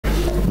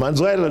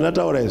Manzwaela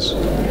nataures.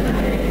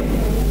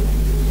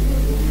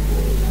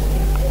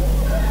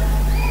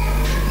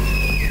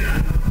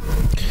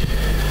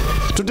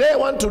 Today I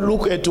want to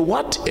look at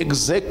what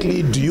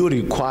exactly do you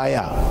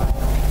require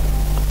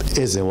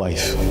as a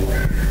wife.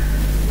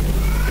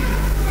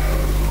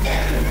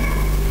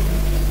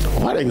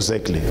 What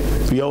exactly?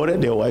 You are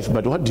already a wife,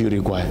 but what do you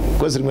require?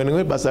 Because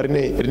remember, basa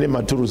rine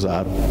maturu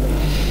zaro.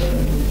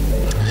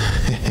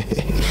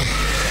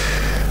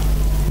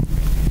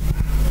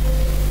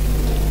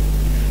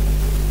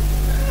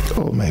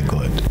 Oh my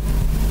God.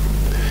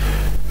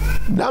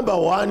 Number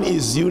one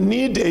is you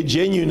need a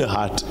genuine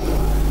heart.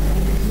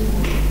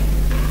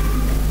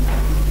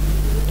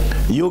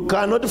 You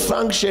cannot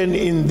function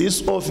in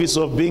this office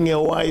of being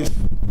a wife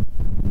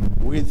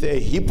with a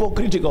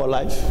hypocritical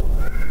life,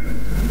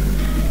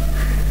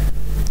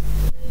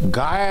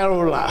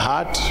 guile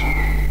heart,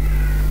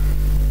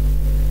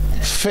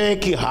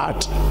 fake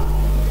heart.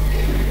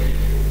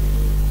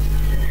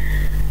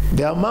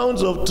 The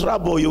amounts of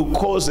trouble you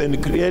cause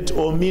and create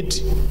or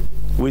meet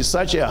with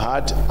such a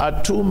heart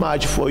are too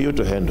much for you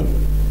to handle.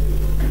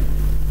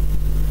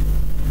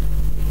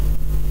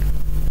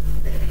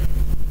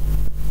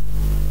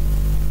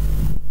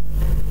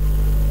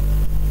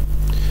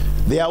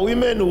 There are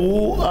women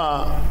who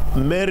are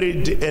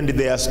married and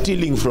they are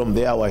stealing from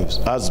their wives,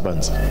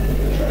 husbands.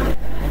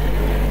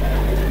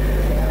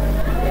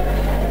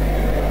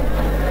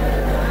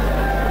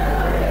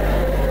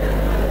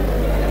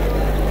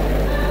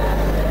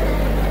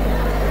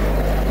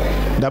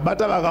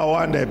 Dabata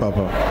wakawanda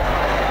papa.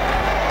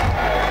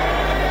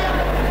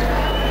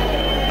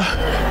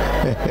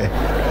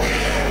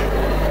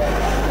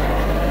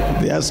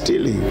 They are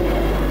stealing.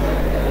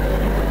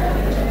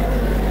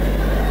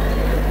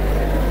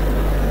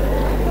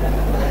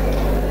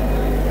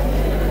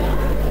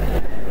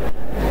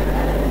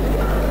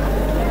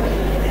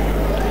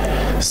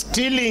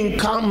 Stealing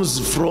comes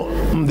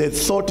from the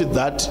thought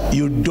that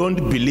you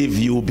don't believe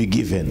you will be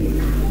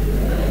given.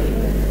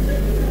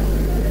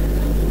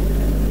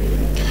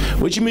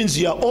 Which means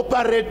you are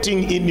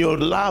operating in your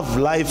love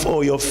life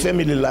or your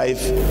family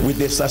life with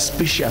a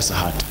suspicious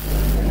heart.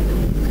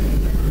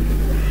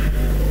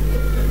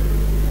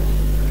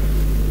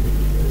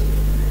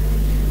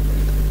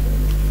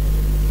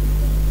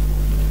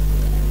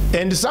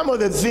 And some of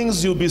the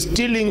things you'll be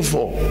stealing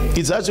for,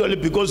 it's actually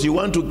because you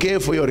want to care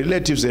for your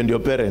relatives and your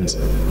parents.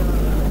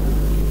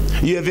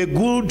 You have a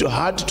good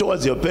heart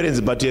towards your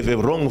parents, but you have a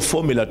wrong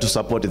formula to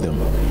support them.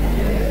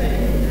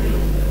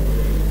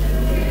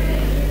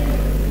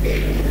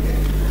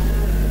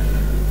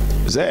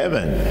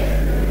 Amen.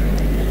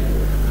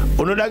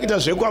 Unodakita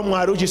zvekwa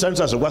Mwari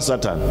uchishandisa zvekwa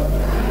Satani.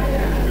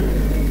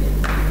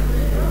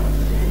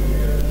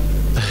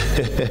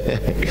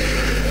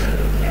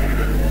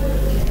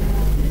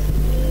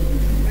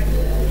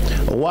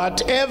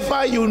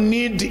 Whatever you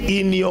need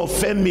in your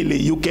family,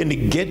 you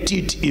can get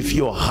it if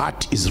your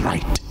heart is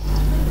right.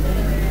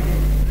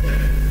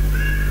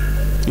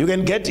 You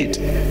can get it.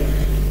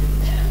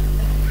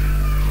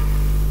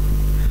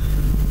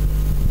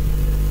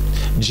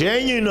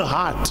 Genuine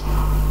heart,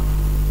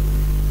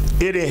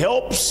 it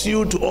helps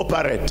you to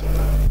operate.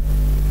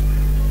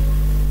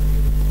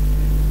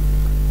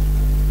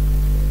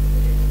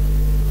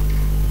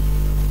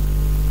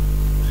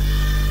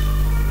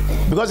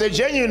 Because a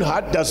genuine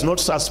heart does not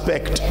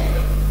suspect.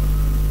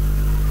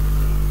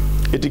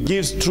 It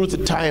gives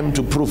truth time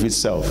to prove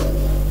itself.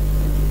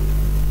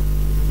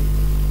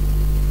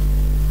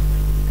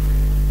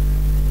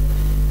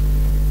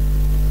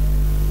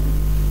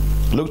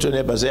 Look to your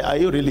neighbor and say, are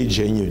you really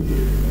genuine?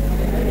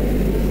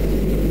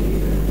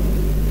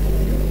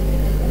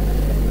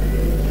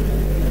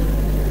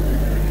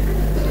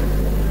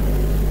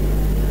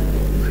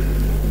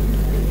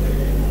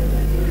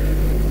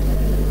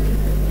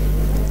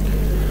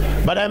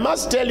 But I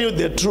must tell you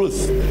the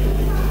truth.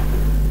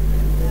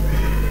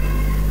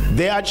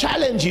 There are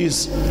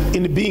challenges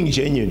in being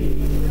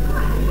genuine.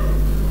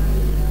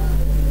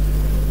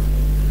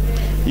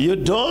 You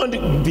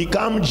don't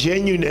become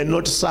genuine and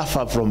not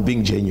suffer from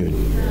being genuine.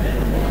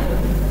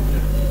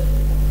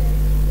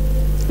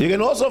 You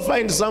can also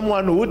find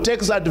someone who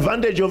takes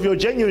advantage of your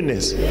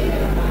genuineness.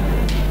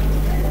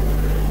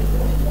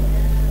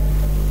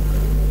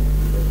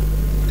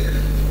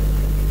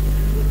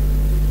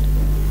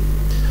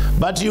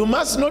 But you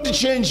must not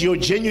change your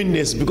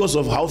genuineness because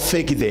of how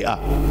fake they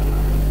are.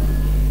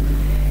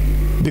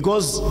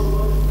 Because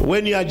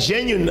when you are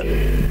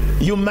genuine,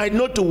 you might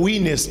not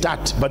win a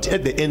start, but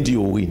at the end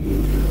you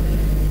win.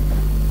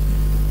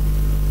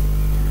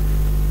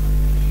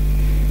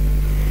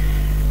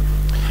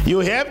 You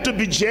have to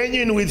be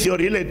genuine with your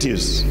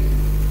relatives.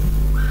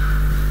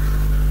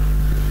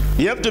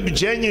 You have to be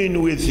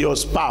genuine with your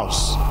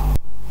spouse,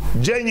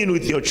 genuine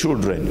with your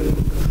children.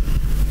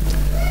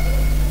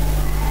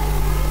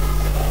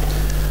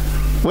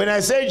 When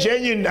I say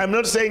genuine, I'm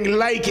not saying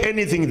like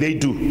anything they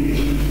do.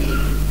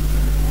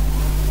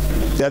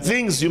 There are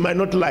things you might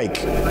not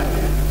like,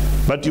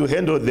 but you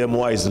handle them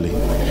wisely.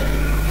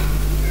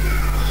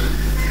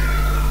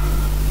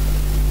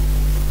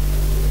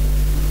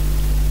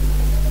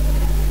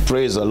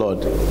 Praise the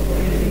Lord.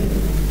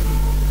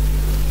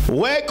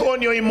 Work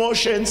on your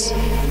emotions.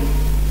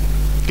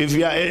 If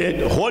you are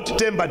a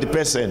hot-tempered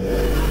person,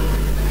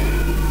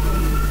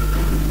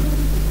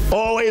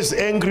 always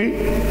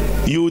angry,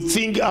 you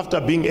think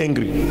after being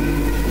angry.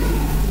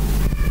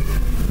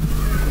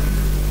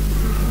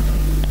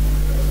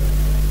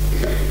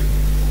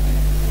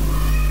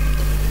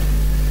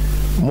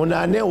 Munhu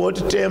ane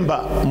hot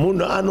temper,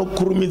 munhu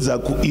anokurumidza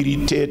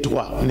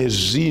kuiritetwa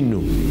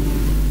nezvinhu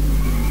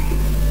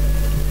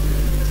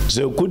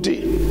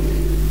zvekuti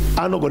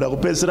anogona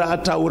kupedzisira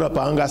ataura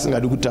paanga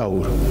asingadi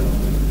kutaura,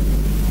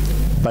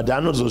 but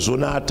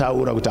anozozvona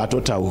ataura kuti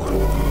atotaura.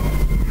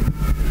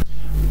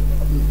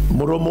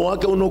 Muromo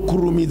wake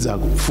unokurumidza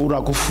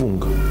kupfuura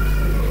kufunga.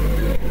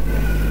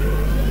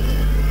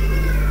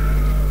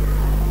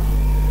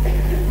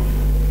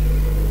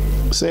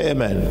 Say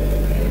amen.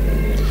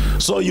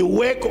 So you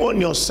work on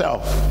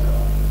yourself.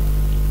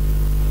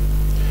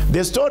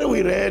 The story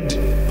we read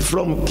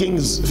from 1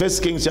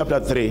 Kings chapter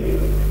 3,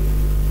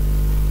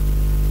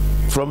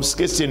 from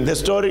 16, the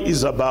story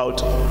is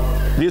about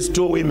these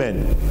two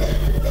women.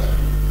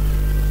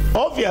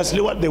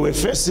 Obviously what they were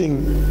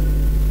facing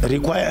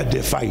required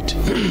a fight.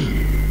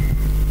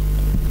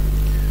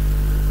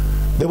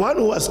 The one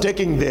who was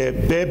taking the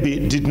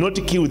baby did not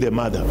kill the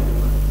mother,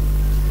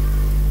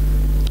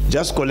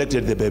 just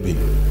collected the baby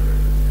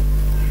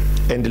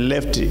and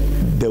left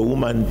the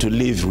woman to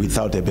live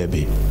without a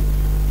baby.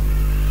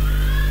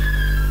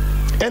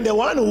 And the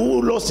one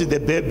who lost the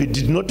baby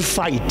did not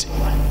fight.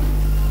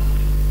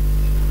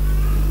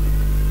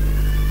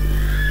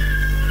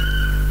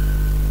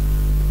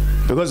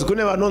 Because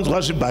kune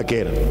vanonzwa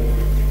zvibhakera.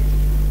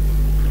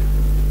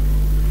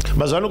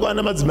 Mazvano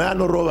kwana madzimai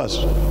anorova.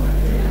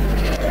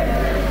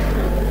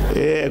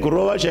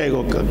 Kurova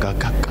chaiko.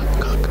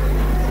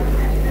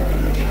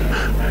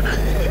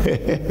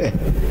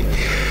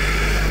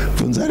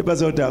 Funzari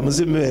pasa kuti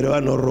hamusi mivere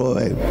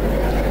vanorova.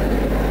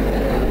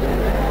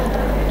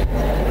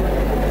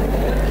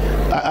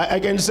 I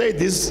can say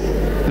this,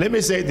 let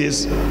me say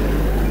this.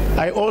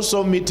 I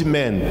also meet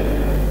men.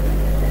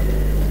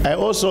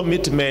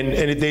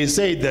 And they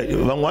say that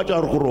vamwacho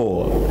ari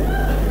kurova.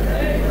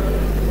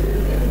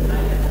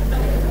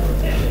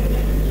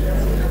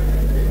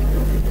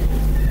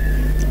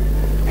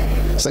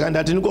 Saka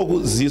ndati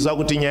ndikokuzisa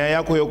kuti nyaya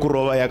yako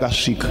yokurova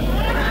yakasvika.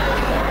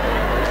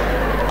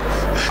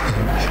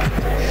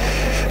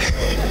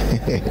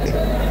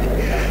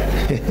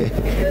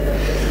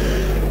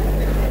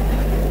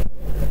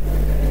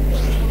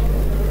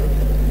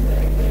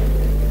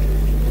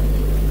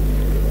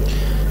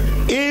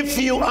 If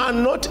you are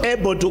not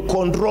able to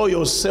control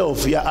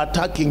yourself, you are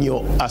attacking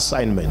your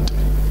assignment.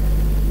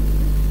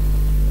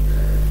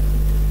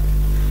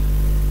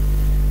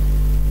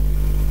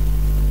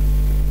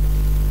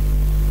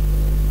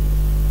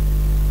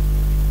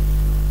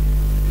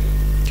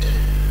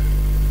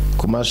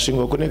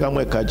 Kumasvingo kune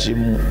kamwe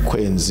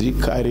kachikwenzi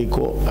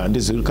kariko,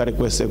 handizivi kari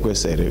kwese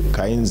kwese,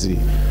 kainzi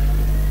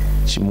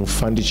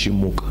chimufandi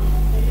chimuka.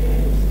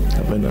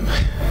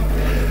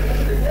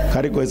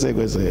 Kari kwese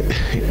kwese.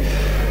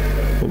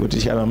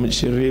 Ukuthi chana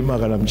muchirima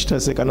kana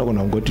muchitase kana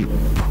kuna ngoti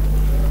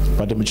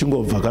but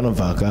muchingobva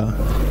kanovhaka.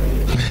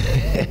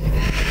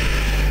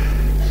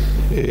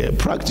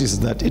 Practice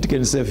that, it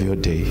can save your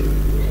day.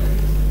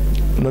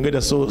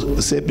 Unongeda so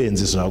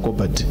sebenzi zvako,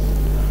 but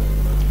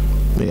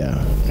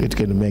yeah, it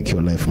can make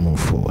your life move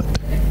forward.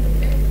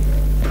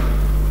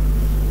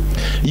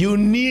 You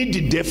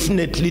need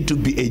definitely to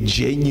be a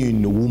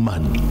genuine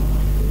woman.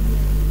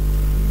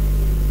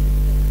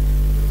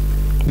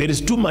 There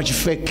is too much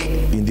fake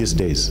in these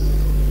days.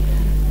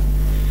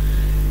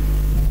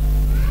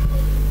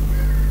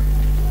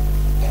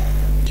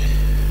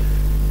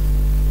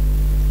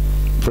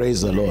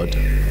 Praise the Lord.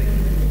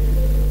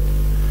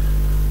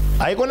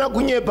 Haikona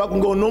kunyepa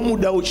kunge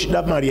unomuda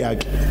uchida mari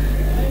yake.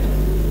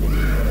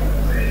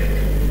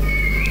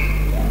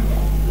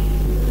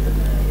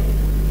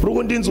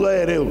 Rukundinzwa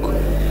here uko.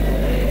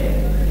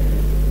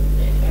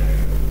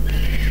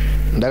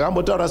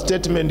 Ndakambotaura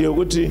statement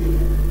yokuti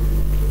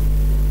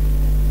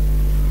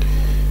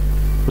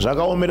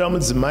zvakaomera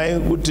mudzimai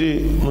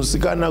kuti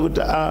musikana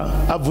kuti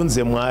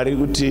abvunze Mwari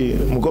kuti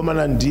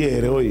mukomana ndiye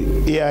here oyi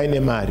iye aine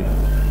mari.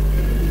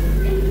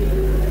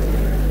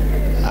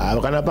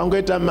 Kana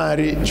pangoita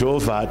mari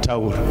Jehovha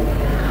ataura.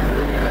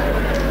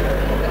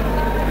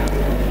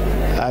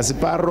 Asi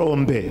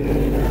parombe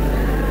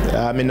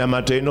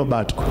minamato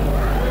inobatwa.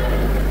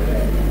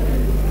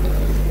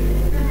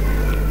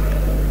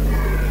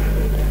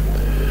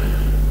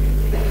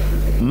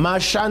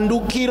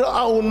 Mashandukiro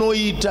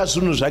aunoita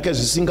zvinhu zvake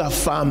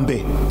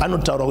zvisingafambe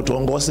anotaura kuti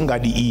wanga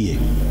usingadi iye,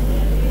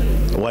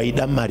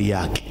 waida mari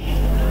yake.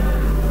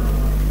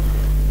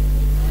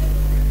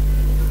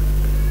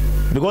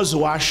 Because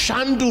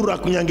washandura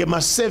kunyange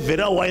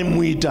masevhera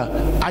waimuita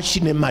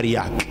achine mari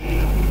yake,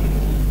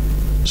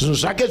 zvinhu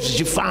zvake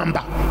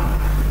zvichifamba,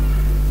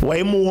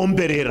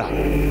 waimuomberera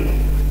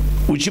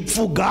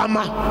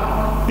uchipfugama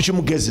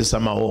uchimugezesa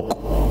maoko.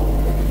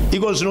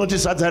 Iko zvinoti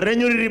sadza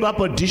renyu riri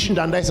papo dishi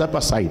ndandaisa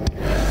paside.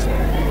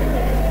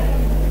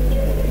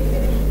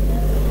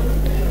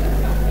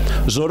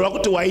 zorwa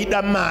kuti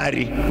waida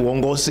mari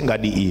wonga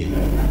usingadi iye.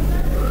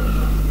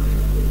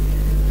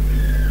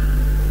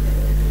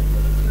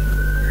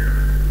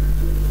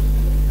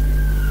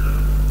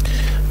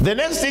 The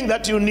next thing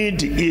that you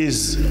need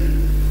is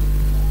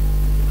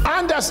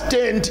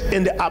understand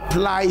and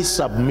apply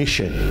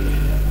submission.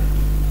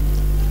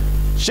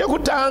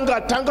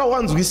 Chekutanga tanga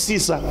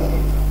wanzwisisa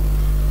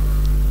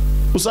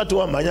usati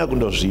wamhanya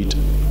kundozviita.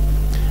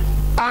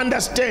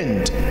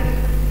 Understand,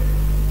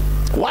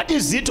 what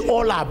is it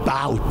all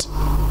about?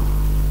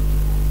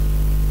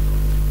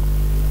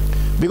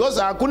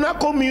 Because hakuna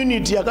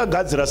community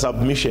yakagadzira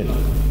submission.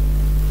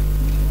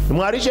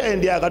 Mwari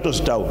chaende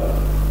akatozvitaura.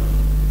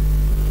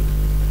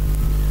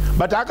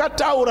 But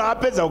akataura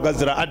apedza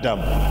kugadzira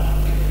Adamu.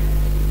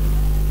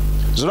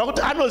 Zvinoda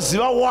kuti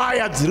anoziva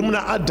waya dziri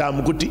muna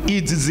Adamu kuti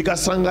idzi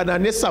dzikasangana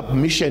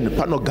nesubmission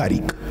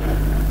panogarika.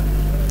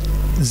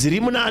 Dziri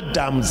muna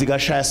Adamu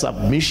dzikashaya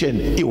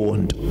submission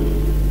ihondo.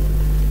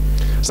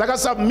 Saka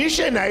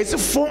submission haisi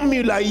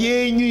formula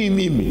yenyu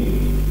imimi.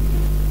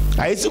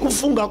 Haisi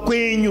kufunga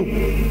kwenyu.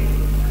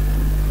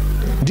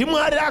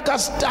 Ndimwari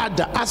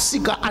akastada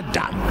asika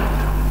Adamu.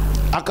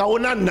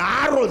 Akaona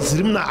nharo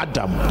dziri muna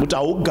Adamu kuti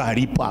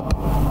haugari ipapo.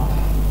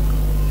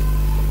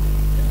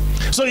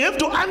 So you have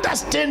to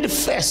understand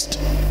first,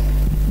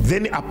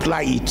 then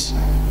apply it.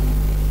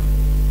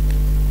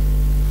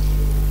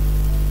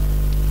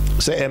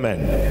 Say amen.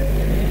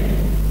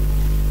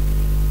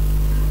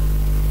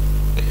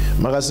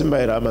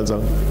 Makasimbaira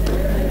amanzangu.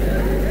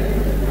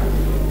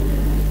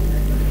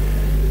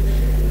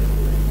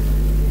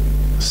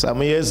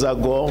 Some years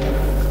ago,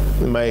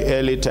 in my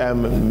early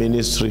time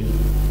ministry,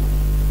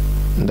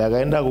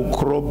 ndakaenda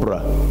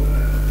kukrobra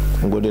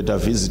ngodeta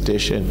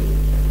visitation.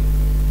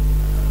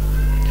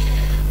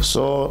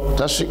 So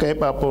tasvika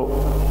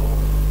ipapo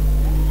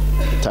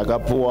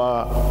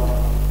takapuwa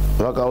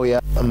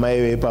vakauya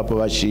mai veipapo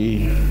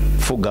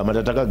vachipfugama,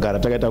 tatakagara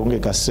takaita kunge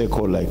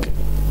kaseko like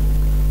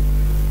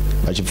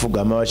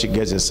vachipfugama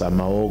vachigezesa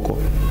maoko.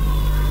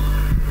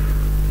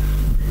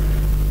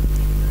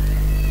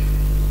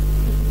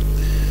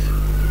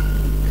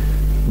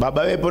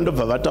 Baba vepo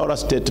ndobva vataura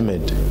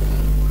statement.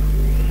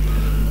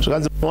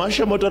 Zvikanzi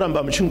mwashe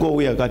motoramba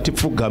muchingouya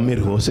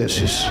katipfugamirwewo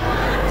sezvizvi.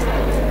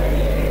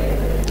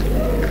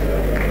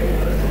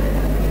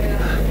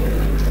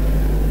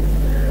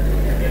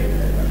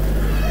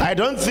 I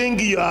don't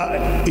think you are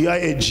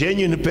a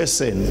genuine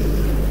person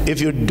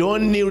if you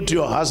don't kneel to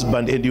your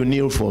husband and you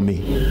kneel for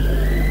me.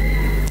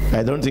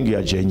 I don't think you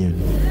are genuine.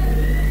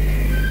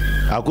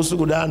 Hakusi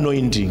kuda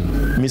anointing,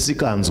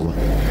 misikanzwa.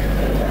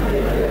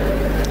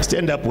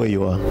 Stand up where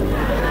you are.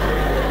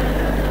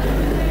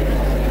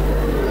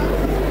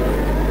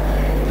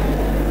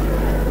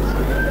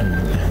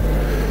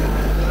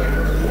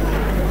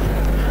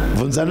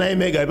 Vunzana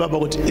imega ipapa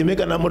kuti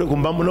imeka namuri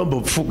kumba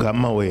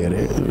munombopfugama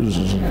here.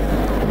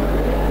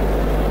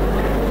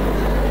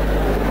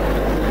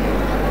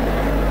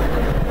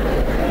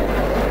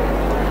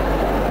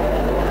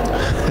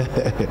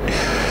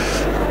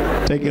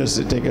 Take your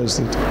seat, take your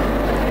seat.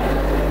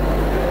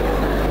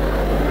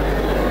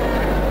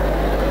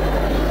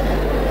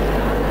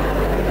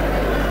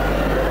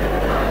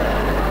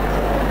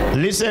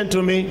 Listen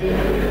to me.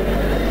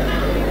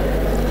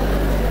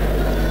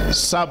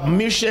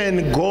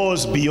 Submission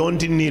goes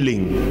beyond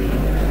kneeling.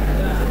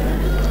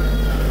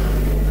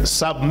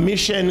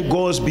 Submission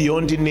goes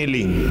beyond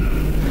kneeling.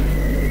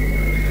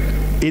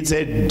 It's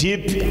a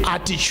deep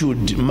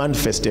attitude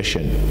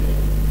manifestation.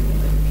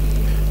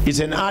 It's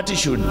an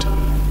attitude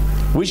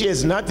which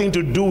has nothing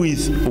to do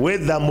with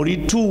whether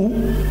muri tu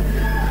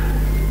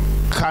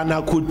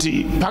kana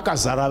kuti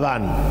pakazara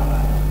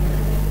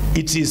vanhu.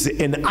 It is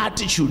an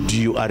attitude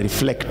you are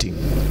reflecting.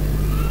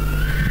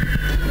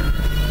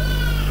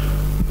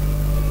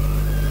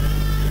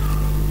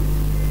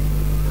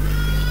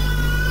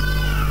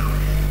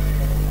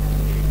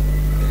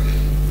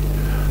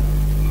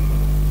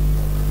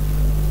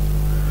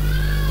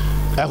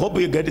 I hope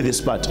you get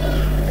this part.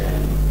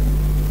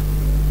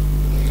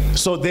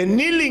 So the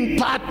kneeling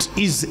part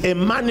is a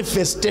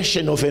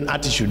manifestation of an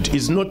attitude.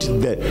 It's not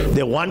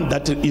the one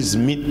that is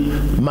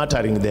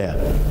mattering there.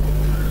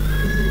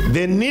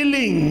 The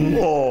kneeling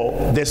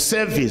or the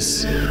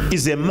service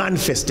is a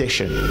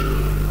manifestation.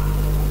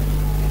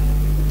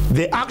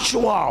 The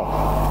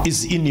actual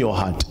is in your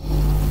heart.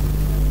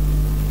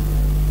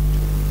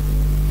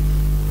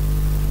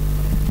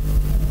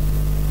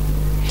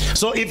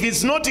 So if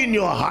it's not in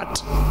your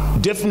heart,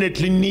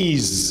 definitely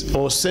knees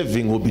or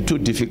serving will be too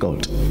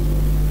difficult.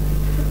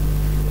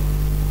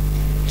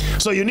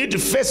 So you need to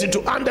first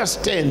to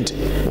understand,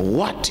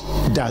 what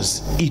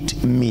does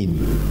it mean?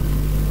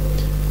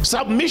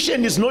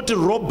 Submission is not a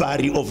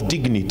robbery of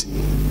dignity.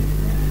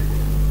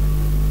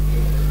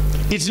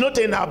 It's not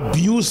an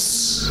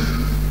abuse.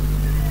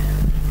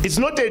 It's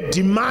not a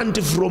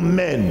demand from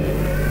men.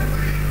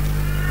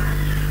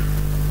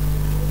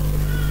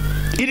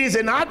 It is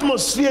an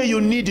atmosphere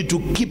you need to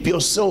keep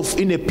yourself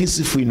in a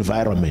peaceful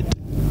environment.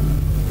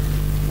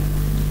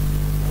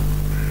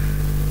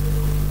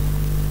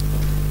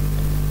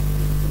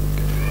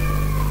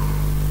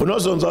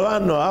 unozonzwa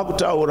vanhu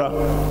akutaura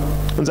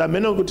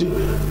nzameno kuti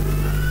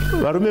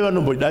varume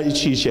vanomboda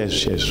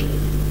ichiishezvo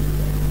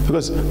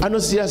because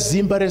anosiya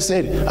zimba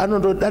reseri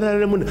anondodana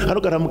nemunhu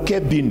anogara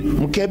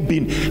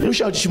mukebhini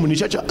inoshakuti chimunhu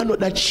chacho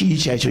anoda chii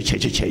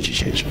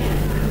chaicho.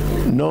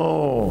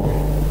 No,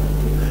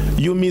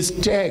 you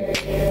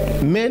mistake.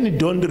 Men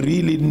don't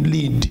really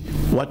need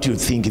what you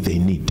think they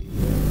need.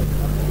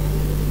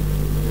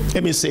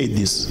 Let me say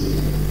this.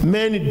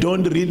 Men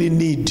don't really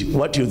need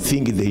what you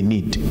think they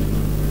need.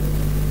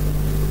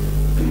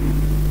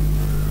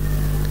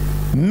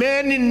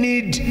 Men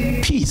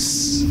need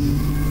peace.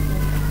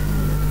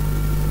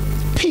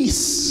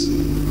 Peace.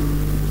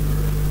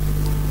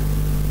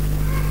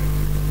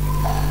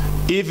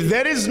 If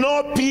there is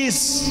no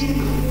peace,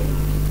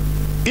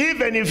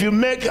 even if you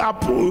make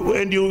up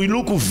and you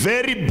look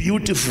very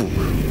beautiful,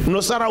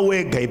 unosara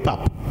wega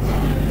ipapo.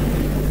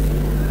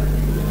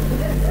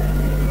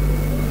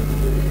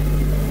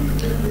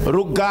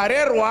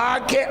 Rugare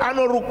rwake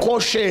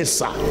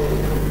anorukoshesa,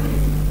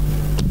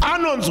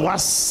 anonzwa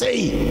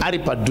sei ari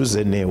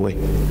padhuze newe.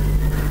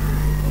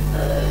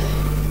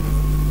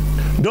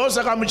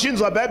 Ndosaka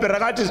muchinzwa Bhaibheri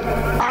rakati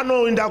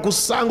anoenda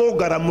kusango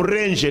kugara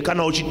murenje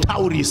kana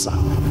uchitaurisa.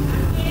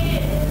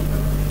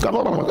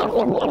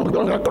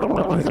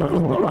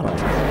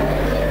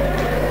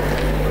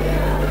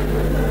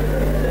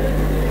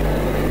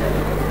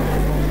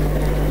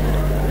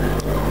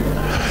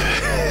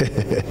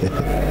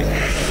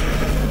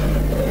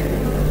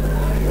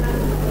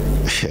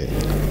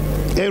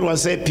 Everyone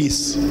say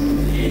peace.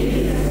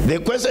 The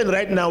question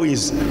right now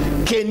is,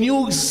 can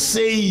you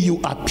say you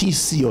are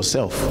peace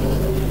yourself?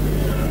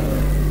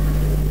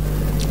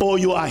 Or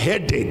you are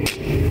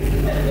headache?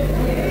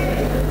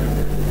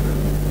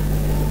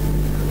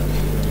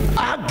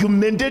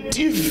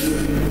 Argumentative,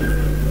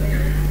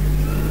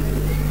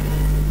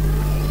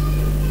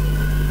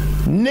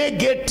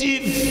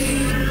 negative,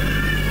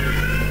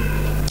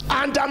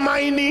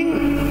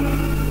 undermining.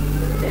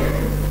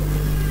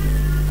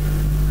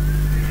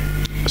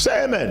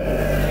 Say amen.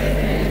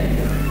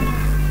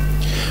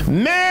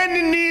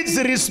 Man needs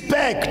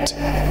respect.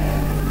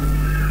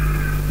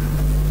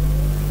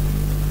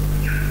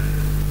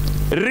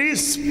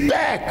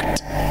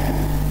 Respect.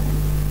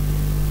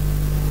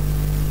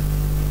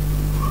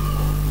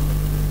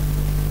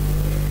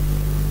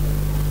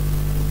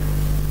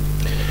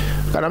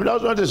 Kana mda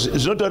uzvati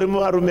zvinotori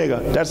muvarumeka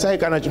tarisai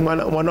kana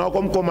mwana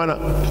wako mukomana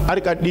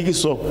ari kadiki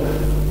so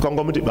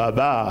kangomuti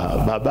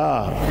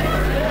baba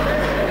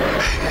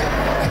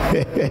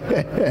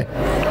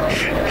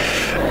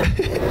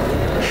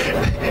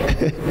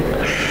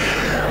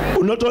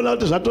unotoona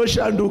kuti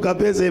zvatoshanduka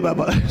pese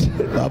baba.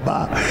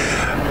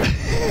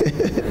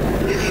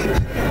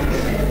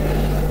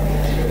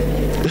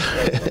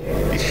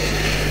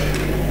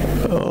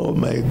 Oh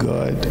my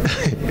God.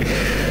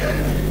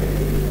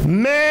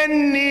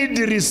 Men need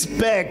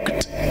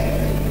respect.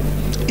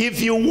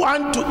 If you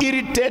want to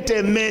irritate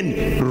a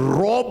man,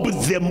 rob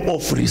them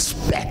of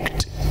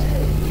respect.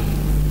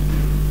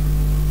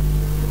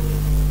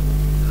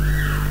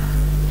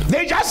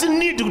 They just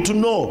need to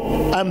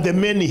know I'm the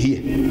man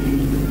here.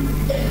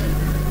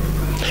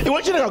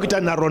 Iwachireka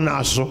kuita naro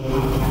nazo.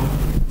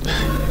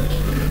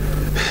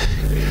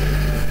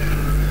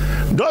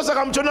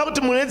 Ndosaka mchona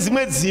kuti mune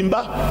dzimwe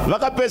dzimba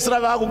vakapesera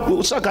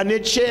vakutsvaka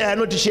necheya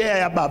anoti cheya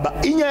yababa.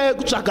 Inyaya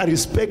yekutsvaka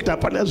respect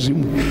hapana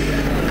zvimwe.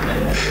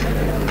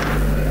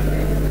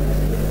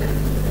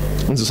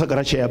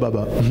 Nzosagara cheya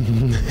baba.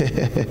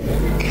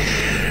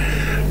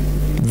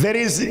 There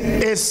is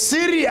a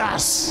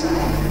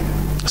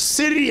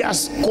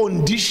serious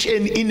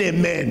condition in a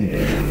man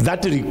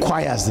that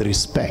requires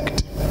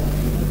respect.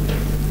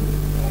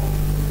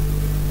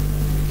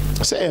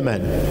 Say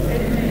amen.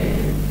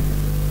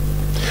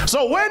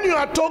 So when you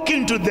are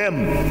talking to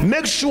them,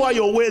 make sure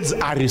your words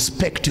are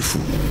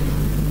respectful.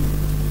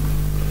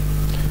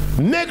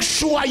 Make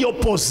sure your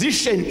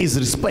position is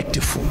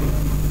respectful.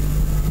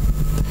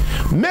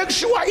 Make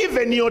sure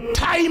even your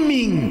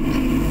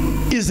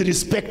timing is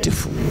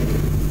respectful.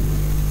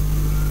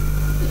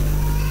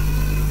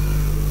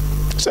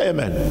 Say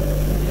amen.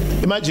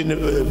 Imagine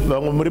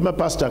murima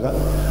pastor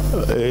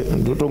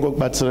ndotongo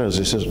kubatsira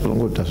zvese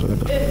zvinongota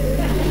zvakadaro.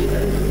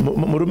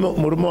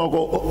 Murume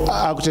wako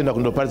akutenda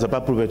kundoparidza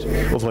papulpit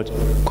ofati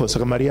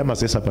saka Maria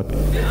mazesa papi.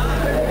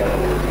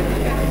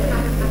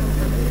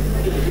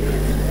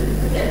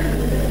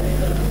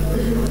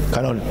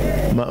 Kana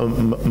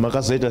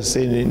makazoita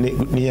sei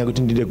nenyaya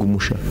kuti ndide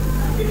kumusha.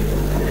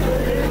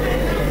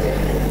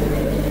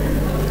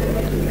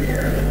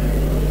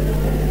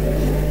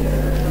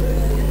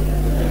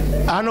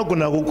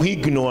 Anogona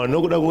kukuignore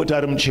nokuda kuti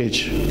ari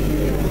muchechi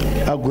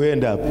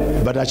agoenda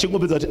but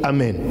achingopedza kuti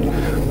amen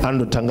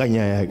anotanga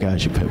nyaya yake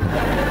achipepa.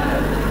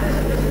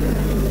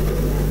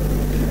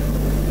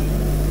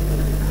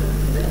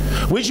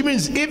 Which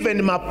means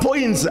even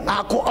mapoints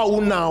ako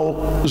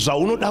aunawo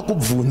zvaunoda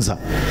kubvunza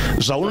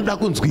zvaunoda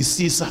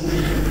kunzwisisa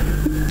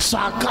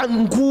saka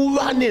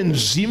nguva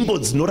nenzvimbo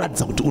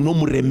dzinoratidza kuti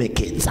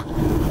unomuremekedza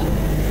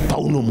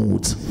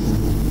paunomuudza.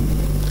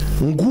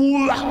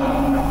 nguva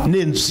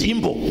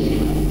nenzvimbo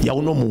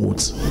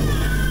yaunomuudza.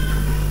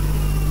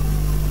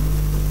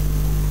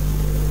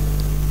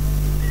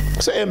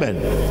 Say amen.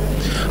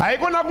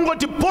 Haikona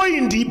kungoti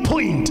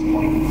point.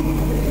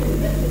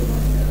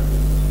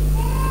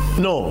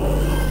 No.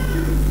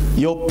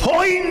 Your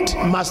point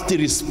must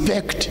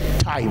respect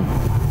time,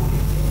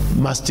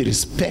 must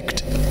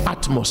respect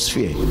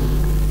atmosphere,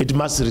 it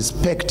must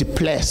respect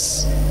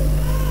place.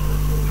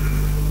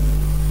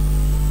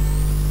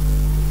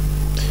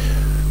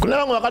 Kuna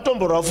vanhu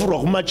vakatomborwa furwa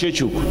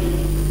kumachechi uku,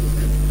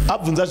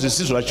 abvunza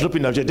zvisizvo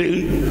vachitopinda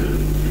chete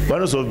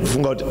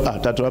vanozofunga kuti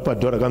tatova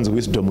padhora kanzi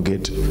Wisdom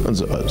Gate,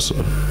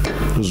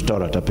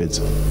 kuzitaura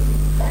tapedza.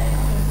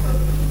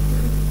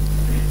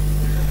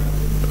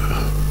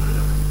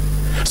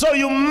 So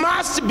you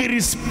must be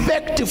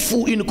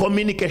respectful in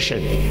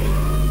communication.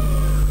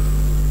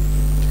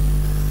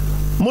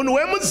 Munhu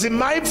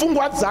wemudzimai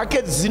pfungwa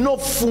dzake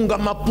dzinofunga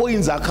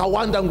mapoints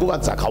akawanda nguva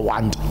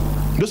dzakawanda.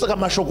 Ndosaka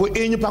mashoko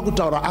enyu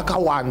pakutaura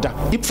akawanda,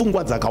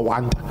 ipfungwa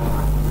dzakawanda.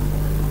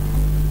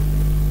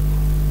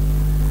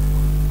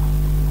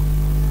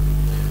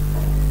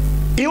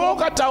 Iwe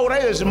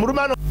ukataura izvi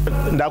murume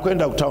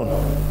ndakuenda kutown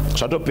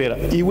zvatopera,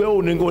 iwe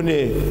unenge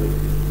une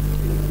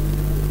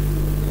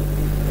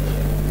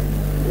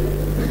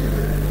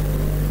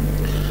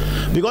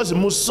because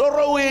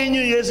musoro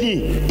wenyu yesi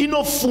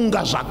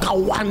inofunga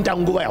zvakawanda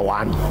nguva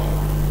yawani.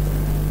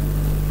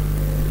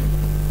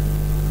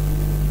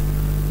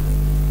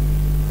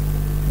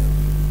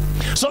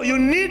 So you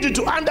need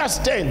to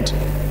understand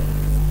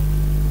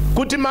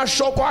kuti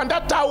mashoko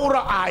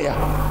andataura aya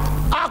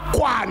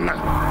akwana,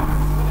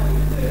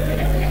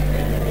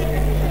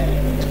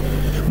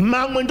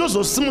 mamwe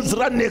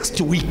ndozosimudzira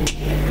next week,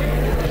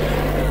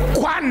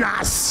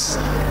 kwanhasi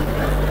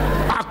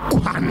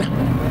akwana.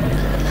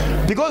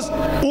 Because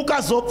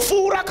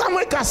ukazopfuura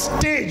kamwe ka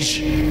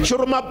stage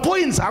choro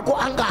mapoints ako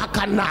anga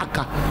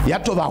akanaka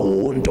yatova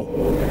hondo.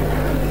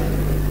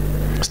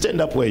 Stand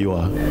up where you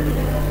are.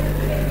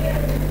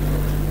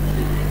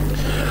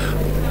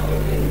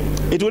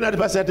 It will not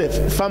pass at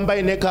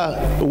fambai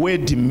neka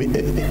weight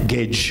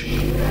gauge.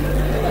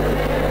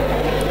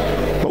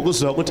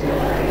 Pokuziva kuti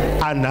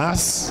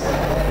anas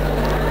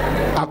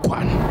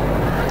akwana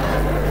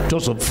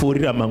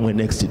tozopfuurira mamwe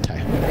next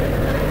time.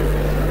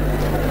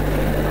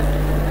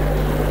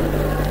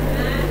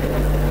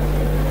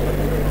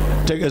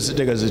 Take a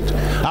seat.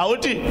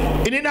 Auti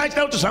inini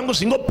achida kuti zvangu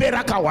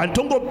zvingopera kawani,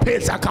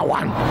 tongopedza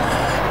kawani.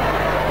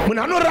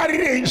 Munhu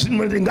anorarire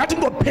izvi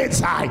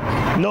ngatingopedzai.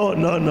 No.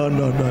 No.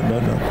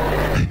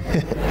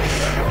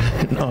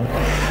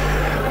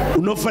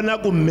 Unofana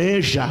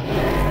kumeasure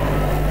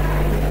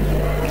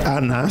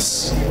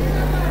anas.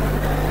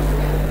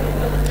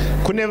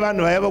 Kune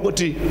vanhu vayava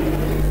kuti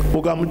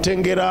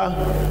ukamutengera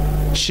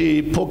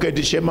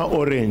chipocket chema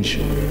orange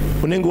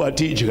unenge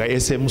wati idya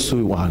ese musi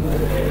wani.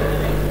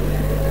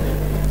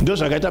 Ndo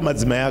zvakaita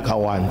madzimai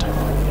akawanda,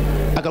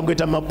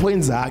 akangoita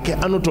mapoints ake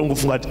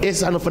anotongofunga kuti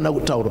ese anofanira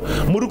kutaura.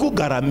 Muri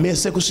kugara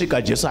mese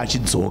kusvika Jesu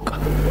achidzoka.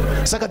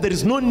 Saka there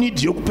is no need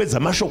yokupedza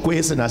mashoko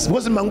ese nhasi,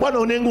 because mangwana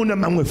unenge una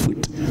mamwe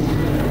futi.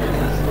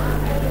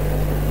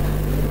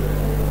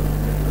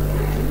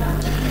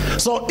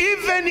 So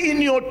even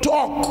in your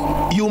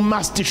talk you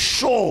must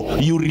show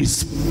you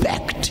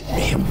respect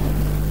him.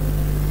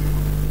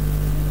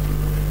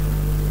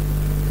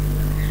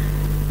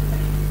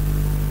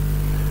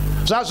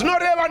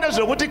 Zvinoreva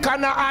ndezvekuti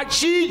kana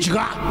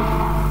achidya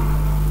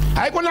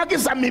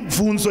haikunakisa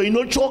mibvunzo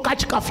inochoka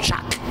chikafu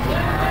chake.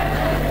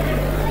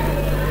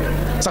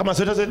 Saka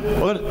mazota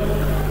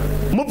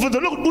mubvunzo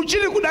nokuti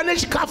uchiri kuda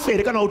nechikafu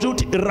here kana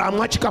kuti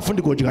ramwa chikafu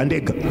ndigodya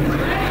ndega.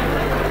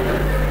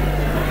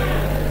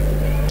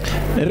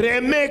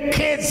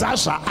 Remekedza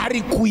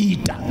zvaari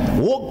kuita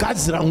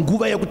wogadzira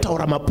nguva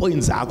yekutaura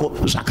mapoints ako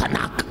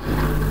zvakanaka.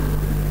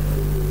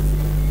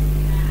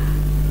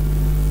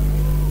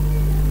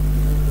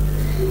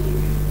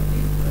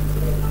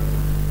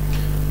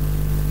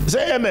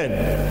 Say amen.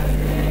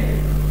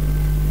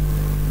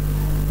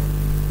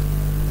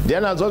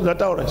 Ndiana azwa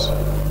zvataura.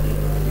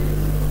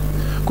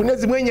 Kune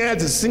dzimwe nyaya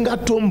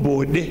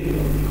dzisingatombode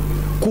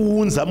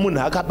kuunza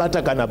munhu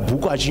akabata kana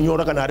bhuku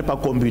achinyora kana ari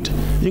pakombiyuta.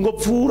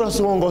 Ingopfuura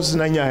songo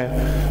usina nyaya.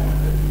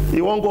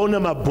 Iwangoona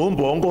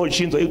mabhombo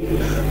wangochinzwa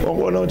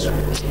wangoona kuti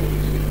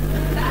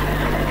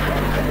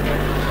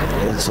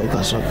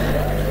soka.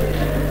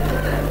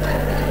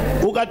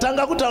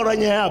 Ukatanga kutaura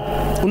nyaya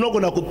apo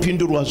unogona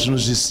kupindurwa zvinhu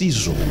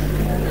zvisizvo.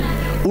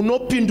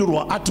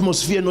 Unopindurwa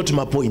atmosphere not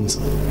mapoints.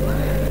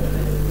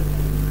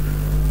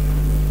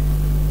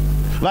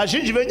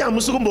 Vazhinji venyu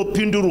hamusi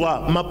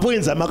kumbopindurwa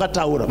mapoints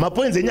amakataura.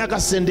 Mapoints enyu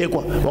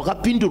akasendekwa,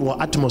 wakapindurwa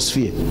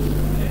atmosphere.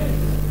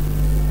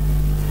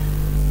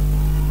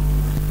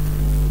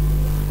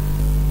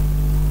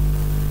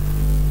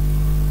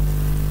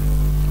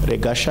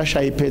 Rega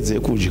shasha ipedze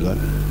kudya.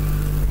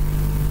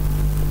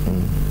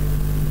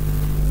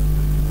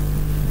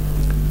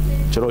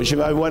 Chero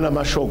chivaviwa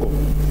namashoko.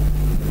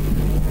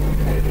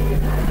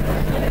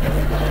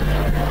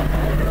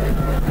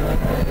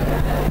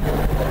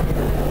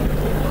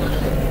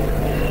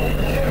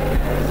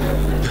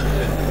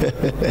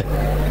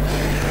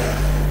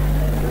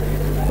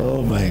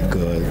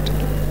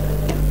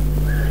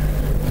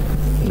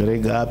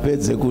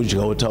 apedze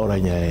kudya utaura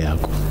nyaya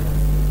yako.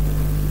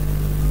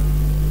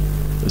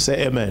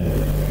 Say amen.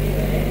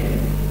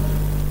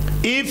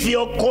 If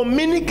your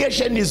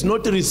communication is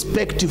not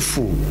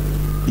respectful,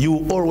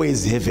 you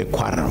always have a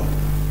quarrel.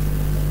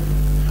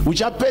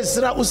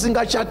 Uchapesira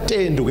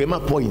usingachatendwe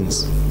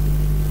ma-points.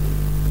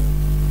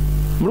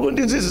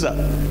 Murikundinzwisisa?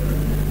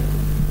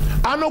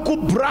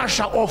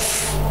 Anokubrusha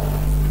off.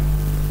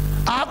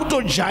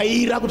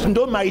 Akutojaira kuti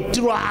ndo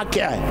maitiro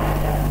ake aya.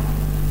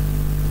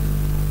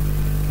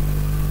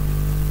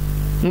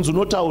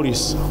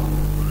 Nzunotaurisa.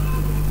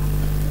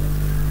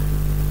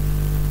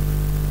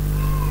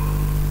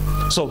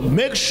 So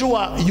make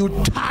sure you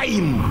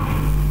time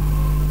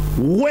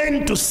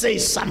when to say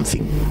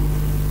something.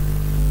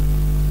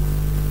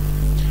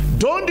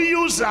 Don't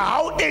use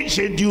how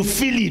urgent you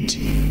feel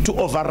it to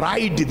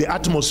override the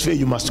atmosphere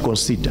you must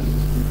consider.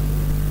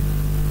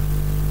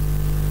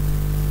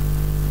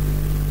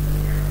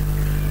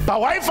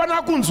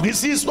 Pawaifana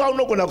kunzwisiswa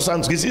unogona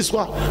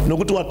kusanzwisiswa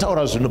nokuti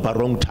wataura zvinhu pa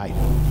wrong time.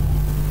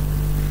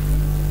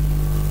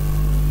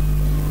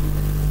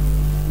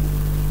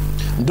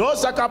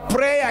 Ndosaka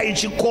prayer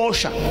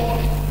ichikosha,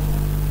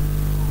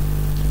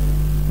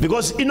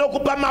 because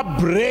inokupa ma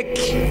break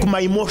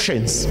kuma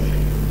emotions.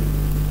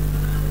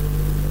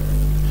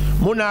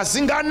 Munhu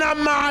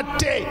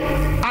asinganamate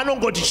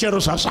anongoti chero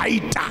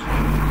zvazvaita,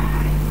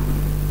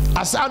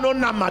 asi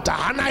anonamata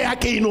hana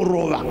yake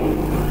inorova.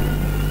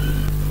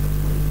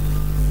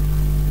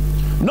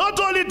 Not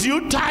only do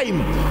you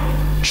time,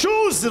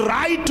 choose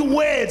right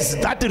words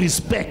that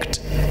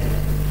respect.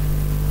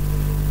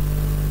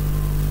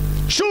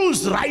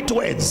 Choose right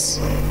words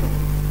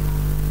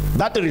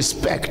that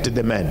respect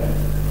the man.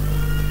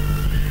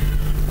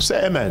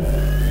 Say amen.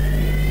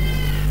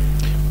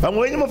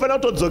 Vamwe venyu mufana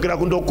kutodzokera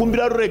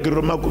kundokumbira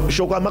ruregero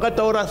mashoko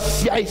amakataura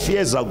 5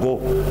 years ago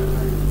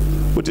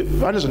kuti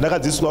vane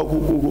zvandakadzidziswa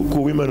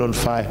ku Women on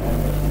Fire.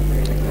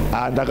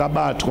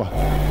 Ndakabatwa.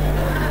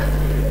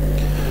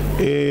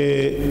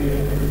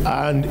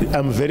 And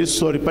I'm very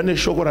sorry. Pane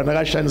shoko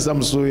randakashandisa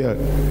musuya.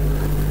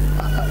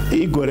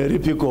 Igore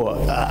ripiko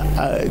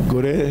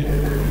gore,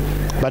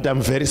 but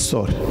I'm very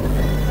sorry.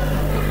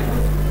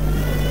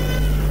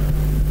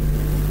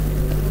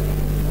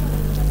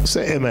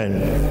 Say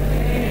amen.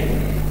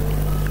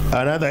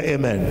 Another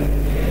amen.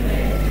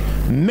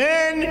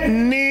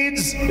 Men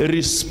needs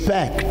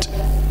respect.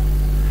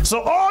 So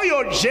all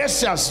your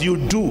gestures you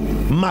do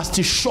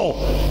must show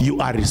you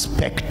are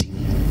respecting.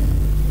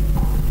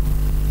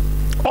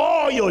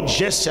 All your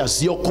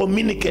gestures, your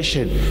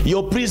communication,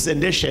 your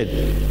presentation,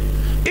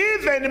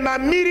 even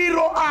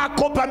mamiriro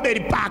ako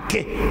pamberi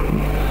pake.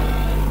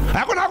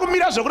 Hakuna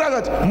kumira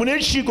zvokuratidza kuti mune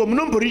chiko,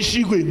 munombori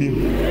chiko imi.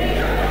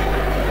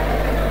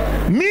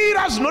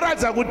 Mira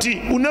zvinoratidza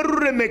kuti une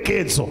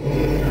ruremekedzo.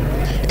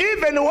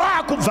 Even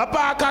wakubva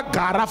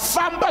paakagara,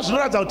 famba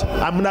zvinoratidza kuti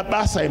hamuna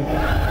basa imi.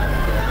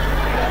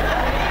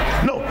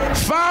 No,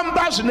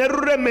 famba zvine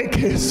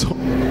ruremekedzo.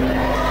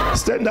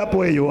 Stand up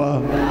where you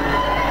are.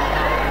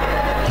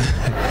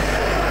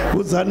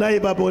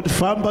 Uzanai baba kuti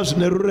famba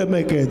zvine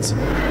ruremekedzo.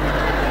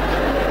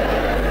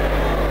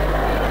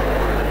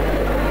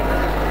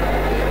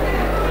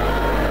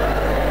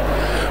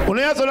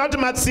 Unoyatsona kuti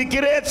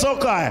matsikire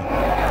etsoka aya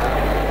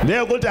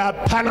ndeyekuti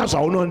hapana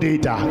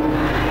zvaunondiita.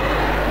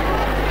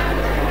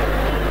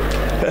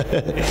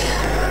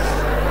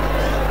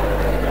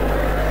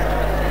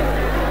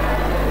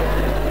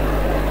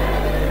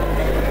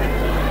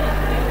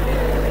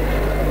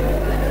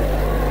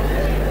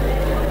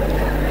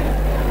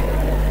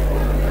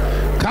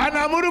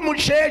 Kana muri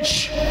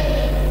muchechi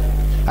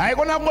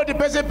haikona kungoti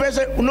pese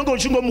pese unonge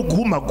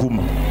uchingomuguma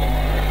guma,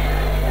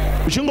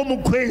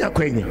 uchingomukwenya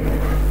kwenya.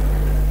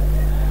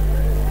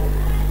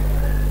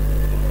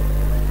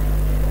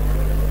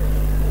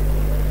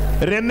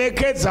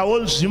 Remekedzawo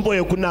nzvimbo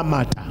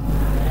yekunamata.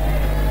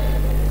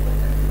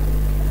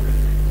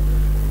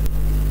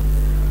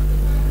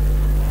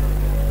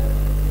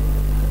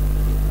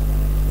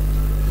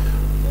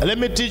 Let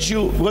me teach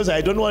you, because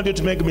I don't want you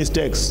to make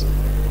mistakes.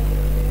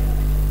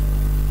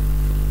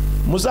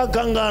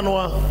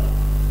 Musakanganwa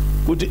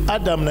kuti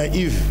Adam na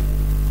Eve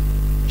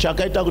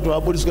chakaita kuti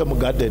vaburiswe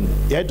mugarden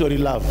yaitori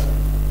love.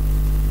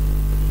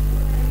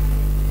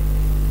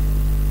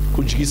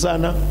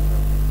 Kudyisana,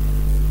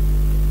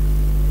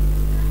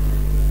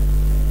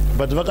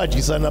 but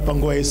vakadyisana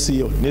panguva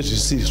isiyo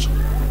nezvisizvo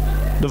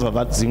ndobva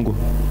vadzingu.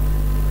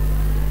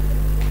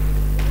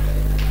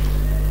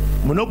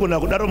 Munogona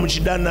kudaro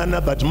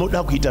muchidanana, but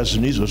moda kuita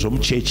zvinhu izvozvo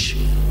muchechi,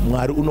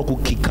 Mwari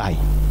unokukikai.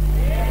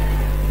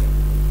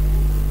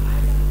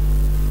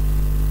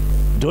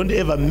 Don't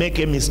ever make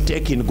a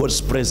mistake in God's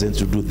presence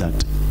to do that.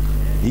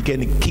 He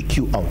can kick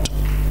you out.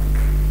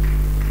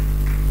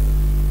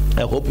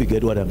 I hope you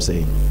get what I'm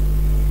saying.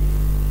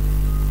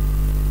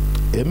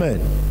 Amen.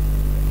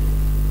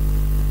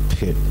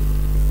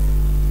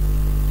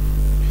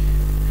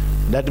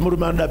 That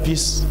murume anoda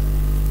peace,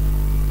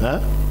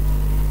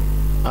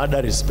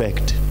 anoda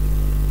respect.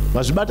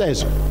 Mazvibata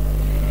izvo?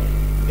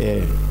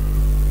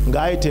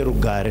 Ngaaite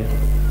rugare.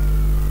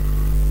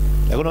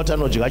 yakona kuti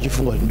anodya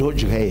achifunga kuti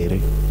ndodya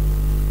here,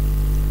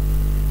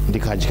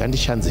 ndikadya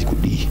ndichanze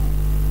kudii.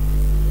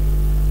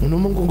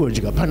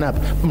 Munomungongodya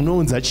panapa,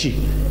 munounza chi?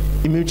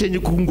 Imi chenyi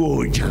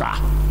kungodya.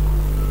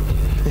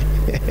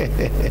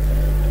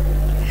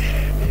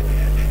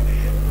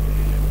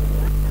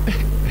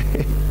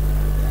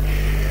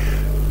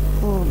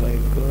 Oh my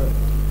God.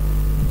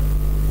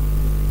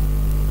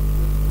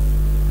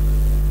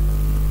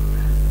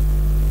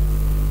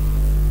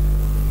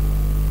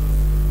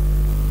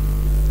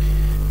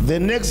 The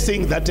next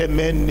thing that a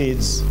man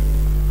needs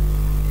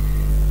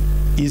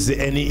is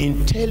an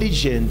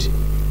intelligent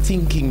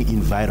thinking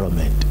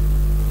environment.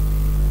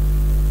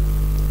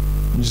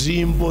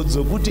 Nzvimbo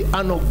dzokuti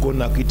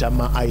anogona kuita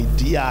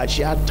ma-idea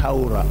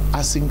achiataura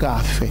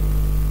asingafe.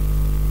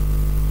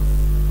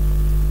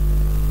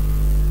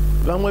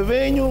 Vamwe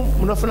venyu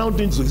munofana kuti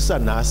ndinzwisa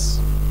nhasi,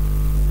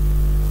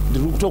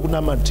 ndiri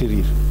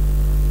kutokunamatirira.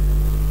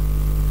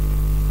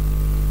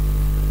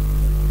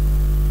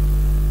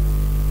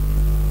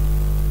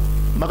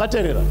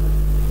 Makaterera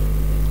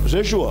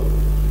zveshuwa.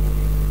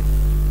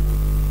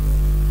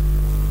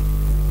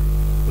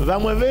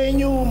 Vamwe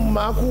venyu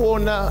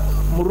makuona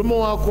murume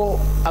wako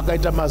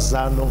akaita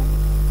mazano,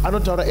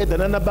 anotaura edha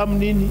nana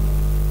bamunini,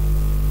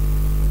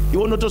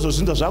 iwe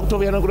unotozozvinza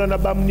zvakutovuyana kuna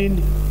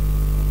bamunini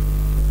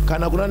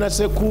kana kuna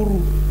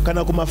sekuru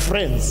kana kuma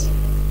friends.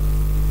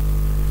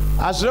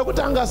 Hazvire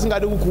kuti anga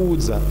asingadi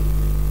kukuudza,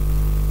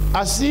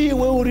 asi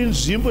iwe uri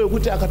nzvimbo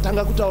yekuti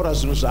akatanga kutaura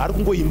zvinhu zvaari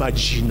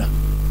kungoimagina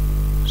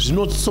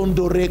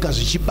zvinotsondoreka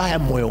zvichibaya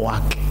mwoyo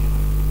wake.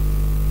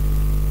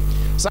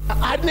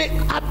 Saka ane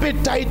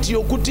appetite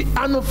yokuti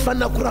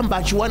anofana kuramba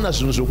achiwana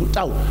zvinhu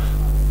zvokutaura,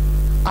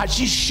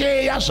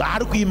 achisheya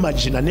zvaari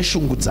kuimagina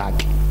neshungu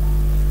dzake.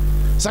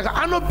 Saka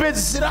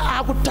anopedzisira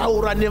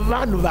akutaura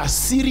nevanhu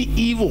vasiri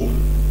ivo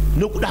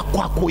nokuda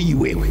kwako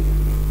iwewe.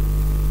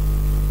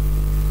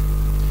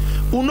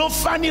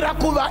 Unofanira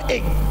kuva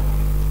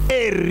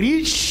a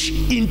rich,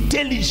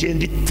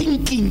 intelligent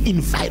thinking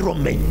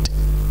environment.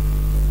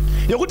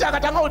 Yokuti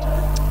akatanga kuti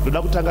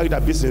ndoda kutanga kuita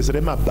business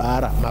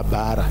remabhara,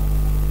 mabhara.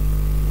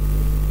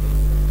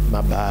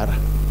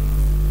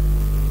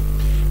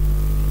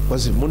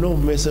 Because muno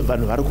mese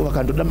vanhu vari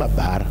kuvaka ndoda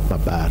mabhara.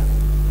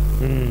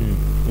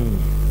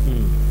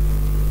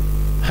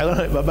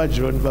 Baba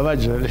John,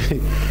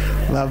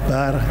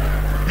 mabhara.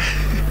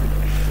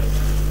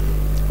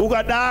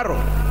 Ukadaro,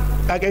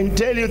 I can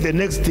tell you the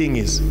next thing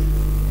is,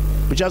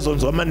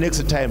 uchazonzwa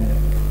next time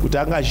kuti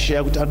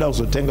angashare kuti anoda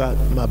kuzotenga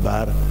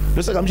mabhara.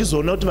 Ndosaka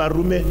muchizoona kuti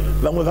varume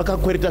vamwe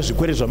vakakwereta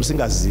zvikwere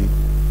zvamusingazivi.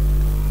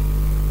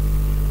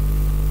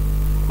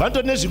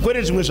 Vanto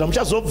nezvikwere zvimwe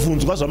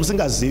zvamuchazobvunzwa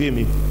zvamusingazivi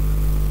mimi.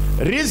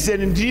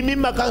 Reason ndimi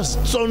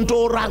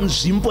makatsondora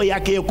nzvimbo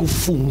yake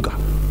yekufunga.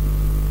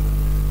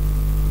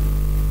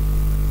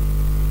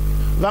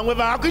 Vamwe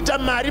vakuita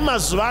mari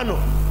mazuvano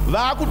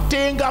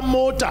vakutenga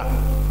mota,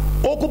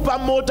 okupa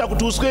mota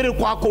kuti uswere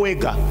kwako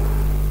wega.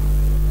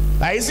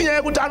 Haisi nyaya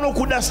yekuti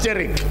anokuda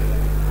steering.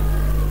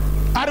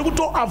 Ari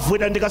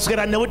kutoavoida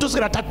ndikaswera newe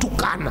toswera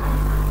tatukana,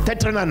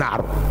 tatirana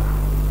naro.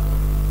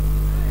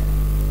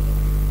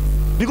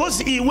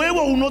 Because iwewe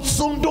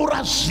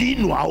unotsondora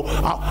zvinhu,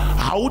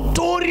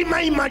 hautori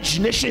my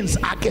imaginations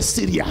ake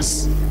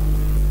serious.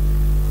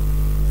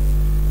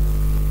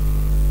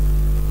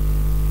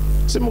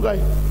 Simukai,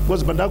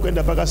 because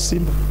bandakuenda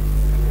pakasimba.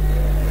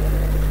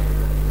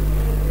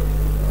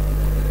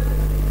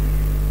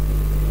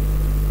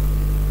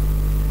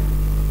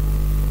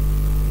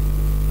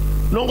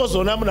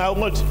 Nongozona munhu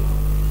akungoti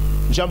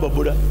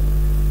nchambobuda,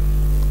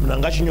 munhu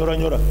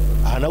angachinyora-nyora,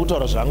 haana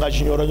kutaura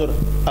zvaangachinyora-nyora,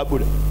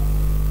 abuda.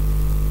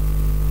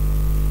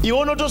 Iwe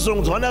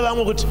unotozongodzwa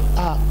navamwe kuti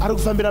ari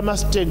kufambira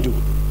masitendi,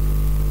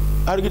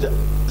 ari kuita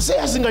sei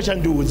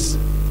asingachandiudzi.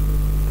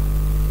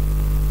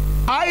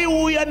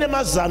 Aiuya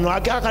nemazano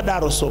ake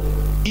akadaro, so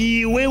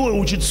iwewe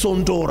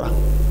uchitsondora.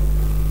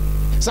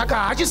 Saka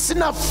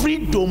hachisina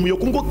freedom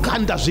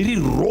yokungokanda zviri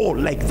raw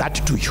like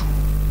that to you.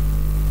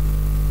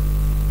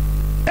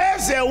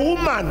 As a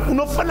woman,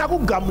 unofana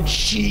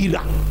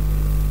kugamuchira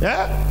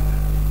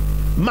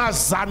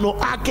mazano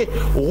ake,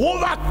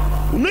 hova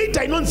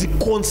unoita inonzi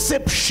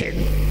conception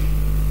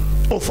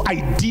of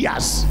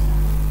ideas.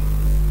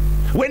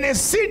 When a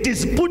seed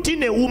is put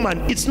in a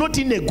woman, it's not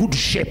in a good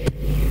shape.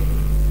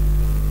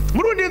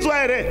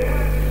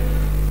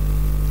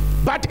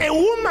 But a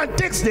woman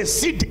takes the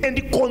seed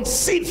and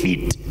conceives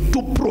it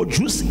to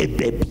produce a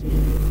baby.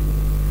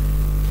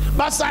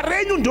 Basa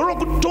renyu ndoro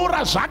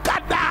kutora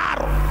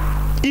zvakadaro,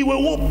 iwe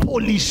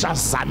wopolisha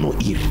zano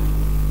iri.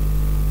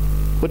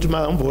 But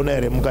maambona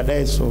ere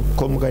mukadai so,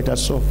 komukaita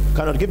so.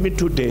 Cannot give me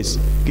 2 days,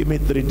 give me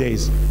 3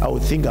 days. I will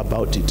think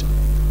about it.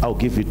 I will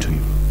give it to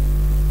you.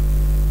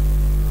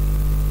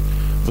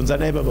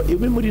 Funzanai baba,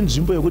 iwe muri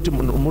nzvimbo yokuti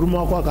murume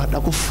wako akada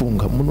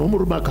kufunga, munhu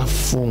womurume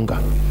akafunga,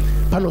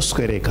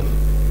 panoswereka.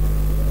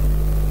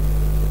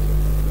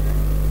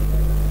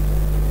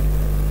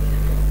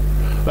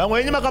 Vamwe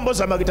wenyu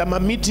makambozama kuita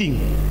ma-meeting,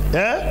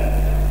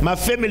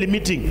 ma-family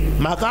meeting,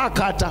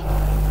 makaakata.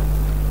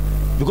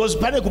 Because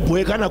pane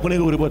kuboekana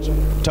kunenge kuripo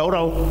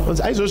taurawo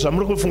aizvo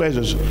zvamuri kufunga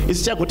izvozvo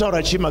isi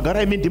chagotaura chima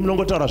garai mindi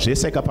munongotaura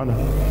zvese kapana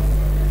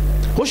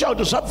kusha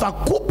kuti zvabva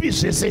kupi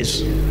zvese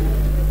izvi.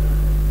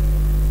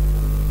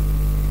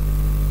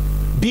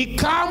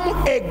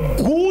 Become a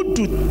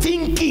good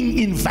thinking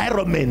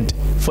environment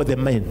for the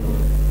men.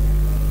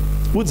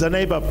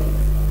 Udzanai papa.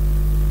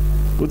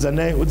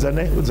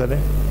 Udzanai.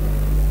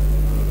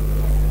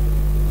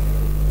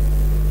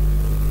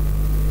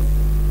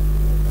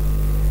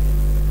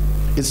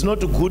 It's not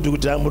good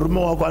kuti murume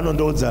wako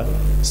anondoudza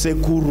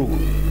sekuru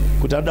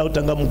kuti anoda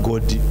kutanga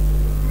mugodhi.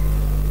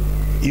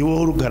 Iwe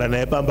uri kugara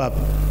naye pamba apa.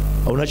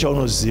 Hauna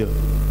chaunoziva.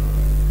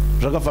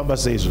 Zvakafamba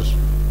sei izvozvo?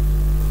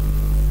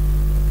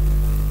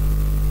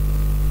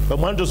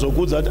 Pamwe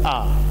andozokudza kuti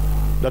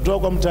ndatoka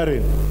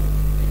kwaMutareni.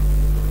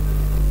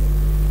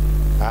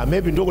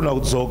 Maybe ndokuna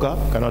kudzoka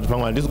kana kuti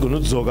pamwe handisi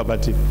kunodzoka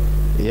but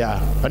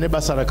pane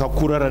basa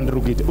rakakura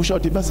randiri kuita. Usha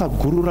kuti basa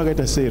guru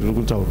rakaita sei riri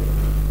kutaura?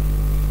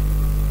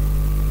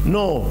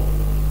 No,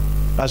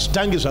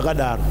 hazvitangi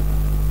zvakadaro.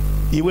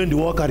 Iwe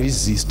ndiwe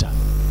wakaresista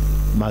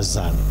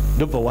mazano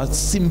ndobva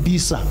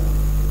wasimbisa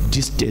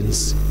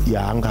distance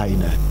yaanga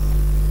ainayo.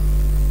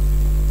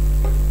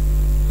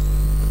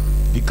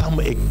 Become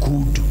a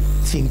good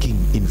thinking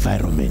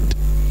environment.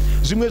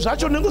 Zvimwe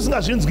zvacho nengo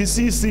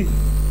usingazvinzwisisi.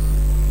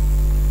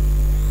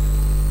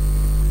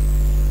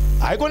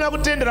 Haikona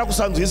kutendera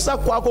kusanzwisisa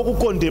kwako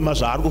kukondema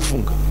zvaari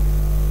kufunga.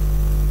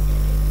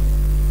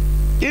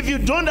 If you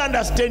don't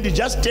understand it,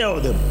 just tell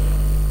them.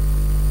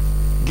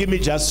 Give me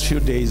just a few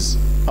days.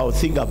 I'll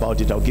think about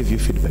it. I'll give you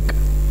feedback.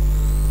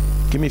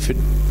 Give me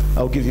feedback.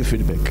 I'll give you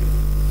feedback.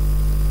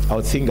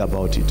 I'll think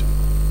about it.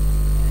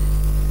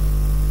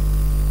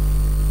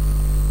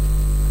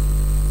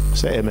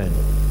 Say amen.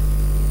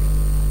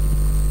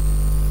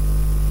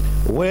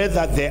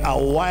 Whether there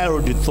are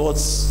wild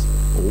thoughts,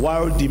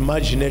 wild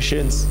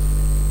imaginations,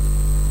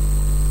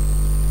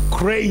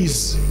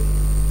 craze.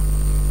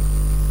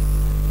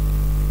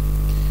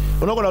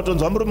 Unogona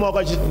kutonzwa murume wako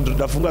achiti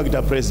ndafunga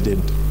kuita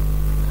president.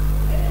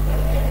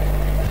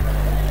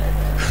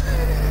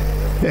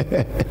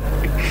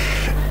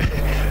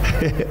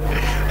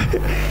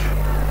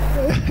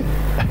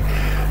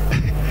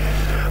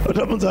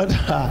 Utamudza kuti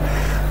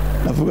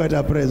ndafunga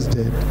kuita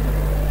president.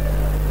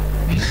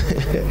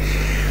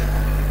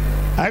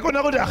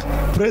 Haikona kuti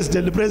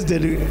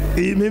president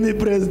imimi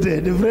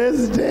president.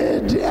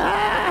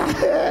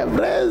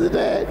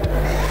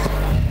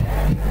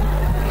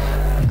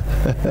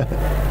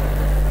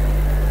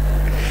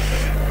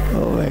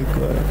 Oh my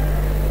God.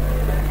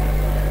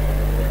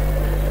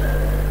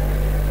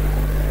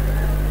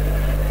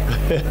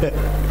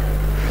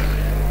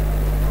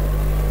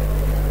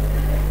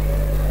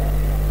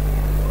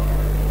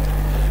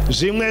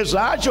 Zvimwe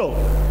zvacho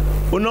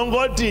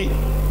unongoti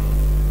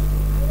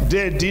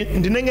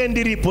ndinenge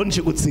ndiripo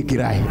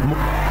ndichikutsikirai.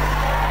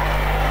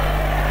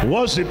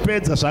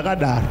 Wozvipedza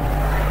zvakadaro.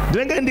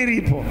 Ndinenge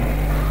ndiripo.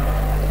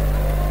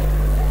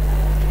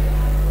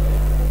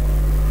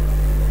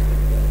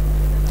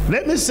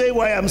 Let me say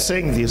why I'm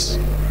saying this.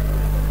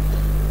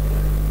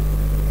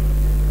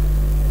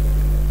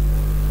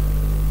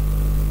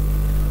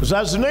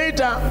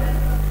 Zvazvinoita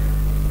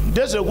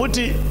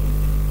ndezvekuti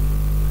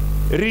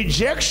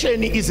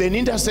rejection is an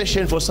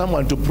intercession for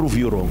someone to prove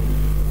you wrong.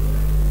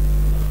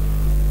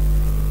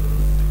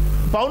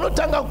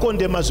 Paunotanga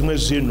kukondema zvimwe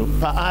zvinhu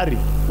paari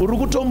uri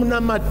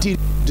kutomunamatira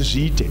kuti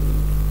zviite.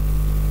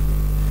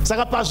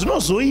 Saka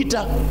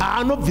pazvinozoita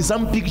anobvisa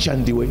mupicture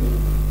ndiwe.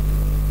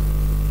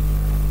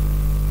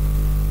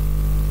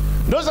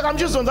 Ndosaka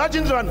muchizonza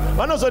achinzi vanhu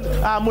vanozoti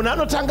munhu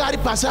anotanga ari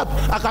pasi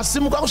apa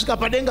akasimuka kusvika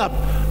padenga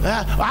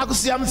apa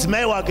akusiya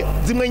mudzimai wake.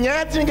 Dzimwe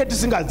nyaya tinenge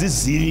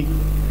tisingadzizivi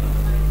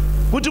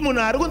kuti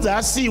munhu ari kunzi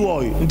asiyiwa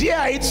uyu ndiye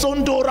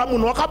aitsondora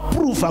munhu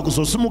wakapruvha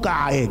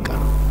kuzosimuka ega.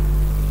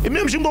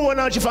 Imi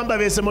muchingoona vachifamba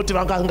vese moti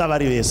vanga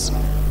vari vese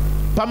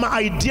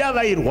pamaidea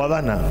vairwa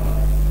vanhu.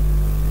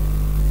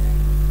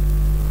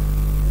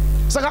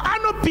 Saka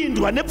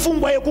anopindwa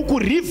nepfungwa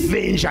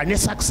yekukurevenge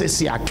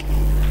nesuccess yake.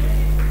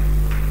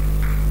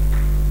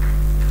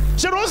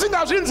 Chero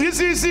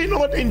usingazvinzwisisi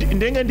noti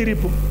ndenge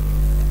ndiripo.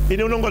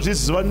 Ini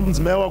unongozviziva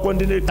mudzimai wako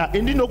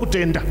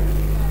ndinokutenda.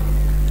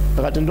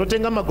 Akati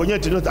ndotenga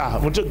magonyeti ndoti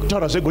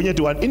mutaura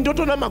zvegonyeti 1.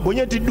 Ndotona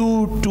magonyeti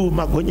dutu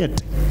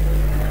magonyeti.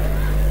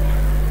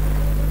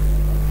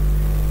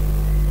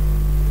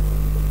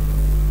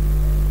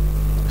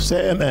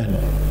 Say amen.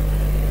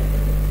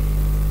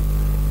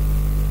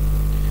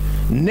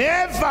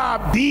 Never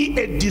be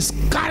a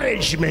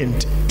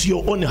discouragement to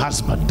your own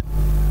husband.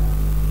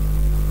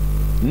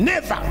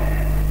 Never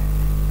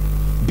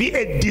be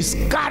a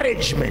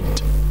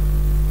discouragement.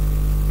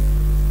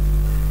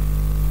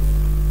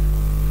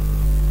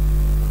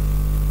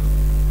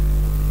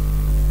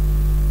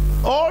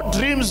 All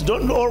dreams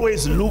don't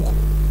always look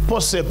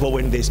possible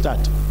when they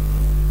start.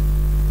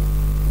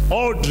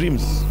 All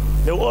dreams,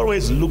 they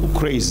always look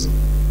crazy.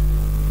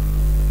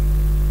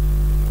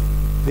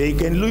 They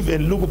can live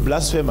and look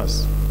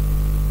blasphemous,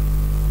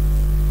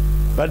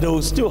 but they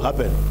will still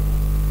happen.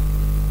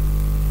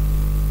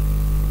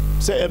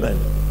 Say amen.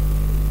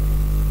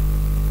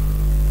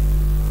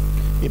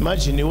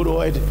 Imagine you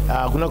would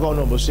hakuna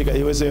kaunombosvika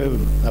iwe se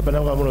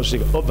hapana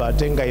kwamunosvika obva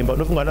atenga imba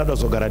unofunga anoda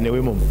kuzogara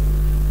newe momo.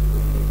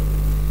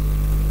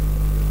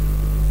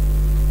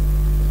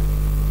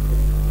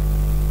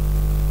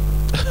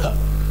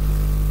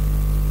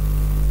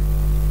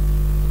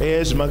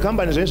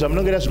 Zvimakambani zvenyu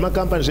zvamunongera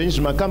zvimakambani zvenyu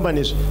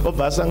zvimakambani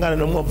obva asangana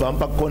nomwe obva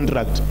amupa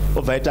contract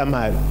obva aita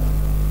mari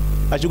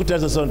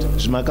achikutarisa sound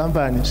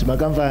zvimakambani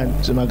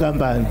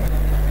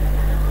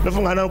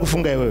unofunga ana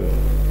kufunga iwewe.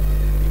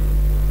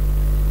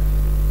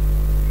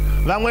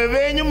 Vamwe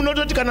venyu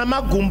munototi kana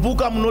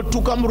magumbuka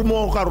munotuka murume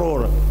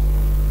wakaroora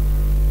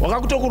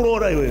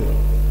wakakutokuroora iwewe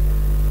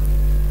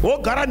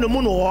wogara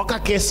nemunhu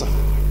wawakakesa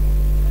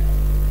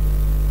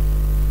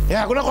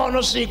hakuna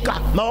kwaunosvika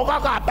maoko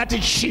ako abati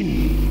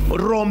chini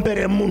rombe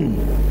remunhu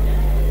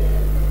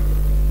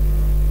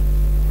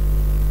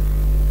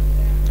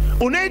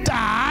unoita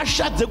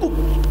hasha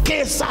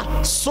dzekukesa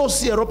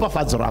sosi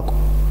yeropafadzo rako.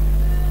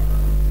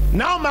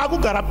 Nawo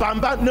maakugara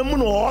pamba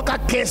nemunhu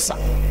wawakakesa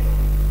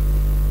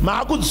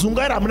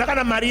maakudzungaira hamuna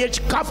kana mari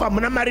yechikafu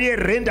hamuna mari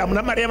yerent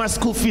hamuna mari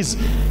yemaschool fees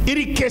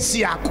iri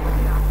kesi yako.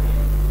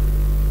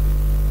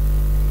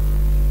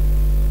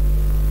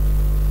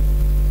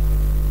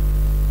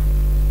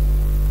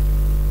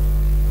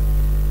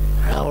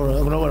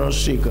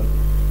 Unosvika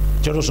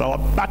chero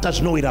zvawabata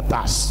zvinowira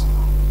pasi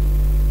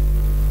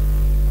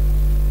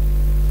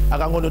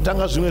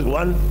akangondotanga zvimwe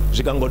 1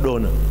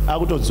 zvikangodona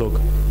akutodzoka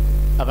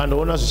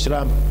akandoona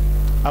zvichiramba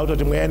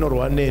akutoti mweya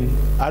inorwa neni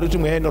ari kuti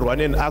mweya inorwa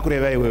neni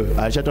akureva iwewe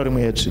hachatauri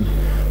mweya tsvina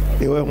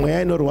iwe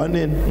mweya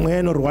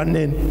inorwa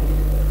neni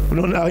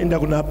unoona aenda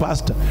kuna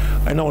pastor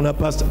aina kuna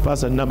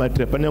pastor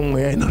ndinamatira pane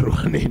mweya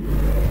inorwa neni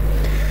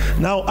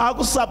now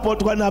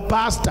akusapotwa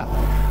napastor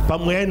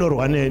pamweya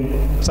inorwa neni.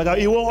 Saka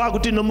iwo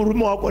wakuti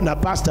nomurume wako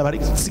napastor vari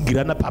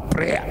kutsigirana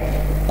paprayer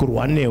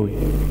kurwa newe.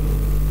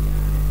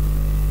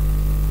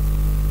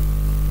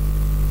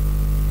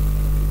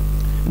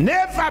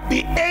 Never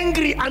be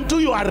angry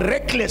until you are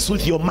reckless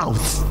with your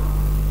mouth.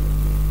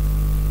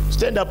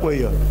 Stand up where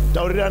you are.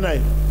 Taurirana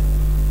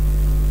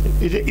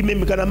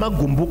imemi kana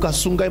magumbuka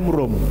sungai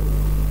muromo.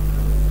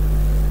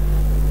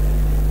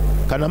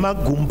 Kana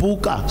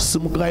magumbuka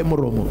sungai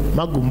muromo.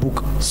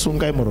 Magumbuka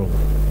sungai muromo.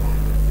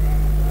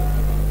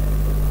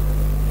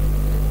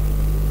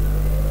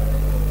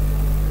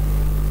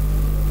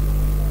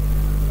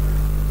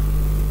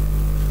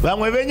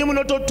 Vamwe venyu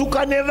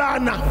munototuka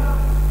nevana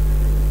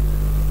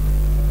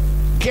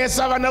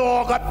kesa vana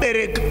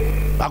vawakabereka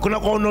hakuna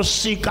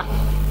kwaunosvika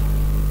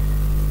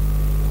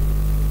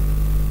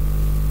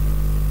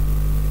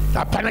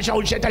hapana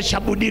chauchaita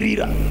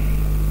chabudirira.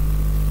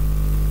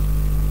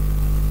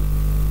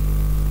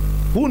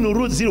 Hunhu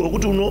rudzi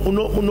rwokuti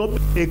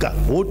unobereka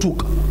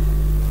wotuka.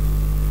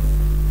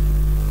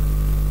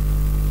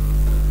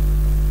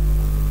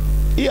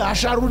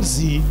 Ihasha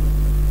rudzi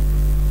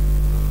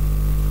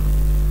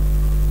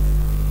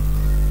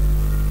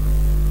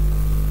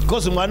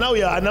because mwana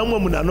uya ana mumwe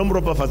munhu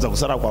anomuropafadza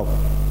kusara kwako.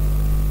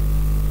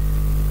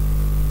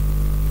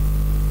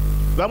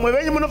 Vamwe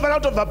venyu munofanira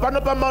kutobva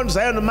pano paMount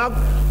Zion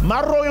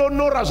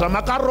maroyonora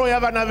zvamakaroya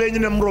vana venyu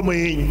nemuromo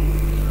yenyu.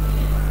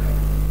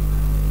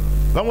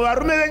 Vamwe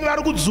varume venyu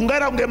vari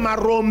kudzungaira kunge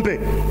marombe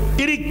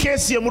iri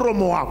kesi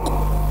yemuromo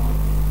wako.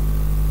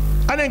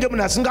 Anenge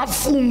munhu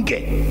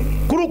asingafunge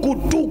kuri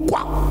kutukwa.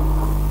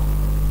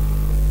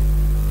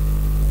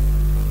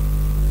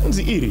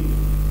 Unzi iri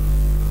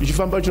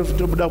ichifamba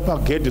tobuda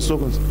pagedhi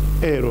sokunzi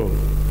ero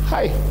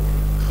hi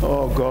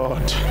oh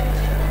God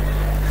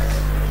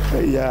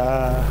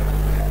yeah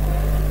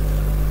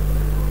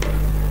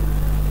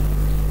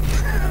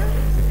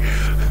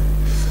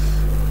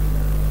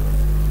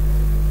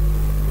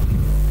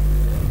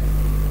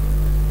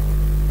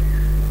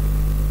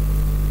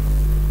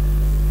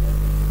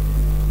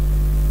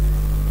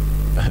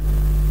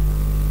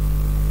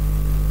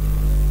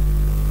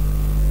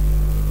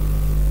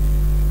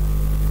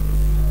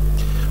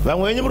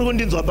vamwe venyu muri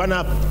kundinzwa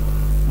panapa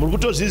muri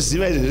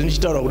kutozviziva izvi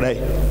zvinichitaura kudai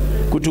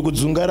kuti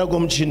kudzungaira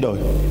kwomuchinda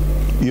uyu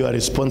you are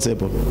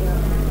responsible.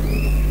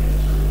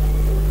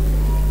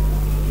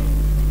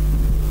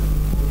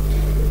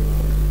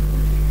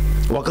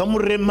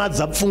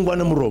 Wakamuremadza pfungwa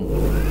nemuromo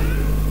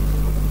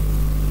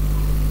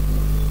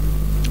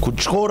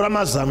kutyora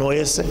mazano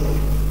ese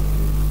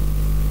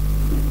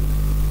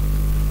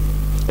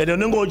ende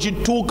unenge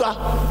uchituka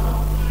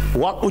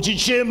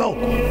uchichema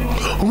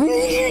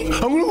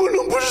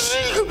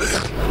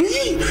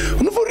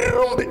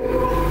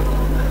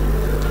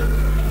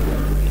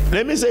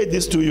let me say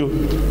this to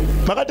you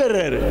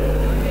makaterere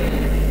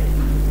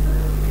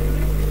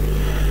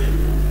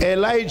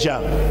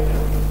Elijah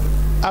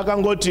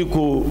akangoti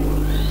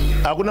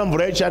hakuna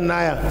mvura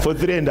ichanaya for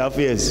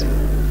 3.5 years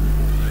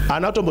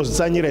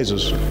anatombozitsanyira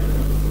izvozvo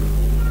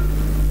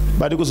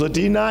but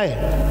kuzoti inaya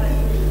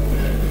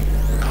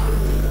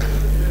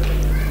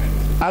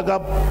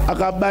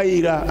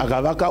akabayira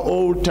akavaka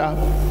altar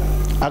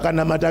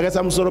akanamata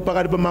akaisa musoro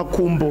pakati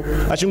pamakumbo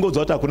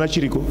achingodzwa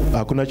kuti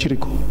hakuna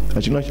chiriko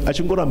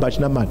achingoramba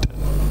achinamata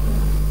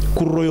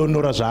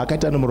kuroyonora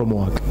zvaakaita nemuromo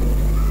wake.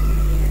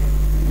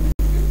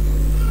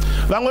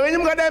 Vamwe venyu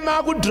mukadai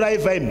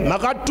maakudhiraivha imi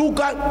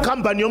makatuka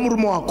kambani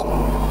yomurume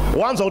wako,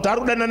 wanzwa kuti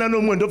ari kudanana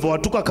nomwe ndobva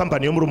watuka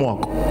kambani yomurume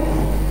wako.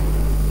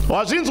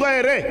 Wazvinzwa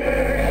here?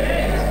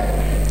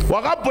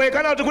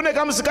 Wakabhoekana kuti kune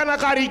kamusikana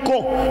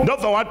kariko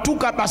ndobva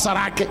watuka basa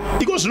rake,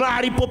 iko zvino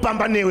aripo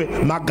pamba newe,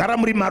 magara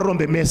muri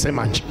marombe mese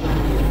manje.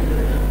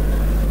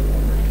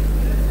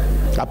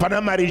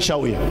 Hapana mari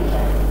ichauya.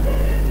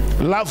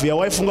 Love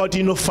yawaifunga kuti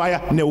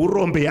inofaya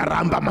neurombe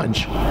yaramba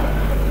manje.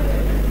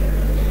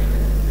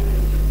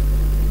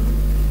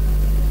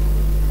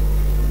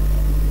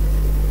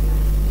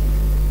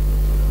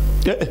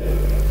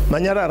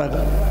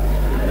 Manyarara.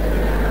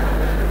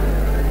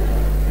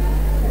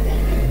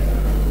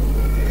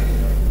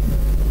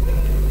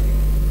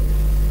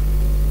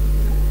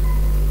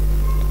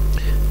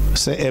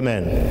 Say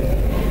amen.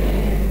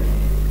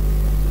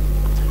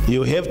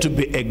 You have to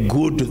be a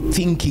good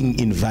thinking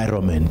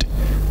environment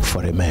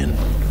for a man.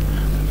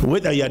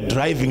 Whether you are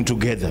driving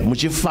together,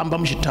 muchifamba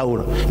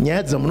muchitaura,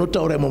 nyaya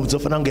dzamunotaura imo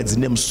dzofanira kunge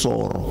dzine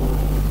musoro.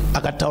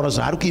 Akataura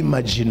zvaari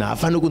kuimagina,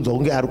 afani kunzwa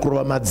kunge ari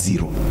kurova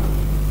madziro.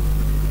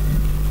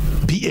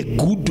 Be a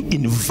good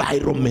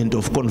environment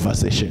of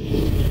conversation.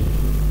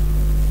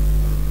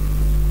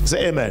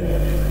 Say amen.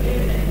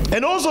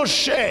 And also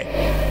share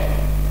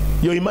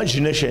your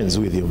imaginations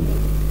with him.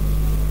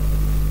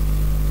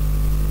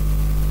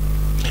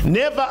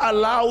 Never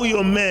allow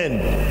your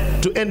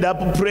man to end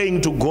up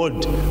praying to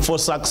God for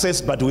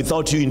success but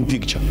without you in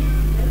picture.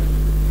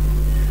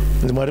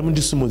 Mwari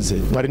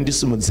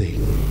ndisimudzei,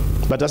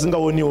 but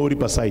asingaoniwo uri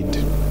paside.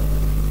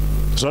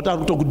 Zvoti ari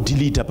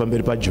kutokudeleta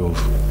pamberi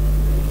paJehovha.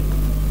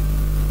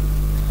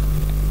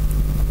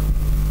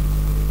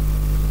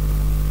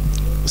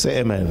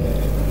 Say amen.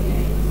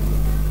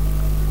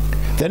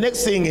 The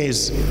next thing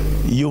is,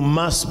 you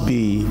must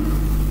be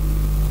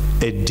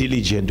a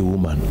diligent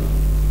woman.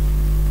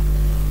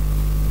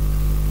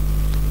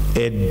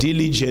 A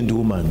diligent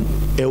woman.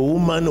 A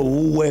woman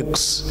who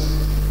works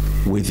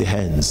with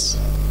hands.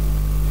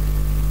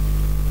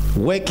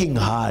 Working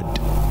hard.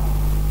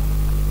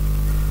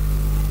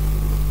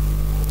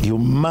 You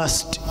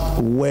must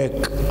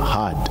work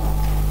hard.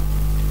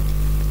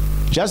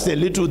 Just a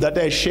little that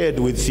I shared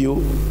with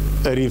you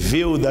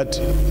reveal that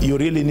you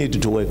really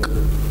need to work.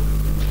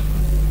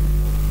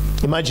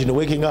 Imagine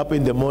waking up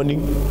in the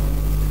morning,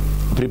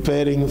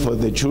 preparing for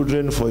the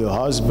children, for your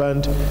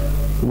husband,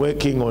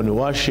 working on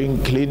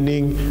washing,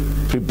 cleaning,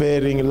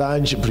 preparing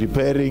lunch,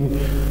 preparing,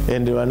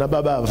 and vana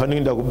baba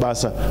vafanira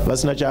kubasa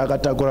vasina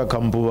chaakatakura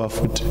kambuva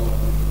futi.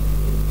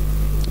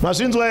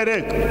 Mazvinzwa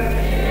here?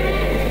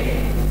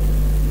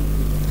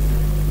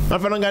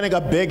 Mafanira kunge ane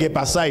kabhege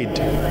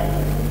paside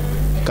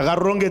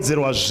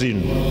kakarongedzerwa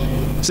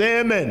zvinhu.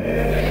 Say amen.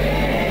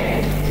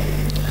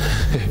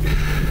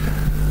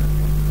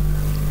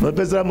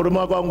 Mapesera murume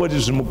wako angoti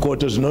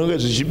zvimukoto zvinonge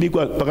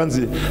zvichibikwa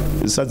pakanzi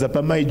sadza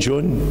pamai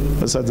John,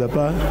 sadza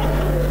pa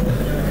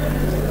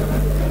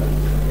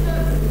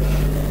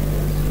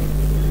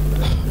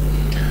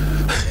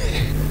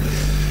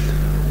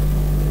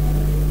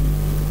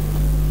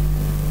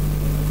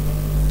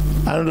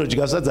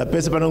anondodya sadza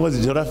pese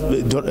panongozi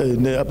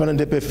apana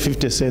ndepe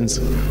 50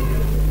 cents.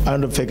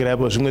 Anondopfekera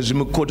yapo zvimwe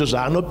zvimukoto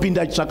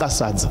zvaanopinda achitsvaka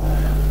sadza.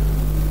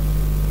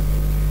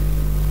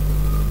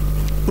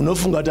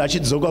 Unofunga kuti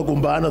achidzoka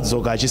kumba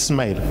anodzoka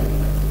achismaira.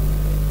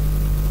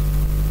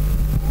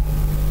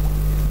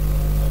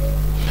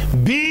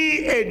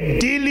 Be a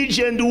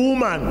diligent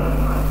woman.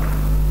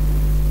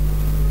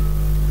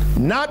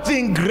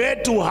 Nothing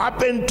great will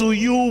happen to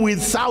you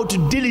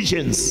without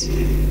diligence.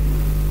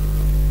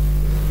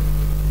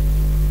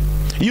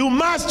 You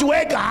must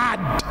work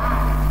hard.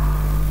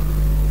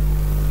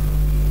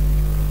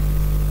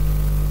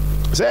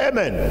 Say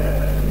amen.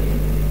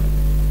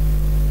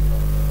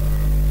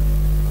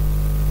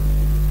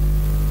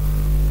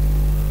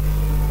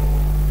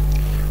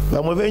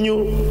 Vamwe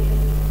venyu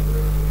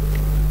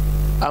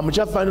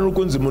amuchafanira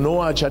kunzi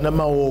munowacha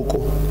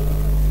namaoko.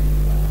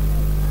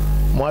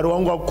 Mwari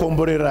wangu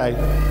akukomborerai.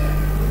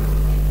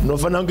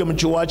 Munofanira kunge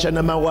muchiwacha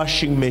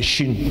namawashing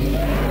machine.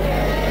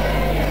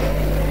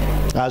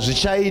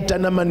 Hazvichaita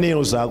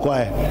namanails ako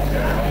aya.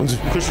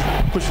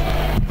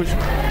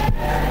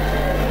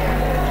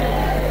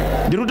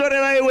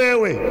 Ndirutoreva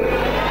iwewe.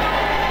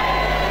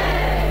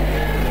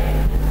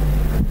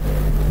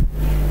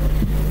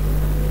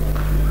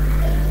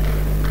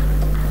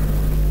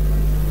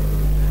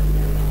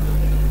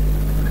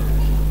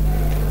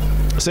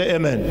 Say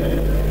amen.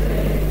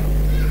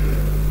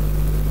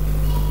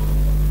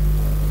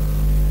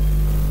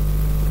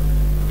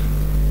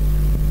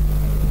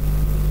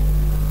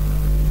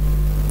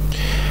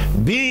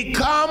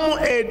 Become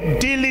a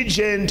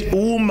diligent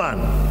woman,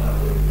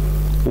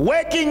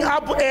 waking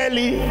up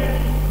early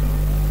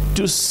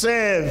to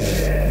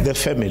serve the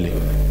family,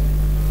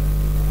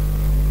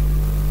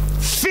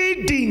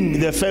 feeding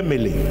the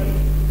family,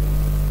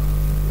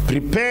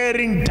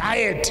 preparing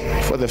diet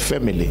for the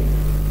family,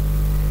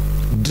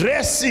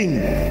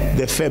 dressing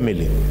the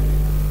family,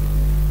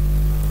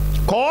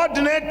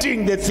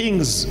 Coordinating the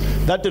things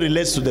that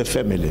relates to the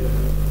family.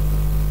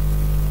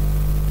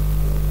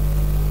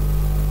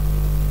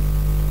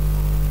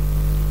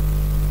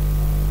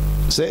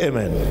 Say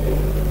amen.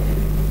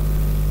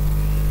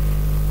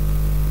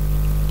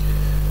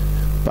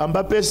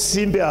 Pamba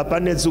pesimbe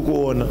hapanetsi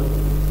kuona.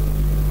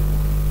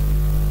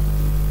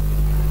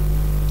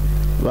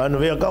 Vanhu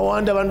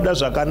vakawanda vanoda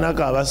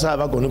zvakanaka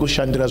havagoni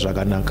kushandira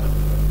zvakanaka.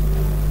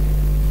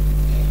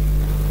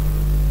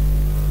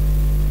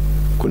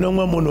 Kune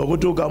umwe munhu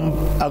wekuti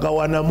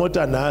akawana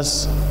mota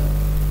nhasi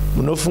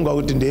munofunga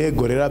kuti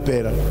ndeyegore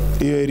rapera,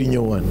 iyo iri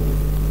nyowani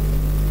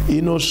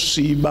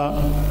inosviba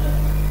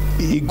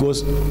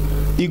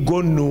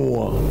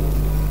igonuwa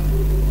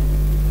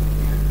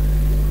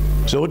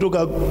zvekuti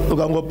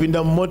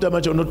ukangopinda mumota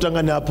macho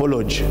unotanga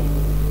neapology.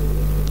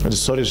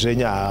 Sorry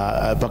zvenya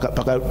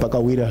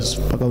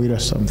pakawira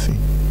something,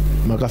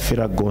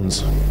 makafira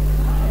gonzo.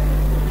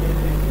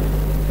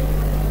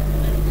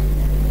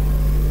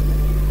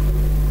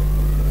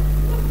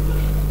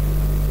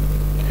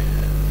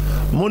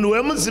 Munhu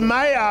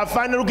wemudzimai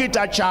haafaniri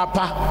kuita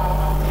chapa.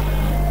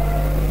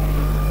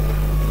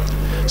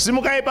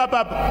 Simukai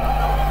papa.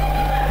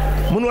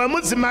 Munhu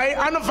wemudzimai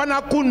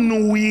anofanira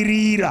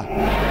kunuhwirira.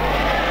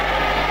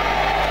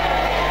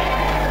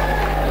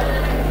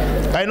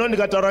 Kaino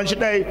ndikataura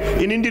nchidai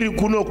ini ndiri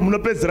kuno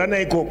munopedzerana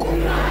ikoko.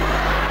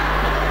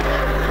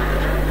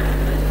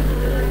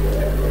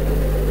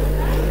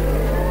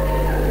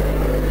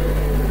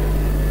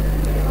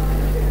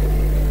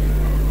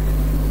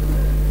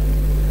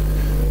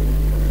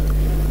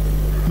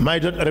 My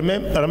daughter,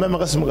 remember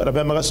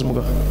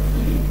makasimuka.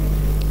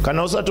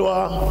 Kana usati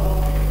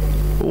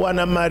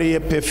wana mari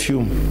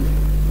yeperfume,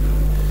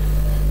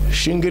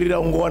 shingirira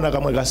ungowana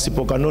kamwe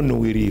kasipo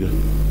kanonuhwirira.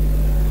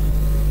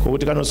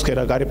 Kokuti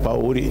kanoswera kari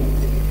pauri,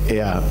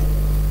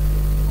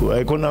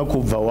 haikona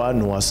kubva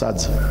wanhu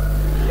wasadza.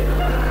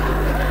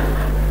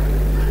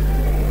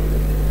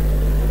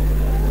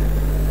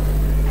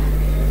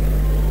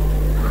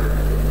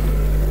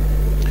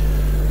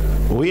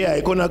 Uye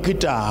haikona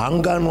kuita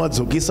hanganwa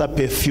dzokisa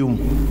perfume.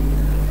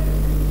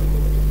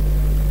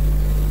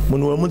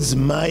 Munhu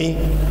wemudzimai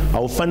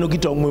haufaniri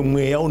kuita umwe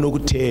mweya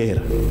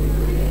unokuteera.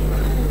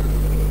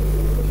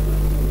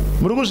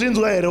 Muri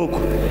kuzvinzwa here uko?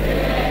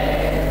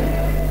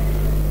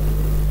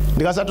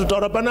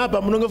 Ndikasatotaura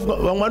panapa munongofunga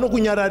vamwe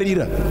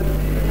vanokunyararira.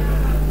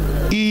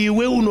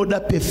 Iwe unoda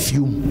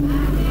perfume.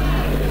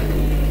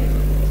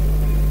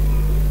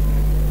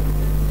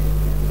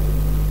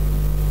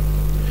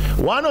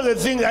 One of the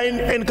things I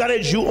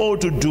encourage you all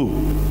to do,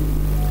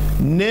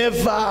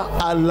 never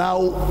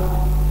allow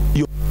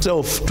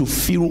yourself to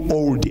feel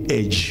old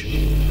age.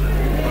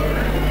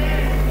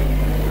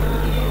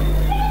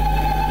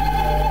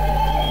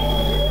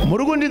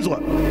 Muri kundinzwa?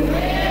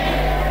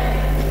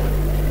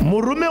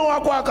 Murume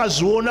wako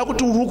akazviona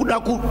kuti uri kuda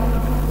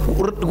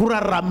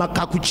kurarama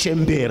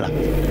kakuchembera,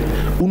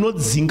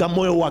 unodzinga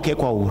moyo wake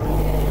kwauri.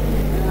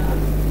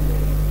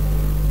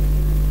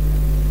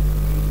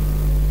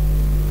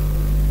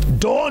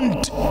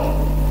 Don't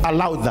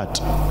allow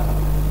that.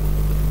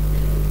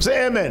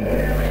 Say amen.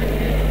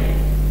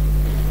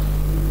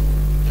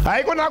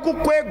 Haikona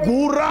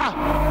kukwegura.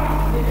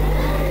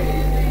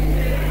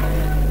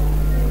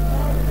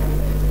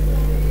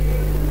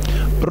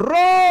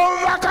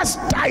 Rova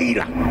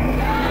kastaira.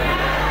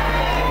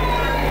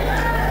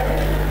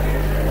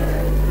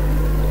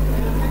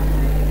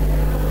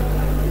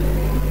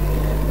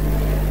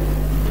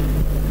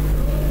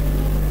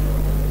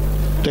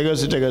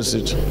 Take a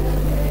seat.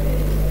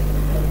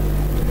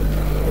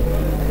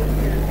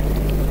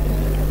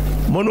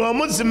 Munhu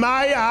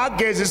wemudzimai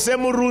haagezise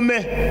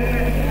murume.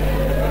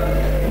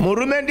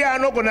 Murume ndiye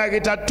anogona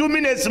kuita 2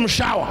 minutes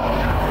mushawa.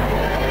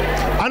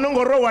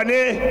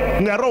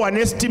 Anongorohwa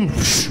nesteam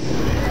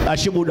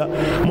achibuda.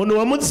 Munhu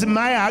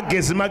wemudzimai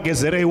haagezi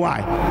magezero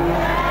iwayo.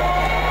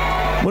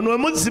 Munhu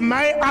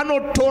wemudzimai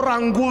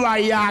anotora nguva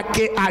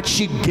yake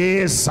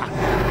achigeza,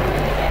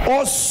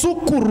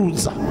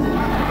 osukurudza.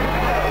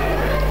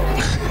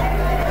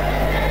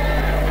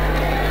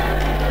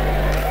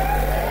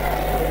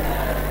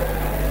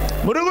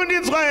 Muri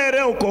kundinzwa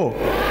here uko?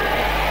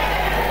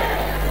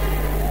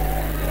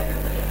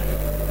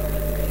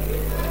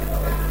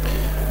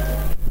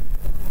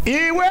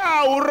 Iwe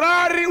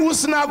haurari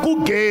usina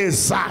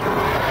kugeza.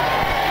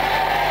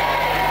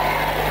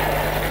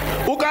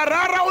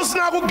 Ukarara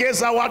usina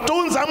kugeza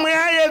watunza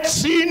mweya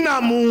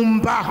yetsvina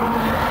mumba.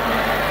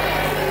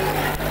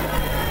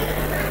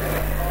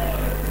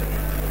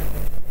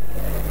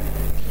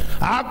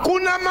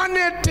 Hakuna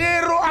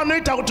manetero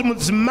anoita kuti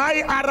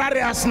mudzimai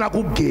arare asina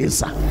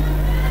kugeza.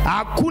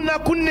 Hakuna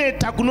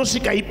kuneta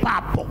kunosvika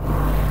ipapo.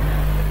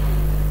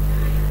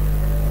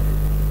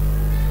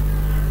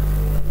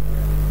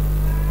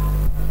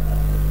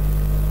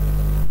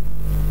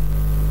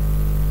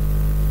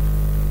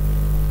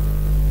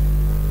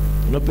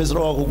 Unopedzera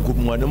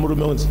wakugumwa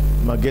nemurume unzi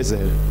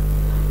magezere.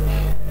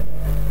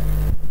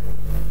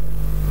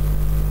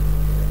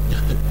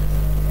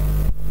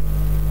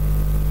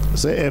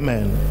 Say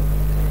amen.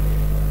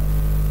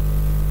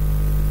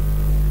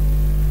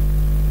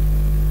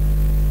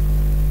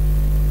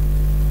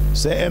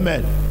 Say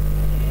amen.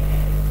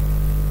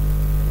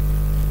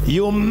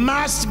 You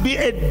must be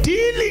a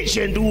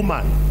diligent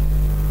woman.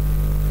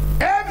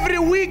 Every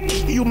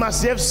week you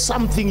must have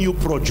something you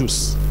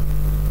produce.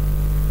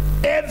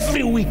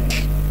 Every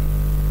week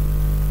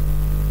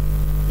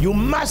you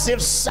must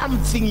have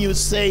something you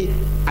say,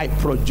 I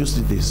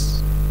produced this.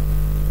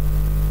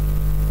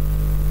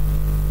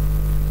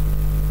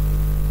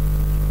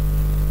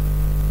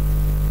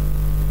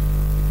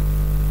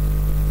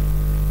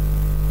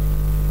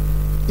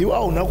 You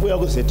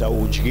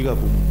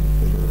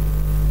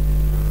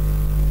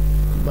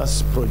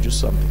must produce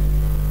something.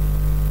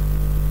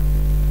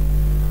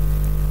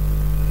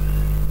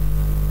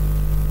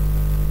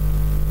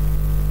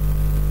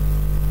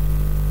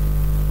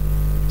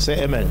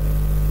 Say amen.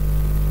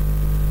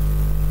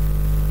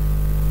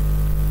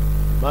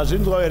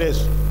 Mazinzwa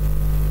ereso.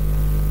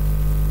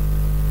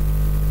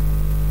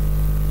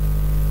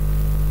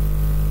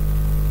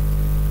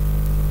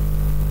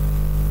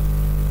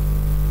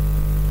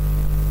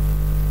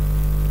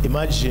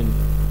 Imagine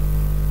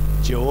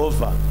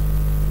Jehovah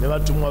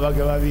nevatumwa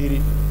vake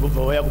vaviri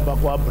vobva vauya kumba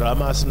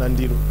kwaAbrahama asina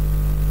ndiro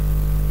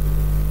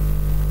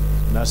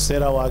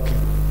naSara wake,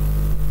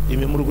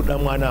 imi muri kuda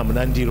mwana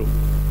hamuna ndiro.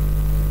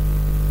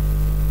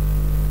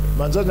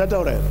 Manzwa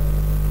ndataura here?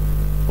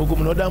 Uku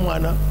munoda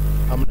mwana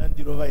hamuna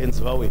ndiro,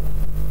 vaenzi vawe.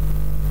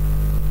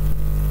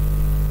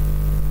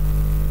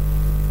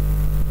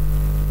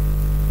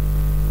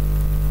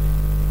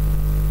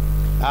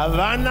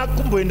 Havana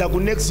kumboenda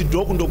kunext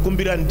door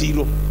kundokumbira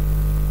ndiro.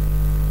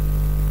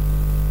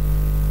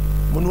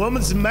 Munhu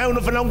wemudzimai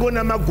unofanira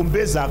kungoona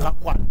magumbezi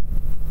akakwana.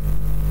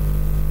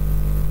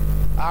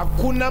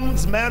 Hakuna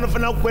mudzimai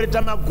anofanira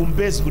kukwereta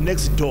magumbezi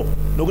kunext door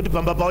nokuti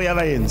pamba pauya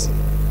vaenzi.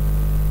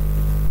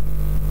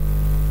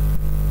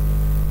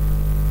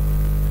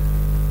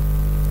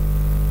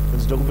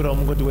 Ndokumbira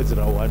mungoti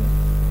wedzera 1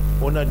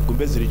 ona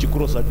gumbezi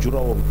richikurosa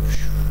jurawo.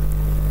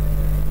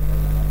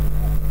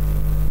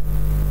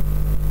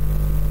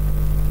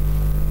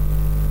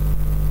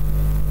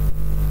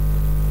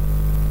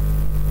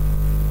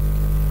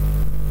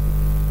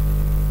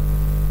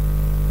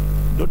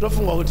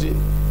 Ndotofunga kuti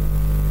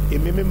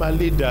imimi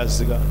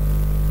ma-leaders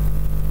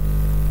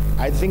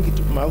I think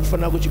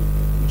makufanira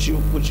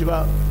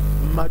kuchiva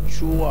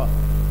mature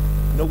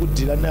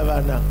nokudhila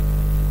navana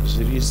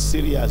zviri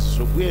serious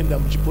zvokuenda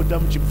muchipota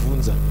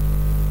muchibvunza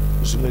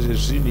zvimwe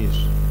zvezvinhu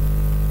izvi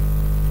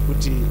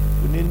kuti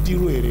une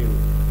ndiro here,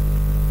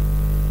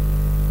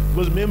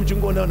 because mimi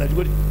muchingoona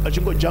vanhu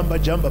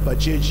achingojamba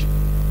pachechi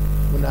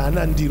munhu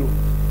haana ndiro,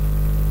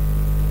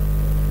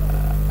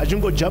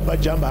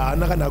 achingojamba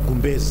haana kana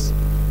gumbezi.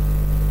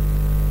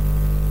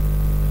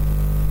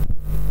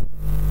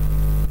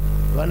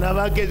 Vana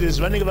vake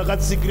zvezvi vanenge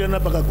vakatsikirana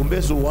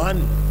pakagumbezi 1.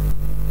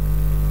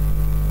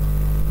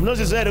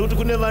 Munozviziva here kuti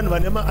kune vanhu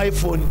vane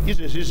maiphone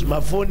izvezvizvi,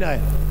 mafoni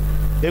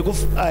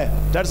aya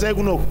tarisai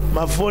kunoko,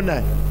 mafoni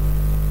aya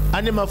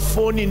ane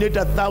mafoni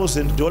inoita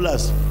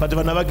 $1,000 but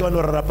vana vake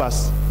vanorara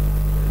pasi.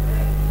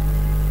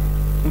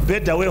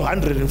 Mubhedha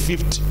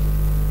we150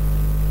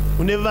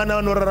 une vana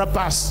vanorara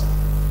pasi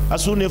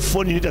asi une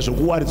foni inoita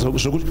zvokuwaridza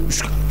zvokuti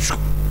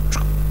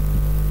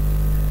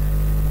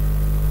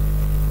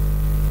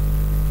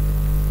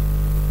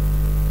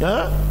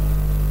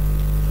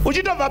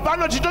uchitobva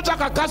pano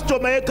chitotsvaka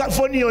kastoma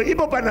yefoni iyo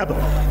ipo panapa,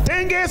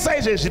 tengesa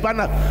izvezvi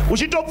panapa,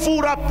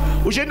 uchitopfuura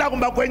uchienda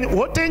kumba kwenyu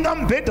wotenga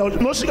mubhedha,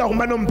 unosvika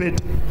kumba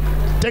nomubhedha,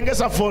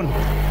 tengesa foni.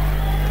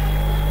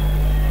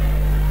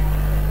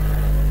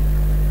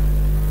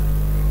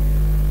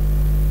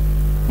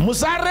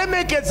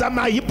 Musaremekedza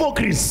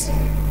mahypocrites,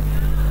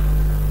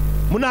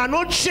 munhu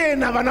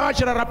anochena vana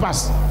vachirara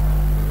pasi.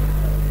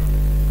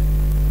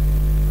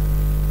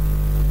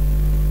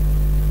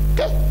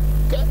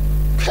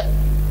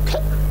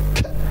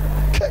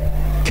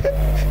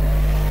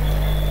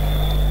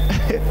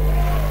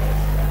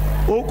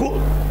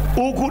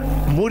 uku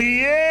mhuri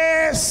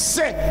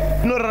yese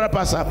inorara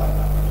pasi apa,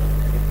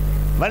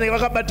 vanenge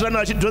vakabatirana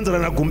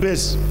vachidhonzerana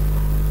gumbezi.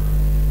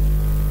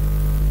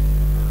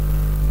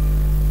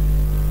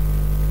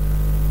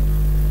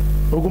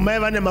 Uku mai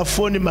vane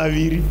mafoni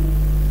maviri.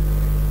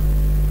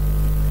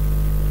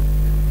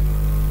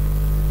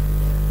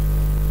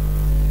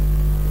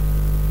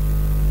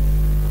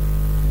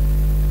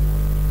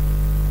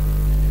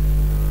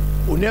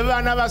 Une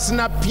vana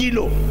vasina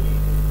pilo,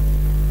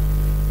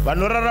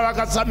 vanorara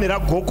vakatsamira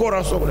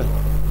gokora sokura,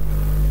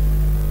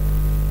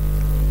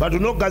 but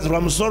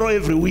unogadzirwa musoro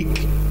every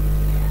week.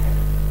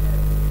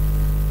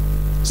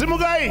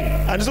 Simukai,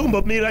 handisi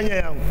kumbomira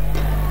nyaya yangu.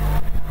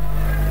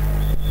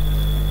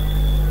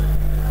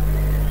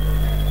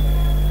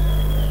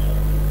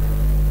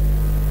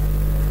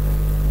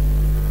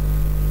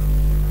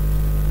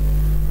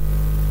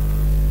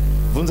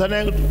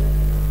 Bvunzanai kuti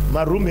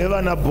marume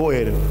evana boy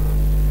here.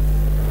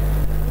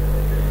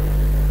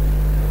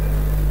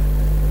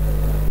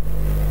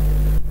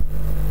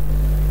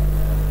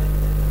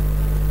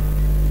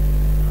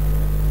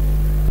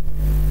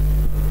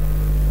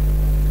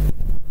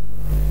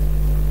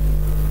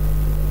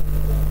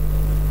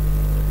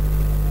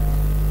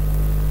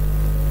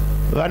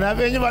 vana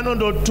venyu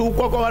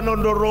vanondotukwa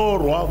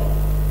kwavanondoroorwa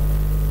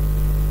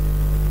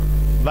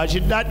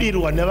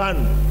vachidadirwa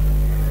nevanhu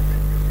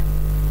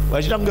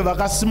vachida kunge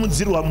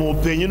vakasimudzirwa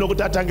muupenyu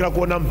nokuti atangira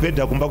kuona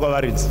mubhedha kumba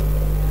kwavaridzi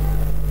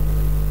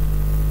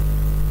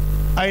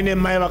aine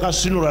mai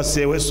vakasvinura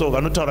sewe so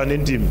vanotaura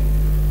nendimi.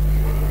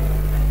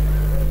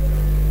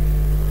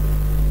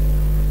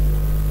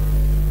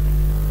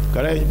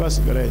 Garai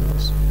pasi, garai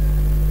pasi.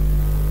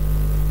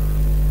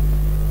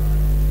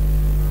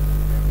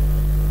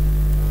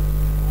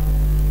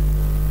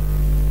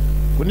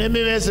 Kune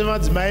mivese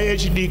madzimai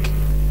echidiki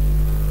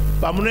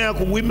pamunoya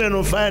kuwomen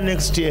of fire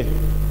next year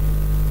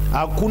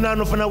hakuna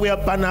anofana kuya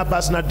panapa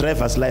asina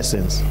driver's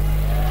license.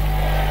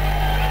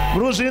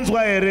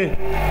 Muruzvinzwa here?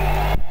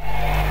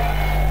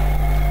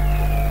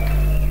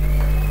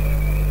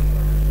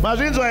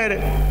 Mazvinzwa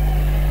here?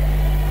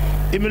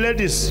 Imi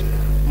ladies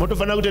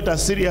motofana kuita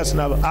serious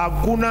navo.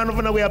 Hakuna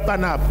anofana kuya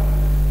panapa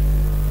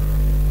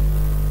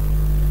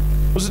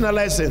usina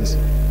license.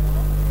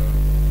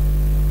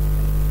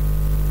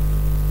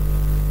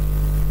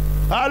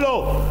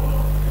 Halo,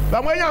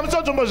 vamweni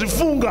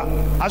hamusazombozvifunga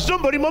asi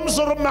tomborimo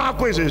musoro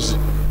mako izvezvi.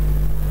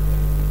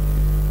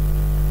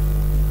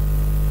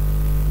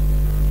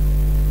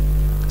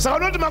 Saka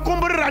unoti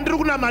makomborero andiri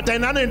kunamata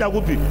ine anoenda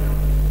kupi?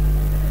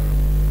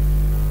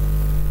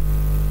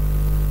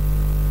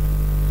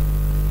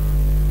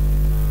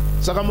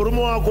 Saka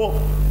murume wako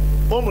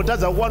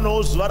ombotadza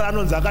kuwanawo zuva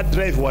raanonzi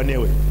akadhiraivhwa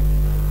newe.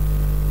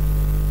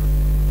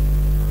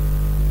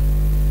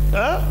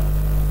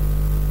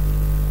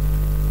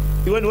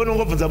 Iwe ndiwe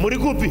unongobvunza muri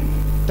kupi?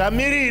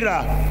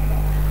 Tamirira.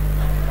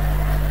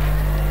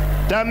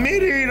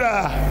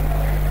 Tamirira.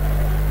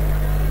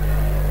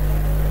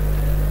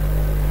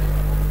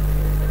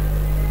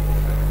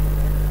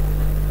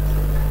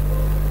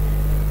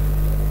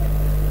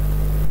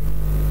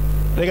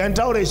 Rega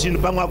ntaure chinhu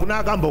pamwe hakuna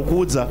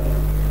akambokuudza.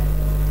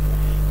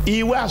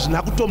 Iwe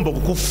hazvina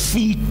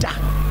kutombokufita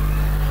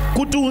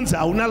kuti unzi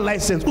hauna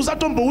license.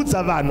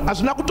 Usatomboudza vanhu,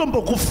 hazvina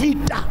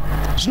kutombokufita.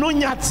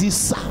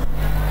 Zvinonyadzisa.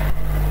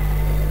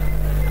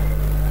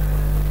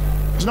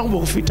 Hazvina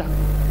kumbokufita.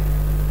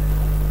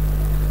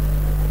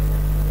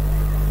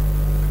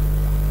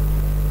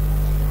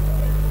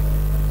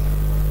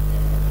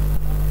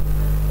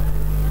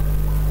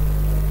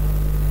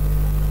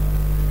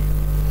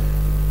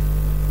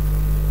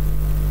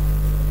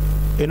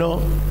 You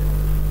know,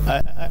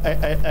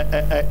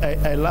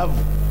 I love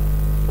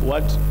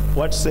what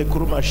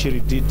Sekuru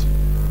Mashiri did.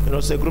 You know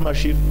Sekuru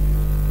Mashiri?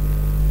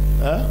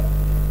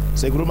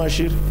 Sekuru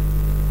Mashiri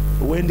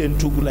went and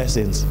took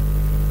license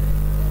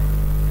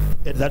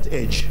at that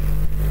age.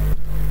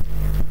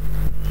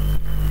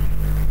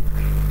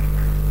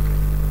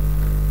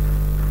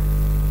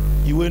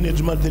 He went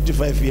into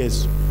 35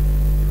 years.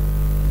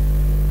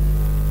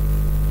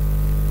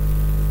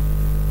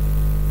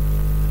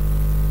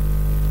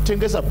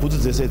 Tengesa bhutsu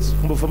dzese idzi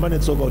umbofamba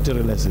netsoka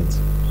utere license.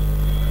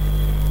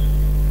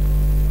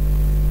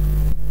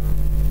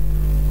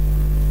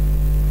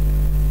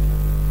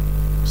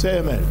 Say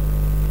amen.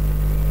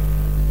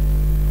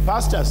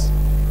 Pastors,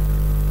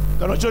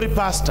 kana uchori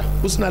pastor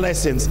usina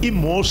license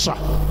imhosva.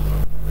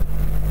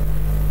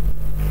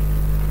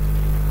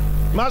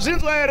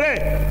 Mazvinzwa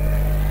here?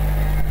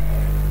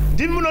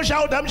 Ndimi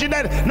munoshauta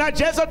muchidai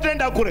naJesu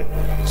toenda kure.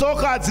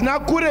 Tsoka hadzina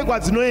kure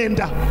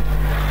kwadzinoenda.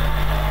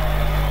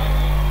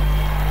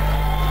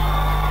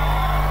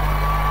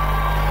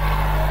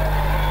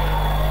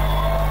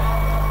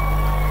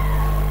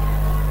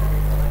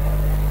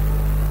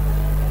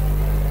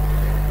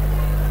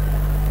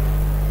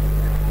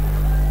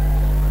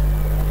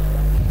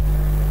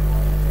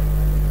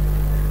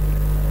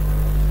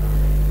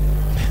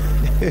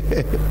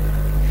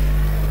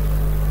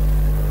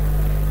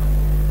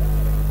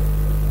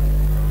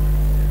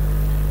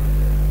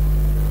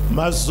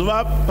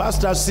 Mazuva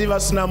pastor siva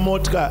sina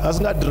motka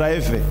asinga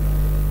drive.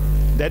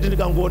 Ndati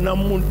ndikangoona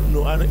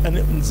munhu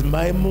ane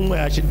mudzimai mumwe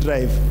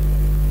achidrive.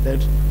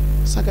 Ndati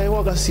saka iwe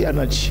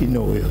wakasiyana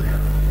chino wewe.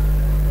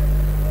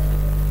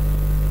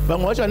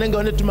 Vamwe vacho vanenge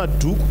vane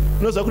tumadhuku.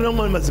 Unoziva kune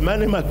vamwe madzimai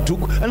ane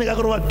madhuku anenge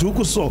akarova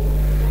dhuku so.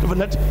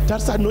 Ndati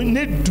tarisa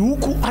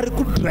nedhuku ari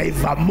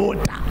kudhiraivha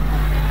mota.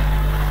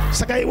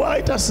 Saka iwe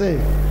waita sei?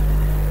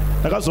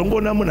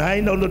 Ndakazongoona munhu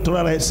aenda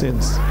kundotora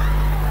license.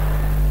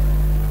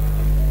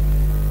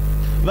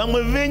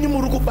 Vamwe venyu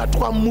muri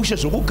kubatwa mushe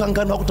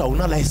zvokukanganwa kuti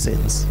hauna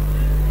license.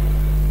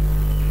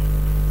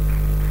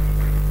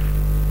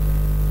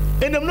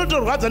 Ende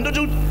munotorwadza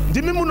ndoti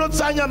ndimi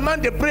munotsanya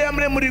Monday prayer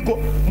mune muriko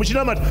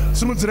muchinamata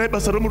simudzirai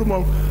basa romurume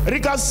wangu.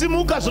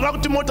 Rikasimuka zvoreva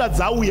kuti mota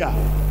dzauya.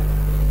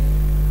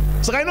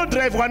 Saka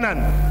inodhiraivhwa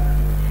nani?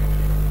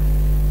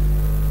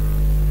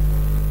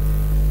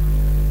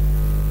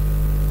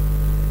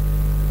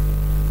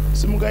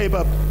 Simuka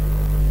ipapo.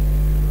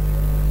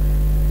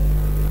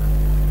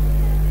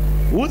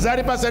 Udza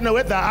ari pasina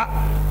whether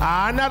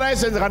haana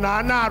license kana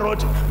haana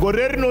roti.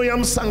 Gore rinouya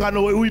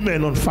musangano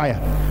wewomen on fire.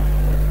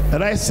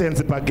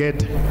 License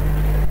pagedhe.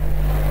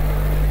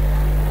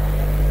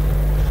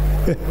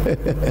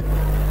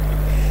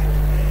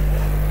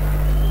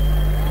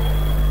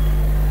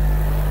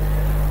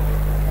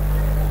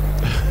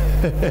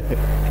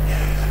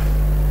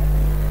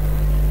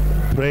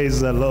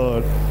 Praise the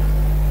Lord.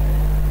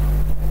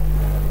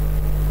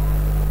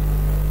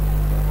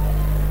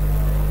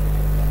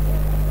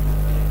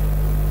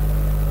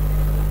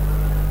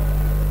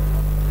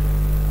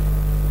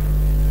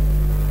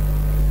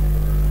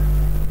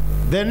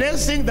 The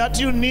next thing that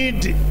you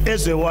need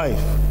as a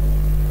wife,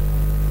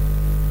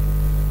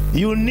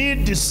 you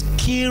need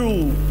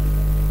skill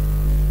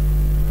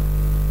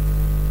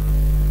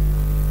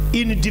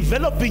in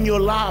developing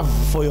your love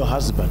for your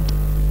husband.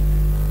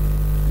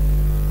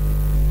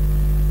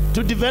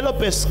 To develop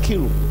a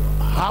skill,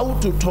 how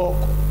to talk,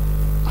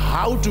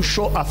 how to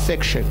show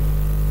affection.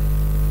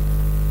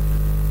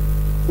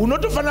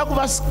 Unotofana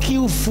kuva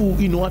skillful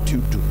in what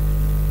you do.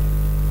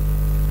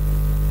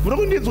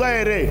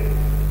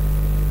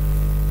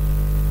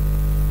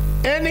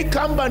 Any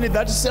company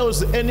that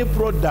sells any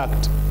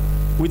product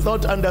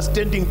without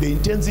understanding the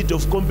intensity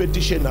of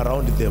competition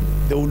around them,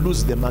 they will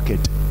lose the market.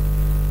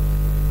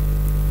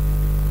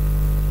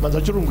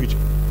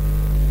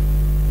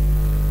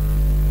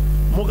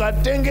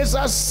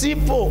 Mukatengesa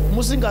sipo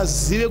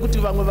musingazive kuti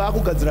vamwe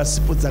vakugadzira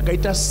sipo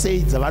dzakaita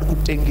sei dzavari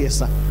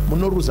kutengesa,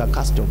 munoruza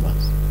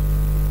customers.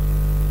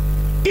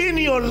 In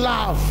your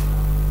love,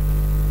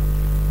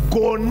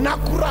 gona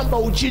kuramba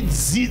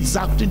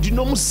uchidzidza kuti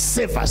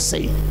ndinomuseva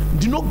sei,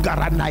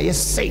 ndinogara naye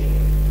sei.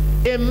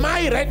 Am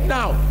I right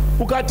now?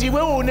 Ukati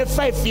iwewe une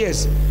 5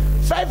 years,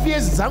 5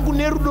 years dzangu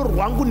nerudo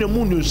rwangu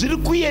nemunhu zviri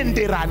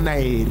kuenderana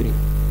here?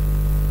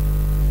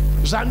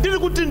 Zvandiri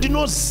kuti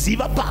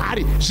ndinoziva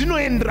paari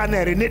zvinoenderana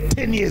here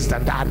ne10 years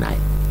dzandanaye?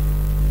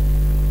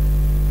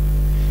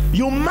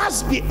 You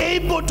must be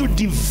able to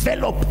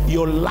develop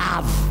your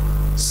love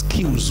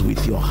skills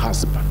with your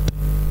husband.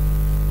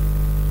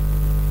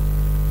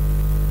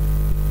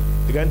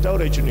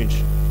 Ndikantaura chinhu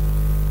ichi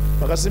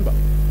pakasimba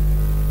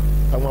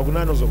pamwe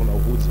hakuna anozogona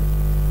kukudza.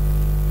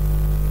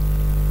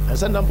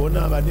 Asi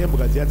ndamboona vane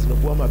mbwa dziya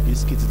dzinopuwa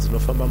mabhisikitsi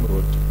dzinofamba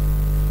murodhi.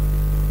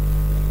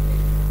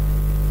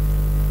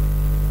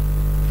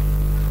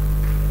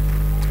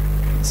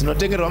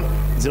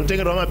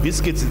 Dzinotengerwa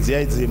mabhisikitsi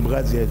dziya idzi,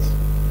 mbwa dziya idzi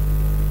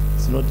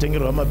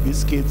dzinotengerwa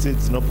mabhisikitsi,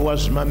 dzinopuwa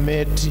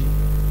zvimameti,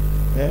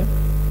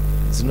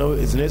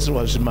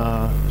 dzinoisirwa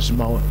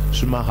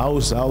zvima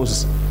house.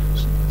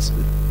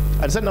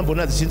 Handisati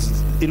ndamboona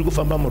iri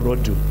kufamba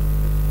murodhi.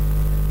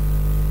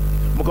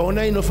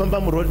 Mukaona inofamba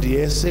murodhi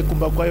yese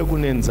kumba kwayo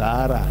kune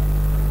nzara,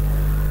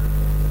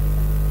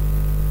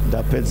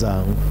 ndapedza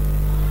hangu.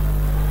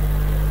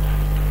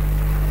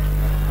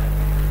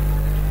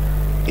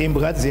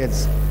 Imbwa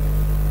dzedzi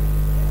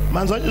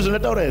manzwa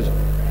zvinotaura izvo,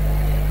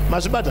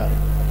 mazvibata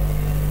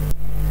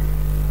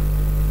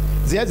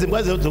dziya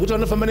dzimbwa dzokuti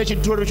vanofamba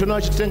nechitoro chona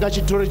vachitenga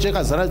chitoro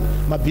chakazara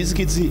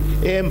mabhisikitsi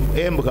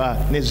embwa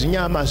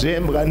nezvinyama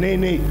zvembwa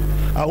nei,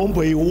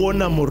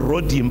 haumboiona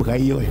murodhi imbwa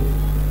iyoyo.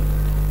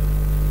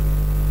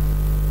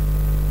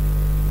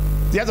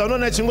 Dziya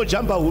dzaunoona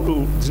chingojamba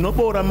hudu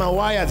dzinoboora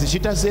mawaya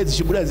dzichiita sei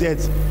dzichibuda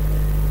dziedzi,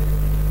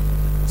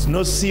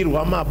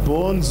 dzinosirwa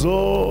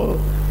mabhonzo,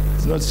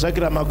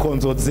 dzinotsvakira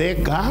makonzo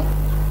dzega.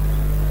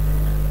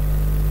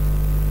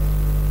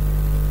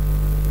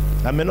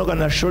 Ameno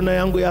kana shona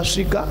yangu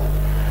yasvika,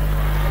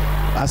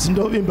 asi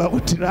ndovimba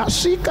kuti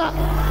rasvika.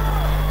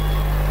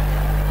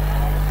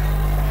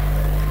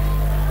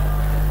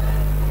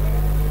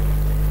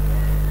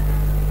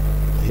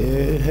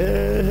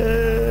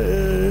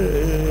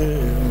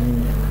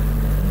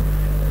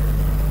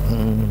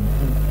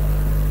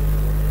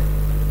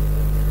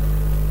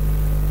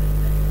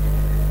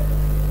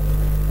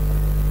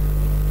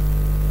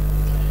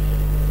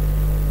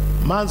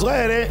 Manzwa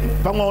here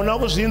pamwe una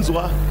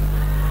kuzvinzwa,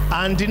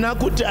 handina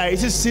kuti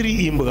haisisiri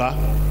imbwa,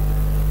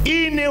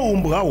 ine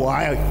umbwa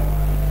hwayo.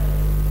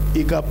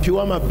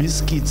 Ikapiwa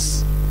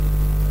mabhisikitsi,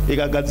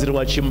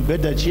 ikagadzirwa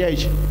chimubhedha chiya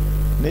ichi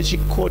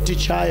nechikoti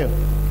chayo,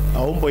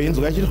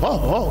 haumboinzwa ichiti ho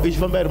ho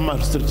ichifamba iri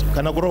mumastreet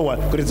kana kurohwa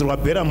kuredzerwa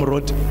bhera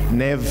murodhi.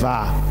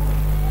 Never.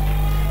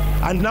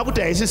 Handina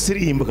kuti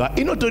haisisiri imbwa,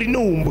 inotori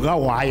neumbwa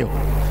hwayo,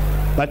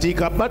 but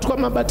ikabatwa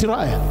mabatiro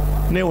aya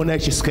neona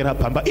ichiswera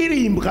pamba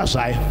iri imbwa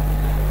zvayo,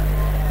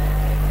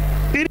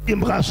 iri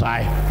imbwa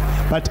zvayo,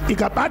 but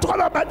ikabatwa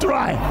mabatiro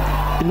aya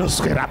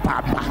inoswera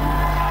pamba.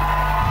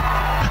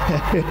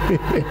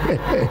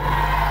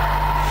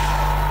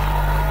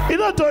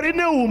 Inotori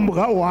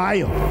neumbwa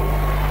hwayo,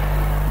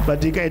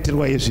 but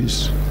ikaitirwa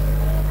izvizvi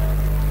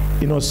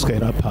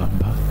inoswera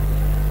pamba.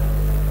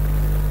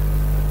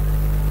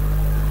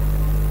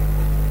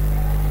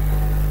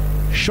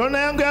 Shona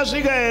yangu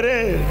yasvika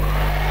here?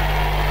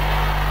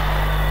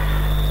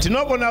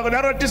 Tinogona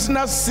kudaro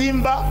tisina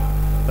simba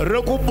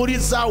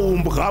rokuburitsa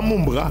umbwa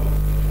mumbwa,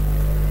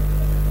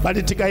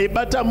 but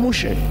tikaibata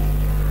mushe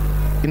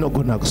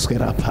inogona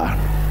kuswera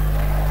pano.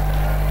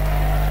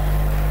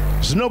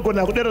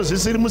 Zvinogona kudero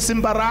zvisiri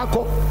musimba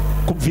rako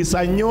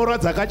kubvisa nyora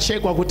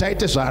dzakachekwa kuti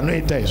aite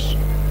zvaanoita izvi,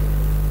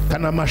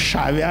 kana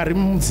mashavi ari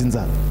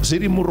mudzinza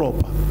zviri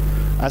muropa,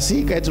 asi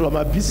ikaitirwa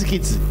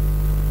mabhisikitsi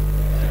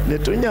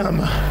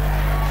netonyama,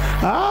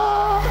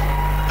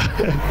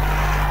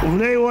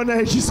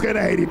 Unaiona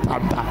ichiswera iri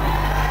pamba.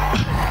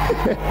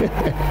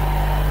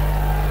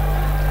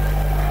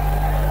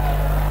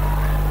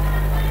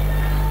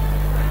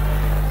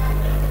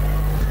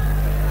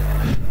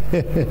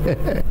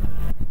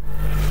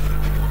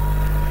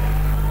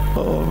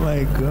 Oh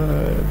my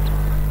God.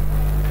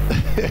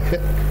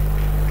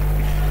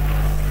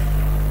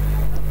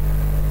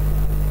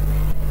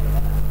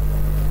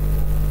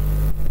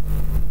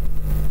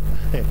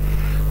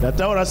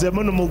 Nataura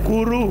semunhu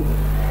mukuru.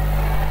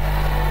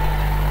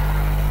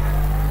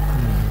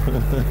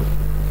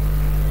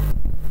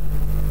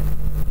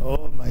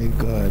 Oh my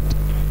God.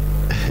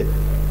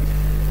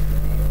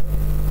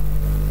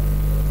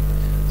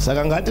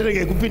 Saka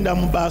ngatirege kupinda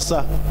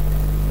mubasa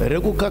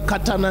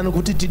rekukakatana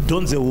nekuti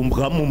tidonze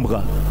umbwa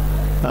mumbwa.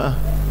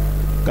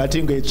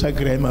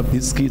 Ngatingoitsvakirai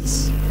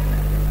mabiscuits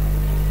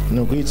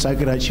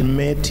nokuitsvakira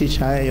chimeti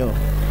chayo.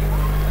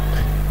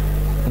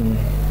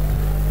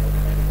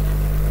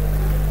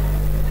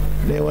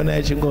 Neiona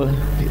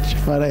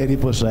ichifara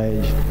iripo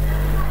zvayo.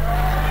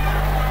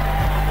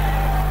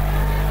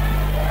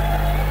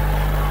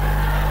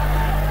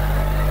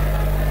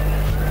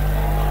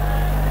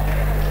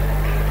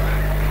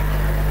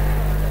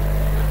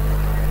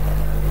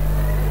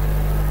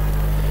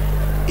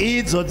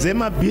 Idzo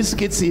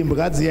dzemabhisikitsi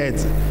imbwa dziya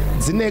idzi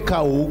dzine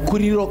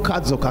kahukuriro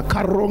kadzo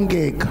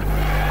kakarongeka.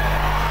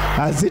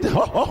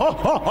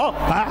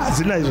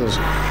 Hazina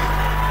izvozvo.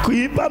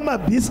 Kuipa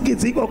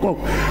mabhisikitsi ikoko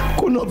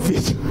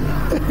kunobvisa.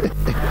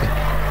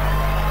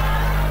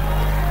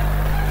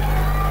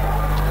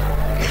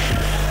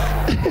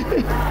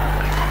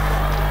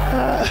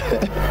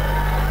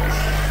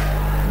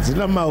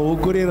 Dzina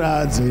mahukuriro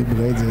adzo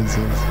imbwa idzi.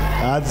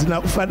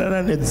 Hadzina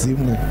kufanana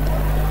nedzimwe.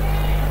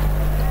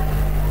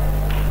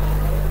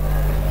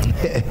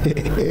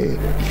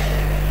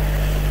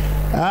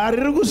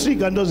 Riri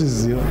kusvika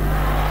ndozviziva.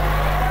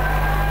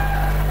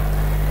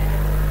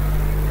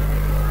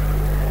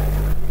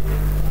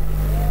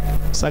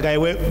 Saka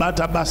iwe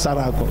bata basa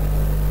rako.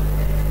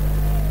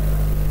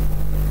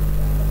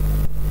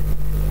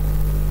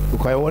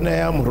 Ukaiona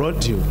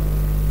yamurodhi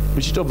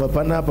uchitobva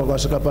panapa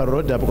kwasvika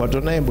parodhi apo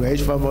kwatona imbwa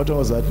ichifamba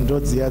utongoziva kuti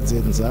ndodziya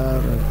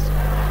dzenzara.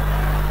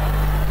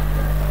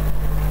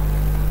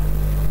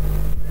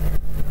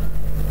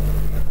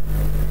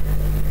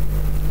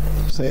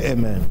 Say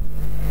amen.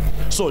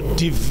 So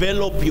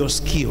develop your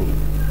skill.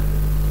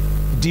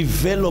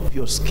 Develop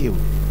your skill.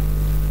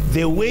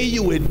 The way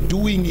you were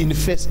doing in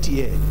first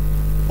year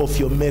of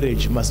your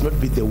marriage must not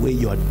be the way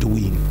you are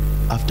doing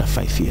after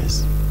 5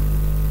 years.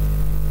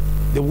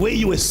 The way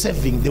you were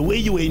serving, the way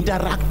you were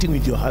interacting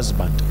with your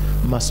husband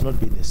must not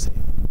be the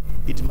same.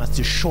 It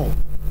must show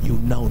you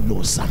now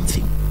know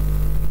something.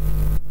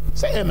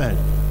 Say amen.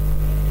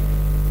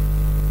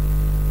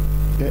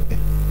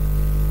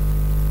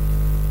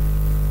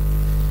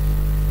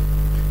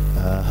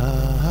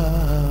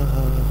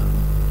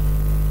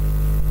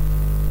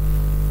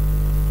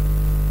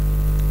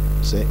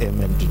 Say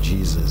amen to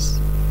Jesus.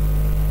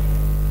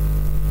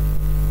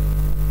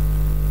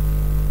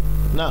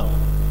 Now,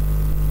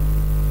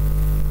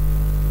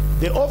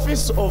 the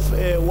office of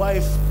a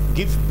wife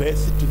gives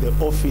birth to the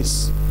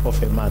office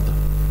of a mother.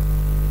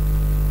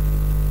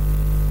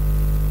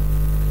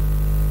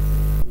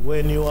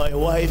 When you are a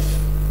wife,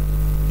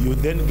 you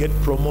then get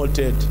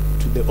promoted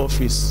to the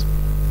office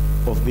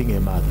of being a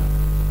mother.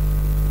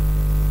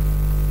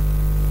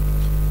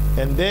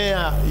 And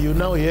there you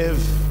now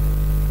have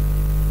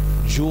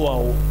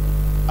dual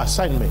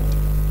assignment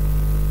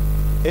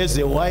as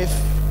a wife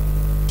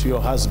to your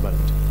husband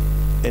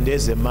and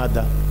as a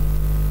mother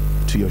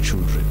to your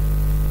children.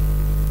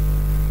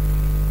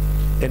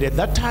 And at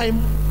that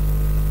time,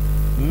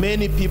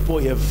 many people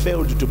have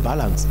failed to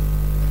balance.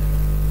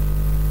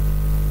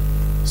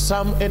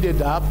 Some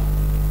ended up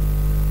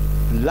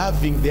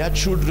loving their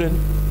children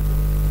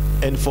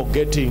and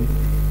forgetting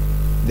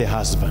the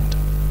husband.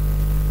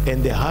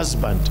 And the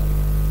husband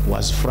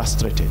was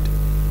frustrated.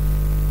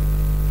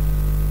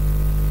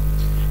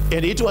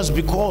 And it was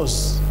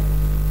because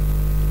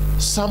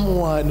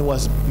someone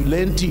was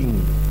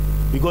relenting,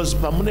 because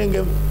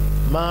pamunenge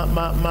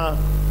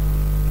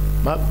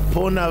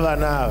pona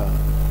vana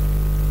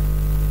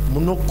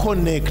muno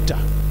connecta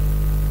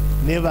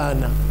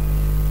nevana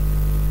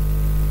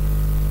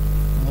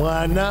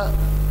mwana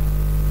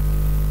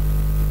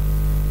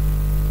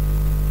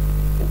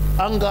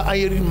anga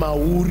airi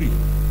mauri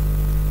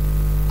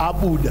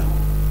abuda,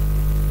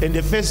 and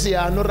the first year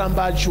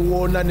anoramba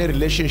achiona ne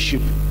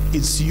relationship,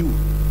 it's you.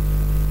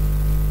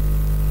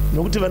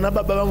 Nokuti vana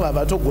baba vangu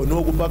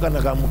havatogonewo kupa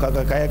kana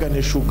kamukaka kaya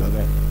kane shuga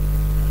kaya,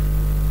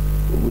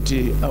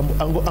 kuti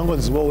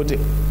angonziwa kuti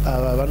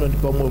ava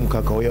vanondipa mumwe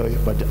mukaka uyoyo,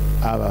 but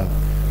ava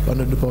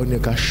vanondipawo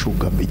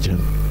nekashuga mbijana.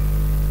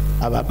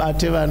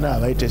 Havabate vana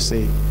havaite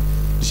sei.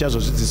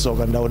 Ndichazozvidzisawo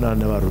kandaonana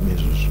nevarume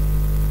izvozvo.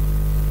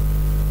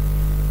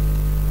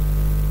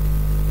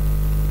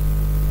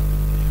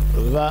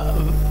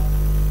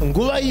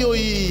 Nguva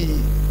iyoyi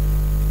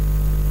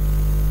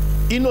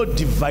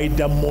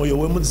inodivhaidha mwoyo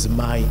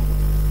wemudzimai.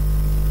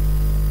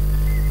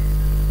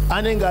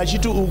 anenge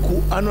achiti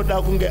uku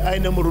anoda kunge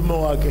aine murume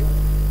wake,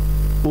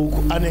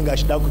 uku anenge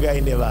achida kunge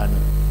aine vana,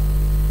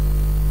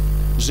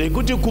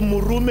 zvekuti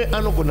kumurume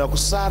anogona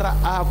kusara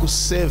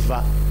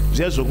akusevha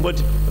zviya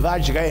zvokungoti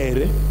vadya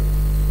here,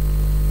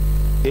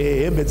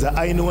 hembe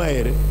dzaainwa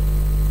here,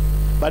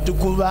 but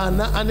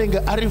kuvana anenge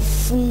ari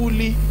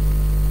fully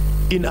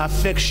in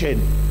affection,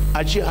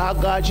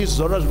 achihaga,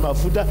 achizora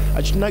zvimafuta,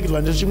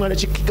 achinakirwa nechimwana,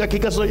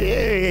 achikika so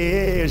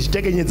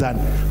achitekenyedzana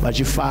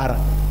vachifara.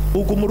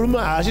 Uku murume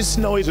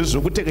haasisinawo izvozvo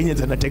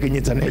zvokutekenyedzana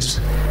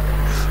izvi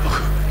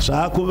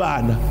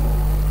zvakuvana.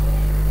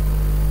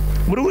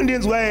 Muri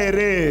kundinzwa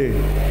here?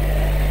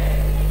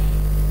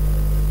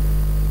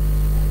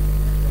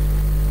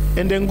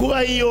 Ende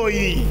nguva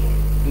iyoyi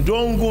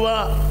ndo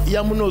nguva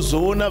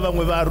yamunozoona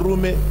vamwe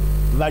varume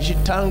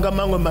vachitanga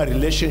mamwe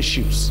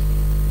marelationships.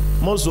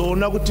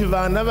 Mozoona kuti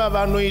vana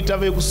vavanoita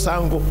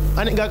vekusango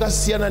anenge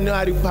akasiyana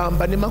neari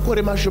pamba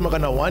nemakore mashoma,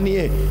 kana 1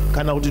 year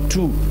kana kuti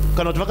 2,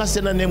 kana kuti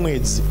vakasiyana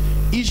nemwedzi.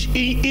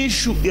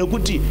 Issue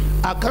yekuti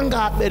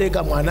akanga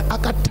abereka mwana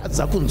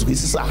akatadza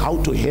kunzwisisa how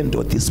to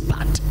handle this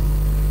part.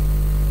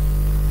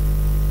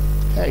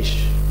 Eish.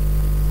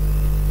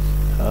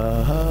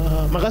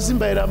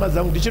 Makasimba here hama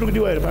dzangu, ndichiri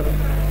kudiwa here pano.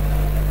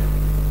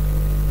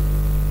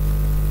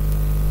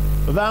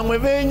 Vamwe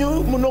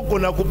venyu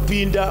munogona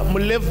kupinda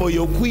mulevel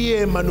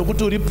yokuyema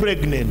nokuti uri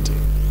pregnant.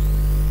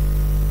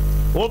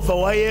 Wobva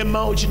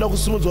wayema uchida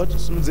kusumudzwa kuti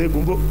sumudzei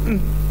gumbo.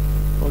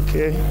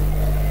 Okay.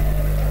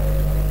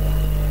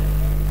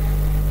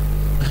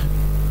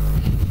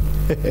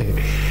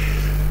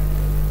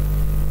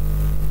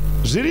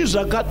 Zviri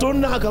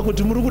zvakatonaka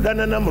kuti muri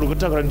kudanana, muri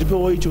kutaura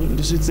ndipewo icho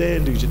ndisvitse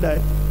ndichidai,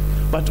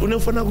 but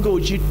unofanira kunge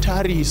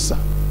uchitarisa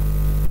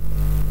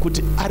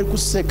kuti ari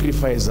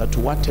kusacrifice to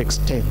what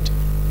extent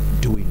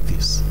doing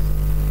this,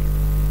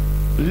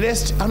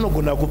 lest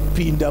anogona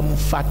kupinda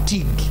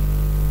mufatigue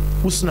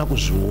usina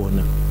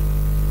kuzviona.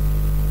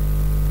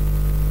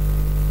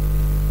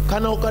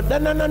 Kana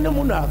ukadanana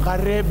nemunhu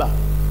akareba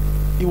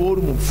iwe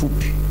uri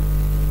mupfupi,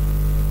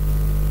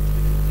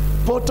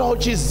 pota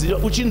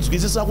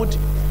uchinzwisisa kuti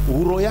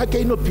huro yake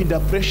inopinda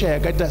pressure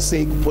yakaita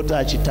sei kupota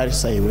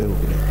achitarisa iwewe.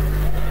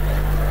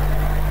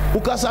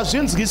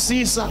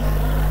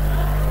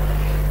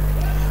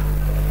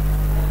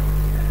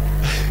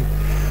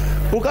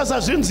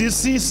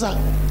 Ukasazvinzwisisa,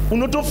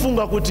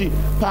 unotofunga kuti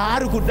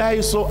paari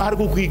kudai so ari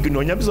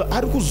kukuignore, nyambiso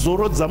ari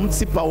kuzorodza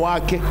mutsipa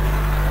wake,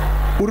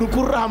 uri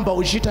kuramba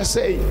uchiita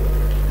sei,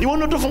 iwe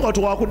unotofunga kuti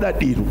wakuda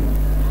diru.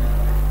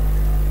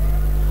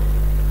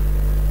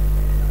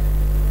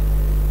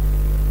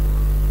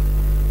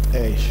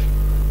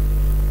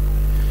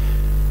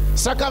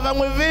 Saka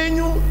vamwe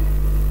venyu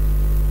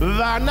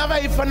vana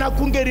vaifana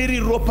kunge riri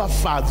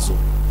ropafadzo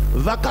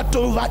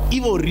vakatova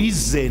ivo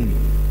reason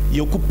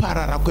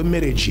yokuparara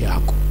kwemarriage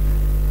yako,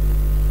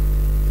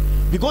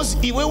 because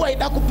iwe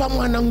waida kupa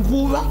mwana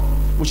nguva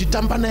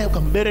uchitamba naye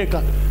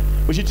ukamubereka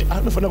uchiti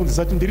anofanira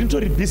kunzisa kuti ndiri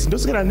nditori busy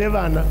ndoswera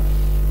nevana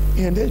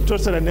ende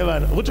toswera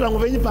nevana, kuti vamwe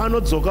venyu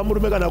paanodzoka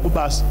murume kana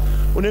kubasa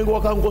unenge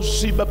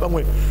wakangosviba,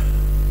 pamwe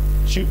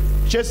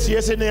chesi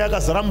yese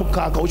neyakazara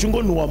mukaka,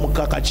 uchingonhuwa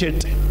mukaka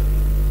chete.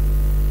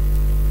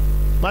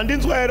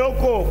 Mandinzwa here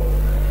uko?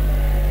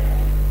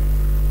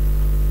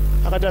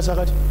 Akatasa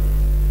akati,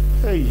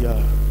 heya,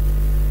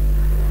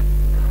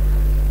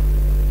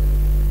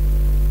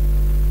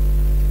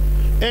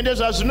 ende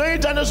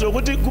zvazvinoita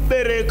nezvokuti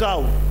kubereka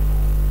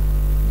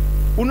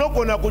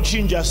unogona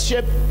kuchinja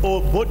shape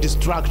or body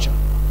structure.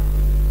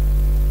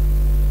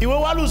 Iwe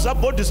waluza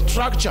body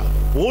structure,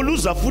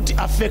 woluza futi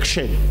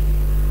affection.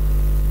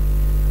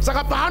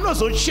 Saka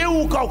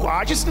paanozocheuka uko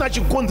hachisina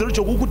chikonzero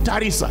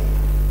chokukutarisa,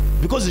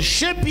 because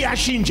shape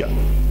yashinja,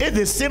 at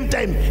the same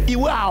time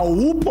iwe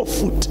haupo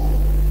futi.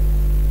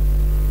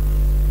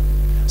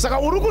 Saka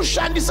uri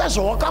kushandisa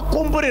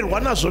zvawakakomborerwa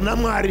nazvo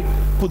naMwari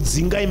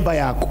kudzinga imba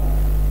yako.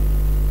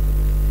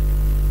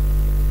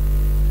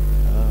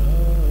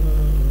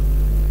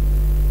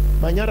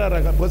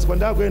 Manyarara because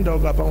kwanda kuenda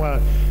ukapa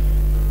Mwari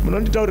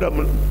munonditaurira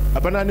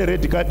hapana ane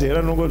red card here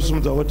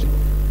anongosumudza kuti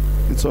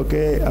it's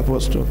okay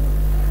Apostle.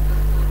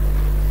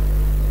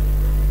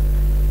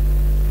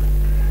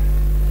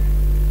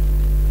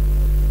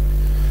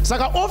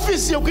 Saka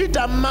office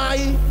yokuita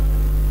mai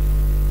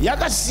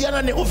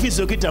yakasiyana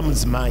neoffice yokuita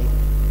mudzimai,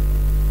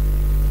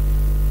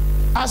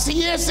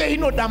 asi yese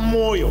inoda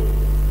moyo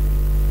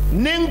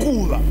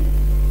nenguva,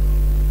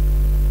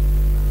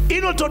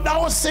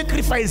 inotodawo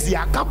sacrifice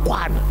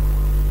yakakwana.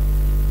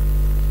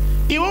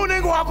 Iwe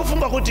unenge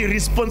wakufunga kuti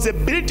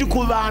responsibility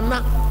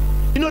kuvana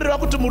inoreva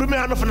kuti murume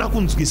anofanira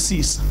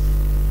kunzwisisa.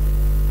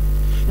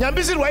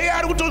 Nyambisirwa iye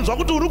ari kutonzwa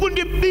kuti uri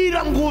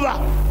kundibira nguva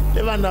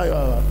nevanayo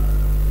ava.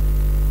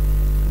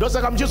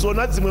 Ndosaka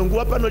muchizoona dzimwe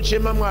nguva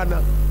panochema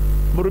mwana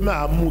murume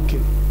hamuke,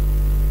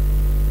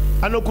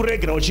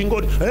 anokuregera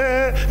uchingoti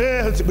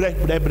budai,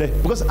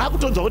 because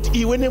akutonzwa kuti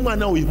iwe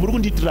nemwana uyu muri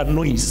kundiitira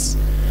noise.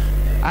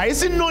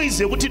 Haisi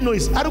noise yekuti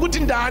noise, ari kuti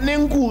ndaane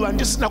nguva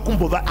ndisina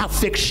kumbova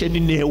affection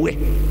newe.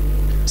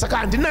 saka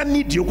handina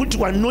need yokuti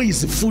wa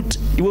noise foot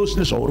iwe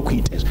usine zvauri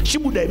kuita izvo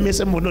chibuda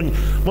imese mononyi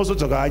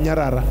mozodzoka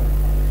anyarara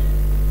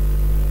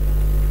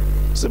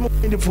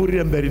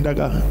semundipfuurire mberi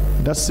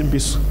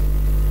ndasimbiswa.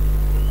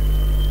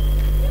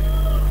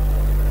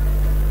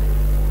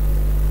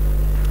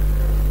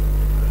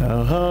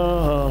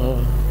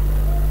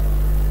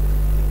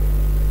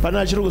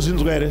 Pana chiri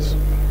kuzinzwa here?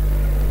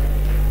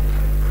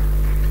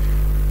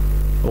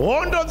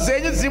 Hondo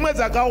dzenyu dzimwe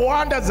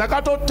dzakawanda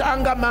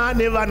dzakatotanga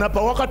maane vana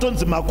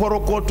pawakatonzi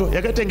makorokoto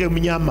yakatenge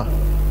munyama,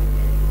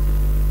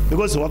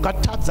 because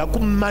wakatadza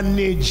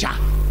kumaneja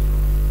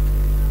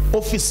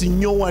ofisi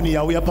nyowani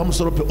yauya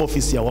pamusoro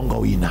peofisi yawanga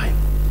uinayo.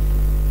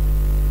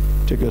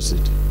 Take your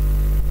seat.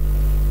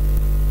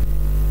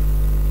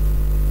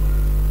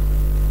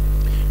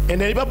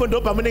 And ipapo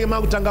ndo pamunenge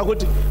makutanga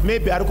kuti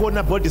maybe ari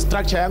kuona body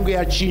structure yangu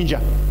yachinja,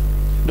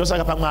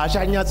 ndosaka pamwe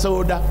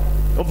achanyatsoda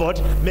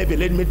what, maybe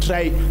let me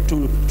try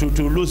to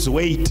lose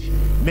weight,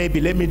 maybe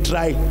let me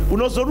try.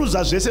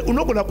 Unozoluza zvese,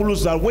 unogona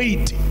kuluza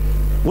weight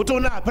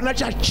wotoona hapana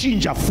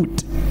chachinja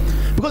futi,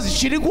 because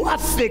chiri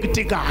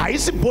kuaffectika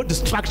haisi body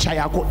structure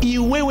yako,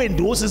 iwewe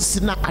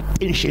ndiwosisina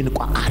attention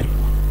kwaari.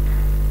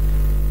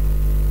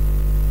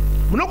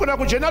 Munogona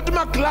kujena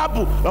tuma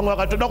club, vamwe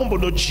vakatoda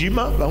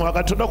kumbondojima, vamwe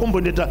vakatoda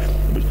kumbondeta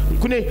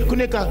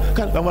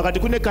vamwe vakati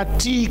kune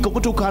katii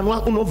kokuti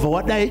ukanwa unobva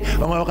wadai,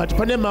 vamwe vakati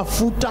pane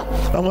mafuta,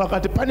 vamwe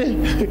vakati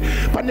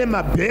pane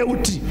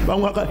mabeuti,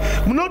 vamwe vakati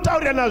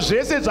munotaurirana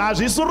zvese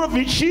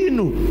zvazvisorovi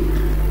chinhu,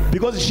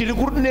 because chiri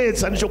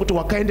kunetsa ndichokuti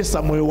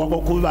wakaendesa mwoyo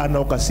wako kuvana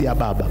ukasiya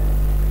baba.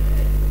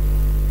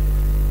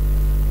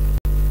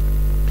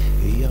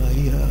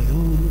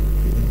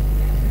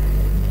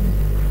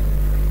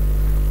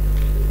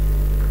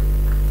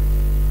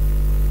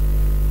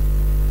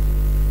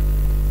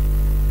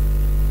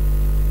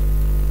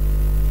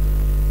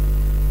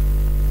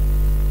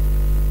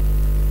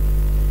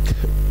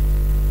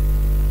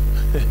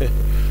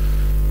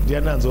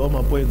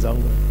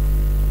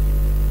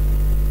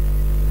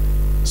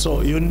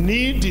 So you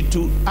need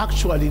to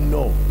actually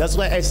know. That's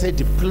why I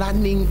said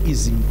planning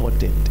is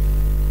important,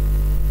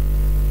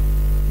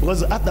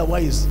 because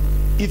otherwise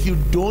if you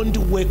don't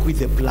work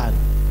with a plan,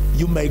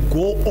 you might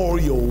go all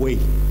your way.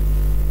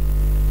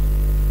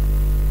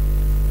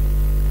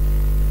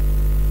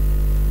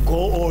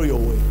 Go all your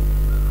way.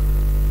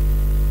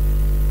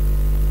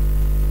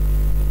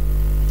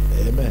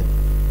 Amen.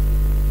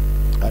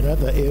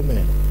 Another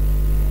amen.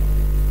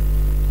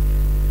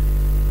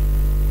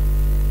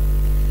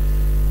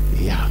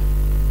 Yeah.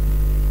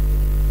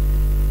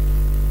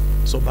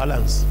 So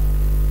balance.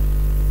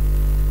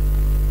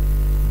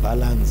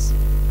 Balance.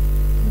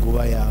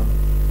 Nguva yao,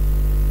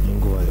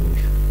 nguva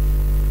yuyu.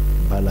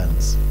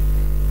 Balance.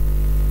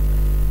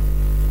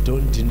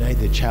 Don't deny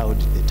the child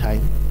the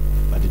time,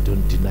 but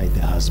don't deny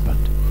the husband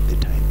the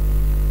time.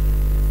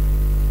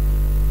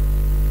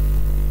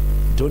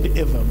 Don't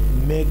ever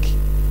make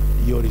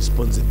your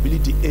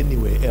responsibility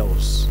anywhere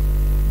else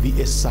be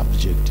a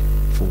subject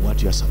for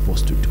what you are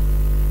supposed to do.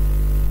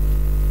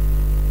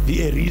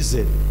 Be a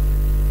reason.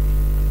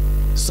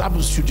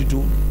 Substitute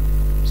to.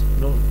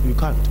 No, you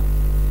can't.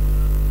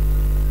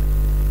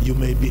 You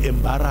may be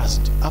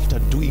embarrassed after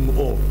doing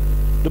all.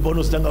 The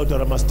bonus thing out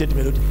of my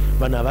statement,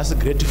 man, I was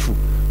grateful.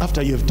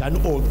 After you have done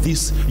all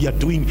this, you are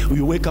doing,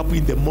 you wake up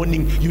in the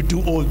morning, you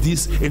do all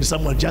this, and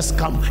someone just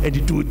come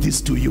and do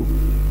this to you.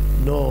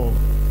 No,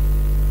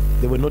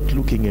 they were not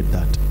looking at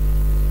that.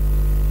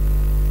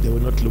 They were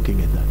not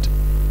looking at that.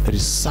 There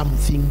is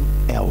something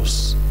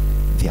else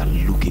they are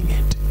looking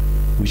at,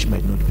 which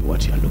might not be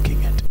what you are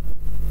looking at.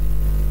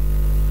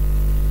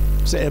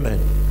 Say amen.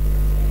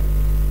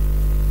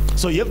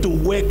 So you have to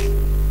work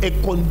a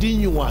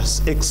continuous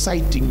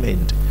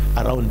excitement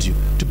around you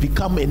to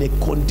become in a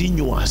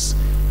continuous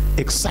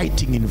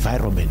exciting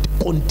environment.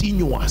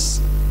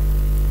 Continuous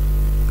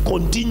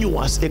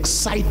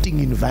exciting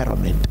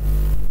environment.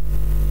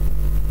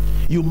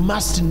 You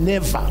must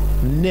never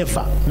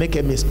make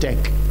a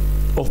mistake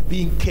of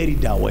being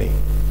carried away.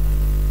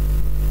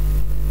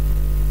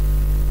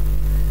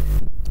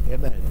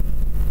 Amen.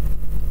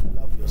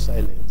 I love your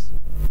silence.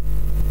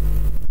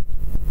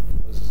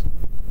 Because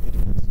it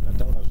means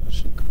Nataura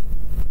Zashika.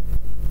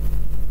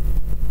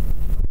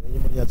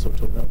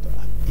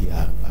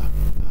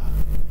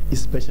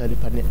 Especially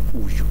pane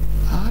uyu.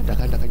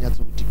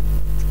 Ndakanyatsuti.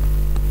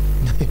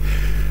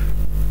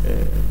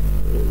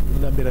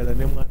 Unambirana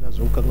nemwana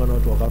zvokangana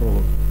kuti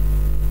wakarohwa.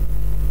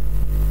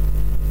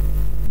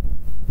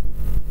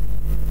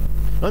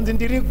 Anzi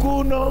ndiri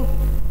kuno,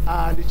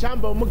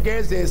 ndichamba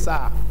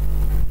mugezesa.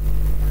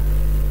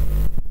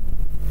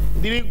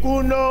 Ndiri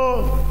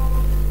kuno.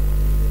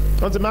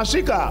 Anzi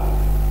masvika.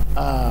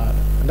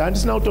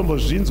 Ndandisina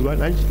kutombozvinzwa,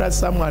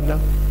 ndandichirasa mwana.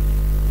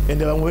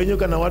 Ende vamwe venyu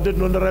kana watoti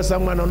nondorasa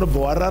mwana unobva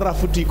warara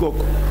futi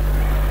ikoko.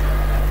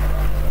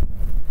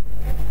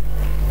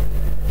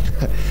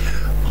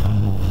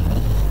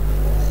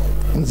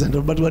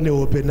 Nzandobatwa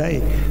nehope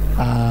naye.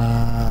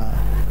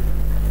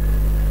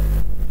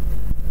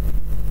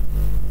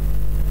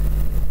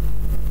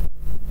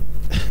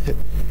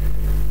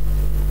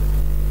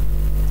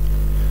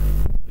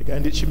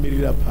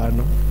 ndichimirira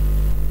pano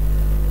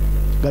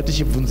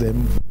ngatichibvunzei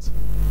mubvunzo.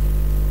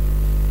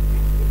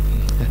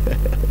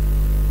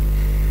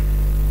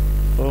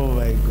 Oh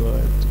my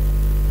God.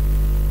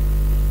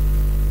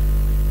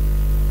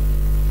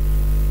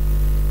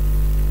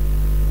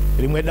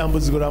 Rimwe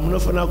dambudziko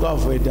ramunofanira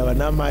kuavoida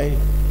vana mai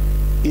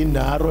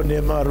inharo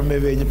nemarume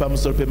venyu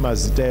pamusoro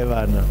pemazita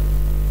evana.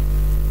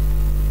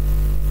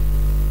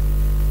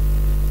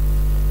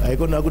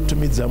 Haikona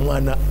kutumidza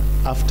mwana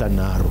after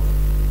nharo.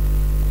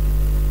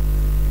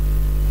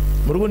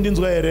 Muri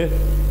kundinzwa here?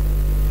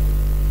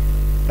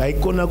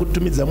 Haikona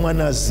kutumidza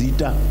mwana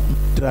zita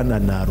trana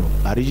nharo,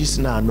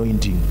 harichisina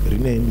anointing,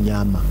 rine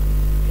nyama.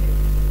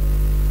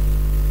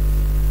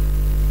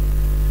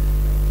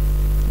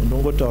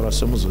 Ndongotaura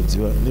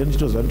semuzodziwa,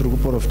 ndinotoziva ndiri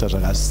kuprofita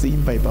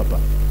zvakasimba ipapa.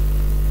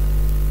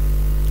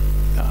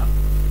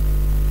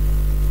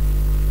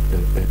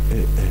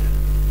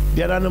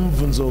 Ndiani ane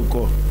mubvunzo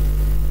uko?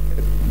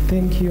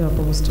 Thank you,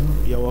 Apostle.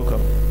 You're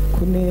welcome.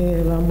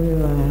 Kune vamwe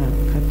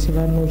vakati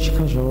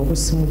vanotya zvavo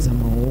kusimudza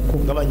maoko.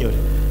 Ngavanyore.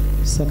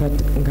 Saka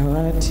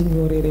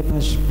ngavatinyorere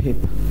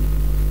pazvipepa.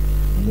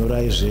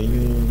 Nyorai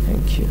zvenyu.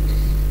 Thank you.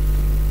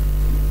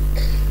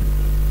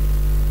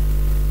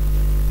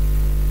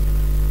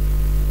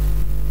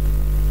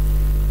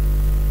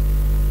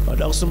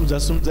 Wada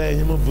kusimudza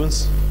yenyu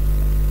mubvunzi.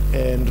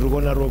 Ndiri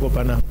kuona ruoko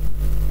pana.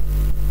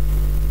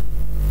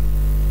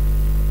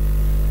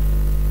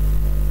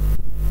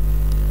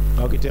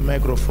 Ngakuite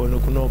microphone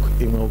kunoko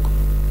imwe uko.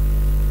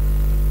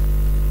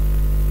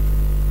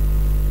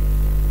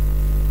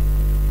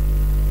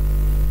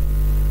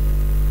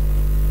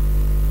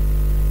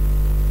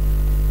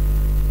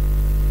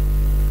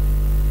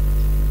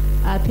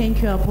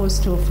 Thank you,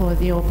 Apostle, for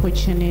the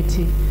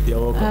opportunity.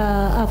 You're welcome.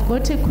 I've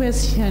got a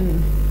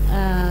question,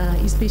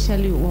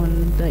 especially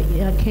on the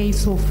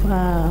case of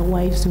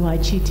wives who are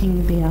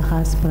cheating their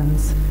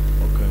husbands.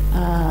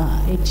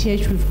 Okay. At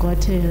church, we've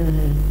got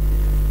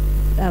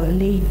a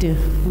lady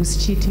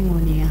who's cheating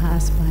on her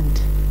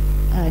husband.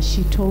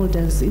 She told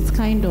us it's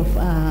kind of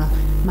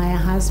my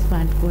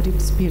husband got it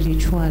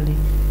spiritually.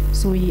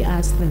 So he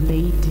asked the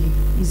lady,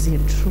 is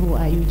it true?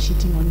 Are you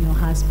cheating on your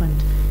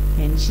husband?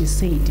 And she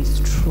said it's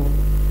true.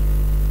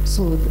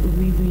 So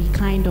we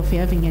kind of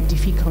having a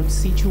difficult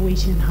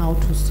situation how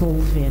to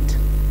solve it.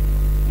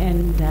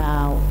 And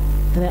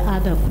the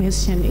other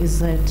question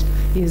is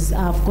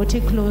I've got a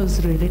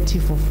close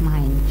relative of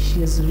mine.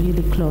 She is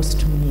really close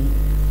to me.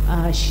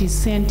 She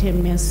sent a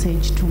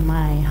message to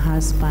my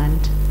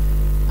husband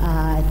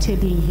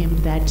telling him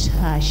that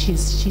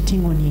she's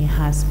cheating on her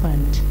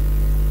husband.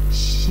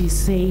 She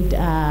said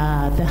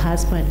the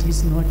husband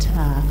is not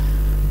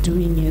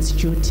doing his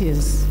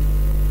duties.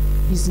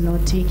 He's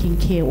not taking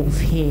care of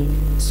her.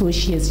 So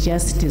she has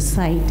just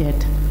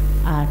decided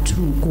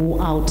to go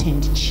out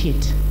and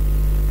cheat.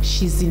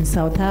 She's in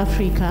South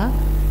Africa.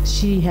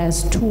 She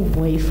has 2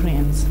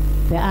 boyfriends.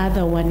 The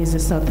other one is a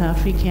South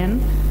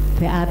African.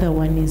 The other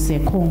one is a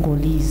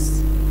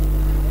Congolese.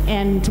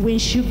 And when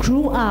she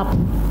grew up,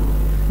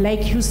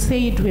 like you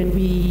said when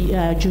we,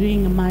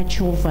 during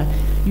March over,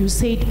 you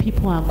said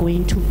people are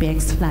going to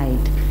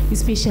backslide,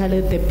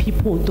 especially the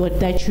people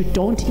that you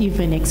don't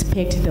even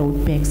expect they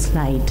would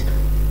backslide.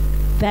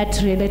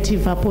 That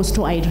relative,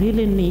 Apostle, I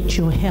really need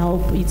your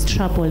help. It's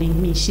troubling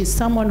me. She's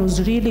someone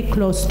who's really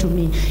close to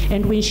me.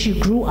 And when she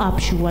grew up,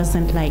 she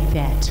wasn't like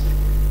that.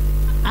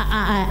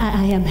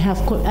 I am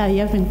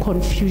having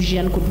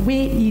confusion.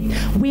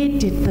 Where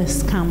did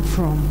this come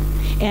from?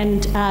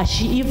 And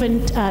she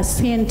even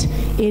sent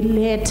a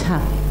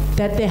letter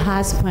that the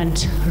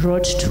husband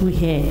wrote to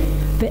her.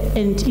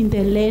 And in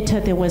the letter,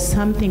 there was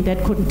something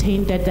that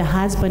contained that the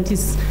husband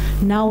is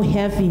now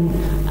having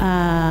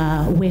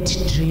wet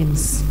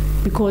dreams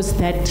because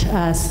that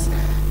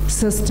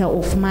sister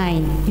of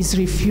mine is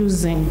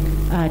refusing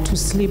to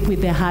sleep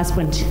with the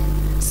husband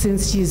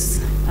since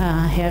she's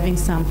having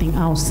something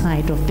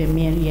outside of the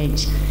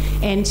marriage.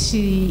 And she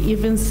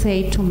even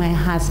said to my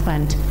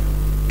husband,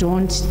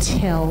 don't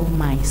tell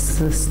my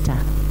sister.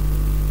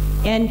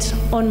 And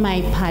on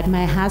my part,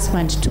 my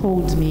husband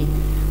told me,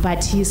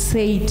 but he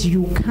said,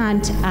 you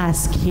can't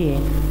ask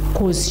her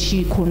because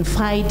she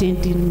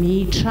confided in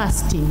me,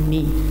 trusting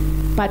me.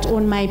 But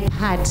on my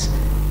part,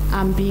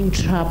 I'm being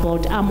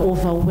troubled. I'm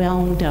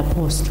overwhelmed,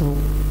 Apostle.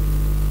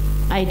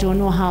 I don't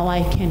know how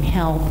I can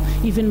help.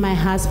 Even my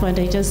husband,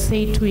 I just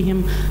say to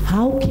him,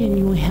 how can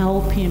you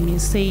help him? He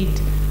said,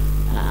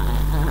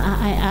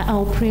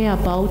 I'll pray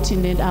about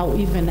it and I'll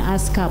even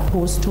ask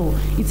Apostle.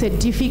 It's a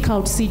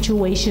difficult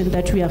situation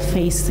that we are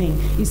facing.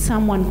 It's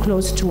someone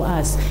close to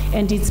us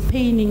and it's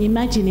paining.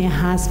 Imagine a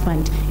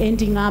husband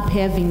ending up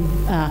having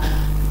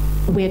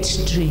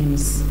wet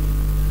dreams.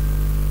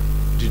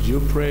 Did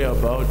you pray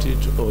about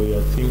it or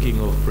you're thinking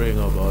of praying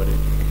about it?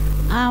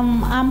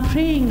 I'm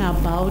praying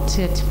about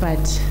it,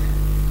 but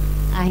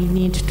I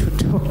need to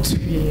talk to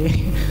her.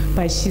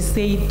 But she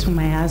said to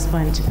my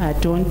husband,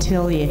 don't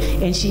tell her.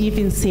 And she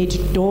even said,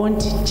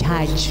 don't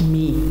judge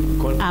me.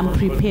 I'm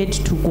prepared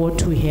to go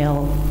to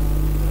hell.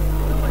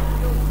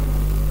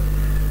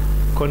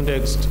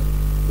 Context,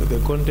 the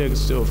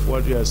context of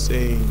what you are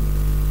saying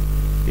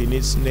in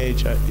its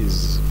nature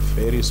is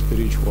very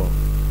spiritual.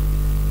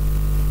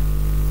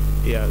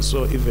 Yeah,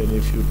 so even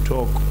if you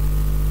talk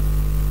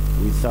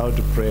without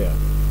prayer,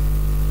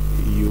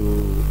 you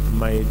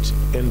might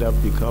end up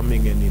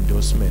becoming an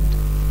endorsement.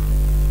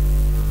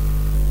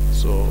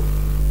 So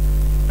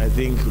I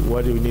think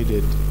what you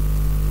needed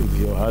with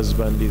your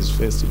husband is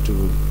first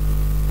to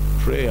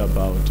pray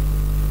about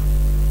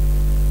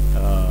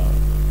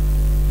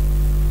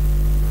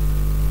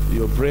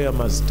your prayer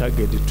must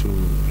target to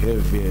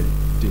have her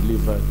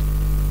delivered,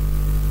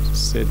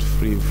 set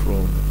free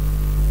from,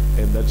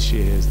 and that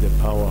she has the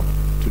power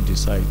to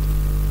decide.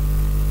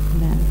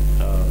 Amen.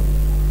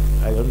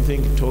 I don't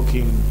think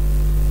talking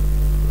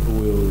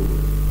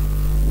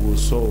will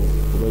solve,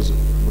 because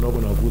we're not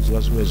going to go to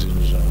us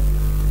messages.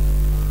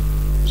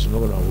 It's not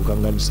going to go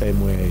the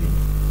same way.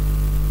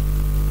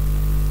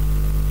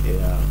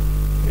 Yeah,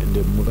 and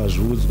the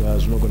mukazvudzwa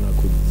is not going to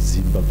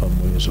kudzimba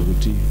pamoyo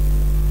zvokuti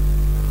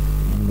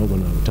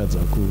munogona kutadza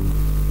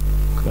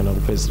kana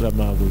kupedzisira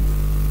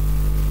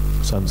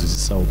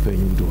kusanzwisisa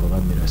upenyu kuti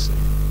hwakamira sei.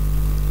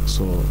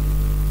 So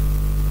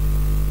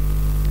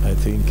I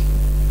think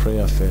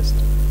prayer first.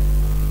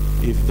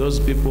 If those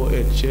people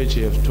at church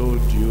have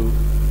told you,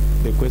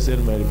 the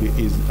question might be,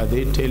 are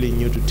they telling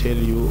you to tell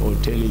you, or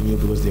telling you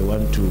because they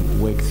want to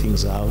work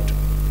things out,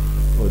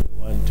 or they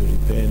want to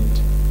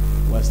repent?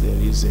 What's the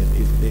reason?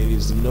 If there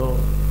is no,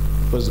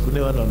 because kune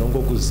vanhu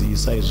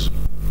vanongokuzivisa izvo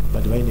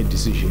but vaine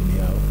decision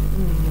yavo.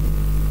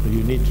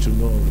 You need to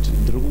know kuti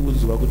ndiri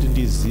kuudzwa kuti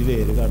ndizive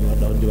here kana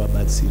vada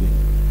kundivabatsire.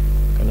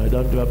 Kana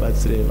vada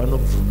kundivabatsire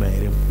vanobvuma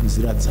here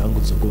nzira dzangu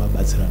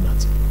dzokuvabatsira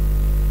nadzo.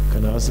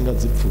 Kana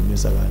vasingadzibvumi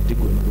saka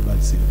handigoni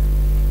kubatsira.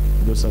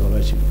 Ndosaka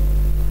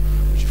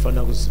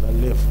vachifanira kuziva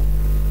level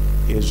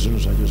yezvinhu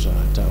zvacho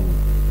zvakataura.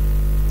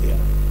 Yeah.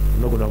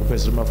 Unogona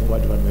kupedzisira mafungo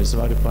ati vanhu vese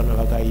vari pano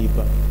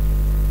vakaipa.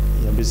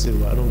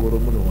 Nyambisirwa anongori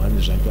munhu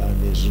wani zvake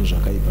ane zvinhu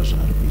zvakaipa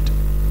zvaari kuita.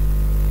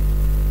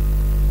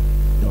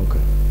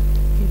 Okay.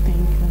 Thank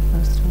you,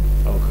 Pastor.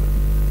 Okay.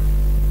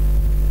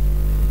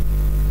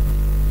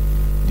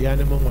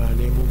 Ndiani mumwe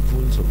ane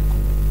mubvunzo?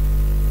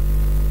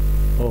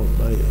 Oh,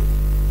 I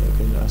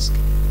can ask.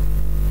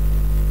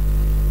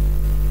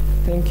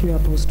 Thank you,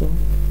 Apostle.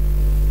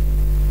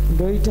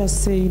 Ndoita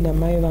sei na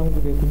mai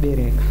vangu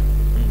vekubereka.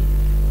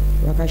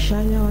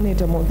 Vakashanya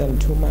vanoita more than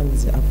 2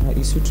 months apa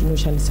isu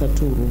tinoshandisa 2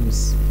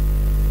 rooms.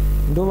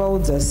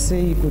 Ndovaudza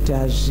sei kuti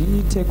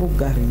hazviite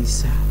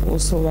kugarisa.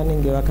 Also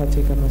vanenge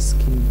vakapfeka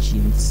skinny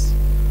jeans.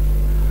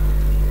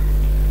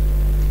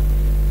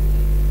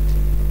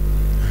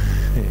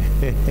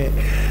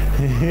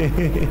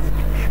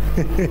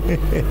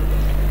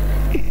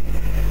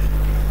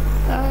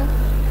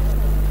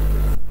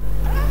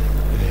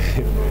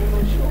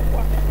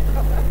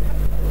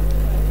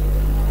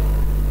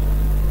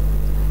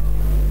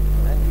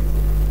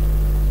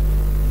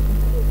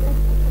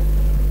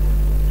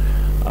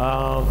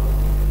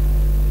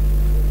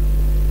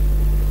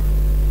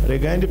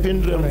 Regai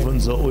ndipindure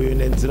mubvunzo uyu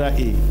nenzira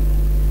iyi.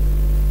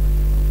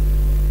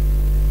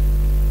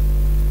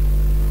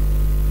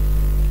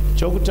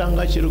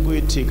 Chokutanga chiri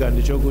kuitika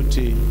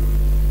ndechokuti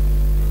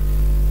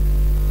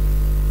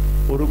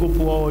uri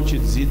kupuwawo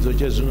chidzidzo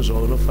chezvinhu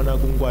zvaunofanira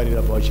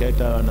kungwarira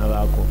pauchaita vana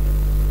vako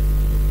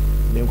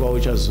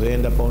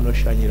nekwauchazoenda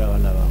paunoshanyira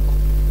vana vako.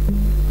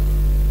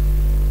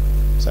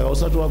 Saka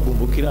usati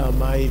wagumbukira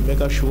amai,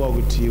 make sure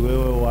kuti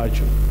iwewe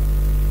wacho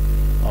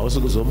hausi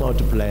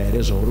kuzomultiply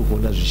here zvauri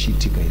kuona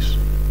zvichiitika izvi.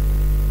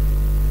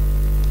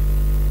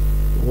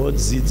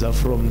 Wodzidza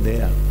from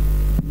there.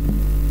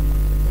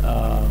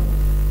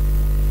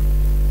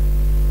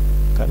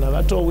 Kana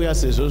vatouya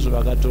sezvozvo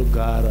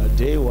vakatogara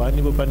day 1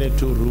 ipo pane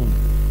 2 room,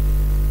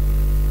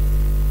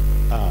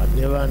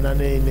 nevana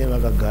neine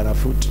vakagara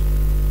futi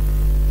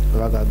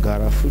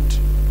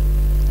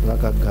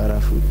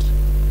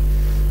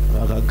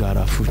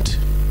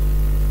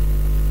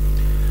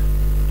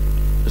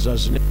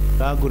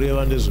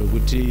zvazvinokureva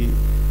ndezvokuti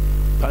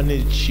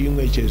pane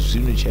chimwe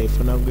chezvinhu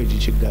chaifanira kunge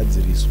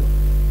chichigadziriswa,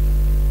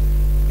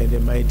 and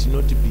it might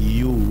not be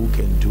you who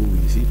can do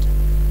with it,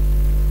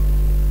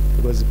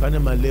 because pane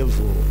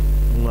malevel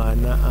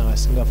mwana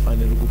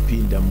asingafaniri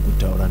kupinda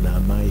mukutaura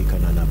naamai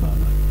kana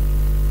nababa.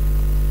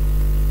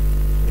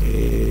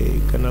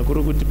 Kana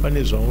kuri kuti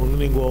pane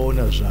zvaunenge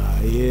waona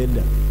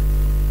zvaenda,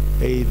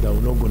 either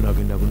unogona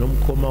kuenda kuno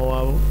mukoma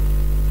wavo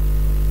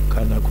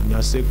kana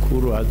kuna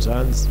sekuru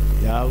hadzvanzi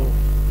yavo,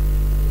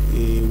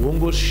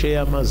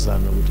 wongosheya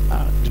mazano kuti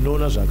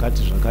ndinoona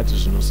zvakati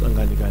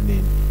zvinosanganika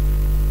neni,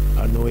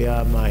 anouya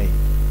amai,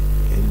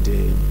 and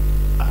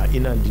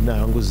ina ndina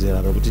hangu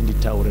zera rokuti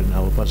nditaure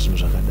navo pazvinhu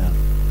zvakadaro.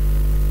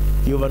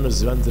 Ivo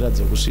vanoziva nzira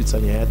dzekusvitsa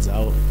nyaya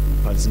dzavo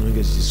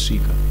padzinenge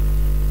dzichisvika.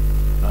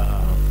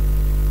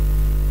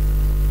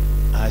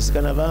 Asi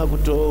kana vava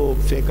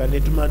kutopfeka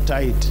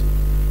netumataiti,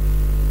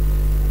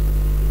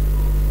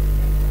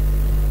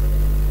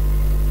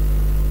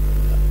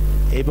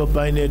 ipo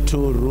paine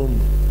 2 room,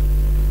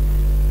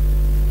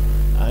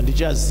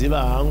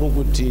 handichaziva hangu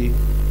kuti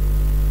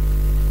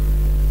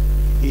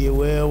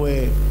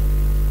iwewe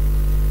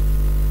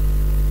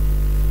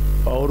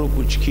pauri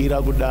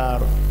kutyira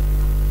kudaro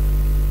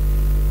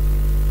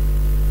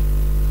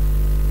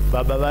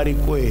baba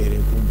variko here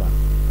kumba?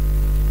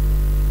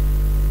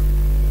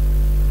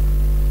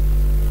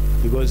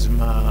 Because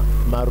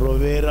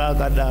marovera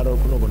akadaro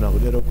kunogona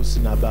kudero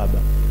kusina baba.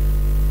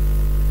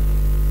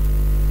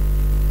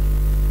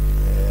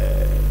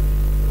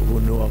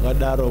 Unhu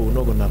hwakadaro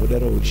hunogona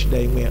kudero huchida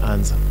imwe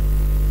anza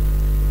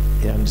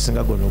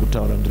yandisingagona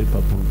kutaura ndiri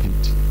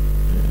papulpiti,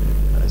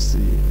 asi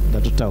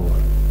ndatotaura.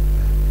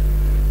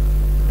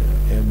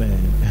 Amen.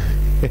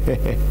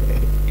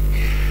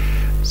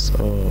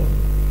 So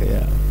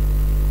yeah,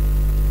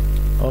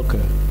 okay.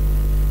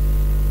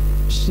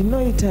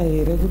 Zvinoita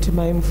here kuti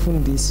mai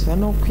mufundisi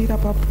vanokwira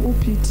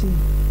papulpiti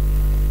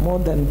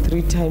more than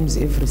 3 times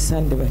every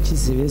Sunday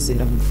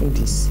vachizevezera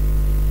mufundisi?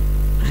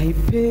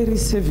 Haiperi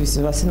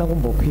service vasina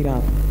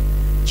kumbokwirapo.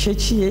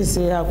 Chechi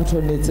yese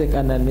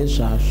yakutonetsekana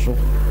nezvazvo.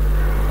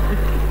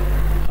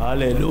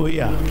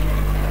 Hallelujah.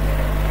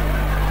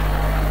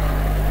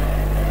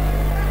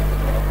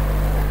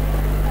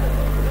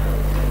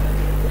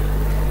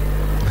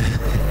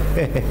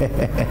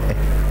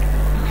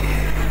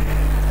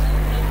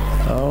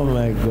 Oh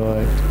my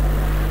God.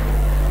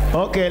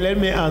 Okay, let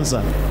me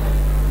answer.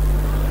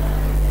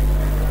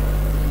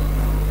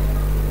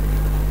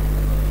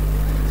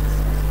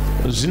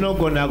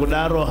 Zvinogona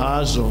kudaro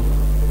hazvo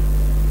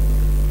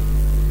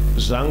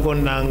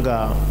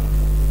zvangonanga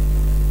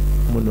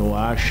munhu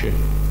washe,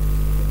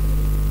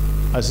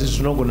 asi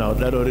zvinogona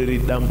kudaro riri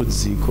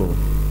dambudziko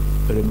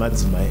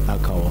remadzimai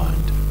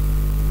akawanda.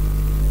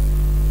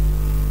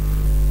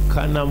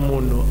 Kana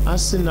munhu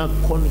asina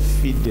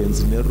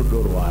confidence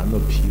nerudo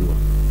rwaanopiwa,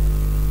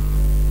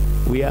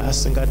 uye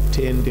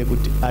asingatende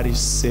kuti ari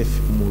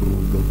safe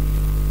murudo,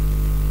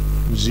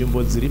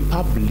 nzvimbo dziri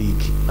public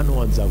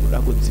anowanza kuda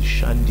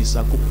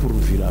kudzishandisa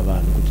kupuruvhira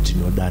vanhu kuti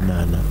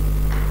tinodanana.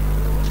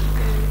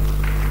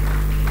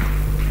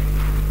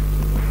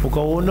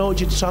 Ukaona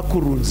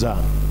uchitsvakurudza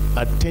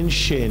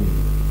attention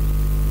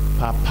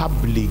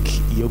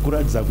papublic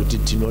yokuratidza kuti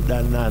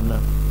tinodanana,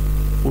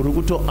 uri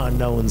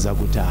kutoannounza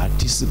kuti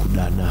hatisi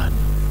kudanana.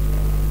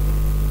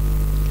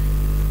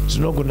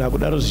 Zvinogona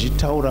kudaro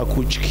zvichitaura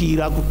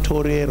kutyira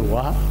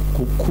kutorerwa,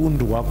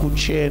 kukundwa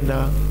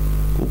kuchena,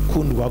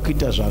 kukundwa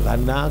kuita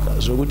zvakanaka,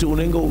 zvokuti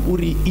unenge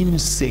uri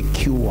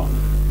insecure.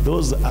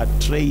 Those are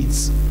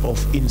traits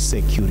of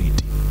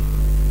insecurity.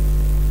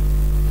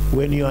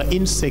 When you are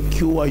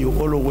insecure, you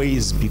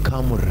always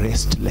become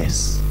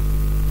restless.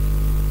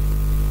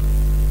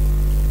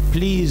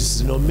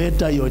 Please, no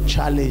matter your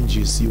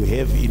challenges you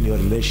have in your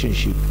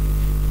relationship,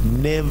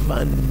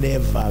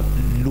 never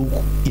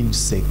look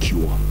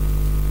insecure.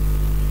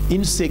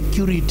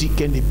 Insecurity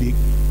can be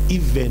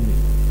even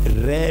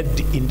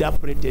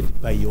interpreted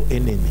by your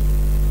enemy.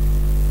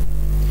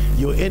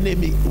 Your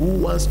enemy who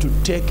wants to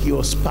take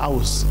your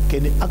spouse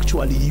can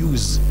actually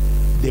use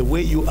the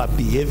way you are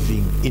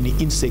behaving in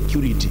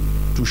insecurity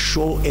to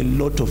show a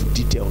lot of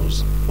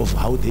details of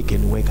how they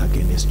can work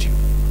against you.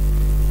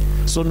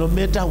 So no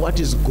matter what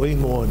is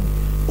going on,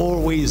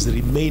 always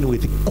remain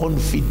with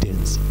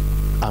confidence.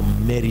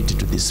 I'm married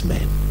to this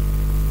man.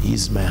 He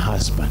is my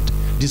husband.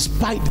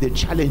 Despite the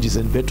challenges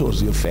and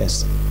battles you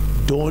face,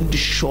 don't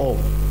show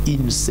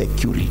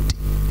insecurity.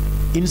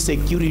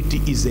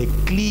 Insecurity is a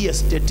clear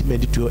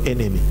statement to your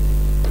enemy.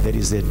 There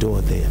is a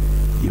door there.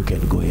 You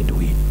can go and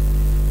win.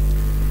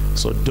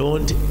 So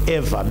don't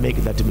ever make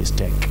that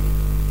mistake.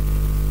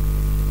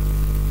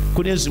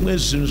 Kune zvimwe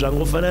zvinhu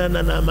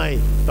zvangofanana namai,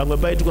 pamwe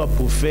paitwa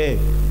buffet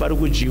pari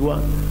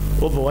kudyiwa,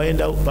 obva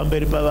waenda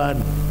pamberi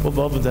pavanhu,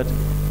 obva wabvunza kuti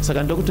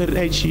saka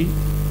ndokutorirai chii,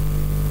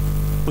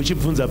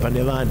 uchibvunza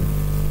pane vanhu.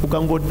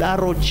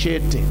 Ukangodaro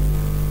chete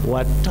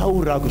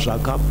wataura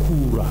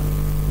zvakakura,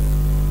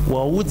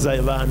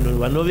 waudza vanhu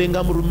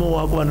vanovenga murume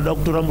wako, vanoda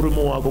kutora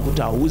murume wako,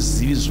 kuti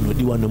hauzivi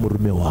zvinodiwa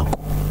nemurume wako.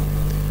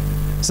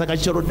 Saka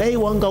chero dai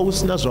wanga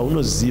usina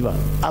zvaunoziva,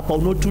 apa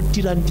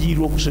unotutira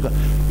ndiro kusvika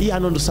iye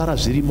anondosara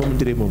zvirimo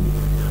mundiro imomo.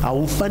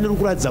 Haufaniri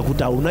kuratidza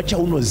kuti hauna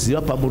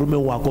chaunoziva pamurume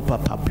wako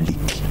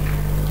papublic.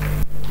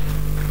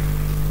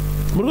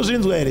 Muri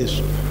kuzvinzwa here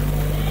izvo?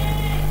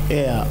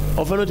 Yeah,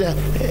 ofanira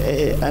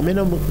kuti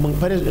ameno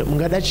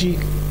mungada chii?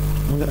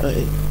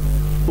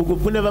 Uku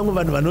kune vamwe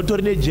vanhu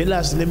vanotori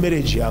nejealous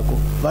nemarriage yako,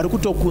 vari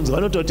kutokunza,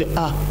 vanototi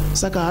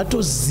saka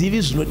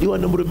hatozivi zvinodiwa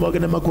nemurume wake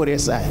nemakore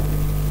esaya.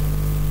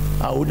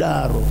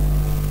 Haudaro.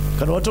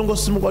 Kana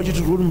watongosimuka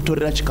uchiti uri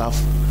mutorera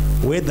chikafu,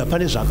 whether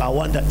pane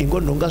zvakawanda,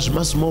 ingononga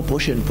zvima small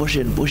portion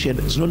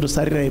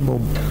zvinondosarira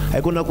imomo.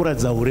 Haikona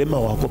kuratidza urema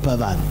hwako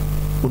pavanhu,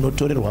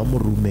 unotorerwa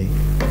murume.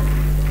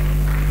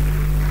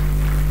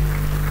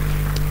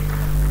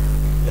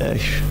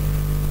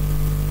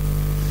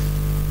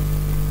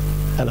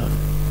 Hello.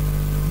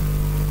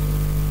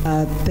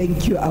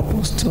 Thank you,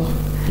 Apostle.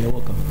 You're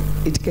welcome.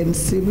 It can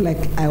seem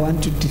like I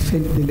want to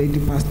defend the lady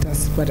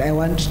pastors, but I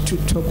want to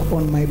talk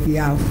on my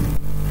behalf.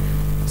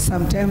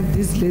 Sometimes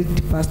these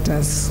lady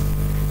pastors,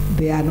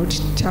 they are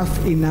not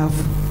tough enough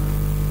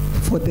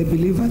for the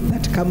believers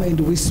that come and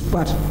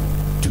whisper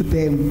to to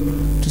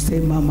them to say,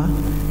 Mama,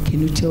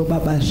 can you tell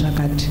Baba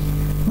Shakati?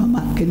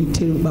 Mama, can you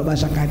tell Baba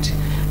Shakati?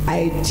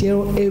 I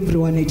tell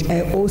everyone it.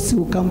 I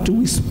also come to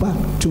whisper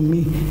to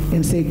me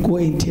and say, go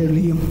and tell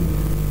him.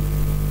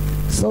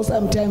 So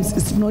sometimes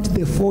it's not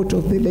the fault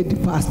of the lady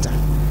pastor.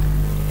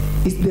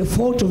 It's the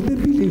fault of the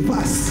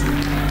believers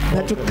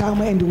that to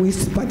come and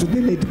whisper to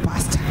the lady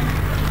pastor.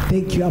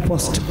 Thank you,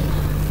 Apostle.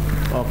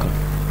 Okay.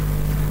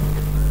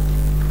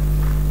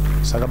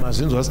 Saka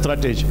mazinzwa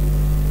strategy.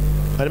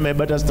 Ari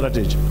maibata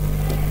strategy.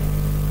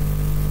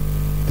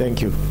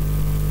 Thank you.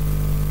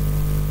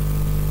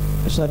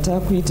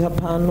 Zvatakuita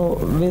pano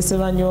vese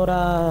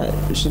vanyora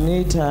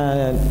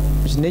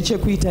zvine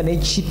chekuita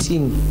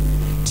necheating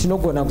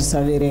tinogona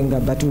kusaverenga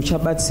but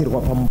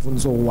uchabatsirwa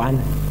pamubvunzo 1.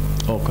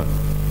 Okay.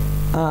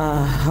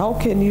 How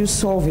can you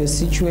solve a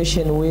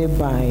situation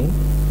whereby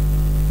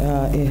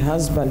a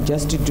husband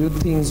just to do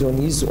things on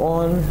his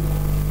own,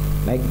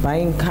 like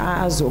buying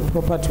cars or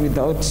property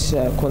without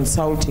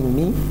consulting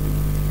me?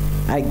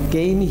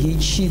 Again, he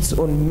cheats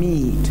on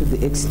me to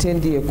the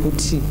extent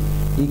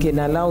he can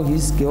allow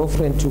his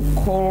girlfriend to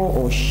call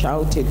or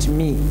shout at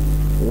me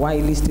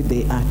whilst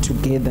they are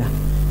together.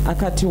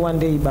 Akati one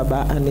day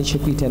baba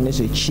anechekuita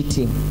nezve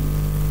cheating.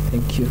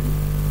 Thank you.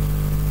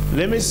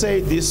 Let me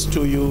say this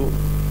to you.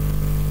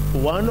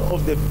 One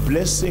of the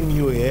blessings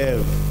you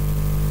have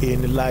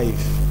in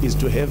life is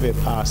to have a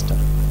pastor,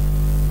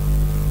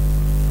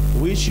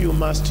 which you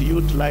must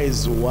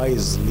utilize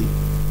wisely.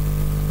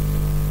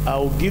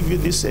 I'll give you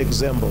this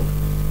example.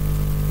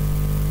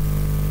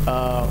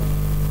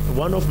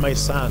 One of my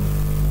sons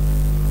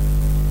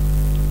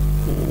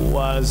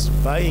was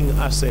buying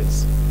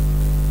assets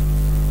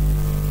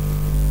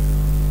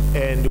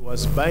and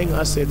was buying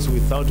assets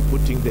without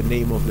putting the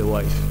name of the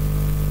wife.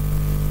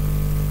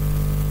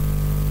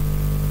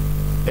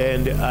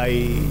 And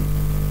I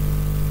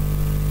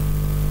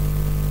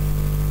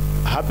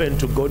happened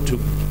to go to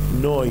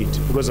know it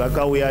because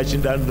akauya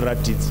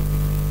achindandiratidza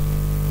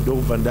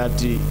ndokubva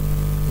ndati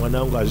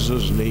mwanangu hazvizvo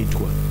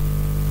zvinoitwa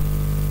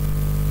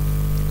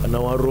kana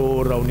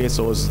waroora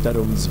unoisawo zita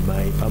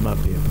romudzimai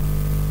pamapepa.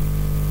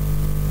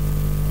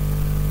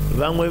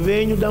 Vamwe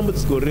venyu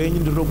dambudziko renyu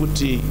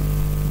nderokuti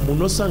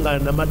munosangana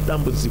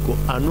namatambudziko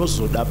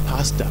anozoda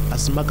pastor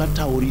asi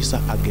makataurisa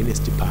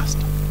against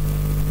pastor.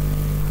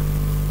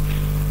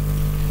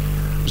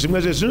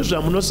 Zvimwe zvezvinhu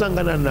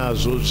zvamunosangana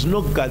nazvo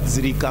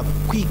zvinogadzirika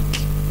quick,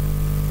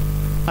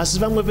 asi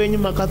vamwe venyu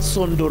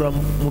makatsondora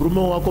murume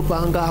wako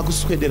paanga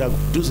akuswedera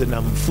kudhuze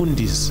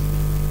namufundisi.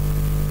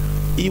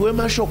 Iwe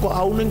mashoko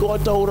aunenge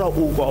wataura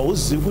uko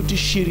hauzivi kuti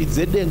shiri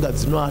dzedenga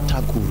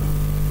dzinoatakura.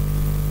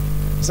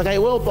 Saka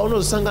iwewo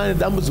paunozosangana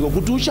nedambudziko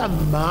kuti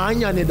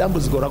uchamhanya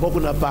nedambudziko rako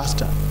kuna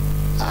pastor,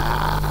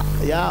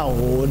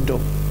 yahondo.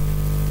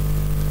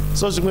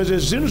 So zvimwe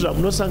zvezvinhu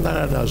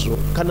zvamunosangana nazvo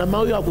kana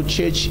mauya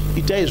kuchechi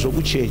itai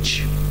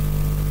zvokuchechi.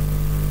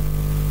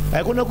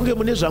 Haikona kunge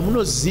mune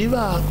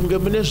zvamunoziva, kunge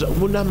mune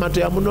munamato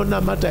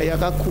yamunonamata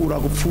yakakura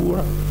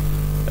kupfuura.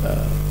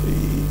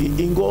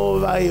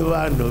 Ingova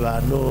yevanhu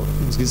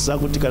vanonzwisisa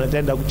kuti kana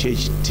taenda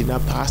kuchechi tina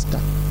pastor,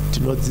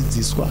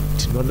 tinodzidziswa,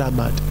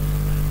 tinonamata.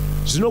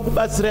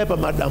 Zvinokubatsirai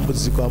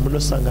pamadambudziko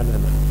amunosangana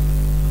nawo.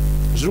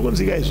 Zviri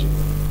kunzwika izvi?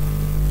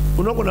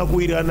 Unogona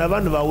kuwirirana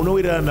navanhu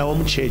vaunowirirana navo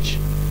muchechi,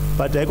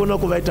 but haikona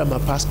kuvaita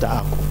mapasta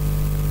ako.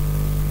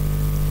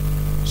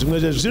 Zvimwe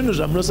zvezvinhu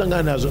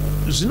zvamunosangana nazvo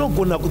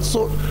zvinogona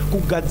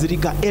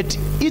kugadzirika at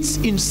its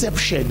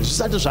inception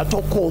zvisati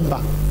zvatokomba.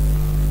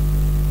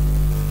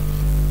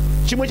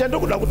 Chimwe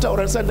chandokuda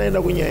kutaura ndisati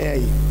ndaenda kunyaya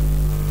iyi,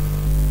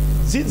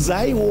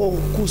 dzidzaiwo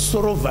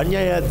kusorovha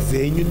nyaya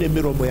dzenyu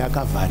nemiromo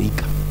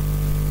yakavharika.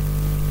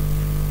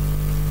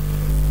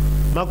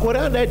 Makore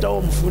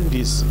andaitawo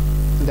mufundisi,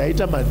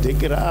 ndaita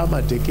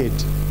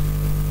madheketi.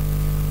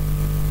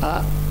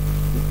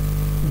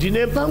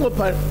 Ndine pamwe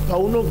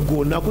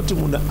paunogona kuti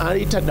munhu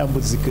aita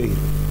dambudziko iri,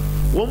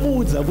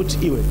 womuudza kuti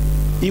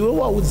iwe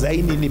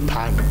waudzai nini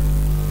pano,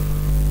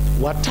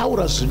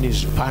 wataura zvinhu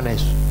izvi pana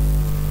izvi,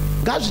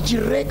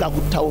 ngazvichirega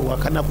kutaurwa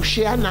kana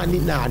kusheya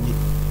nani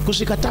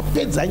kusvika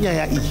tapedza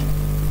nyaya iyi.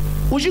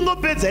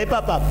 Uchingopedza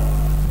ipapapa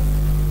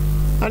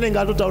anenge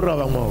atotaurira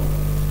vamwewo.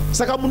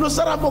 Saka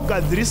munosara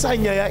mogadzirisa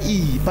nyaya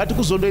iyi pati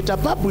kuzondoita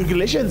public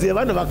relations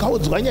yevanhu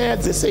vakaudzwa nyaya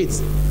dzese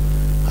idzi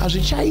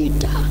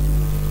hazvichaita.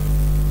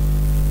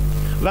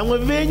 Vamwe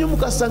venyu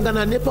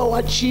mukasangana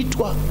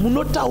nepawachitwa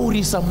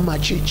munotaurisa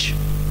mumachechi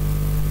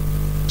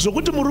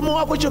zvokuti murume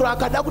wako chero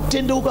akada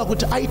kutendeuka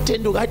kuti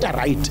aitendeuka aita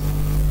right,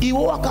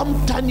 iwe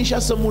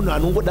wakamutanisha semunhu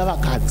anongoda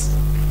vakadzi.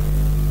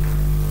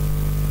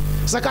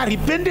 Saka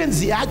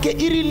repentance yake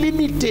iri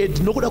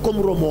limited nokuda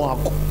kwomuromo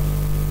wako.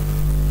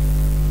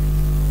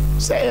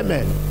 Say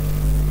amen.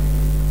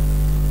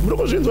 Muri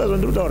kuzvinzwa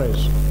zvandiri kutaura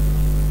izvi?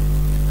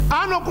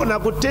 Anogona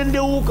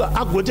kutendeuka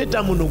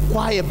agoteta munhu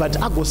kwaye but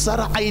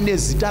agosara aine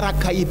zita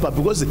rakaipa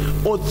because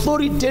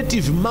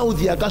authoritative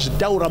mouth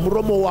yakazvitaura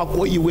muromo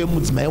wako iwe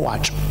mudzimai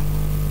wacho.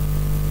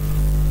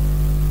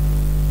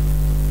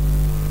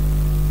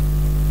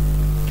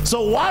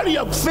 So while you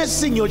are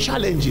facing your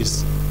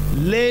challenges,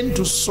 learn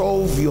to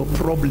solve your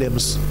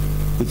problems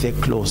with a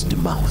closed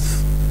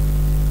mouth.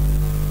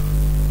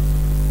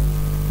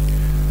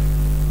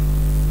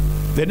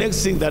 The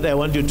next thing that I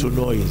want you to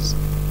know is,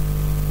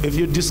 if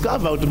you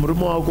discover kuti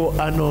murume wako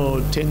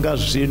anotenga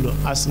zvinhu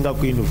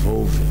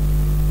asingakuinvolve,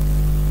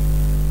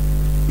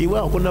 iwe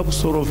hakuna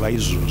kusorova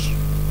izvozvo,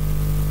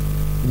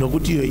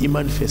 nokuti iyo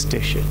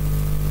imanifestation.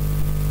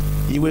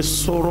 Iwe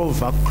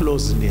sorova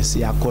closeness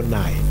yako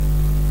naye.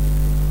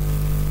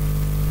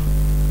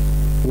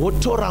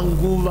 Wotora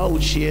nguva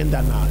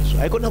uchienda nazvo,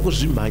 haikona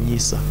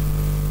kuzvimhanyisa.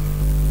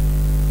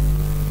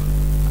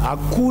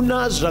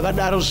 Hakuna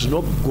zvakadaro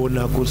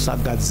zvinogona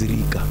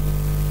kusagadzirika.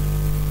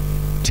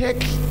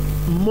 Take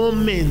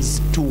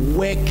moments to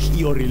work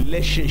your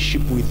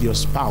relationship with your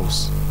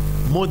spouse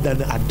more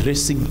than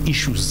addressing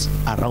issues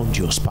around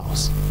your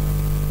spouse.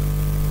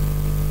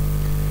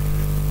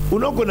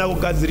 Unogona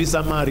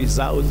kugadzirisa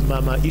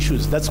mama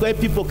issues. That's why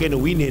people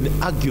can win an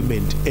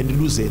argument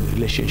and lose a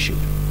relationship.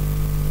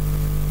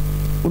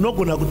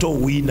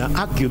 Unogona win an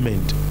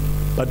argument,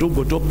 but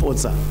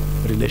ugotopotsa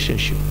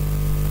relationship.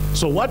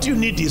 So what you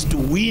need is to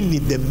win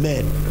the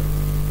man.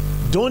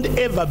 Don't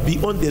ever be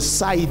on the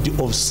side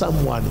of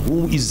someone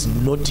who is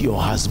not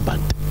your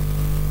husband.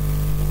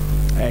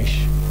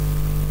 Eish.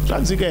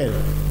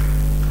 Zvanzikela.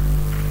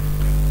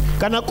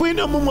 Kana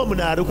kuina mumwe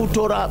munhu ari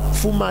kutora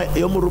pfuma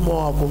yomurume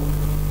wako,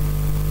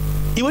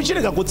 iwe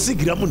chirega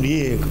kutsigira munhu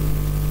iyeka.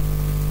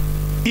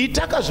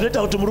 Itaka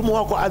zvinoita kuti murume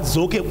wako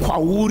adzoke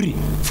kwauri,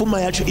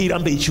 pfuma yacho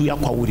irambe ichiuya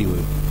kwauri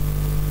wewe.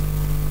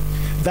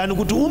 Than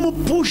kuti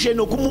umupushe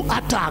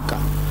nokumuataka.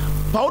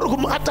 Pauri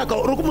kumuataka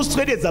uri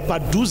kumuswededza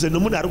padhuze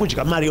nomunhu ari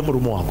kudya mari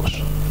yomurume wako.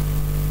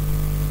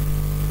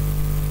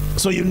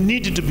 So you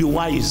need to be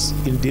wise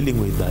in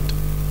dealing with that.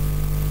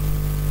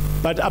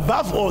 But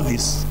above all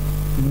this,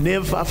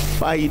 never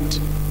fight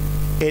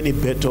any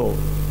battle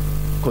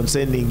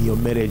concerning your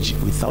marriage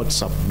without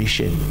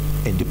submission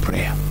and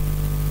prayer.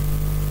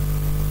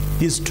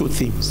 These two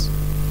things,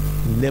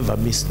 never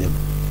miss them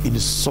in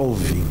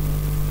solving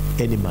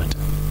any matter.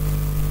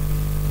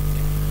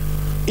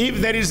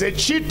 If there is a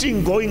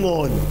cheating going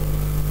on,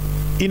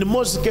 in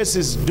most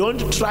cases,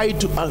 don't try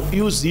to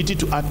use it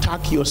to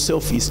attack your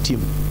self-esteem.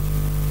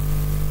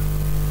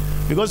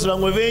 Because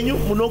vamwe venyu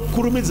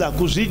munokurumidza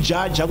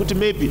kuzvijaja kuti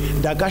maybe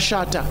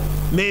ndakashata,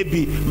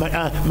 maybe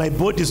my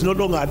body is no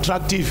longer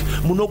attractive.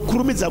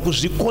 Munokurumidza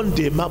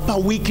kuzvikondema pa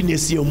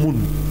weakness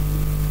yomunhu.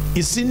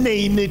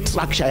 Isinei ne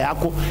structure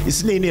yako,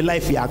 isinei ne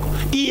life yako.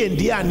 Iye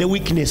ndiye ane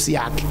weakness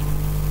yake.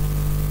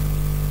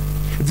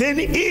 Then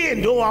iye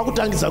ndo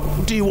wakutangisa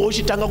kuti iwe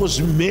uchitanga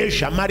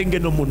kuzvimezha maringe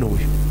nomunhu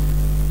uyu.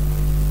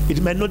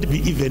 It might not be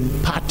even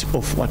part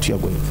of what you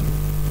are going through.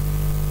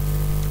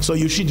 So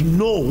you should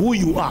know who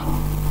you are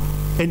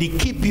and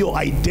keep your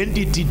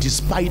identity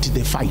despite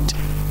the fight.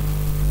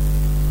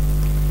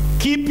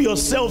 Keep your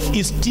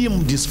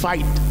self-esteem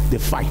despite the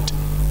fight.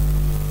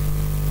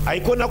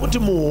 Aikona kuti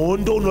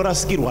muhondo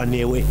unorasikirwa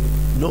newe.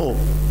 No,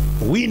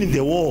 win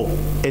the war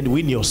and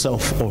win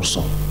yourself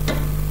also.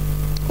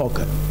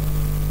 Okay.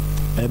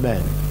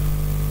 Amen.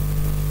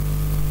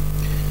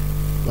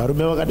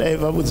 Varume vakadai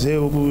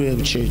vabudzewo kuuye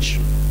kuchechi,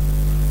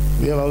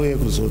 uye vauye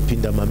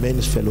kuzopinda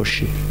mamen's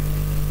fellowship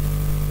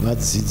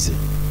vadzidze.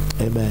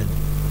 Amen.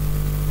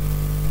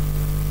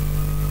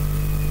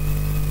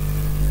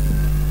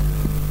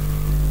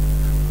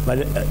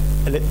 But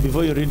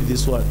before you read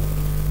this one,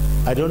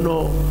 I don't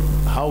know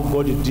how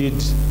God did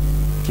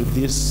to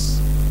this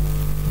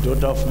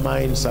daughter of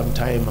mine some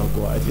time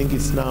ago. I think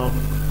it's now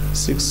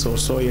 6 or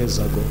so years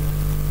ago.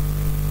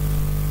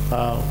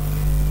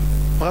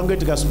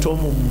 Makangoitika storm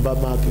mumba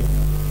make.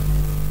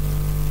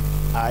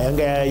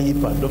 Yanga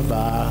yaipa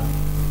ndobva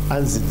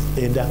anzi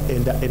enda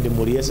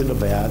mhuri yese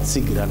ndobva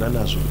yatsigirana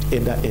nazvo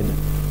enda.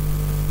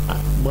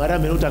 Mwari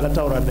amene kuti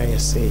akataura naye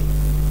sei.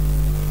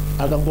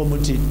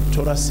 Akambomuti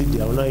tora sidi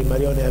haunai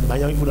mari yaona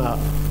mhanya kuna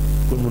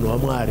munhu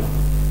waMwari.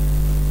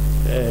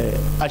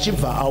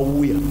 Achibva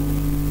auya.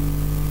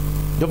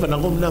 Ndobva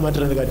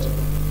ndangomunamatira ndikati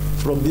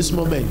from this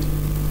moment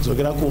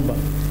dzokera kumba.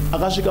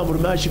 Akasvika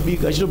murume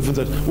achibika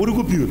achitobvunza kuti uri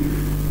kupiwe?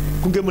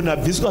 Kunge munhu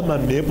abviswa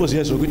mamhepo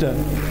zviya zvokuita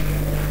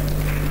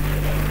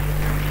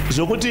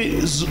zvokuti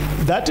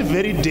that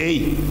very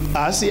day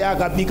asi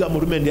akabika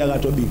murume ndiye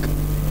akatobika.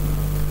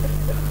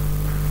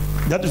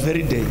 That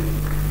very day.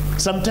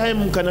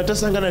 Sometime kana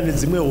tasangana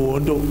nedzimwe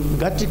hondo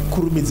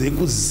ngatikurumidzei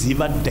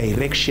kuziva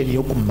direction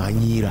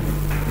yokumhanyira.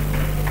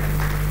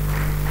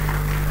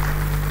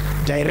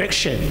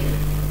 Direction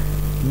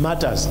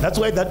matters. That's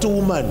why that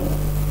woman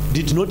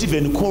did not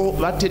even call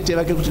vatete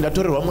vake kuti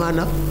ndatorerwa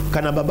mwana,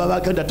 kana baba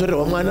vake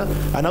ndatorerwa mwana,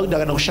 anakuda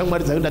kana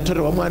kushamwari dzake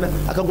ndatorerwa mwana,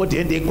 akangoti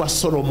ende kwa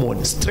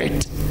Solomon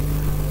straight.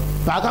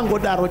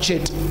 Paakangodaro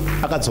chete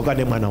akadzoka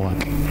nemwana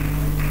wake.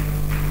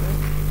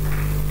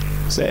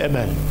 Say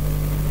amen.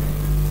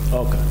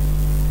 Okay.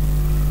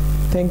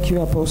 Thank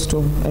you,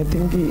 Apostle. I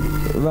think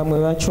vamwe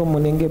vacho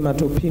munenge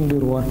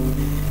matopindurwa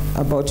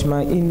about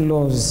my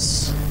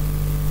in-laws.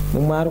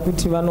 Mumwe ari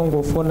kuti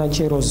vanongofona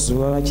chero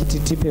zuva vachiti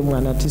tipe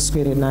mwana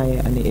tiswere naye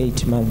ane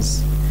 8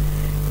 months.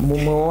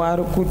 Mumwe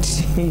ari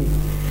kuti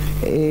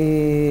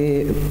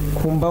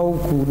kumba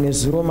uku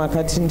nezuro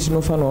makati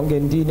ndinofanira kunge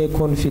ndine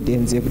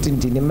confidence yekuti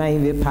ndine mai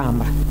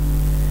vepamba,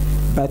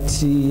 but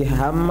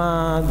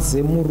hama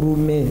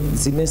dzemurume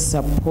dzine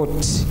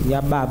support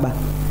yababa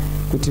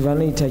kuti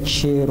vanoita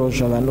chero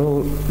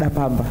zvavanoda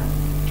pamba.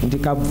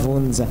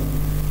 Ndikabvunza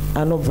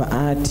anobva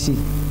ati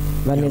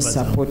vane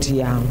support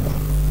yangu.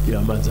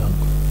 Hama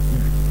dzangu.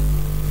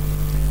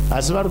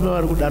 Asi varume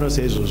vari kudaro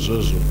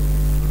seizvozvozvo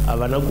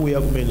havana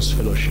kuuya kumen's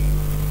fellowship.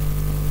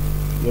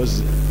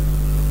 Because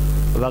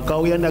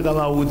vakauya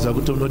ndakavaudza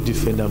kuti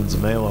unodefenda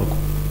mudzimai wako.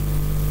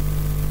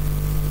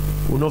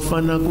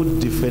 Unofanira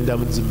kudefenda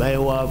mudzimai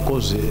wako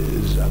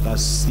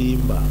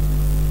zvakasimba.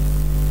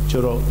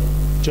 Chero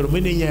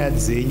muine nyaya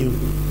dzenyu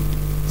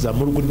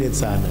dzamuri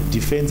kunetsana,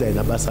 defense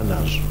haina basa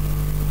nazvo.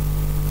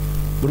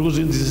 Muri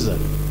kuzvinzwisisa?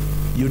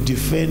 You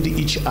defend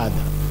each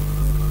other.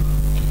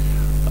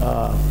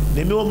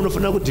 Nemiwo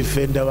munofanira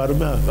kudefenda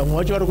varume. Vamwe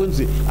vacho vari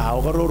kunzi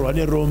wakaroorwa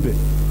nerombe.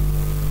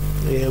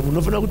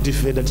 Munofanira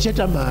kudefenda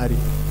tichaita mari.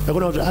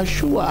 Yakona kuti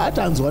ashuwa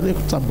hatanzwa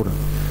nekutambura.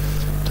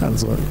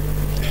 Tanzwa.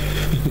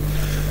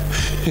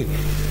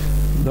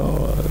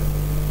 No.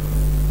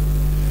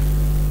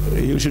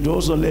 You should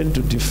also learn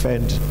to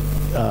defend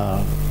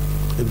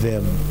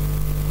them.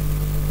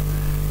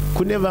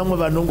 Kune vamwe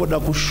vanongoda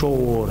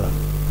kushoora.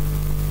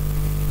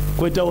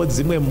 Koitawo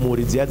dzimwe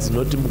mhuri dziya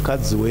dzinoti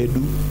mukadzi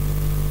wedu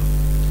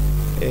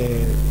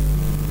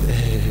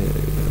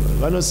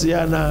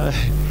vanosiyana,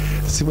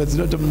 dzimwe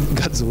dzinoti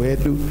mukadzi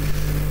wedu,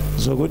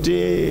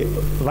 zvokuti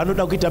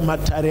vanoda kuita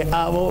matare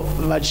avo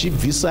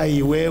vachibvisa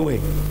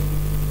iwewe.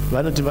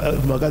 Vanoti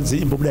makadzi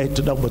imbobudai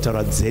toda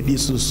kumbotaura dzedu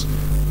isusu,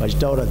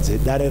 vachitaura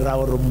dare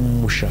ravo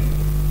romumusha.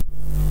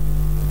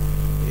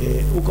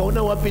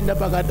 Ukaona wapinda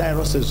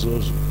pakadaro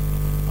sezvozvo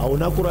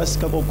hauna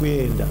kurasika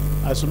kokuenda,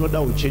 asi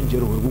unoda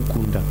uchenjeri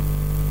hwekukunda.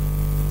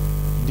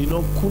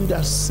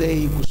 Ndinokunda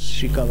sei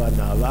kusvika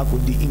vanhu ava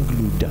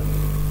kundi-includa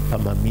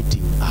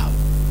pamameeting avo?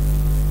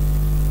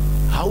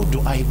 How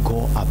do I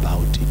go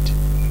about it?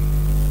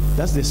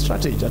 That's the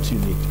strategy that you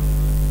need.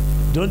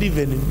 Don't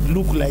even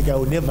look like I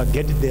will never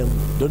get them.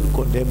 Don't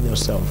condemn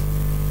yourself.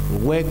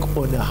 Work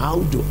on how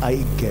do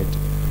I get.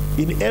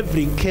 In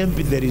every camp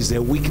there is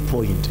a weak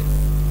point.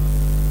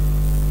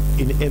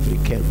 In every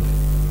camp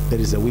there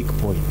is a weak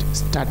point.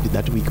 Study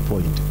that weak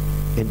point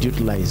and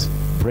utilize,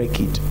 break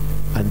it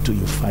until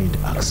you find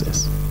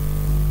access.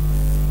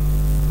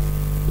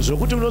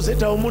 Zvokuti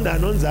unosetawo munhu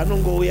anonzi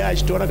anongouya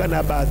achitora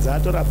kana badza,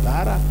 atora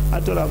bhara,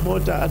 atora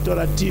mota,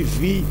 atora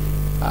TV,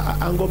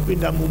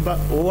 angopinda mumba,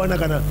 woona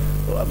kana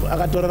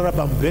akatorara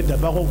pamubhedha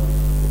pako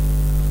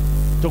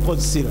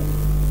tokotsira.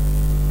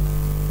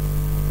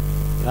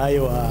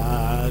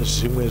 Aiwa,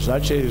 zvimwe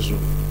zvacho izvo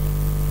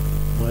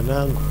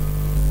mwanangu.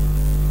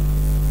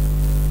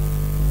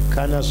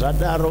 Kana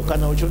zvadaro,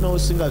 kana uchiona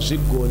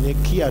usingazvigone,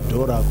 kiya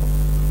dhoo rako.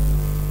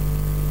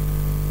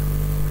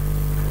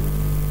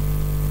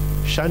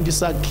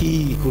 Shandisa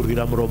kii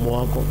kurwira muromo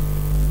wako.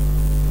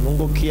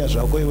 Unongokiya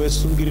zvako iwe,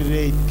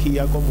 sungirire kii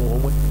yako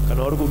muhomwe.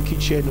 Kana uri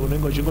kukitchen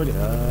unenge uchingoti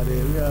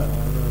haleluya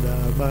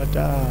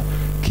mata,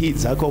 kii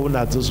dzako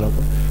unadzo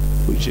zvako.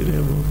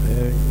 Uchiremo.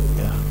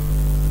 Yeah.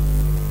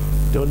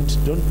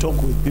 Don't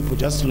talk with people,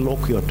 just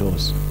lock your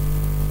doors.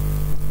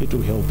 It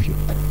will help you.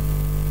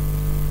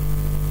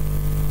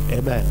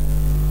 Amen.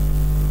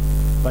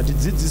 But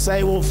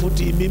dzidzisaiwo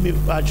futi imimi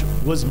vacho,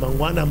 because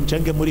mangwana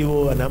muchange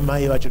murivo vana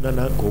mai vacho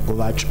nana gogo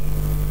vacho.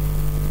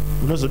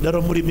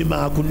 Munozodaro muri mima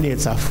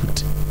akunetsa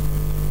futi.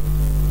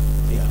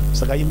 Yeah.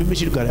 Saka imimi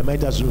chirigara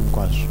maita zvinhu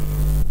kwazvo.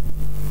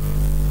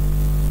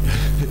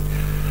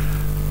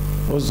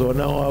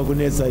 Ozoona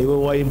wakunetsa iwe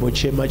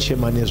waimbochema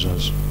chema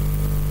nezvazvo.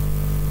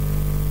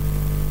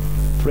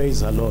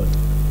 Praise the Lord.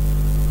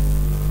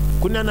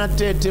 Kunana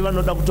tete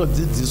vanoda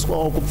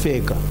kutodzidziswawo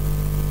kupfeka.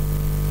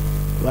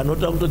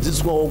 Vanoda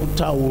kutodzidziswawo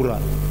kutaura,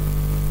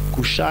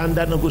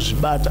 kushanda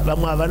nekuzvibata.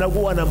 Vamwe havana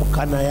kuwana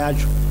mukana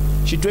yacho.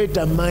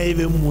 Chitoita mai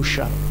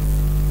vemusha.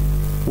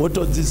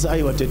 Wotodzidzisa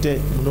aiwa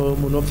tete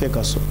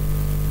munopfeka so.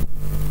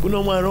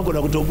 Kuno mwana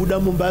anogona kutobuda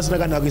mumba asina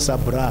kana kuisa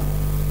bra.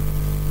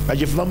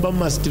 Achifamba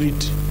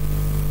mumastreet.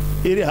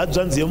 Iri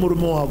hadzvanzi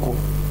yemurume wako.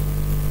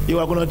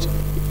 Iwe akuna kuti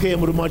ke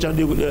murume wacho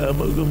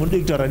munode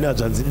kutaura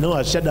nehadzvanzi. No,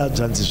 hazvichada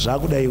hadzvanzi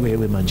zvakuda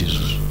iwewe manje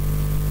izvozvo.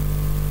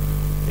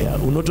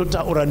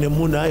 Unototaura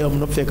nemunhu aiwa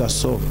munopfeka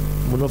so,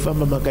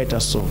 munofamba makaita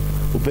so,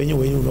 upenyu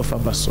hwenyu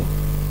unofamba so.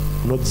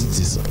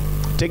 Unodzidzisa.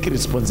 Take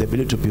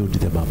responsibility to build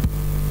them up.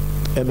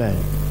 Amen.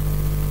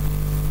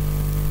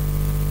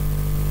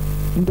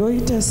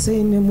 Ndoita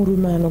sei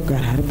nemurume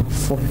anogara ari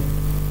pafoni,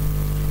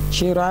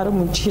 chero ari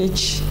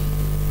muchechi,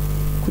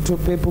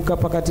 kutopepuka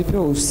pakati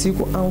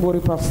peusiku angori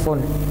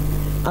pafoni,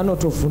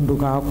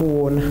 anotovhunduka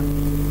akuona.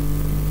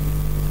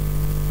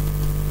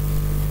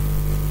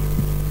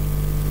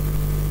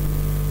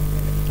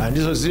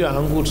 Handizoziva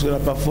hangu kuswera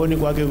pafoni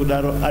kwake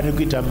kudaro ari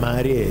kuita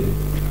mari here.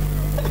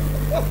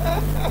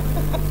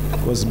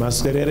 Because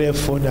maswerere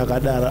efoni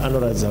akadaro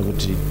anoratidza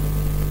kuti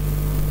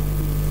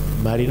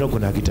mari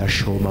inogona kuita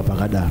shoma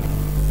pakadaro.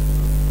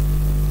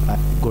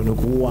 Gone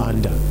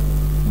kuwanda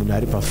munhu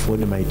ari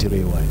pafoni maitiro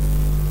iwayo.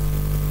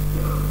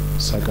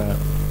 Saka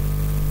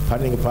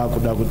panenge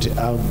paakuda kuti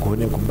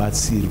agone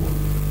kubatsirwa.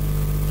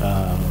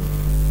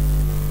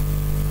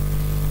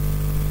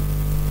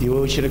 Iwe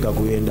uchirega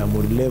kuenda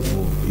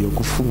mulevel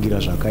yokufungira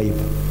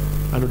zvakaipa,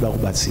 anoda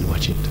kubatsirwa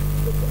chete.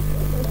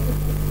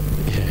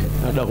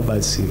 Anoda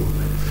kubatsirwa.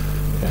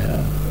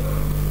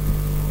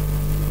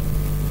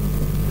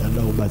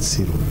 Anoda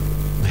kubatsirwa.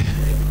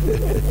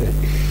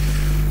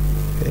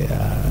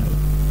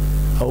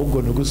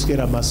 Haugoni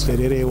kuswera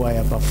maswerere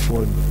iwaya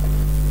pafoni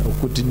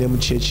okuti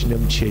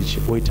nemuchechi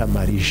oita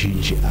mari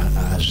zhinji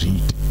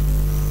azviita.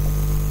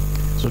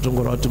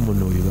 Zotongora kuti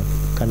munhu uyu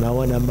kana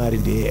awana mari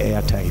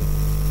ndeye-airtime.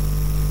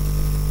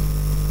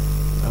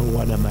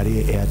 Awana mari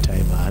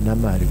ye-airtime, haana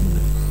mari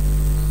munhu.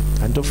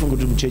 Handofunga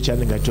kuti muchechi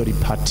anenge atori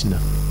partner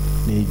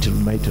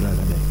maitiro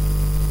akadai.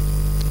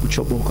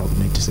 Kuchoboka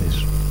kunoitisa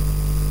izvo.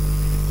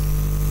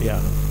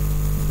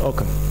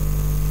 Okay.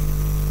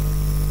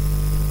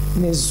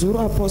 Nezuro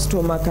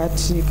Apostle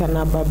makati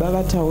kana baba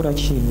vataura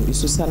chinhu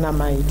isu sana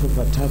mai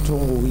tobva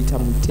tatongoita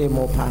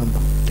mutemo pamba.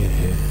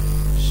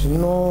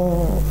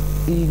 Zvino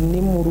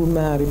ini murume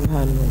ari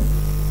pano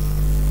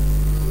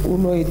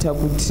unoita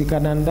kuti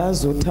kana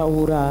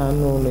ndazotaura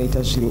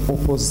anonoita zviri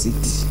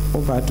opposite,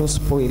 obva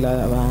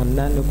atospoila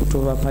vana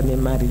nekutova pane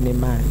mari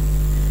nemari,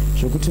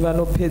 zvokuti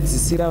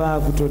vanopedzisira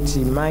vaakutoti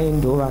mai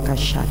ndo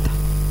vakashata,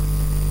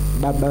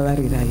 baba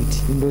vari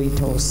right.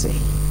 Ndoitawo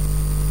sei?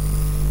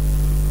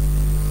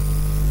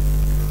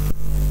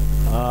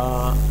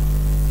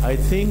 I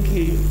think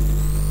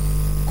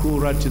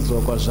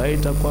kuratidzwa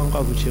kwazvaita kwanga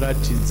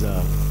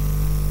kuchiratidza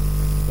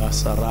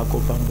basa rako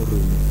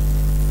pamurume.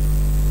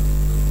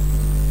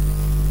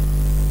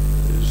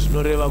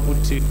 Zvinoreva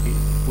kuti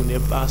une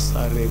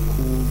basa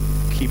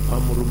rekukipa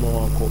murume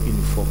wako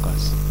in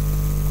focus.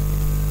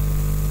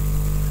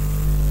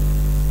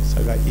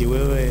 Saka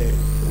iwewe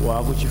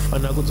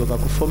wakuchifana kudzoka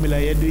kufomula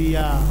yedu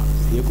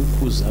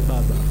yekukuza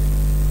baba.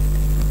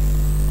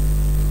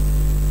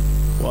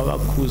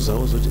 Wavakuza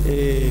uzoti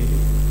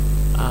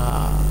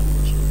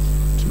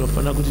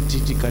tinofana kuti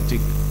tikati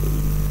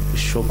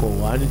shoko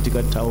 1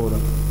 tikataura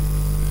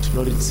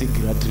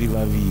tinoritsigira tiri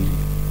vaviri.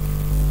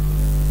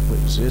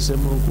 Zvese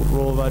muri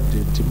kurova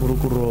dheti, muri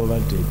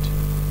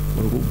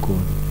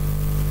kugona.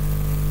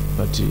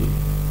 But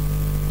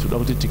toda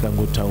kuti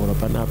tikangotaura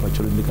panapa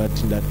choro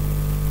ndikati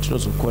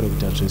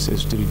tinozokorekta zvese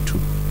zvitiri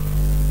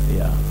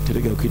 2.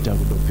 Tirege kuita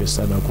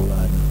kudopesana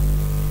kuvana.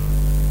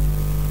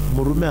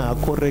 Murume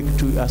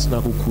haakorektwi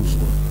asina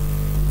kukuzwa.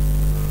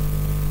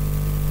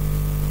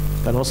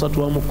 Kana usati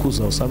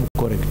wamukuza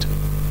usamukorekta.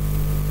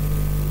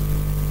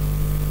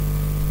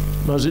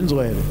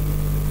 Mazvinzwa here?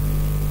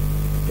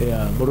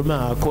 Murume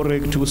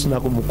haakorektwi usina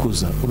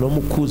kumukuza.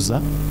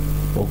 Unomukuza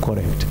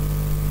wokorekta.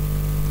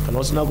 Kana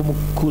usina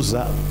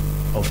kumukuza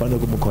ufane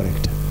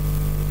kumukorekta.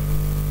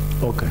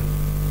 Okay.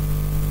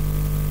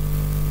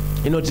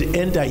 To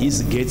enter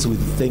his gates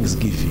with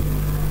thanksgiving.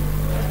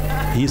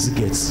 His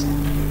gates.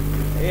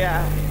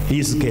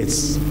 His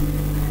gates.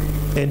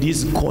 And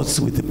his courts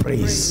with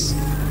praise.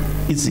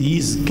 It's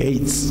his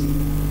gates.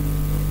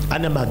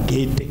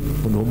 Anamagete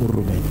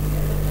unomurume.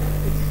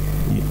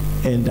 You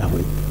enter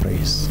with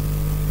praise.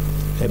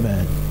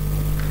 Amen.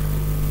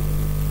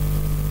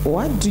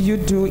 What do you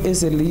do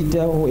as a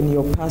leader when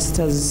your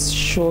pastors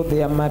show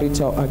their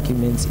marital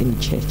arguments in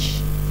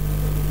church?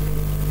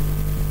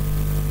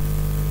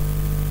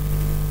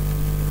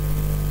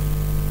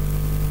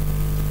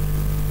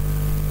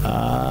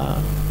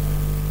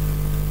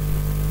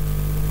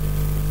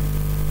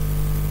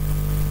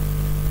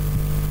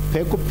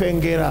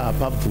 Pekupengera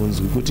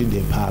hapabvunzwi kuti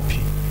ndepapi.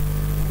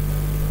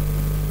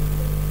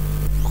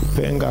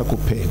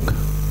 Kupenga.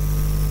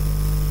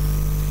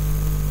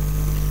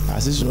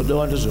 Asi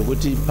zvinoda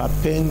ndezvokuti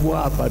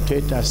papengwa apa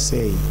toita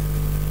sei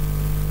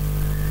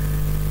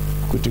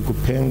kuti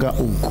kupenga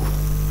uku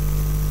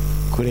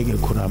kurege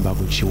kuramba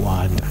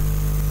kuchiwanda.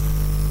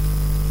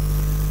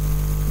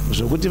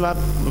 Zvokuti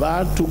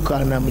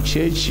vatukana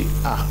muchechi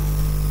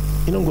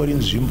inongori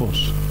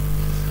nzvimbozvo.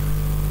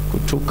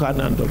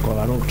 Kutukana ndokwa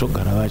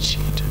vanotogara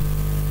vachiita.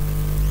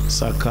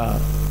 Saka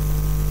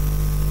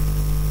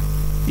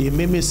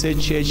imimi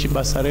sechechi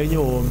basa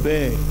renyu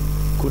hombe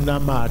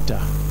kunamata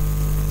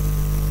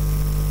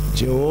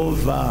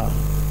Jehovha,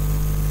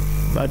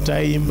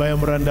 batai imba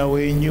yomuranda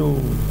wenyu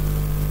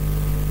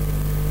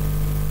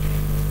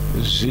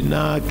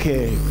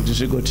zvinake kuti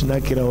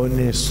zvigotinakirawo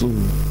nesu.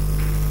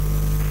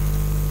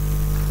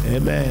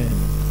 Amen.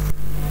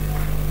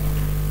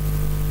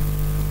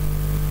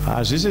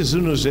 Hazvisi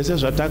zvinhu zvese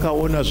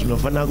zvatakaona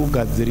zvinofana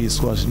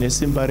kugadziriswa zvine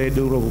simba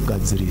redu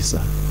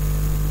rokugadzirisa.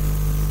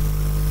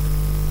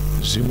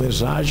 Zvimwe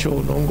zvacho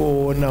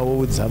unongoona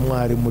woudza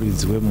Mwari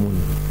muridzi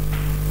wemunhu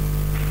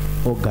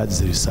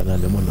ogadzirisana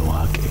nemunhu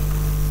wake.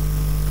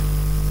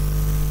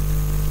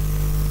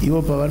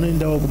 Ivo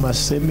pavanoendawo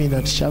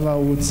kumasemina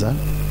tichavaudza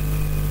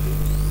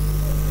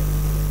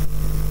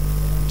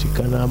kuti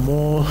kana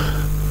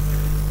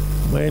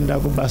moenda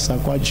kubasa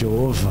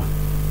kwaJehovha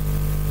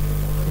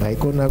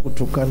haikona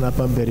kutukana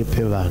pamberi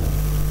pevanhu.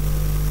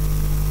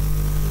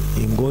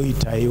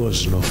 ingoitaiwo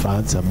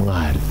zvinofadza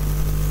Mwari.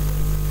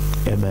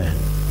 Amen.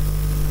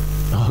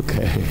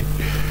 Okay.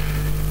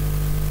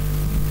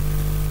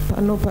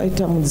 Pano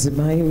paita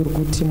mudzimai uri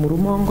kuti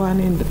murume wangu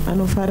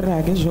anofarira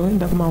hake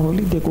zvoenda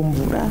kumaholiday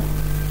kumvura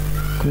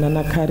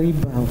kunana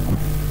Kariba uko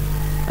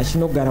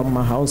achinogara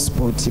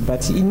mumahouseboat,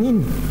 but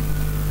inini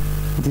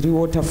ndiri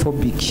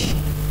waterphobic,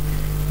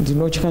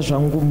 ndinotya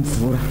zvangu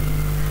mvura.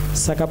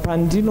 Saka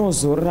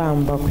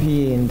pandinozoramba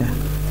kuenda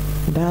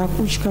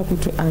ndakutya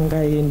kuti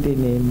angaende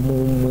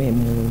nemumwe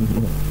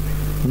munhu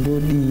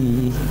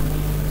ndodii.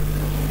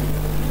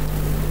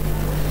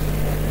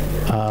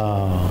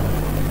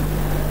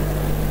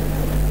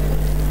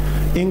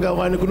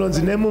 Ingawani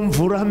kunonzi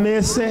nemumvura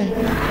mese.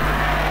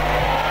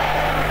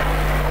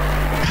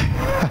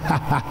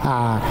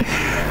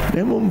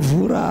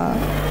 Nemumvura.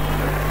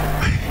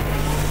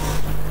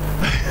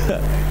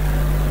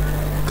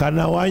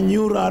 Kana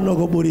wanyura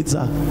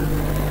anokuburitsa.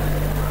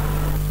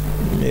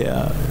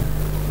 Yeah.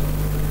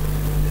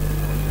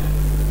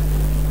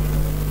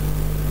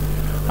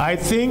 I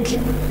think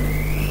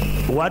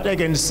what I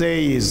can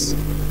say is,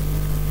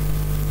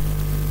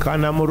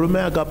 kana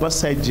murume akapa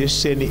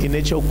suggestion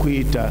ine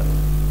chokuita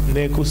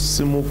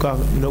nekusimuka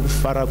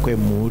nokufara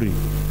kwemhuri,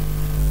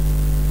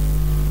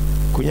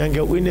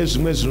 kunyange uine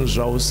zvimwe zvinhu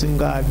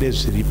zvausingade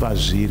zviri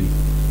pazviri,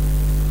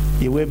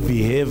 iwe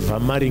behave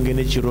maringe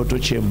nechiroto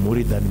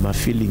chemhuri than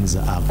mafeelings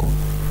ako.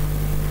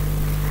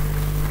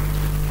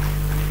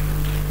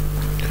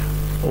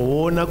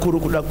 Ona kuri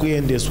kuda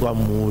kuendeswa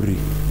mhuri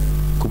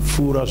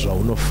kupfuura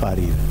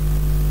zvaunofarira.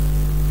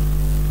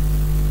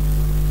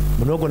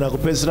 Munogona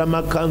kupedzisira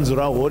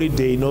makanzura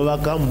holiday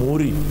inovaka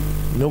mhuri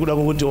nokuda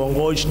kwokuti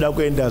wanga uchida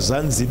kuenda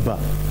Zanzibar,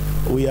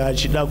 uya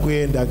achida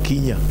kuenda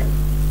Kenya.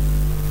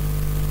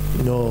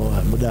 No,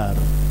 hamudaro.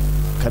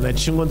 Kana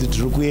chingonzi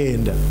tiri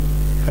kuenda,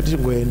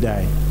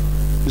 hatichingoendai.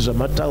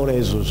 Zvamataura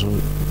izvozvo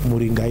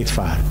mhuri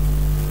ngaifara.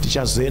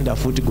 Tichazoenda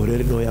futi gore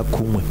rinouya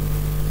kumwe.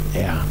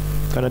 Yeah.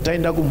 Kana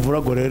taenda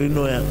kumvura gore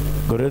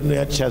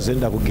rinouya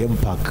tichazoenda kugame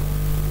park.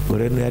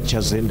 Gore rinouya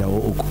tichazoendawo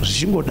uko.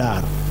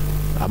 Zvichingodaro.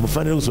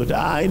 Hamufaniri kuzoti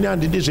ini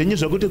handidi zvenyu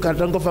zvekuti kana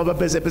tangofamba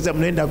pese pese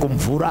munoenda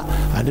kumvura.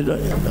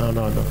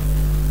 No.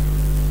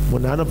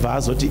 Munhu anobva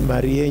azoti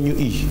mari yenyu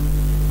iyi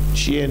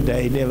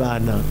chiendai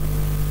nevana,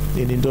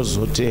 ini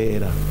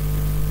ndozoteera.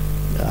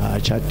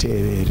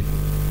 Achateveri.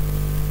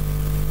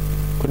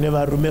 Kune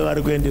varume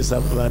vari kuendesa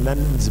vana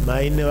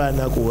nzimai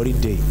nevana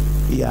kuholiday,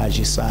 iye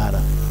achisara.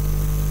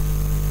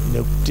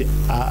 Nekuti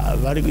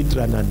vari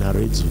kuitirana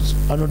nharo idzodzo,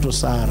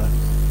 anotosara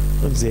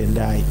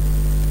nonziendai.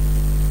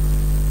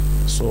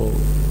 So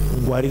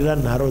ngwarira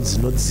nharo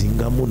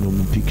dzinodzinga munhu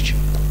mupicture.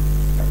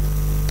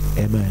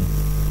 Amen.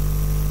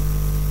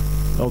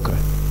 Okay.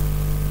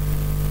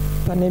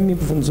 Pane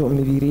mibvunzo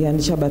miviri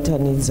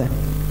yandichabatanidza.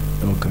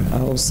 Okay.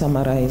 I'll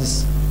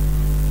summarize.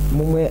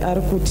 Mumwe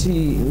ari kuti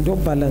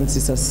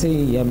ndobalansisa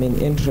sei I'm an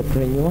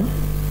entrepreneur.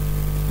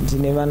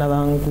 Ndine vana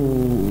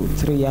vangu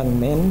 3 young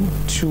men,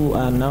 2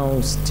 are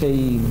now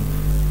staying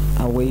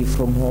away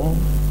from home.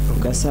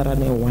 Gasara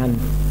ne1.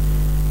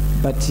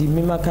 But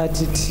imi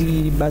makati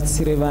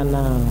tibatsire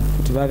vana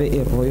kuti vave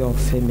a royal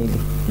family.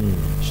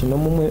 Zvino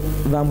mumwe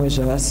vamwe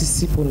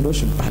zvavasisipo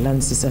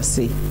ndozvibalansisa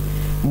sei.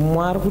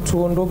 Mumwe ari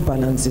kutiwo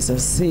ndobalansisa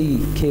sei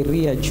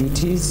career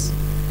duties,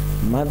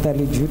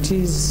 motherly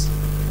duties,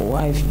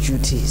 wife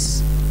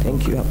duties.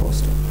 Thank you,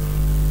 Apostle.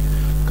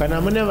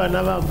 Kana mune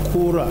vana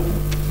vakura,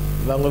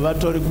 vamwe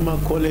vatori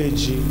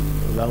kumakoleji,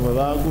 vamwe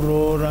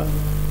vakuroora,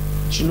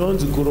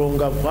 chinonzi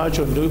kuronga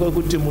kwacho ndiko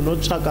kuti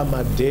munotsvaka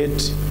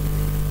madate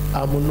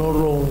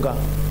amunoronga.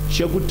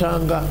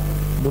 Chekutanga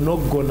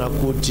munogona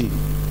kuti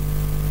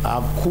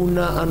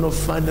hakuna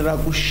anofanira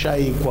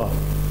kushayikwa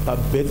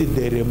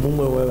pabirthday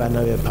remumwe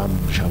wevana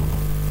vepamusha.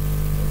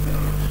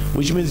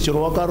 Which means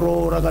chero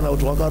wakaroora kana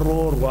kuti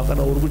wakaroorwa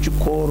kana uri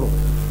kuchikoro,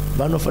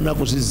 vanofanira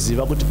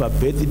kuzviziva kuti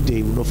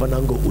pabirthday unofanira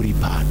kunge uri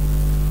pano.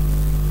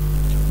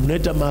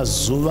 Munoita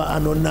mazuva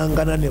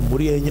anonangana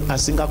nemhuri yenyu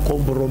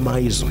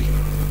asingakomboromizwi.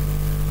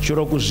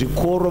 Chero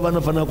kuzvikoro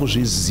vanofanira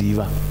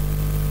kuzviziva.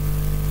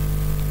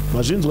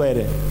 Mazvinzwa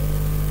here?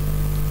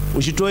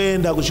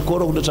 Uchitoenda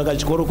kuchikoro kundotsvaka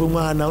chikoro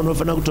kwemwana,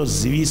 unofanira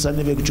kutozivisa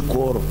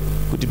nevekuchikoro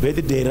kuti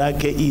birthday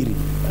rake iri,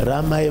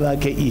 ramai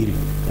vake iri,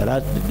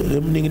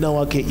 remunin'ina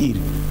wake iri.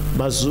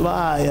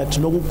 Mazuva aya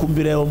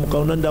tinokukumbiraiwo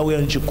mukaona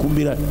ndauya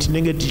nichikumbira,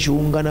 tinenge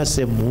tichiungana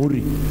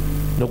semhuri,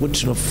 nokuti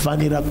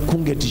tinofanira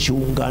kunge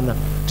tichiungana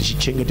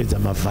tichichengetedza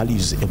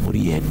mavalues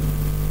emhuri yedu.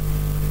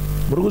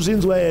 Muri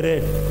kuzvinzwa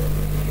here?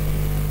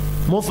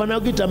 Mofanira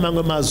kuita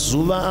mamwe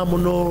mazuva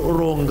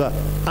amunoronga.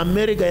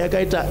 America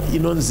yakaita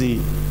inonzi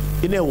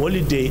ine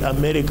holiday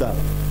America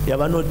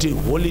yavanoti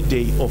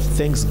holiday of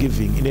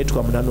Thanksgiving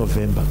inoitwa muna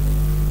November.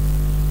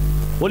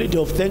 Holiday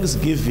of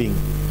Thanksgiving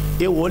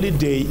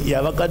holiday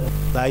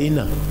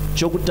yavakadaina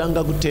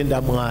chokutanga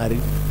kutenda Mwari,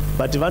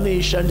 but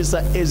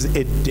vanoishandisa as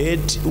a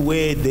date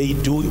where they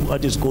do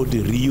what is called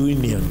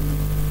reunion.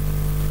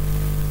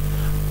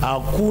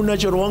 Hakuna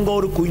chero wanga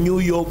uri ku New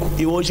York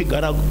iwe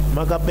uchigara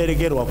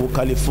makaberekerwa ku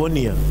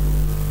California,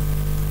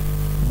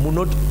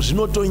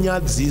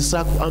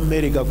 zvinotonyadzisa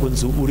kuAmerica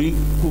kunzi uri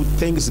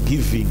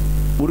kuThanksgiving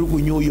uri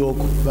kuNew York,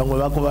 vamwe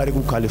vako vari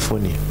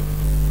kuCalifornia.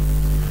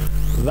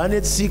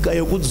 Vane tsika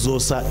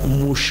yekudzosa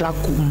musha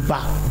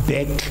kumba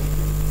back.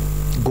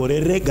 Gore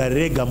rega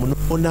rega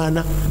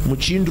munoonana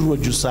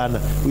muchindurojusana,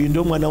 uyu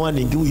ndio mwana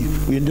wanhingi uyu,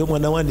 uyu ndio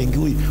mwana wanhingi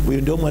uyu,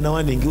 uyu ndio mwana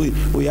wanhingi uyu,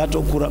 uyu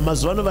atokura.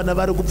 Mazuvano vana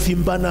vari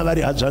kupfimbana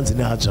vari hadzvanzi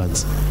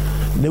nehadzvanzi,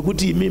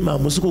 nekuti imi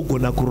hamusi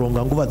kugona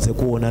kuronga nguva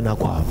dzekuonana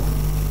kwavo.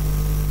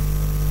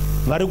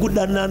 Vari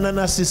kudanana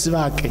nasisi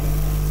vake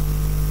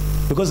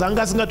because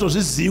anga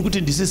asingatozvizivi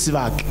kuti ndisisi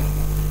vake,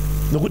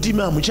 nokuti imi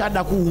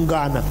hamuchada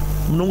kuungana.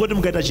 Munongoti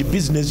mukaita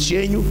chibusiness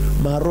chenyu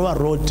Marova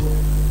Road,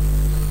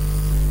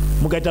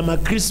 mukaita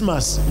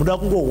maChristmas muda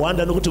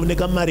kungohwanda nokuti une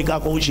kamari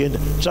kako uchienda.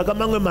 Tsvaka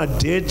mamwe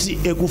madheti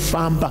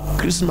ekufamba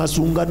Christmas,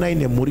 unganai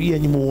nemhuri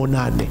yenyu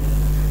muonane.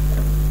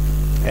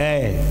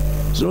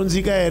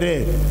 Zvinonzika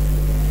here?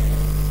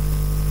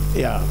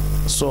 Yeah,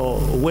 so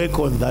work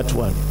on that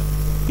one.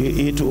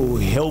 It will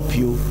help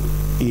you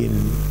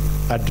in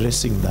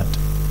addressing that.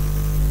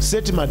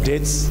 Set my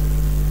dates.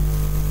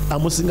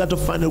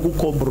 Amusingatofanira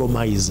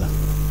kucompromise.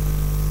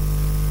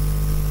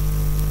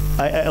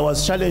 I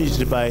was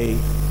challenged by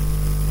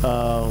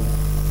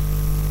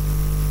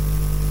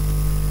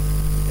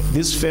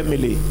this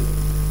family.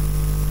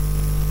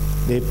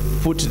 They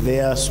put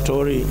their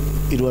story,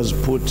 it was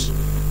put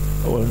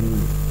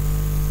on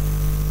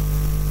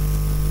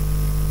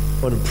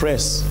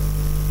press.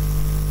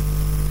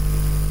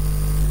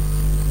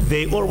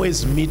 They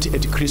always meet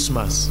at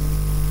Christmas,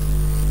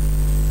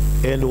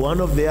 and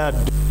one of their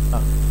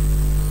daughters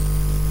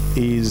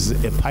is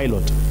a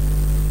pilot.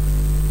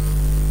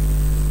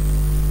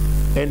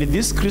 And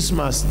this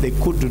Christmas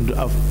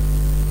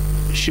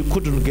she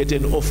couldn't get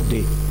an off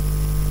day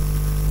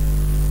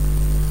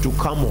to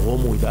come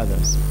home with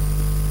others.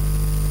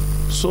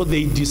 So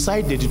they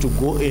decided to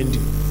go and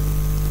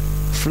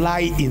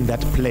fly in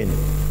that plane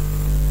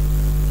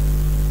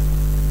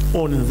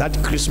on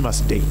that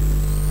Christmas day,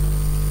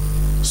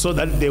 so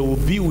that they will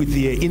be with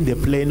her in the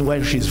plane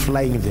while she's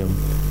flying them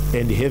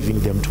and having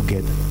them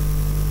together.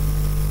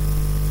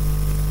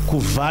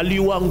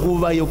 Kuvaluwa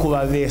nguva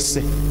yokuva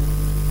vese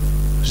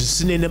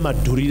zvisine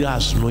nemadhuriro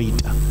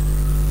azvinoita.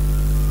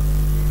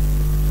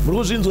 Muri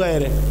kuzvinzwa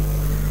here?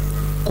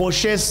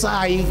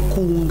 Koshesai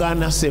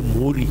kuungana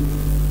semhuri.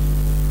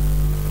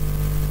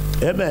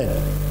 Amen.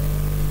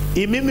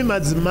 Imimi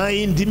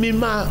madzimai ndimi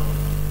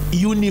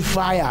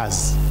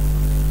unifiers.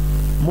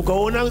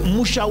 Mukaona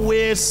musha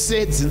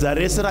wese dzinza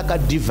rese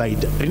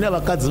rakadivide rina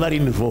vakadzi vari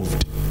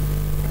involved.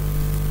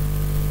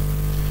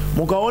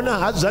 Mukaona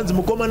hadzvanzi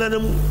mukomana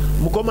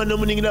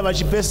nemuningira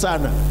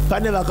vachipesana,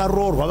 pane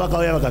vakaroorwa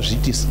vakauya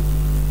vakazviitisa.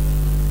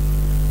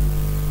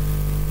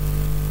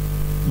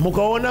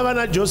 Mukaona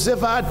vana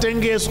Josefa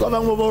atengeswa,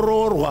 vamwe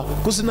voroorwa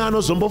kusina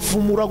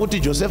anozombofumura kuti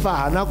Josefa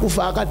haana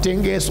kufa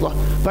akatengeswa,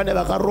 pane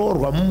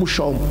vakaroorwa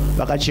mumusha umu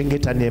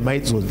vakachengeta nhema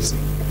idzodzi.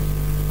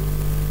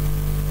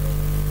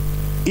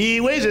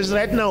 Iwe izvezvi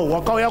right now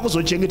wakauya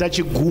kuzochengeta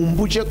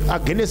chigumbu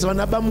cheAgenesi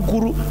vana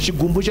bamukuru,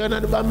 chigumbu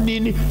chana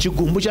bamunini,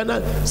 chigumbu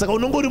chana, saka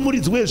unongori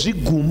muridzi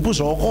wezvigumbu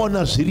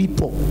zvawakaona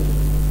zviripo.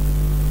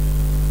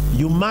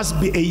 You must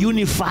be a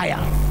unifier,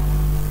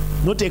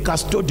 not a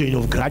custodian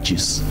of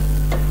grudges.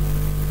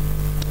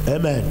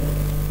 Amen.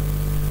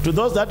 To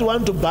those that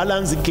want to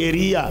balance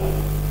career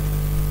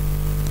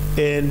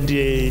and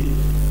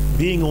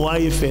being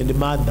wife and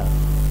mother,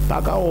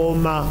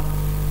 pakaoma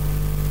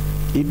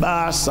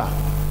ibasa.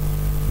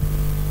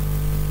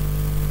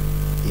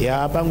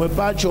 Ya pamwe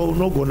pacho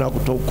unogona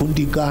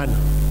kutokundikana,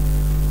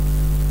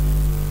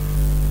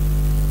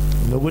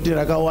 nokuti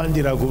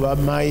rakawandira kuva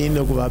mai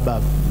nekuva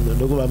baba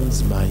nekuva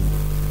mudzimai.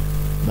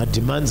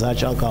 Mademands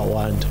acho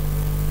akawanda,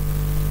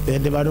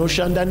 ende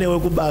vanoshanda newe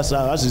kubasa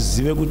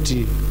havazvizive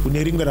kuti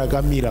kune rimwe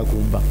rakamira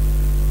kumba.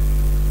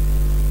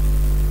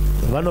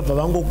 Vanobva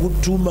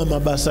vangokutuma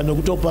mabasa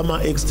nekutopa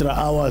ma-extra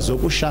hours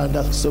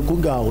okushanda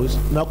sekunge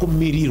hauna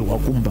kumirirwa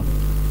kumba.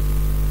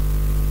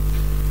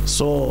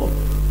 So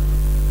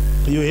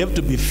you have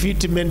to be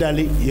fit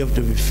mentally, you have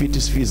to be fit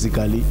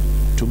physically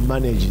to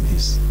manage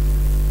this.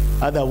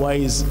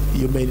 Otherwise,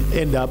 you may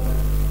end up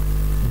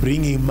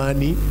bringing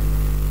money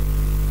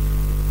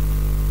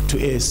to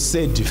a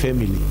sad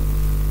family.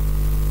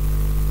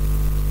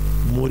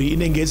 Muri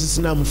inenge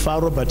isina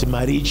mufaro but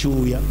mari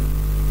ichiuya.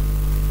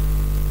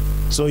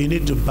 So you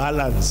need to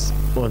balance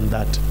on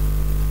that.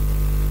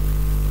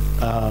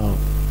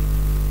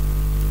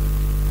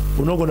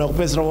 Unogona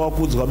kupesera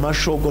wakudzwa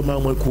mashoko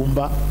mamwe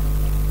kumba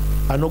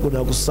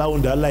anogona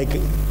kusound like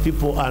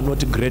people are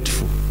not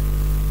grateful.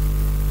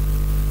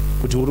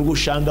 Kuti uri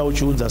kushanda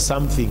uchiunza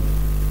something.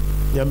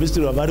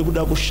 Nyambistirwa vari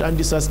kuda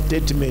kushandisa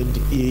statement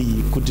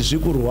iyi kuti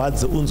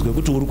zvikurwadze unzwe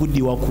kuti uri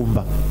kudiwa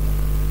kumba.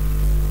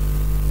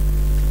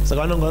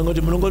 Saka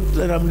vanongoti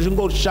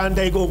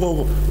munongoshanda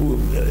ikoko.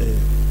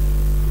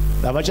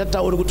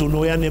 Havachatauri kuti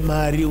unouya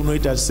nemari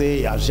unoita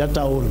sei,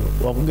 hazvichatauri.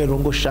 Wakunge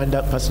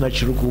rongoshanda pasina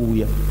chiri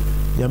kuuya.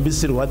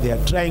 Nyambisirwa they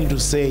are trying to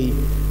say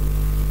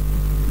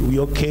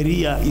your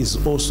career is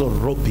also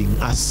robbing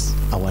us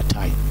our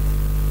time.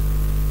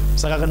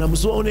 Saka kana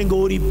musuwa unenge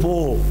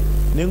uripo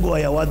nenguva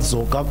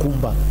yawadzoka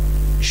kumba,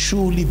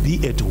 surely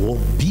be at home,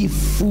 be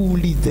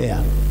fully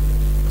there,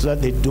 so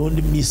that they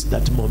don't miss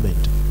that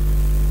moment.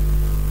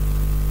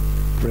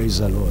 Praise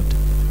the Lord.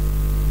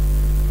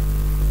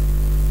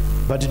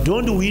 But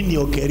don't win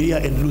your career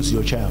and lose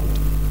your child.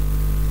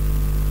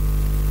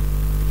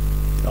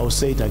 I'll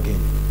say it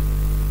again.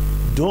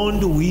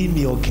 Don't win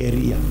your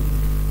career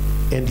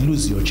and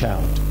lose your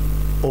child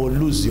or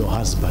lose your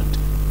husband.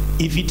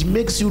 If it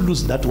makes you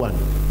lose that one,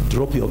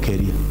 drop your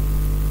career.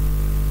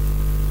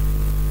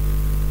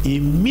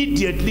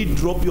 Immediately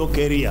drop your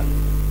career.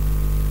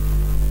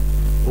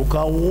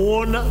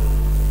 Ukaona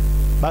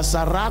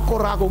basa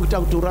rako kuita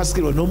kuti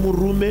urasikirwe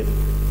nomurume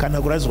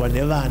kana kuradzwa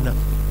nevana,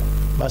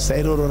 basa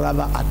iroro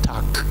rava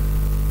attack.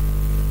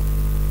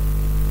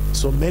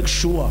 So make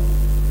sure,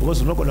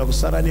 because unogona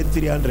kusara ne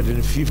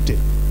 350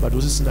 but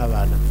usisina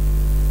vana.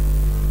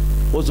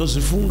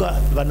 Uzozvifunga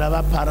vana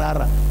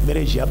vaparara,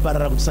 marriage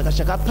yaparara, kuti saka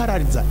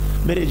chakapararidza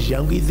marriage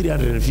yangu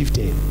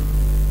 350.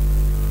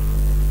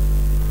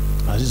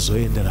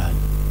 Azvizoenderani.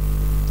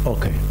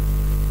 Okay.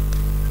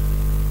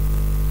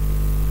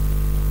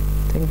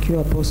 Thank you,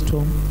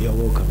 Apostle. You're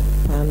welcome.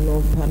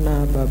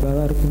 Pana baba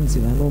vari kunzi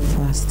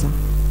vanofasta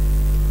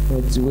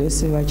mwedzi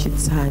wese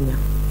vachitsanya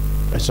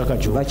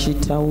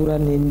vachitaura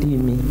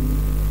nendimi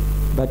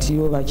but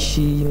ivo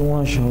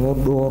vachinwa zvavo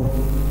doro.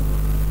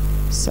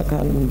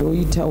 Saka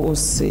ndoitawo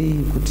sei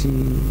kuti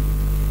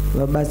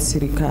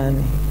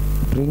vabatsirikane,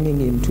 bringing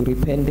him to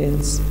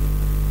repentance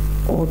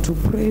or to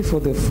pray for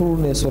the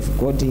fullness of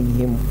God in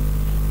him?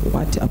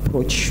 What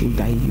approach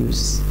should I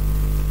use?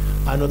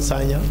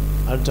 Anotsanya,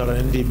 anotaura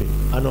nendimi,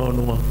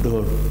 anonwa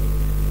doro.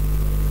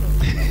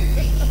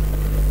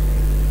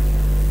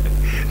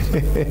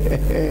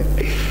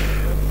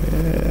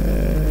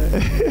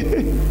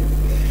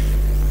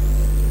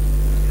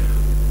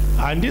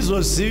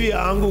 Handizozivi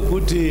hangu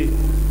kuti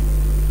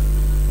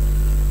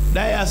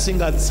dai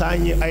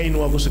asingatsanyi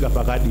ainwa kusvika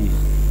pakadii.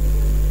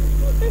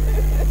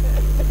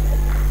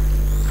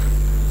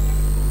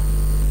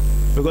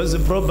 Because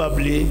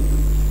probably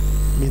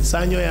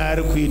mitsanyo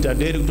yaari kuita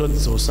ndeyeri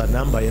kutodzosa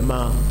namba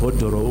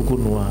yemabhodhoro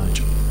ukunwa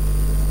acho.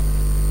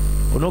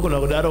 Unogona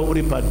kudaro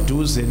uri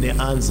padhuze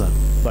neanza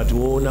but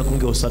woona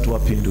kunge usati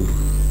wapindura.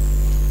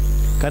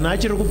 Kana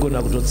achiri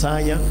kugona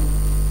kutotsanya,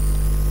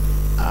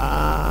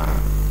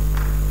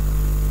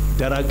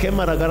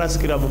 dharakema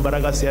rakarasikira mumba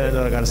rakasiyana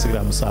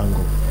nerakarasikira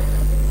musango.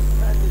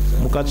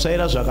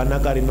 Mukatsvaira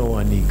zvakanaka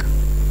rinowanika.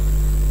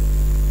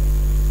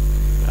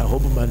 I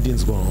hope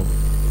mandinzwawo.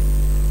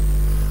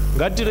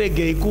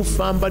 Ngatiregei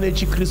kufamba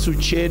nechikristu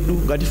chedu,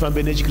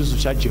 ngatifambe nechikristu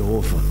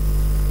chaJehovha.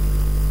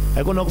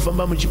 Haikona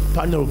kufamba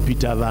muchipanel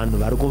bita vanhu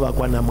vari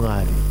kuvakwa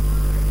naMwari.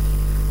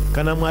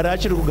 Kana Mwari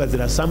achiri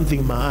kugadzira something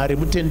maari,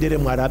 mutendere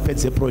Mwari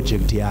apedze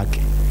project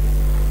yake.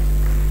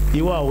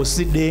 Iwe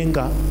hausi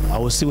denga,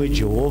 hausi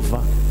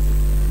weJehovha.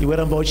 Iwe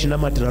ramba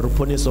uchinamatira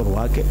ruponeso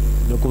rwake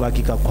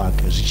nokuvakika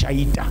kwake.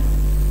 Zvichaita.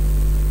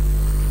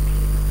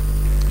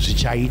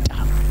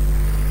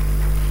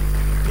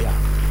 Yeah.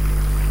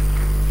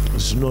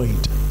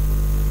 Zvinoita.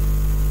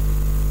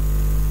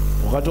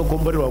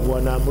 Wakatokomborerwa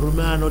kuwana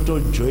murume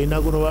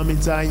anotojoina kurova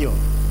mitsanyo.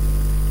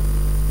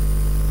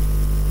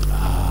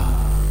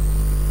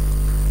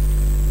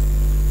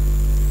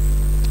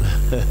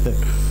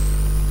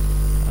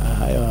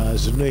 Aiwa,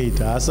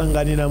 zvinoita.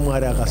 Asangani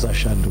naMwari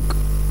akasashanduka.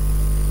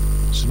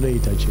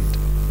 Zvinoita chete.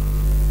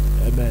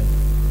 Amen.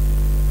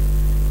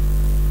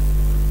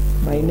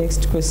 My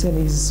next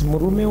question is,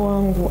 murume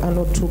wangu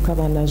anotuka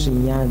vana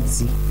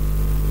zvinyadzi.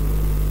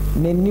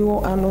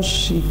 Neniwo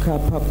anosvika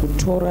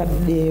pakutora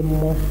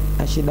demo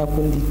achida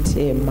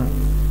kunditema.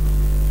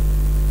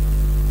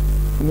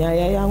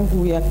 Nyaya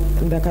yangu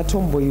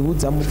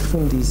ndakatomboiudza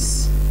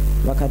mufundisi,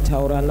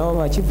 vakataura navo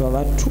vachibva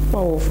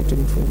vatupawo futi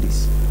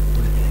mufundisi.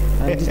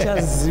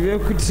 Handichazive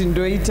kuti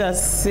ndoita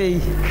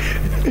sei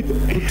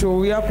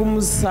kutouya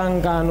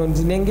kumusangano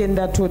ndinenge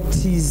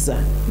ndatotiza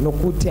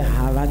nokuti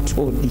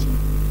havatodi.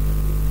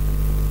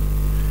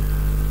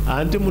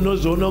 Anti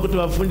munozoona kuti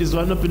vafundisi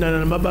vanopindana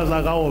namabasa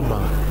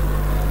akaoma.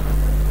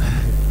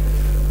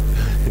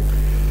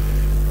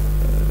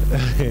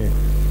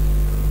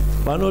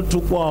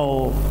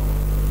 Vanotukwawo.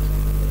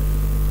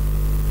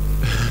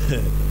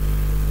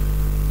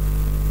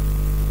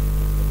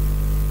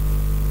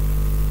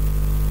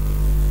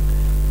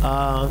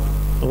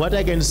 What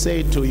I can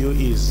say to you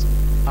is,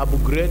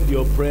 upgrade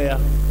your prayer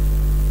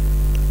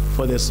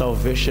for the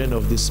salvation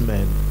of this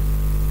man.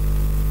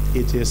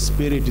 It's a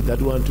spirit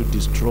that want to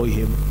destroy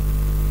him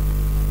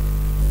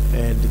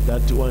and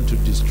that want to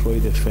destroy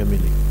the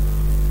family.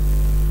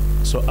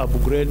 So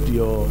upgrade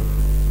your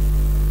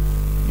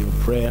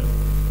prayer,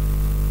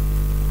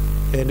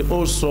 and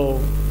also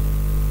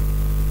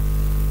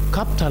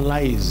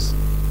capitalize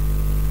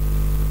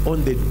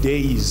on the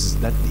days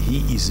that he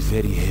is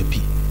very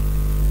happy.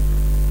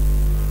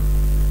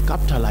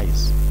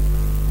 Capitalize.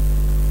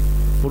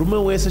 Murume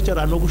wese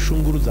chero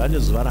anokushungurudza ane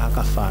zuva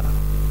raakafara.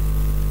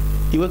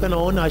 Iwe kana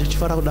waona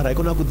achifara kudaro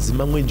haikona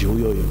kudzima mwenje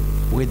uyoyo,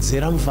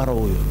 wedzera mufaro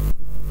uyo.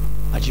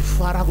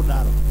 Achifara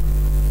kudaro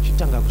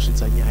chitanga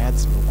kusvitsa nyaya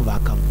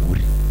dzinokuvaka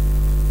mhuri.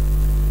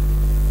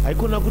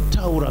 Haikona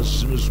kutaura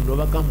zvinhu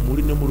zvinovaka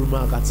mhuri nemurume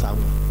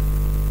akatsamwa.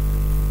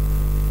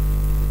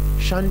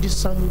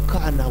 Shandisa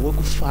mukana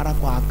wekufara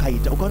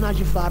kwaakaita. Ukaona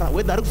achifara,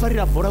 whether ari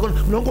kufarira bhora,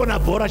 unongoona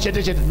bhora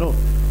chete chete, no.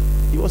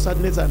 Iwo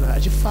usanetsana,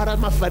 achifara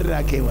mafariro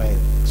ake iwayo,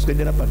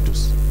 kuendera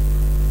padhuze.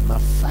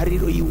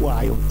 Mafariro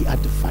iwayo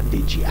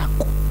iadvantage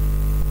yako.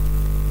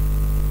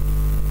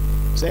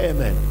 Say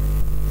amen.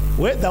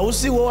 Whether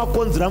usiwo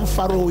wakonzera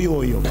mufaro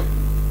uyoyo,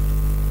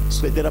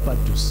 kuendera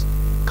padhuze,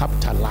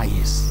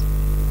 capitalize.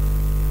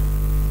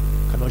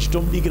 Kana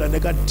uchitomubikira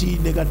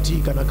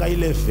nekati kana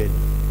ka11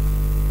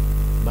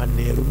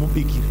 manheru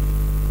mubikire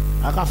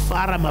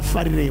akafara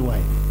mafariro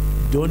iwayo.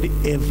 Don't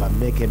ever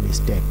make a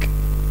mistake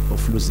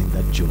of losing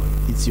that joy.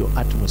 It's your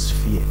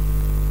atmosphere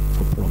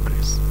for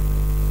progress.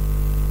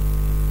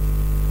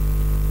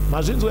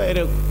 Mazvinzwa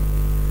here?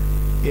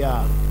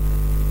 Yeah.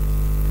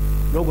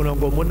 Nogona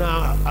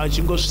ngomuna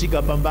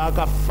achingosvika pamba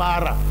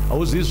akafara,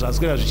 hauzivi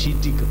zvaswera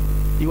zvichiitika.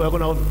 Iwe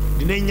yakona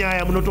ndine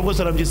nyaya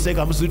munotongosara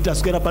muchiseka musiri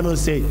taswera pano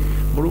sei.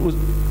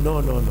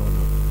 No.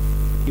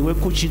 Iwe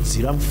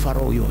kuchidzira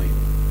mufaro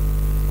uyoyo.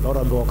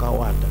 Naurambe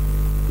wakawanda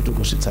kuti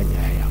ugosvitsa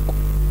nyaya yako.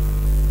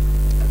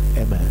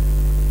 Amen.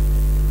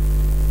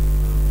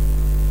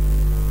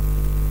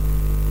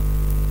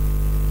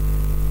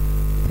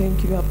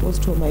 Thank you,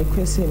 Apostle. My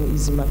question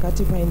is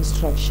makatipa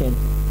instruction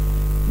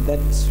that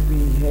we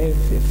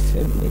have a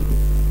family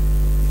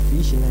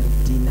visionary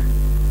dinner.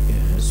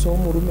 So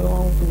murume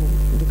wangu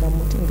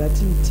ndikamuti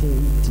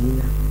ngatiitei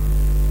dinner.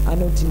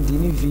 Anoti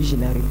ndini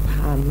visionary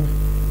pano.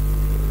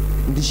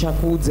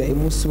 Ndichakuudzai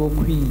musi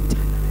wokuita.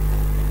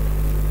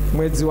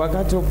 Mwedzi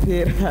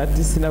wakatopera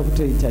hatisina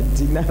kutoita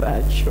dinner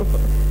racho.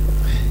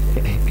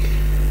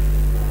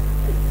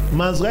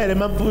 Mazwa here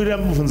mapurira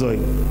mubvunzo uyu.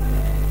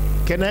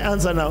 Can I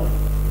answer now?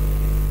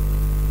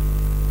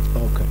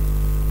 Okay.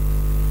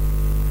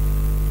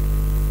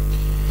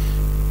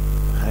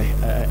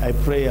 I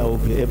pray I will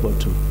be able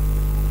to.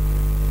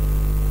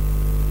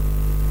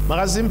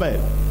 Makazimba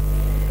here.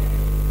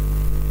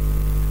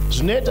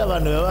 Zvinoita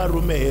vanhu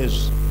vevarume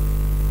hezvi.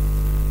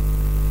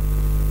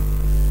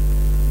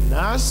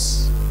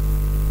 Nhasi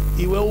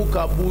iwe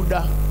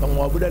ukabuda,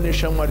 pamwe wabuda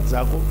neshamwari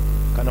dzako,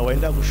 kana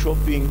waenda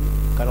kushopping,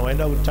 kana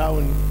waenda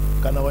kutown,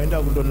 kana waenda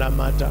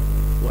kundonamata,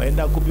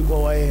 waenda kupi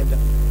kwawaenda,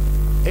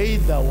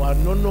 either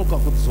wanonoka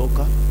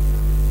kudzoka,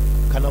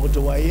 kana kuti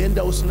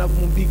waenda usina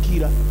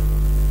kumubikira,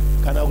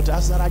 kana kuti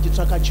asara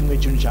achitsvaka chimwe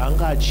chinhu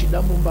chaanga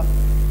achida mumba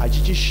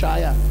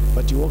achichishaya,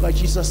 but iwe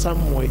wakachiisa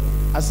somewhere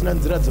asina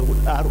nzira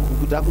dzekudaro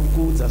kuti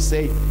akukuudza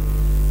sei.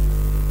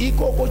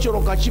 Ikoko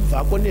chero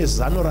kachibvako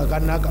nezano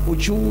rakanaka,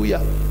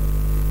 uchiuya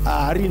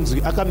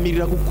harinzwi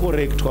akamirira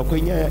kukorektwa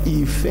kwenyaya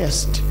iyi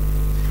first.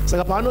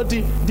 Saka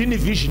paanoti ndini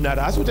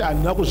visionary, asi kuti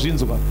handina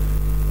kuzvinzwa,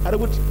 ari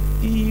kuti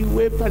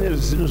iwe pane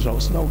zvinhu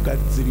zvausina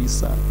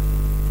kugadzirisa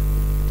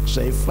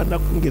zvaifanira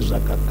kunge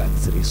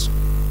zvakagadziriswa.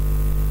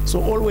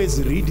 So always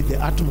read the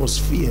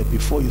atmosphere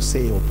before you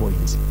say your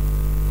point.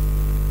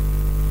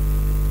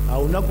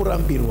 Hauna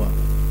kurambirwa.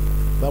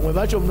 Vamwe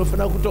vacho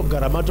munofanira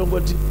kutogara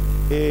matongoti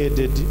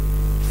dedi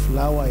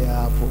flour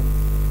yapo,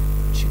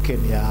 chicken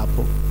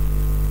yapo,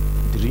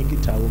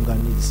 drink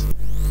taunganidzi,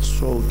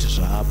 salt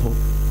zvapo,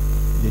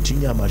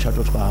 nechinyama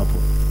chacho twapo,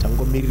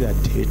 tangomirira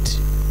date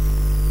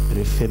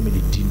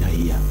refamily dinner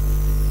iya.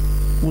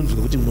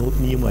 Unzwe kuti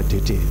munonyimwa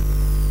date.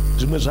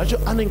 Zvimwe zvacho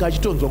anenge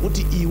achitonzwa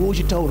kuti iwe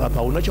uchitaura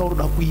pa una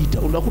chauroda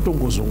kuita, una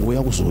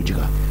kutongozongoya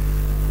kuzodya.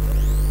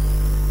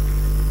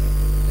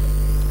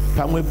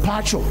 Pamwe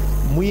pacho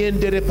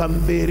muendere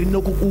pamberi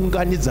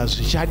nokuunganidza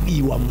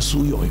zvichadiwa musi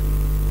uyoyo,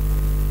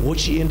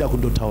 wochienda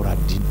kundotaura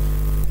dhina.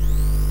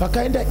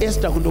 Pakaenda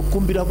Esther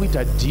kundokumbira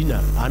kuita dhina,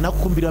 haana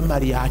kukumbira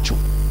mari yacho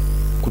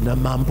kuna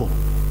mambo.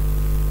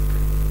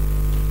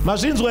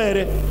 Mazvinzwa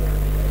here?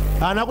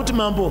 Haana kuti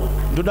mambo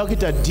ndoda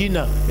kuita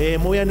dhina,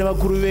 mouya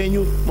nevakuru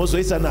venyu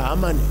mozoisa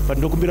naHamani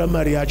pandokumbira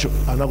mari yacho.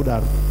 Haana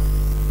kudaro.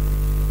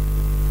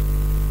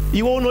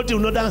 Iwe unoti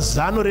unoda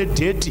zano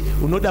redheti,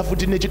 unoda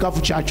futi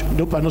nechikafu chacho,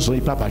 ndo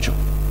panozoipa pacho.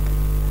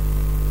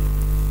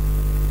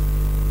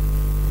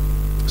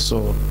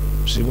 So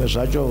zvimwe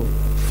zvacho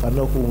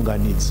fanira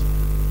kuunganidza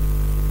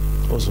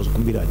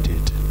ozokumbira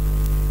dheti.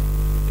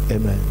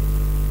 Amen.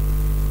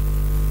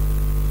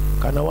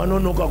 Kana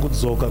wanonoka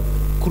kudzoka,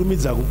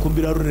 kurumidza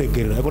kukumbira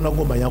ruregerero, haikona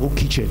kungomhanya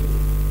kukitchen.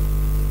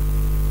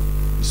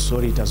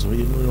 Sorry,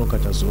 tazononoka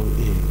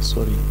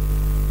sorry.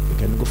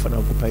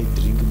 Ndikufanira kupai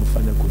drink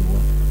mufanire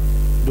kunwa.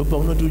 Ndopa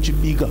unoti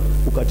uchibika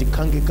ukati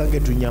kange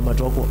tunyama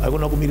twako,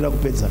 haikona kumirira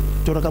kupedza,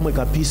 tora kamwe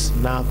kapisi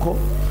nako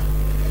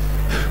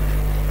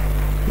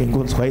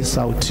ingonzwa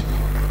isauti.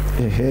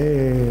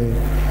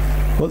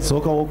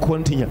 Wodzoka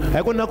wokontinya.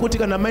 Haikona kuti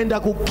kana maenda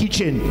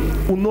kukitchen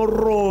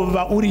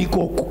unorova uri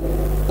ikoko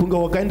kunge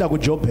wakaenda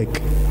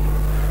kuJoburg.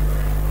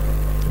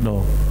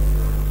 No.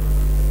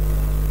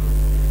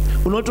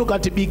 Unoti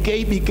ukati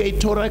bikei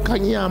tora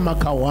kanyama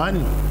ka1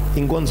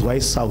 ingonzwa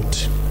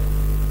isauti.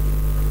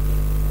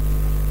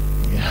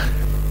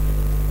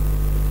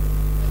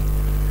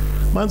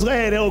 manzwa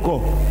here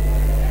uko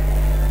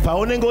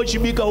paunenge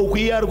uchibika uku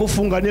iye ari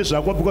kufunga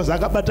nezvako because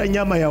akabata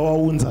nyama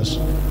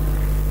yawaunzazve.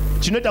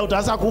 Chinoita kuti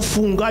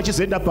asakufunga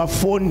achizoenda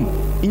pafoni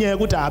inyaya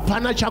yekuti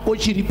hapana chako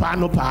chiri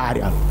pano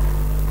paari.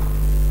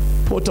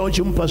 Pota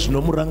uchimupa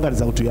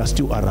zvinomurangaridza kuti you are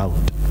still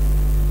around.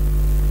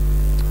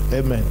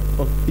 Amen.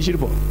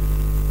 Ichiripo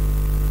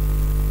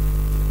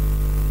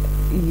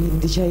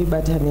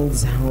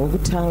ndichaibatanidza.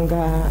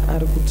 Wokutanga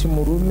ari kuti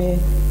murume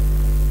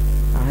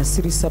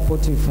haasiri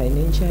supportive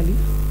financially.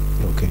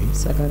 Okay.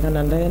 Saka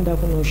kana ndaenda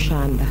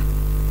kunoshanda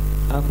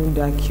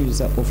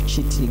akundiaccuser of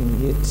cheating,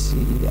 yet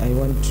I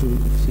want to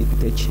feed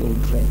the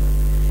children.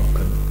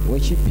 Okay.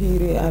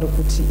 Wechipiri ari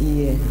kuti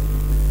iye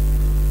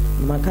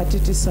makati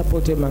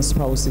tisapote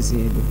maspouses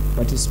edu,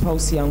 but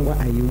spouse yangu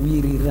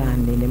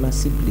haiwirirane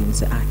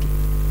nemasiblings ake.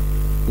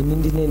 Ini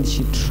ndine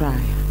ndichitraya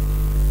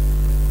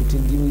kuti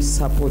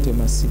ndisapote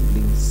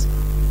masiblings,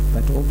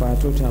 but obva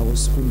atoti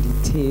hausi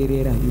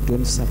kunditeerera. You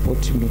don't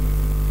support me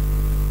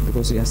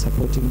because you are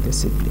supporting the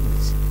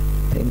siblings.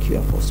 Thank you,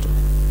 Apostle.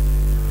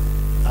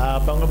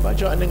 Pamwe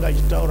pacho anenge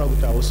achitaura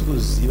kuti hausi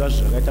kuziva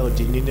zvakaita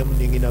kuti inine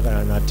munin'ina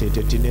kana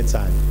natete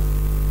tinetsani.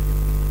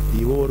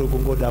 Iwe uri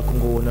kungoda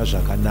kungoona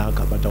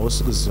zvakanaka but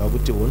hausi kuziva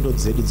kuti hondo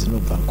dzedu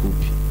dzinobva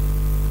kupi.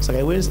 Saka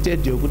iwe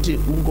instead yokuti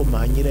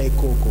ungomhanyira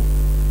ikoko,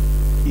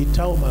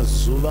 itawo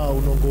mazuva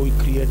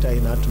unongocreate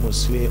an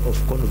atmosphere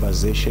of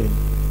conversation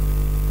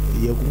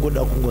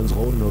yekungoda kungonzwa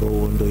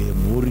unhoroondo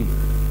yemhuri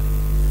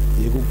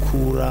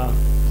yekukura.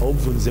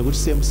 Haubvunze kuti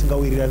se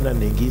musingawirirana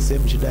nhengi se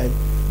muchidai,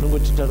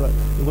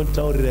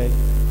 unongotaurirai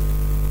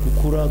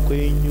kukura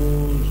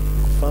kwenyu,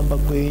 kufamba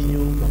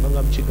kwenyu,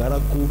 makanga muchigara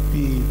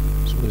kupi,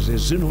 zvimwe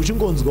zvezvinhu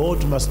uchingonzwawo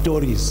tuma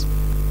stories,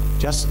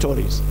 just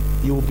stories.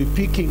 You will be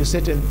picking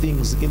certain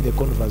things in the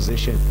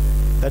conversation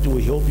that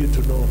will help you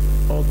to know,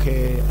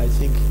 okay, I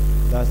think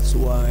that's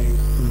why.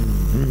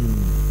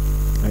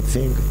 I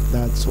think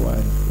that's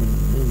why.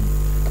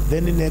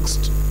 Then the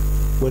next,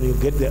 when you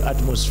get the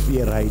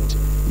atmosphere right,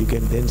 you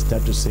can then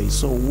start to say,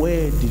 so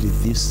where did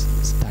this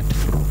start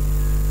from?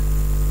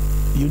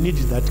 You need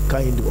that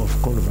kind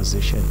of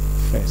conversation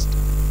first.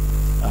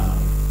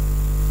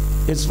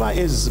 As far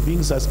as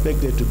being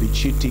suspected to be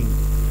cheating,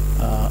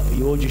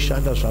 iwo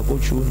chishanda zvako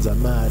chiunza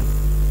mari,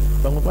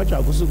 pamwe pacho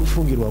hakusi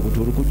kufungirwa kuti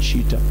uri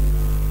kuchita,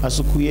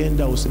 asi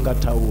kuenda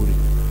usingatauri.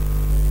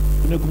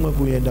 Kune kumwe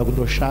kuenda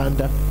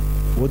kundoshanda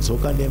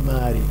wodzoka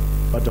nemari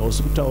but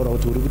hausi kutaura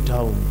kuti uri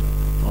kutaundi,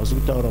 hausi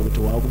kutaura kuti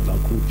wakubva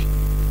kupi.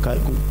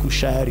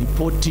 Kushaya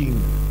reporting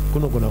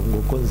kunogona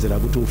kungokonzera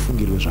kuti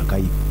ufungirwe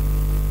zvakaipa.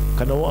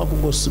 Kana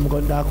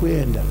wakungosimuka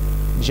ndakuenda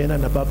ndichaenda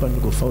napapa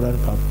ndigofaura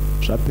napapa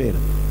zvapera,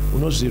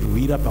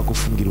 unozvirwira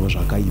pakufungirwa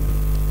zvakaipa.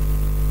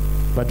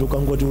 But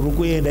ukangoti uri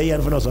kuenda, iye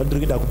anofanira kuziva kuti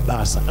ndiri kuenda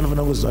kubasa,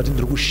 anofanira kuziva kuti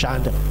ndiri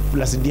kushanda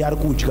plus ndiye ari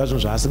kudya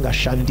zvinhu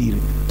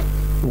zvaasingashandiri.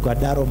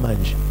 Ukadaro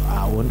manje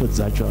hondo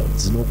dzacho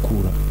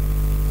dzinokura.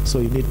 So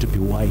you need to be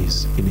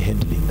wise in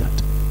handling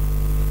that.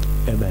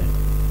 Amen.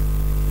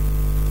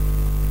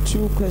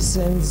 Two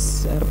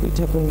questions ari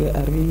kuita kunge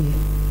ari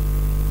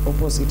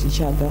opposite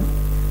each other.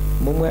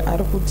 Mumwe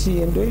ari kuti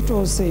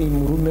ndoitawo sei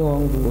murume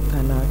wangu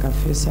kana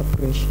akafesa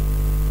pressure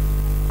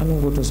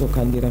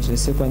anongotozokandira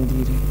zvese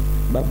kwandiri.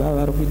 Baba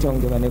vari kuita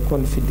kunge vane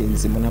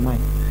confidence muna mai,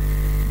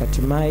 but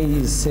mai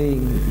is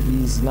saying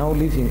he is now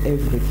leaving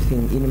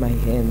everything in my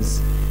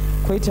hands.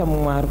 Koita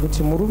mumwe ari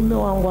kuti murume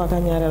wangu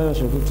akanyarara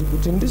zvokuti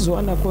kuti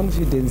ndizowana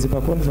confidence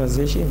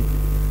paconversation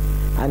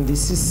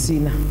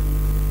handisisina,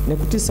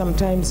 nekuti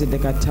sometimes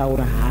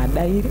ndikataura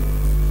haadairi.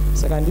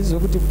 Saka ndizo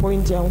kuti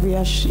point yangu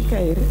yasvika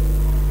here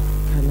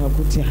kana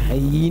kuti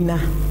haina.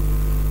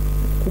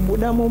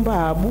 Kubuda mumba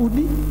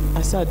habudi,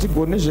 asi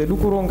hatigone zvedu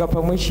kuronga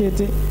pamwe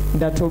chete,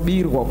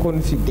 ndatobirwa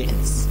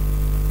confidence.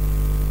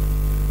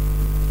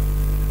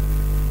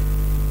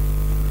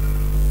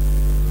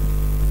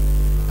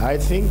 I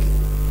think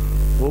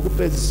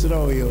wokupedzisira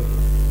uyo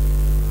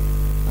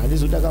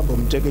handizi kuti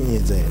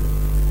akambomutekenyedza here.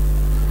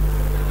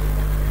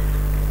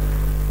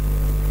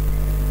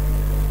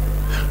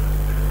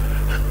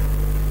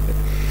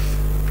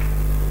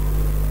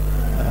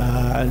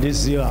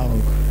 Handiziyo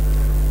hangu.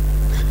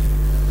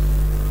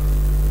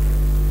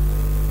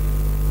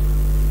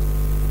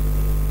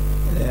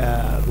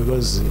 Yeah,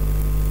 because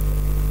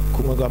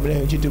kumwe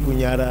kwamunenge uchiti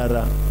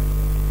kunyarara,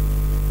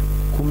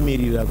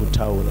 kumirira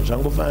kutaura.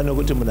 Zvangofanana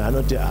nokuti munhu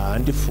anoti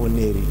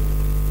haandifoneri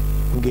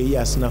kunge iye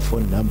asina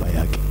phone number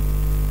yake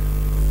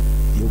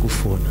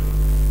yokufona.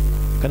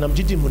 Kana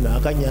muchiti munhu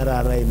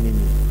akanyarara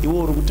imimi, iwe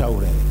uri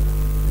kutaura here.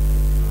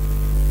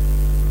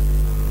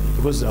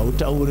 Because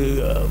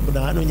hautauri, munhu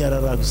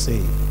anonyarara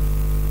kusei.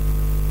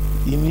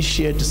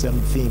 Initiate some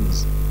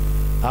things.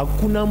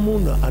 Hakuna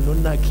munhu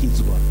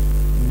anonakidzwa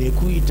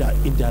nekuita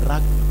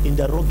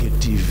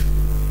interrogative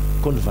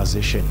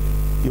conversation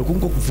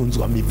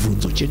yokungokubvunzwa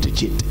mibvunzo chete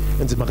chete.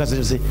 Enzi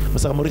makazi sei,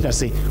 masaka muri kuita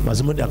sei,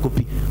 mazimuda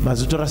kupi,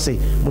 mazitora sei,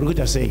 muri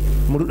kuita sei,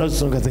 muri kuda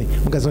kusonga sei,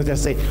 mukazoita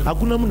sei.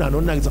 Hakuna munhu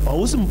anonakidzwa.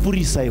 Hausi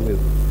mupurisa iwewe,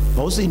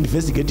 hausi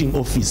investigating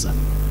officer.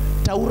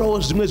 Taurawo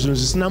zvimwe zvinhu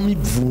zvisina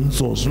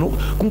mibvunzo,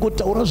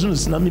 kungotaura zvinhu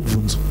zvisina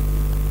mibvunzo.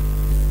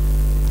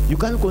 You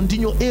can't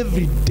continue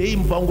every day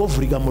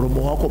mpangovhurika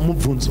muromo wako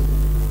mubvunzo.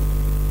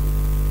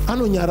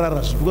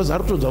 Anonyarara because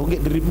arutodza kunge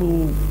ndiri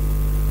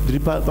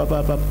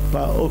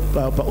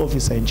pa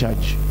officer in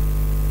charge.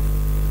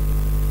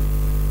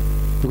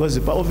 Because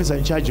the officer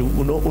in charge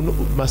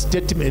ma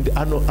statement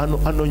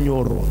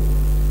anonyorwa.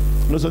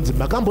 Unozonzi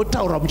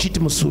makambotaura muchiti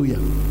musuya.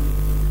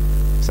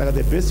 Saka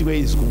the best way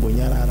is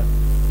kungonyarara.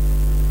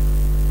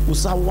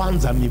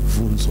 Usawanza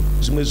mibvunzo.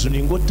 Zvimwe zvinhu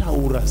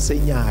ingotaura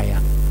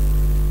senyaya.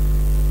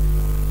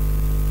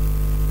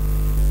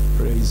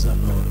 Praise the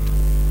Lord.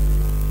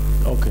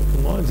 Okay,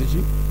 mwanzi chi?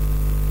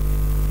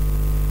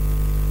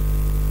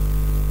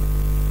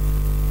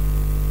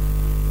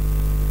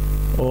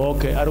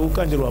 Okay, ari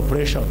kukandirwa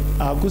pressure.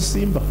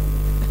 Akusimba.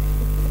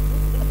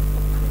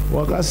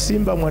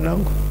 Wakasimba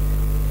mwanangu.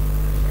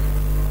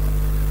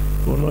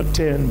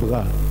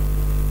 Unotendwa.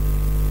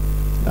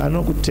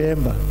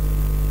 Anokutemba.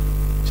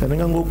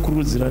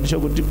 Chandingangokurudzira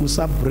ndechekuti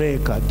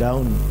usabreaka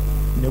down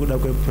nekuda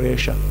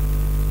kwepressure.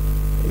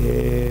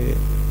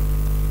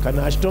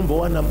 Kana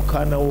achitombowana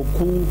mukana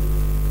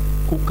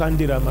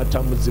wokukandira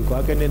matambudziko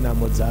ake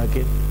nenhamo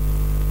dzake,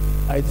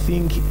 I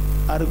think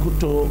ari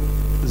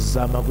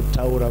kutozama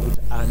kutaura kuti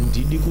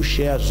handidi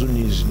kushare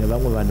zvinhu izvi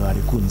nevamwe vanhu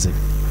vari kunze.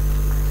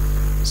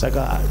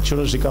 Saka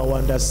chiro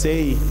zvikawanda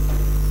sei,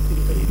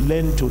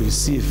 learn to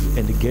receive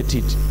and get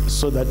it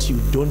so that you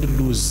don't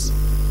lose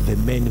the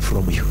men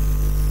from you.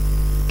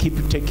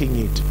 Keep taking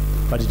it,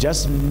 but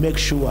just make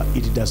sure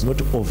it does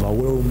not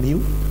overwhelm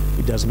you,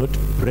 it does not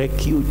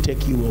break you,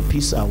 take your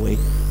peace away,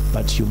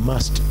 but you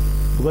must.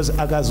 Because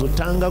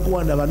akazotanga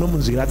kuwanda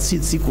vanomunzwira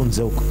tsitsi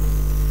kunze uko,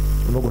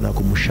 unogona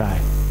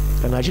kumushaya.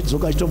 Kana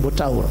achidzoka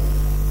achitombotaura,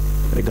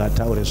 rega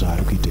ataure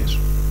zvaari kuita izvo.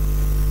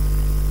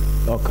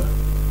 Okay.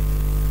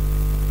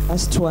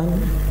 Last one.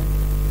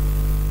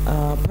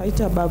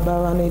 Paita baba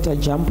vanoita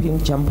jump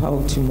in jump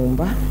out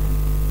mumba.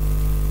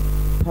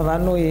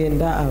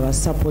 Pavanoenda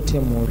avasapote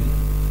mhuri.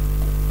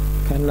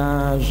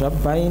 Kana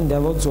zvabhainda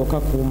vodzoka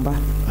kumba.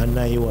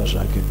 Anaiwa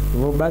zvake.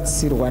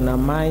 Vobatsirwa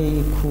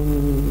namai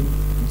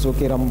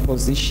kudzokera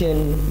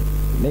muposition,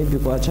 maybe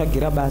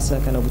kuvatsvagira basa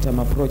kana kuita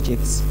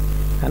maprojects.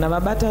 Kana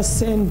vabata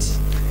send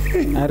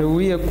ari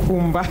uye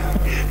kumba.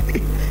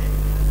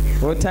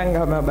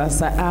 Votanga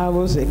mabasa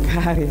avo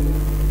zvekare.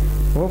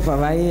 Vobva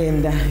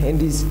vaenda,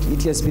 and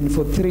it has been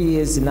for 3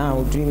 years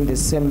now doing the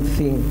same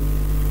thing.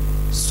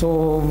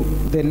 So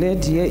the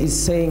lady here is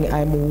saying,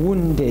 I'm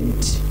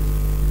wounded.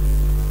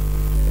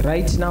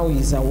 Right now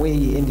he's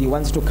away and he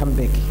wants to come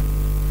back.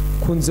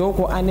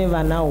 Kunzoko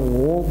anevana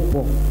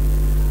hopo.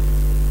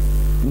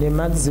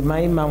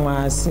 Nemadzimai mamwe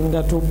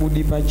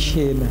asingatobudi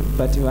pachena,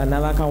 but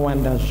vana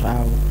vakawanda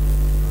zvavo.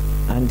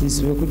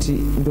 Handisiwe kuti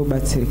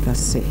ndobatsirika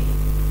sei.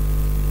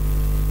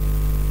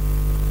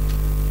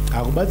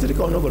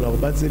 Akubatsirika unogona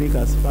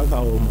kubatsirika asi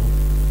pakaoma.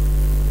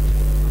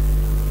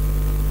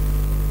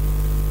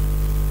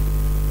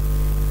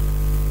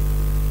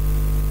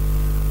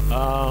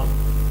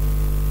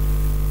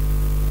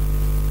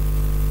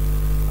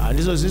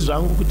 Handizozvi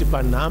zvangu kuti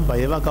panhamba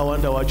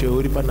yevakawanda wacho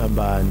uri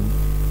panhamba ani.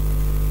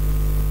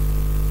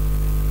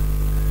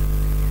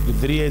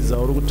 3 years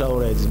dzauri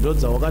kutaura idzi ndo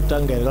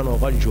dzawakatanga here kana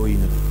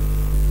wakajoina.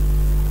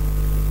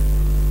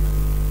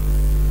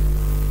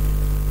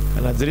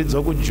 Kana dziri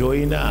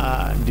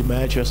dzokujoina ndima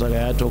yacho saka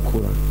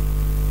yatokura.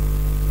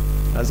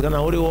 Asi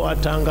kana uriwo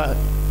wakatanga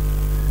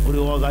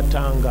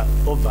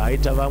obva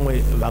aita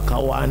vamwe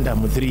vakawanda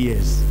mu3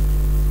 years.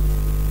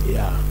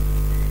 Yeah.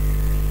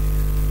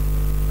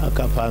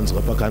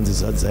 Akapanzwa pakanzi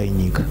zadzai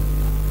nyika.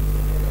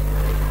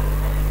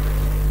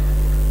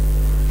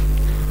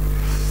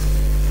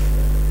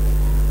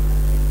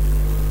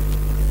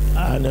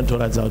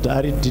 Anotoradza kuti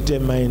ari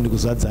determined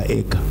kuzadza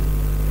ega.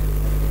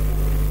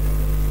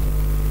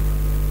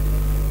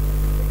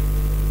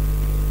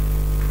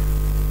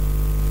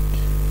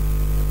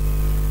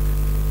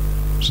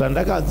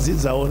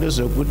 Zvandakadzidzawo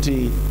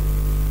ndezvekuti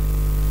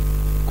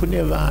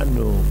kune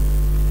vanhu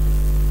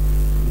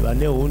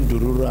vane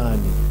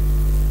hundururani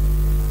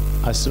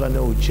asi vane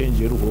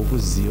uchenjeri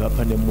hwokuziva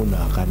pane munhu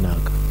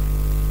akanaka.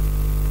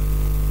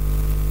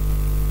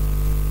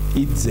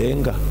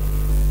 Idzenga,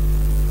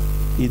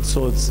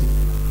 itsotsi,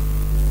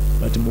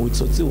 but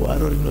muutsotsi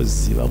hwaro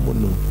rinoziva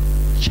munhu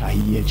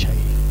chaiye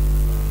chaiye.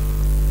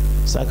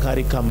 Saka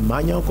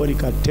rikamhanya uko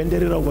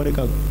rikatenderera uko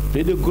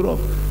rikabhedegura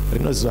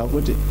rinoziva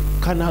kuti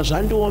kana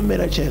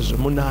zvandiomera chaizvo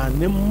munhu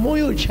ane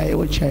moyo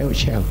chaiwo chaiwo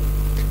chaiwo.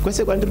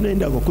 Kwese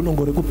kwandinoendako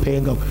kunongori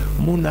kupenga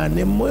munhu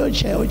ane moyo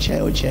chaiwo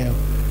chaiwo chaiwo.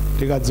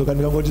 Ndikadzoka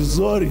ndikangoti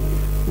sorry,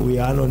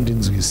 uyu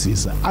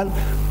anondinzwisisa.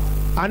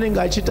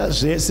 Anenge achiita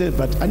zvese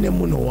but ane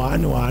munhu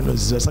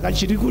waanoziva. Saka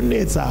chiri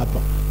kunetsa apa,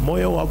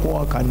 moyo wako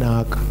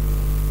wakanaka.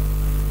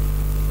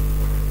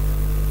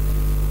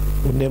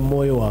 Une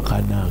moyo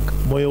wakanaka.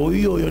 Moyo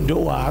iyoyo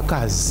ndo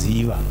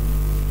waakaziva.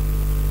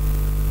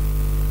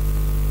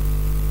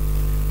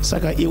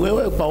 Saka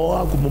iwewe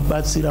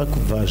pawakumubatsira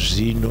kubva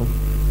zvino,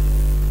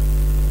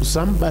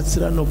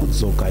 usamubatsira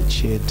nokudzoka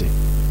chete,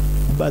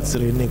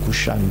 mubatsire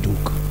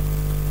nekushanduka.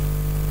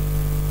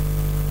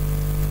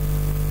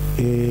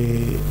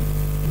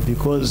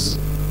 because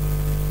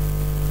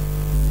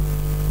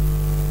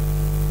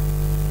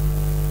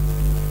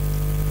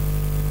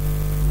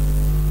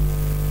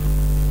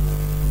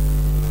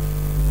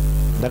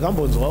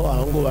ndakambonzwa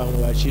vangu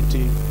vamwe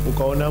vachiti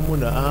ukaona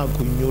munhu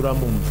akunyura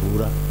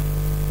mumvura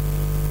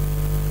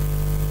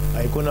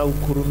haikona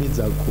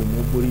kukurumidza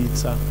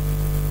kumuburitsa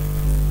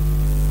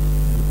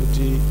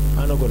nekuti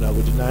anogona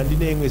kuti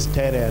handine imwe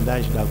sitaira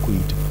yandachida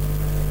kuita.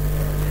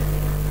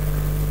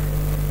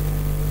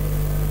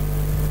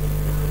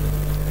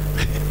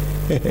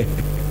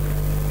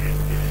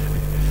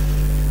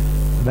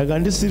 ndanga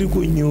ndisiri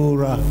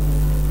kunyura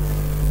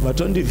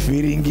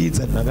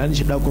vatondivhiringidza ndanga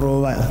ndichida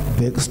kurova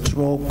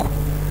backstroke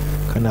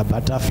kana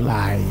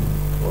butterfly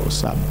or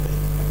something.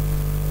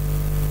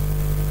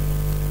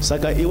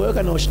 Saka iwe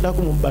kana uchida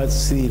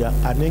kumubatsira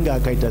anenge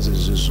akaita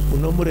zvezvizvo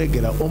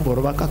unomuregera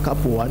omborova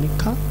kakapu 1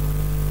 ka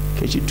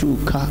kechi2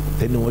 ka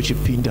then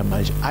wochipinda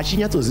manje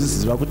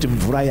achinyatsoziziva kuti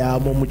mvura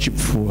yamo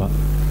muchipfuva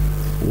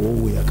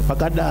wouya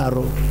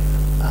pakadaro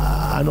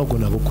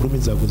anogona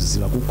kukurumidza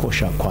kuziva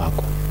kukosha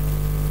kwako.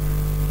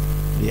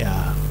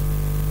 Yeah.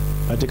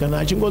 But kana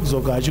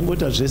achingodzoka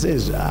achingota zvese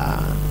izvi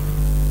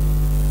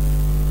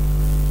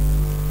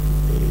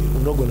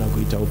unogona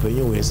kuita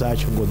upenyu hwese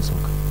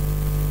achingodzoka.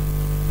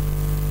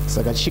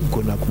 Saka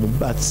chigona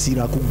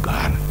kumubatsira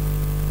kugara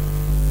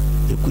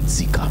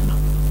nekudzikama.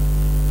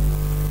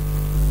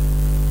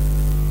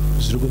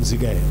 Zviri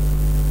kunzika here?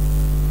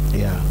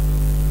 Yeah.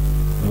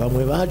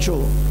 Vamwe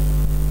vacho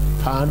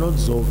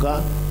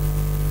paanodzoka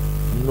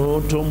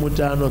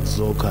notomuta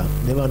anodzoka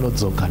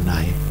nevanodzoka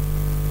naye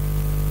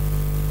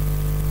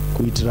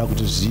kuitira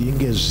kuti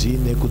zvinge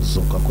zvine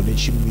kudzoka kune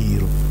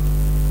chimiro.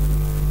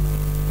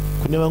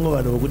 Kune vamwe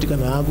vanhu vokuti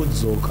kana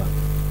akudzoka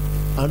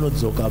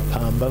anodzoka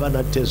pamba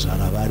vana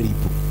tezvara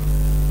varipo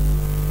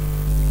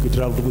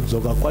kuitira kuti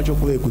kudzoka kwacho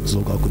kuve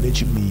kudzoka kune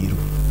chimiro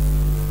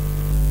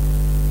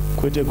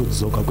kwete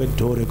kudzoka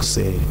kwedhoo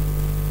rekuseri.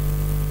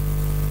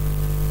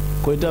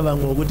 Koita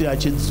vamwe vokuti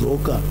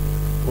achidzoka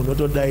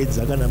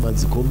unotodaidza kana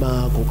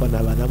madzikoma ako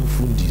kana vana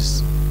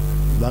mufundisi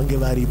vange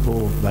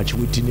varipo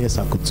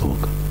vachikutinesa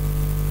kudzoka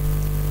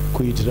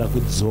kuitira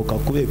kudzoka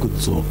kuve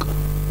kudzoka.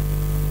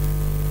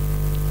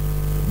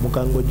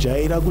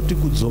 Mukangojaira kuti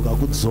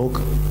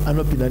kudzoka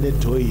anopinda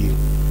nedhoo iri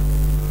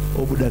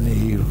obuda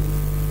neiro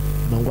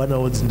mangwana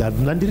odzi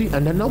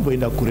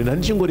handinamboenda kure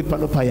ndandichingori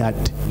pano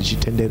payati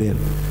ndichitenderera.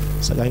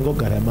 Saka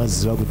ingogara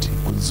maziva kuti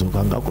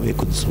kudzoka ngakuve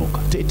kudzoka.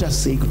 Toita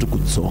sei kuti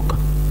kudzoka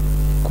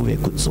kuve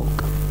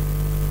kudzoka?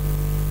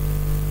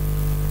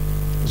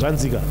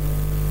 Zvanzika?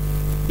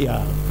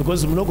 Yeah,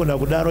 because munogona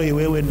kudaro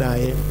iwewe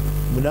naye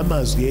muna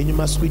mazwi enyu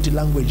masweet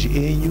language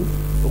enyu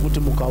okuti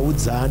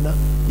mukaudzana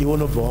iwe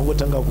unobva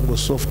wangotanga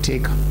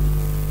kungosofteka.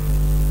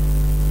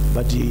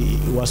 But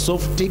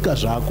wasofteka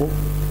zvako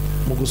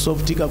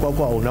mukusofteka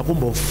kwako hauna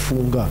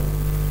kumbofunga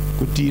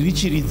kuti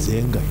richiri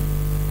dzenga.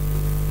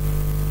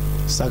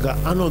 Saka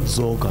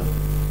anodzoka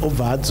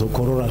obva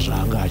adzokorora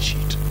zvaanga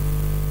achiita.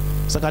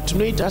 Saka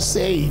tinoita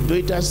sei,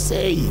 ndoita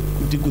sei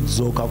kuti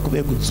kudzoka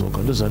kuve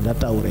kudzoka?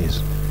 Ndozvandataura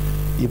izvi.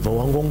 Ibva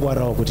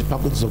wangongwarawo kuti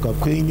pakudzoka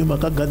kwenyu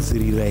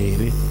makagadzirira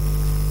here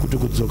kuti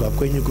kudzoka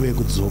kwenyu kuve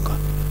kudzoka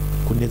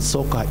kune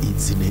tsoka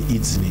idzi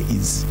neidzi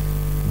neidzi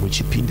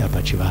muchipinda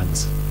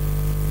pachivanze.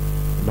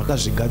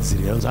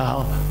 Makazvigadzirira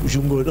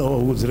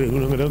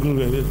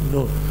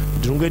no,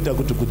 ndinongoita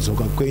kuti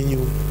kudzoka kwenyu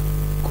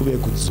kuve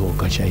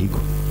kudzoka chaiko.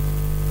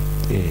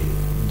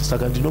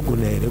 Saka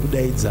ndinogona here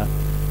kudaidza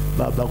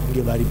baba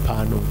kunge vari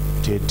pano,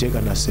 tete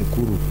kana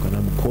sekuru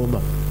kana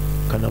mukoma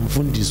kana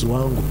mufundisi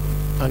wangu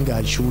ange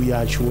achiuya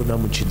achiona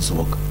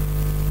muchidzoka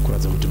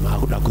kuratidza kuti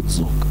maakuda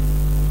kudzoka.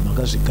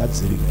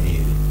 Makazvigadzirira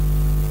here?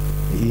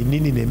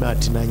 Inini nemi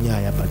hatina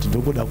nyaya, but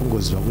ndokuda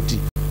kungoziva kuti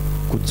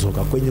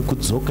kudzoka kwenyu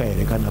kudzoka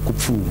here kana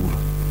kupfuura.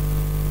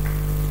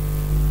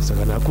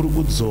 Saka nakuri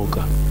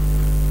kudzoka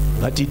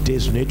ngatiite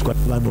zvinoitwa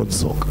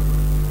vanodzoka.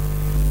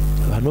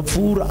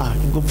 Vanopfuura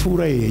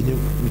ingopfuura yenyu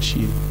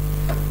muchiri.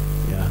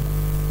 Yeah.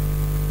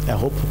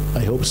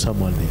 I hope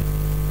someone there,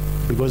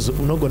 because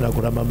unogona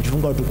kuramba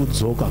muchifunga kuti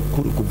kudzoka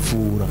kuri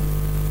kupfuura.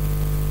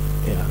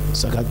 Yeah.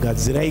 Saka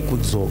gadzirai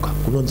kudzoka,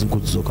 kunonzi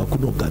kudzoka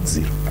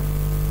kunogadzira.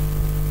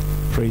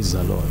 Praise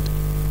the Lord.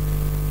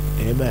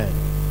 Amen.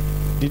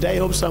 Did I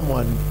help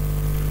someone?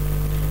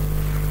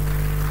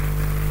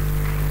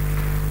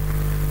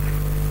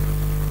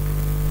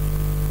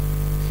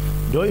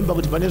 Ndoimba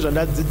kuti pane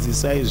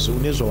zvandadzidzisa izvi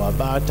une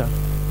zvawabata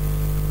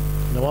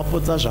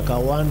nawapotsa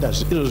zvakawanda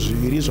izvo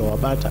zviviri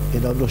zvawabata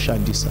enda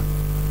undoshandisa.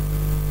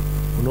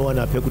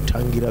 Unowana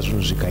pekutangira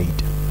zvinhu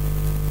zvikaita.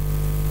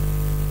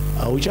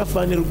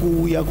 Hauchafaniri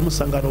kuuya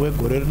kumusangano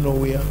wegore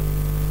rinouya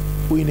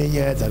uine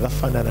nyaya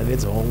dzakafanana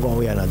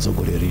nedzawangauya nadzo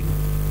gore rino.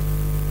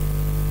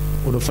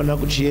 Unofanira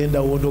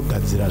kuchienda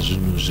wondogadzira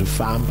zvinhu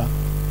zvifamba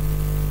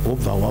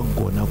wobva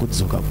wagona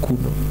kudzoka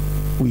kuno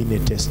uine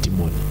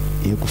testimony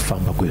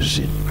yekufamba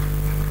kwezvinhu.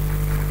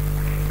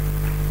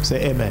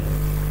 Say amen.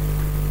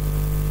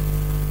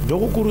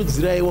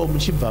 Ndokukurudziraiwo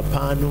muchibva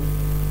pano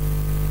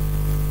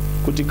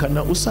kuti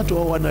kana usati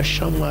wawana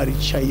shamwari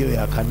chaiyo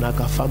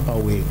yakanaka famba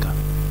wega.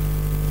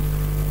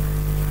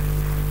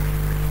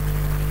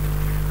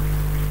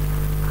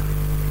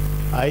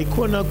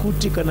 haikona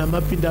kuti kana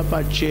mapinda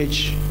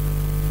pachechi,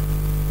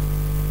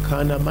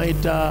 kana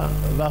maita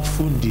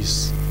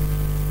vafundisi,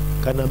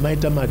 kana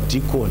maita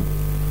madhikoni,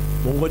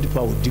 mungoti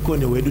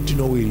paudhikoni hwedu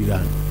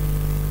tinowirirana,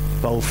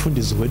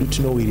 paufundisi hwedu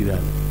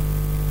tinowirirana,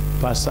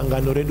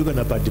 pasangano redu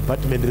kana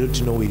padhipatimende redu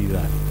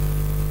tinowirirana.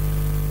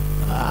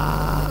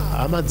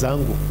 Hama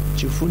dzangu,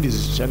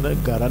 chifundisi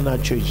chandagara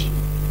nacho ichi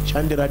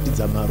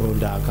chandiratidza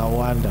maronda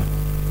akawanda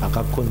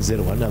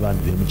akakonzerwa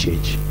navanhu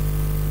vemuchechi.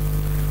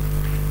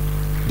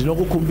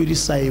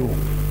 Ndinokukumbirisaiwo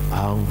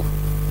hangu,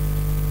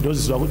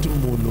 ndoziva kuti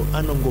munhu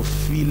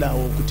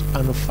anongofilawo kuti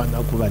anofanira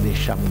kuva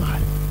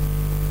neshamwari,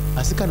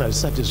 asi kana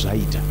zvisati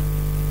zvaita,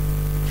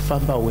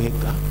 famba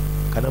wega.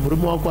 Kana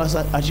murume wako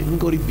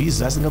achingori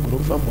bhizi asingagoni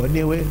kufambawo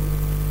newe,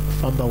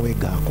 famba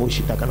wega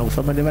koshita, kana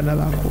kufamba nevana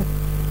vako,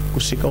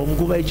 kusvikawo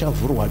nguva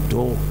ichavhurwa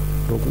dhoo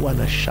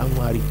rokuwana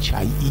shamwari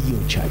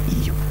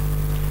chaiyo.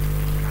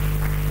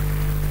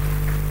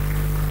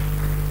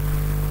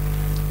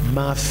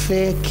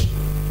 Mafeki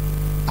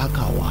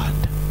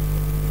akawanda.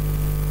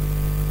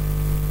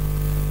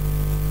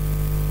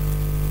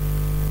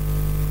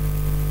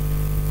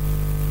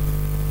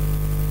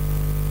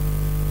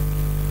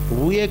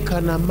 Uye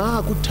kana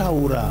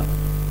maakutaura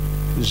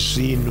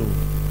zvinhu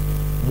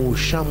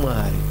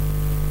mushamwari,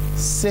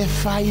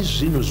 sefai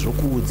zvinhu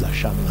zvokuudza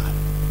shamwari.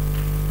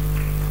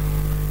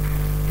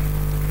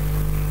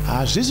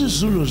 Hazvisi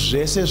zvinhu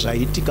zvese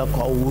zvaitika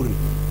kwauri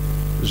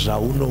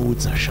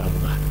zvaunoudza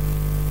shamwari.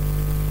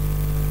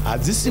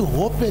 Hadzisi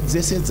hope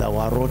dzese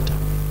dzawarota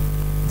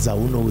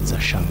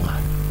dzaunoudza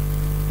shamwari.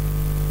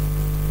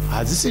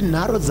 Hadzisi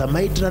nharo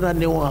dzamaitirana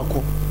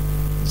newako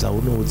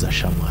dzaunoudza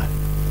shamwari.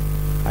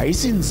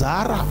 Haisi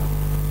nzara,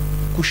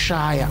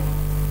 kushaya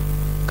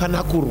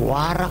kana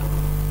kurwara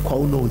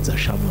kwaunoudza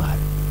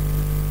shamwari.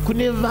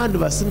 Kune vanhu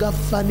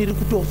vasingafaniri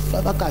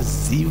kutofa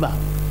vakaziva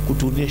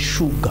kuti une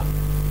shuga,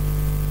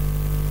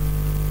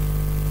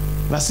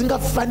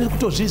 vasingafaniri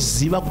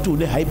kutozviziva kuti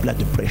une high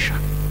blood pressure,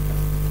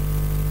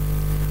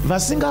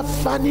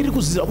 vasingafaniri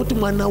kuziva kuti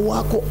mwana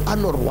wako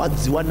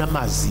anorwadziwa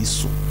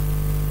namaziso.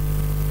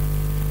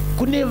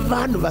 Kune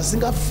vanhu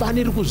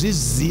vasingafaniri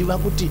kuzviziva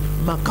kuti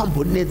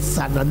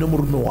makambonetsana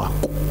nemurume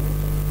wako.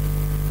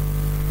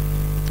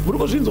 Muri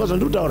kuzvinzwa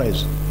zvandiri kutaura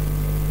izvi?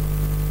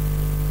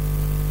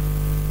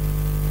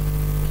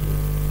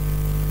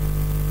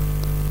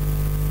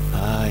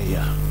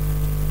 Haya,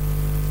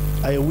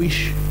 I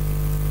wish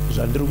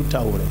zvandiri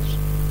kutaura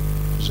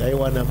izvi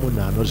zvaiwana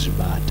munhu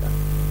anozvibata.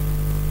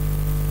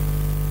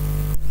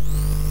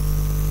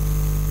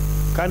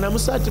 Kana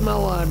musati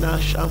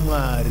mawana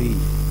shamwari,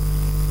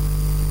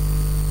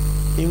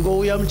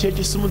 ingouya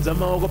muchechi, simudza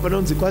maoko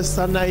panonzi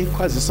kwazisanai,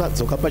 kwazisa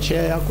dzoka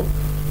pacheya yako,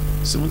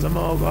 simudza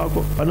maoko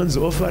ako, panonzi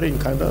offering,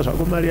 kanda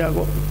zvako mari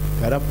yako,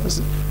 gara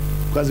pasi,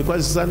 kwazi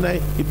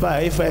kwazisanai, ipa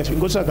high five,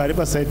 ingotsvaga ari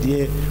pasaidi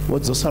ye,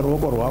 wodzosa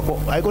ruoko rwako.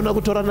 Haikona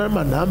kutorana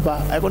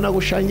manhamba, haikona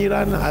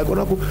kushanyirana,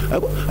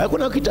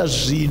 haikona kuita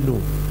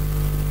zvinhu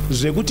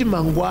zvekuti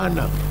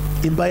mangwana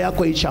imba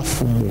yako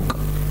ichafumuka.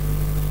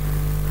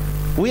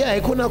 Uye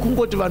haikona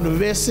kungoti vanhu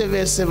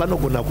vese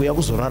vanogona kuya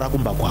kuzorara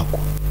kumba kwako.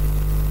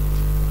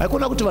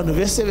 Haikona kuti vanhu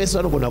vese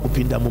vanogona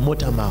kupinda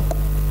mumota mako.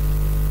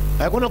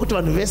 Haikona kuti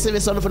vanhu vese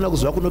vanofanira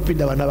kuziva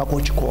kunopinda vana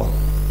vako chikoro.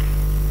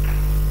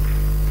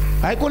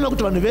 Haikona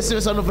kuti vanhu vese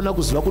vanofanira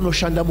kuziva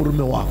kunoshanda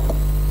murume wako.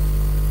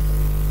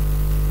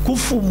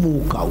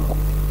 Kufumuka uko.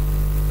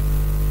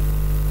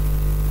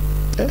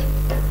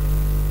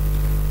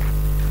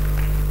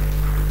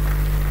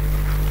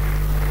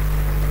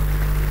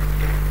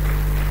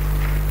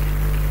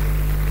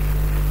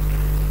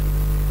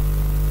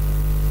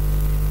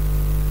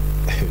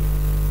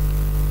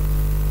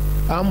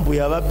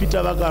 Ambuya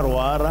vapita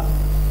vakarwara,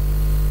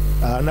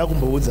 haana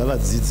kumboudza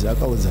vadzidzi,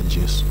 akaudza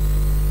Jesu,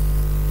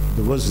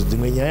 because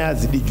dzimwe nyaya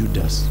hadzidi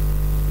Judas.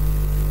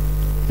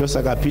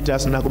 Ndosaka Peter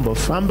asina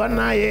kumbofamba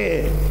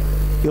naye,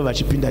 ivo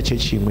vachipinda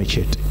chechi imwe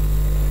chete,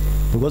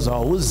 because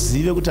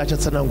hauzive kuti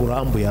achatsanangura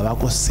ambuya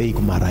vako sei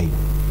kumaraini,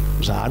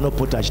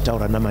 zvaanopota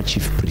achitaura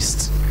namachief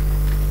priest,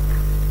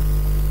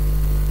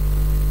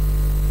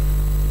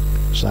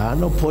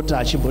 zvaanopota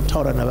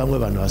achimbotaura navamwe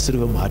vanhu vasiri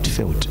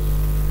vemuHeartfelt.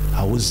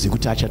 Hauzivi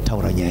kuti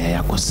achataura nyaya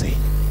yako sei.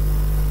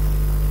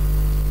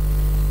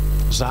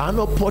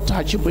 Zvaanopota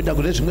achimboenda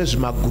kune zvimwe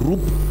zvimagroup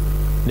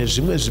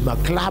nezvimwe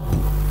zvimaclub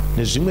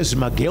nezvimwe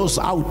zvimagirls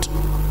out,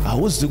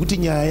 hauzivi kuti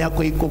nyaya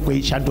yako ikoko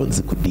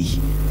ichandonzi kudii.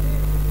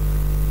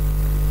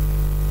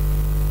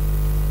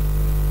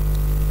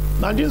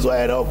 Mandinzwa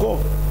here uko?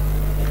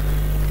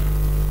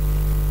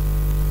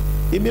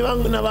 Imi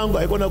vangu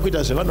haikona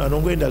kuita zvevanhu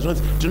vanongoenda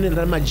zvinonzi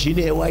tinoenda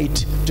nemajini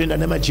ewhite, toenda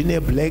nemajini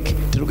eblack,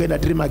 tiri kuenda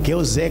tiri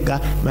magirls ega.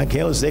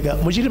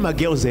 Muchiri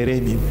magirls here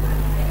imi?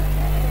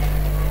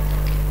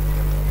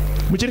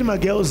 Muchiri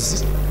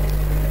magirls?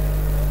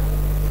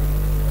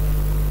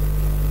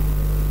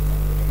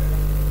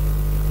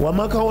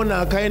 Wamakaona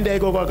akaenda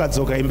ikoko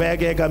akadzoka imba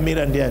yake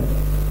yakamira ndiani?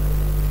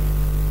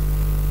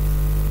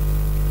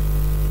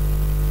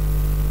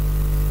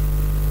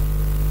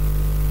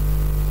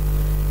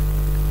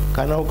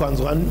 kana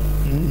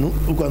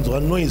ukanzwa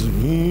noise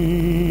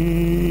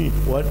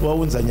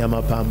waunza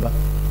nyama pamba,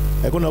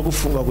 haikona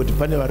kufunga kuti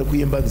pane vari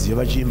kuimba nziyo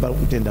vachiimba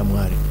kutenda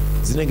Mwari,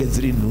 dzinenge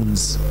dziri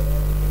nhunzi.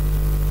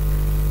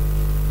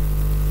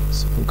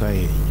 Simuka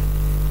henyu.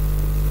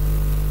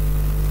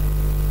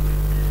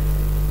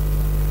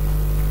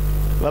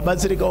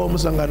 Vabatsirikawo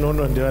musangano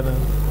uno ndivana.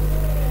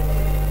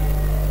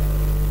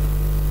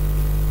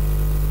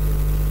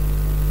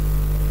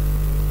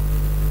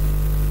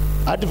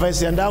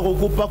 Advice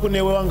yandakukupa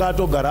kunewe wanga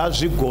atogara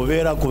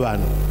azvigovera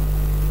kuvanhu,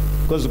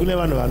 because kune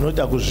vanhu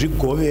vanoita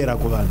kuzvigovera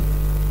kuvanhu.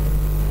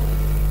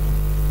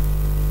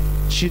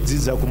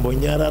 Chidzidza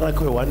kumbonyarara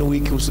kwe 1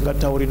 week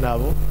usingatauri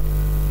navo.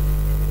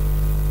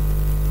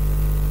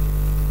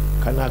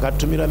 Kana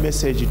akatumira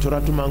message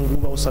tora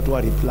tumanguva usati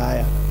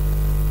wareplya,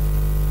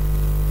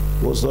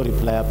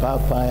 wozoreplya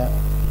papaya,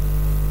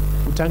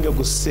 utange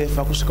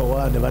kusefa kusvika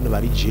waane vanhu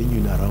vari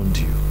genuine around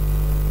you.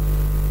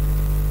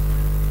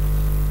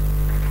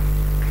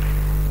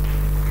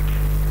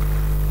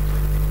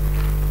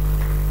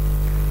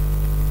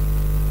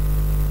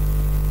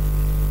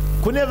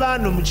 Kune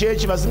vanhu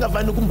muchechi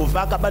vasingafaniri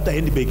kumbofa akabata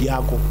handbag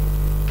yako.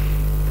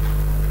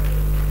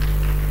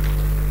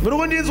 Muri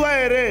kundinzwa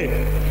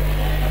here?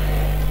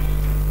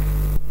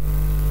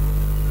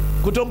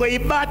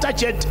 Kutongoibata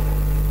chete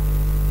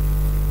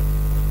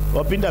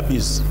wapinda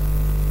busy.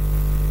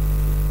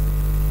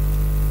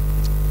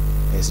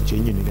 It's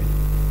genuine then.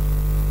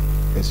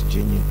 It's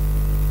genuine.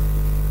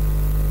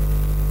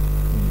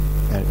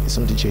 It's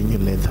not a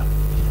genuine leather.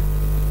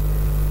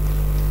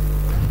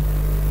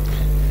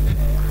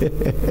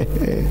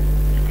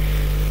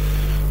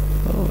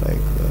 Oh my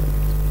God.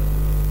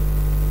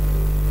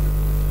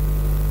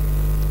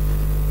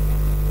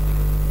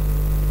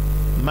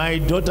 My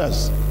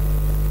daughters,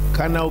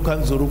 kana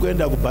ukanzuru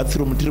kuenda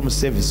kubathroom tiri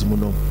muservice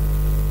muno.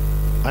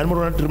 Ani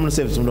murona tiri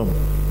muservice muno.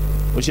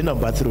 Uchienda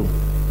kubathroom,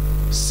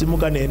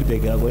 simuka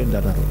nehandbag yako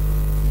enda naro.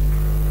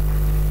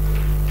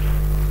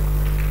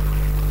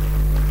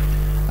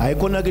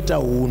 Haikona kuita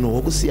uno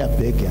wokusiya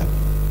bag yako.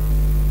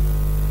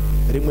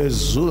 Rimwe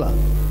zuva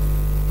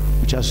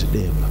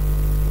uchazvidemba.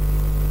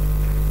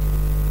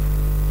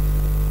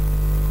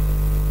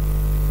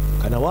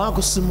 Kana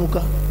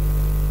wakusimuka,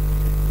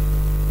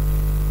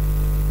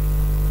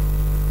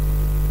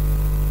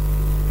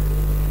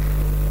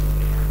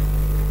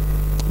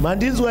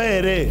 mandinzwa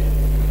here?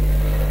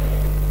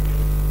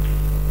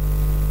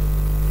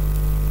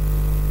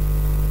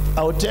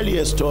 I'll tell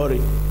you a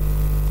story.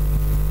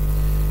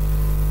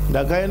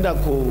 Ndakaenda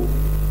ku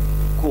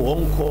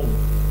Hong Kong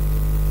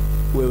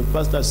with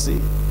Pastor C,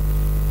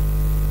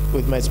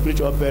 with my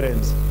spiritual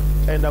parents.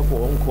 Taenda ku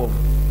Hong Kong.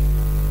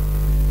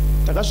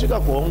 Takasvika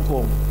ku Hong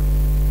Kong.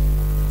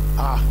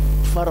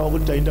 Fara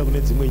wakuti taenda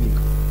kune dzimwe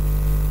nyika.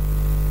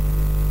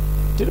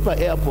 Tiri pa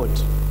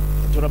airport,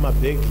 tora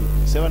mabhegi,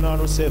 sevana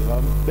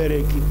vanoseva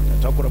mubereki,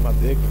 tatakura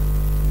mabhegi.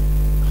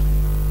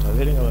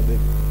 Taverenga mabhegi.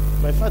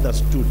 My father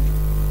stood.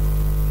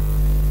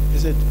 He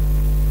said,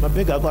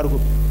 mabhegi ako ari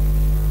kupi?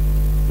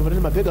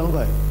 Mabhegi ako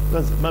ari?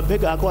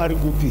 Mabhegi ako ari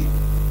kupi?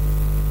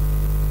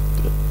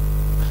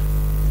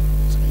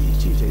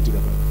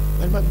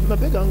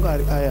 Mabhegi angu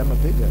aya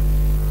mabhegi.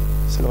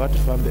 Saka vati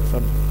fambe.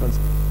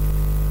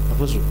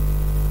 Apostle,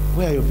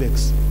 where are your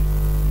bags?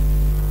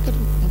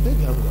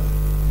 Mabhegi angu aya.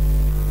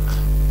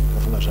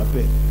 Kafunga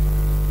zvape.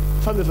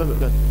 Fambe.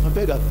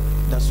 Mabhegi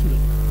ndasula.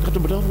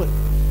 Ndakatombotanga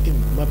kuti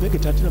mabhegi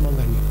tatina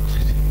mangani.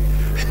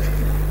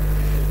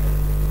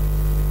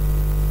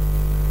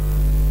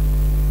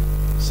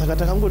 Saka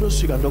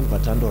takangotosvika ndokubva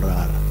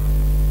tandorara.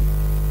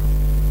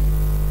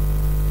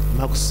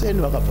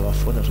 Makuseni vakabva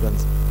vafona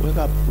zvikanzi wake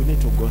up, we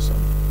need to go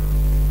somewhere.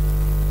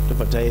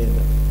 Tobva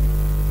taenda.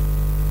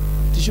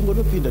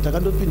 Tichingotopinda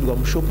takandopindwa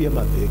mushopu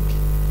yemabhegi.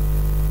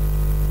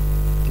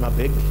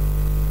 Mabhegi.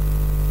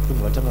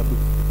 Tobva vatanga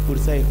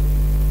burisai.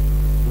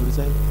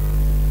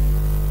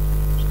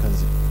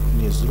 Zvikanzi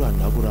nezuro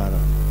handina kurara.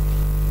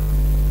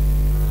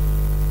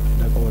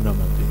 Ndakaona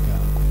mabhegi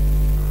ako.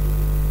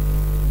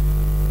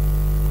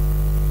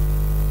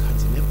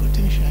 Kanzi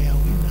nepotential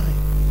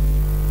yauinayo.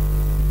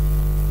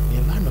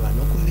 Nevanhu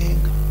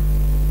vanokuvenga.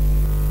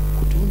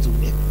 Kuti unzi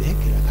une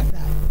bhegi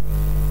rakadai,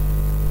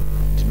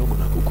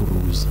 ndinogona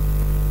kukuruza.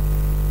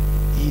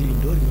 Iri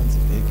ndo rinonzi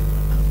bhegi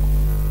mwanangu.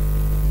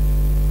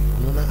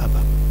 Unoona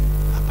apa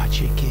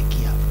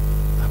chekeki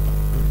apa.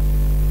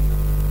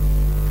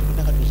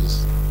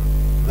 Ndakatozvisa.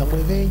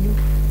 Vamwe venyu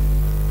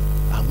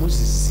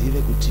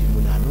hamuzizive kuti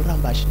munhu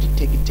anoramba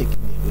achititeki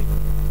newe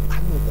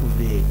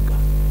anokuvenga.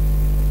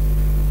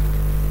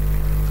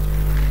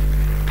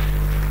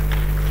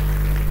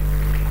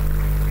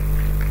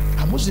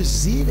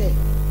 Hamuzizive.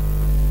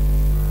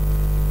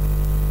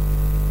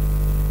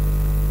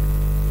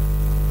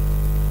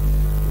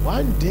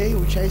 One day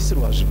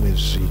uchaisirwa zvimwe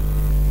zvinhu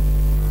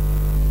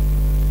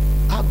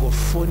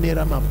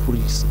agofonera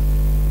mapurisa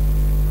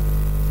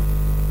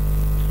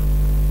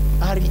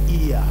ari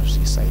iye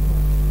hazvisaino.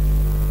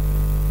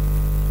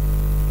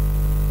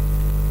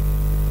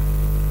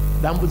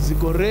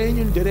 Dambudziko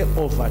renyu ndere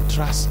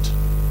overtrust.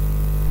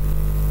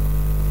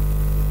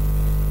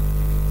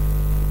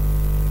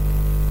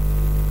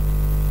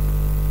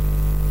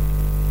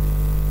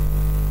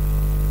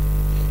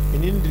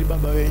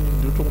 baba venyu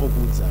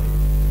ndotongokuudzai,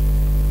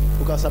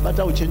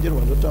 ukasabata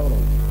uchenjerwa ndotaura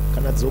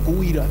kana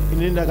dzokuwira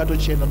inini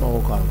ndakatochena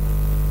maoko angu.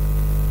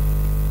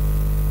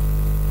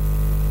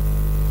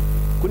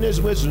 Kune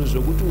zvimwe zvinhu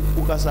zvokuti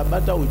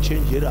ukasabata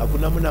uchenjeri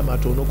hakuna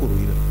munamato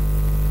unokurwira.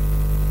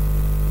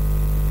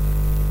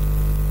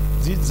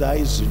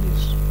 Dzidzai zvinhu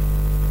izvi.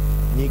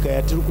 Nyika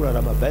yatiri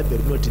kurarama,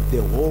 Bhaibheri rinoti the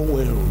whole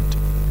world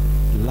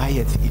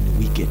lieth in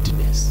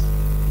wickedness.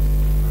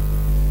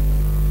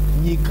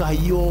 Nyika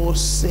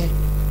yose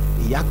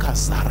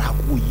yakazara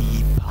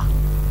kuipa.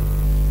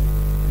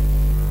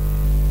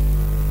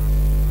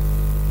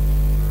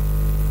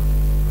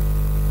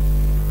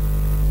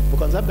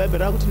 Ukanza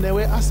Bhaibheri rakuti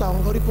newe asa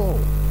wanga uripo,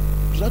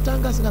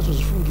 zvatanga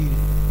asingazozvifungiri.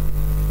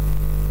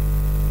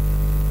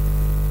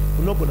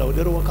 Unogona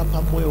kudero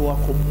wakapa mwoyo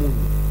wako munhu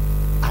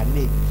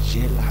ane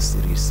jealousy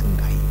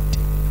risingaite.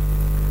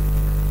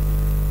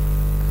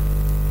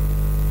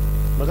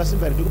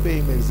 Makasimba ndikupe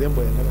imwe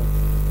example yandana.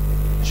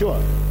 Sure.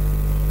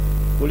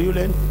 Will you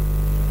learn?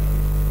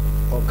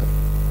 Okay.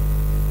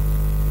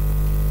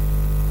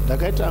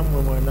 Ndakaita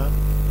amwe mwana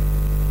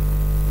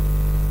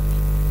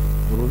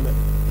murume.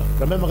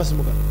 Ramai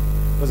makasimuka.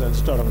 Koza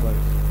nditaura ngwari.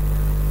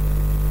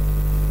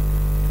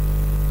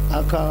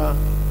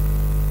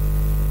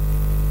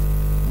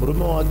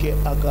 Murume wake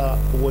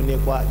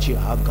akaonekwa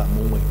chihaga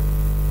mumwe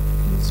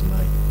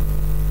mudzimai.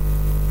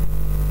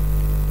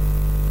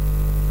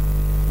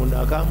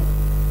 Munhu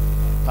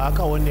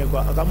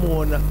paakaonekwa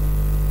akamuona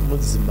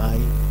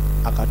mudzimai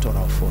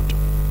akatora foto.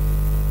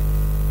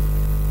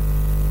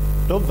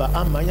 Ndobva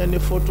amhanya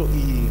nefoto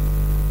iyi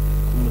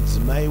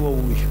kumudzimai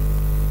wouyu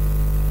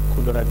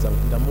kundoratidza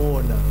kuti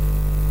ndamuona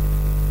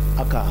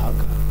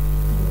akahaga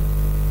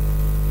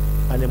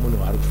ane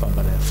munhu ari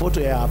kufamba naye.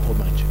 Foto yaapo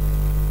manje,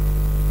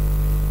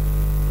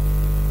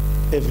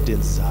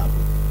 evidence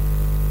dzavo.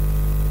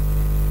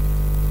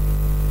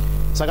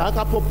 Saka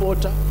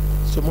akapopota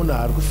semunhu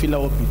ari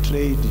kufilawo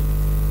betrayed,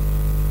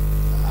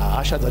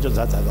 hasha dzacho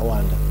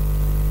dzakawanda.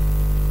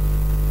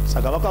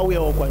 Saka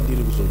vakauyawo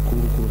kwandiri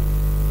kuzokurukura.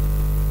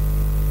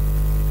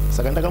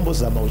 Saka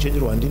ndakambozama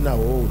uchenjeri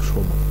hwandinawo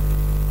ushoma,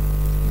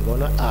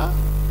 ndikaona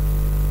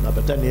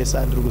mabhatani ese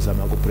andiri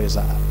kuzama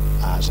kupresa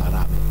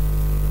hazvaramba.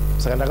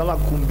 Saka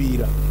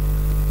ndakavakumbira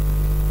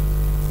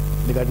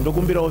ndikati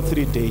ndokumbirawo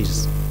 3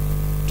 days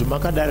kuti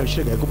makadaro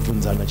chiregai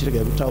kubvunzana,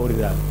 chiregai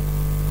kutaurirana,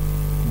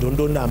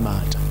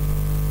 ndondonamata,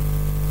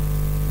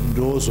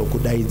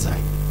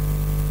 ndozokudaidzai,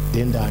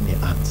 then ndane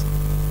anza.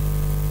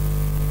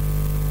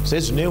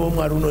 Sezvinewo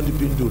Mwari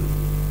unondipindura.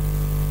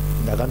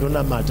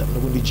 Ndakandonamata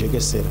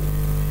nokundijekesera,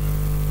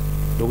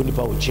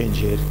 ndokundipa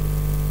uchenjeri.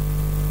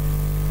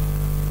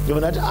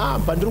 Ndikati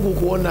pandiri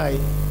kukuonai,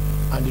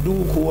 handidi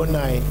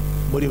kukuonai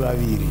muri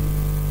vaviri,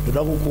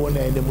 ndoda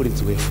kukuonai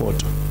nemuridzi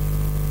wefoto.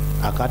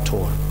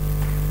 Akatora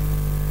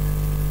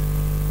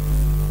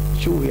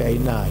chiuyai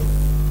naye.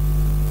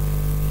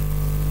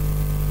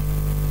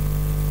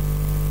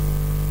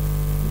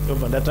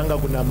 Ndobva ndatanga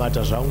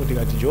kunamata zvangu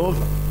ndikati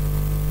Jehovha,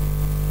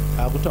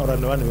 akutaura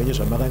nevanhu venyu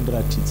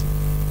zvamakandiratidza.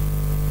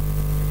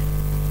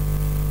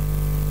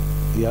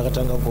 Iye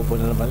akatanga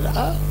kuponana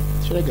bva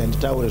chirega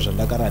nditaure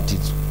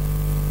zvandakaratidzwa.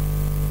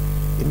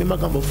 Imi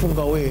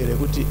makambofungawo here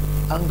kuti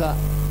anga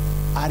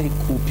ari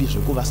kupi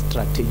zvokuva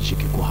strategic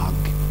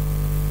kuhage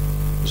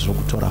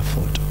zvokutora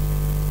foto?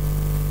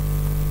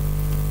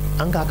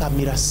 Anga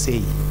akamira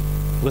sei?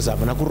 Because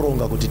hamuna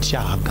kuronga kuti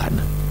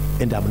tichahagana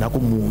ende hamuna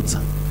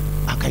kumuudza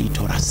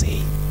akaitora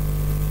sei?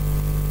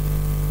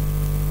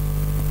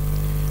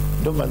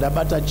 Ndobva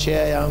ndabata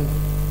cheya yangu,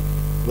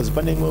 because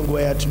pane imwe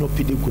nguva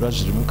yatinopidigura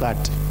zviri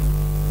mukati.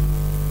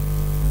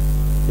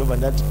 Ndobva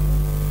ndati,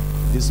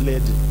 this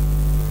lady,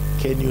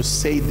 can you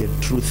say the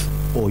truth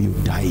or you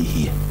die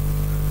here?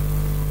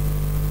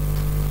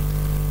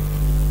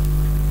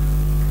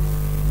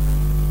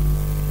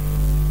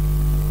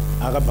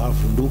 Akabva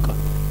avhunduka,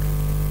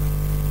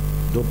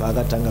 ndobva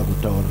akatanga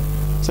kutaura.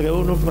 Saka iwe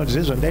unofunga kuti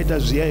zvezvandaita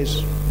zviya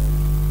izvi,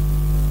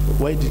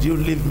 why did you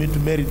leave me to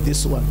marry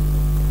this one?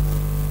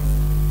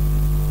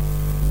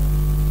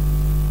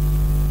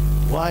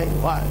 Why?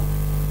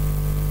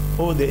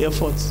 All the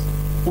efforts.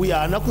 Uye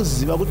haana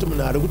kuziva kuti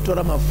munhu ari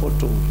kutora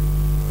mafoto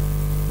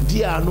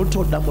ndiye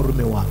anotoda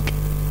murume wake.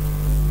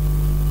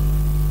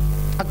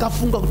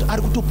 Akafunga kuti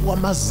ari kutopuwa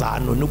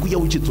mazano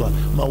nekuyeuchidzwa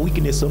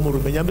maweakness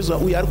emurume, nyambizwa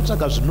uye ari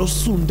kutsvaga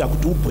zvinosunda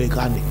kuti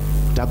ubwekane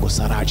kuti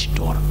agosara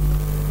achitora.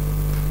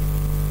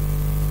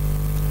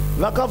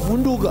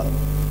 Vakavhunduka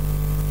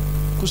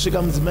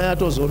kusvika mudzimai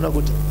atozoona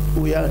kuti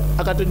uya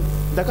akati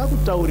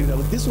ndakakutaurira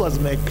kuti this was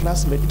my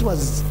classmate, it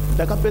was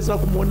ndakapedzera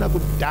kumuona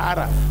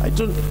kudhara,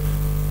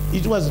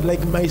 it was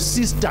like my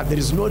sister, there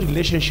is no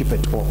relationship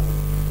at all,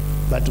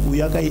 but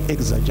uya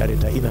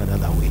akai-exaggerate in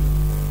another way.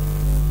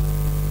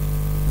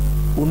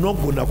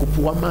 Unogona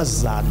kupuwa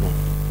mazano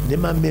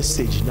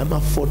nemameseji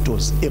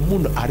namafotos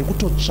emunhu ari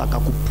kutotsvaka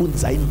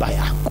kupunza imba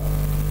yako,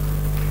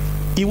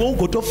 iwe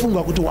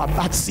ugotofunga kuti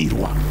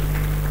wabatsirwa.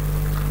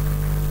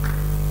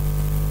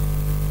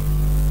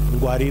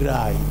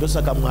 Ngwarirai.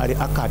 Ndosaka Mwari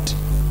akati,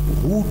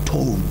 who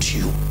told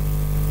you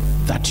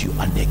that you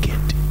are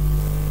naked?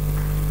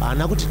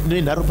 Ana kuti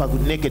tinoendaro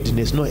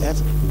nakedness. No,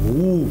 that's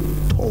who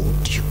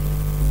told you.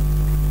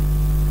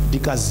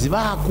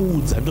 Ndikaziva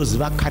akuudza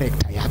ndoziva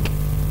character yake,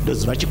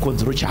 ndoziva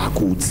chikonzero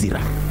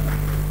chaakuudzira.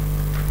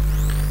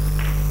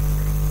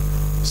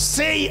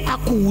 Sei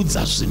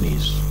akuudza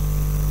zvinezvi.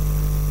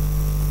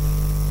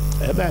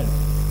 Amen.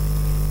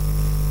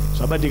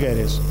 Zvabatika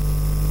here izvo.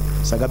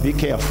 Saka be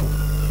careful.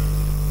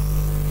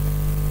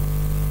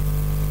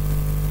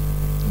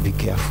 Be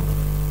careful.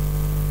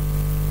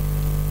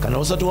 Kana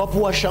usati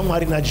wapuwa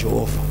shamwari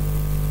naJehovha,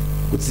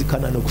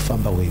 kutsikana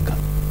nokufamba wega.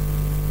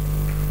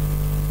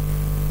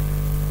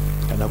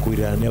 Kana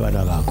kuwirirana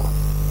nevana vako.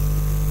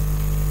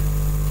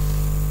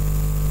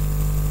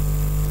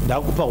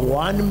 Ndakupa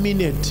 1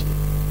 minute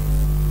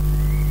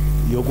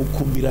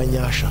yokukumbira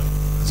nyasha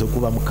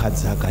dzokuva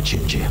mukadzi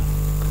akachenjera.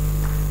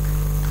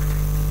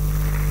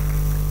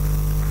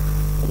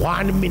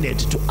 1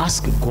 minute to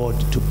ask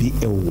God to be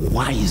a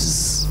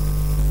wise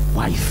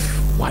wife,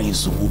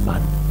 wise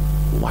woman,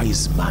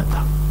 wise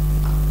mother.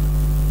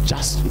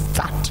 Just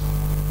that.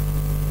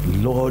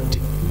 Lord,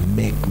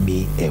 make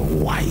me a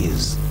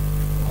wise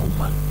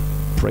woman.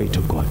 Pray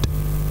to God.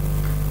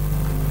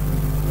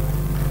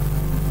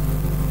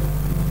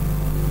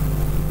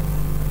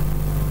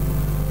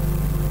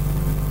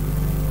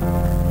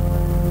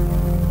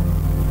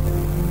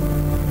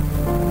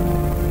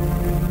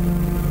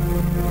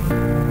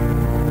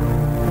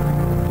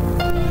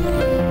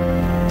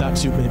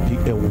 That you may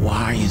be a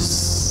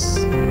wise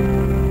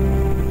woman.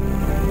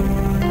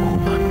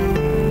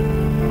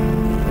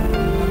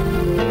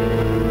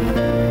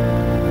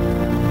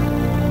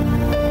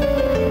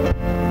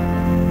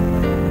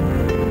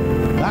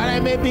 That I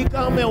may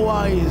become a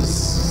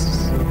wise.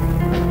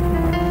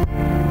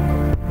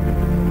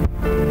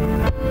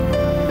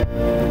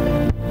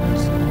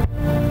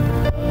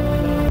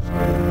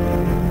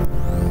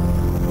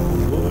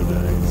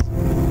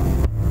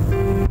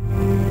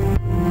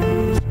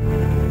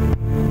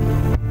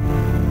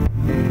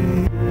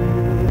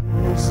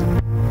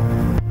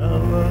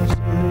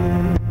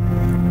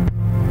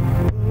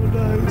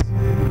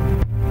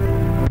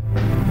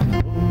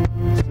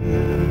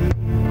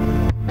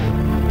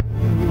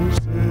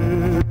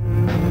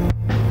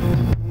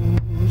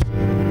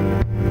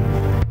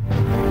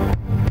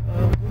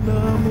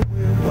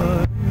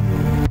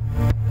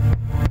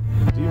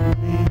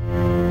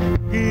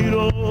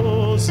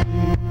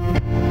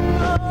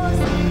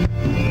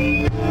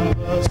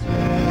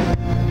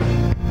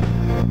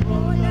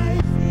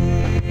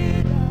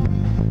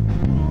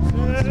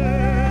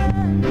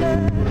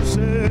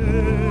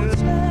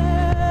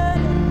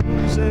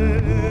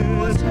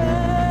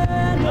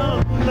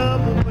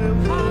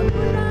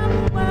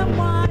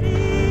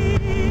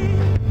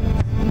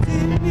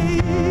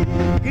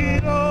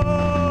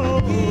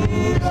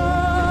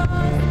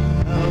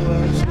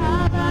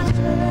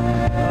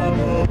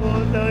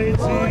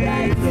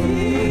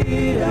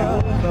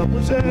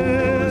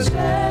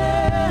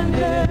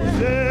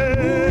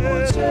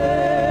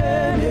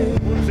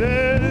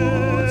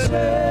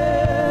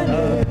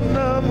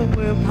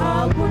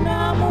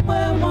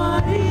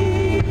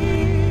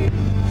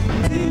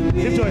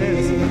 Lift your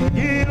hands.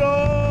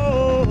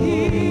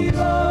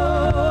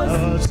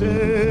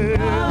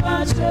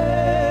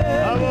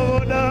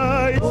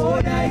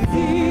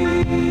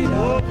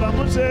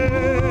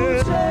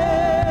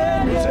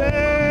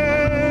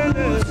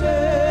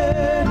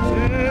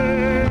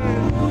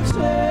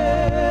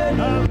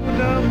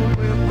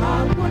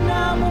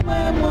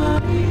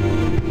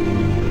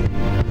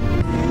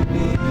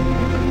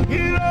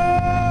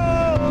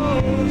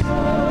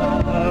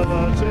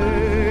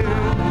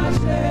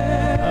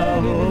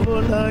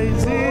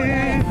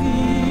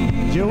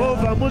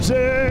 Jehovah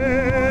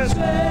Moses,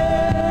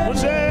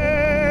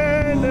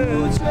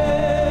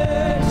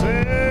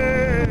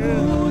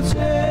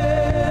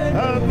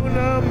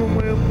 hakuna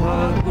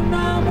mumwemwari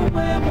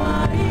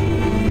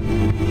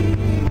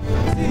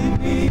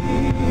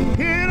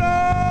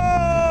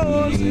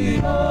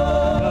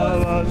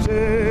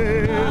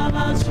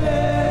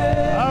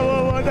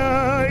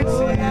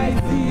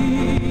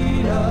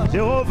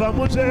Jehovah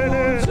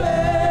Moses,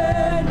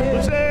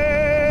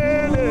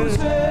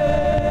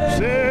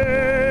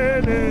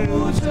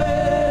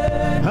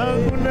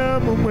 hakuna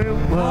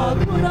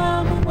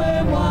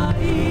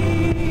mumwemwari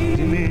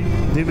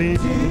Dimi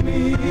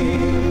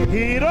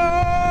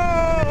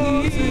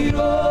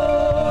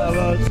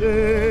Jehovah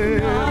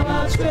Moses,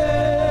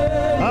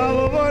 hakuna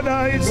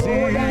mumwemwari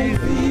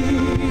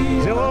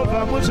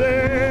Jehovah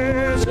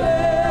Moses,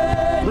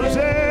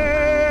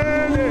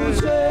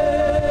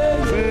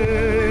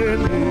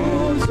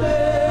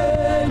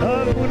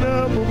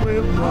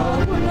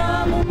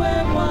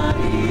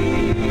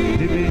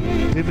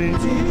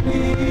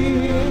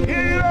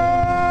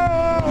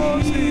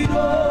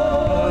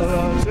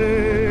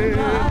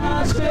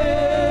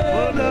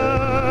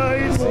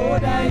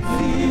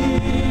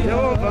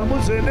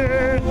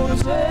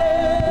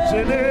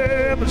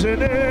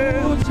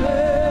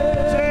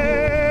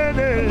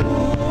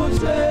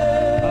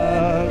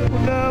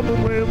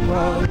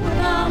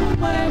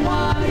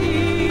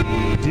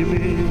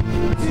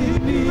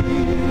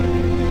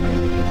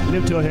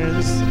 Lift your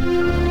hands.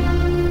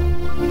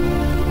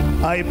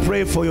 I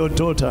pray for your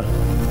daughter.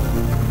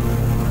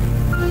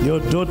 Your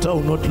daughter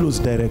will not lose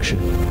direction.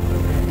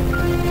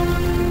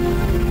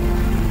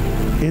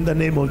 In the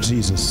name of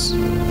Jesus,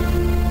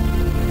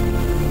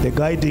 the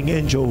guiding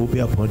angel will be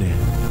upon her.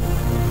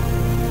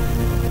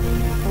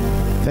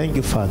 Thank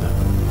you, Father,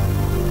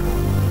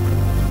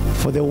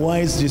 for the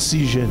wise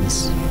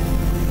decisions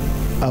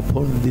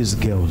upon these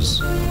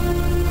girls.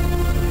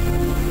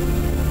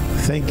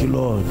 Thank you,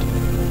 Lord,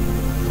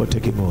 for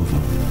taking over.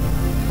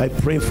 I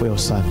pray for your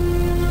son.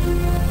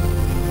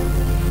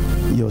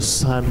 Your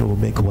son will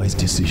make wise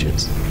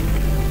decisions.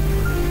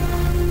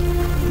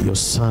 Your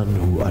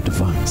son will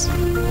advance.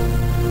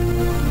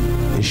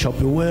 It shall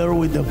be well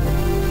with them.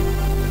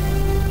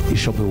 It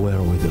shall be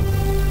well with them.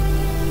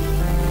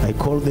 I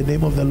call the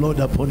name of the Lord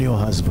upon your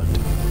husband.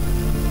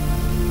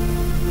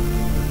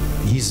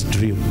 His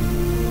dream,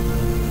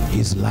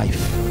 his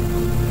life,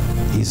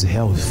 his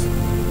health,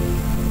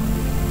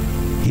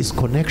 his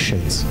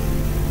connections.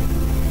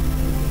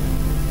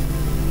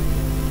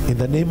 In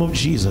the name of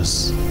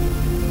Jesus,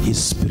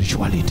 his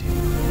spirituality.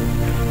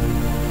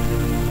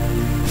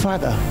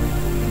 Father,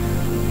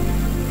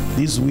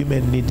 these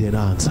women need an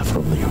answer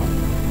from you.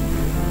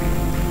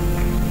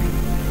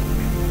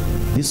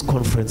 This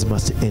conference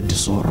must end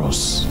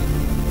sorrows,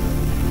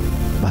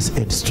 must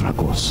end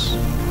struggles.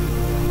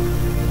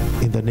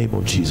 In the name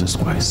of Jesus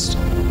Christ,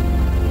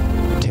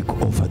 take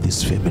over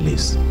these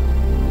families.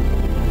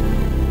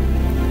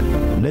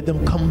 Let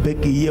them come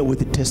back here with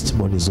the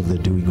testimonies of the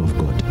doing of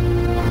God.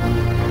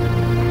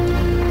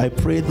 I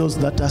pray those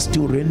that are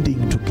still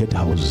renting to get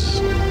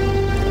houses,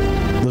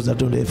 those that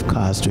don't have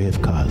cars to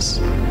have cars.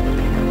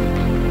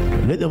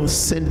 Let them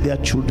send their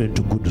children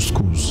to good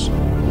schools,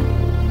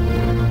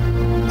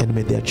 and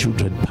may their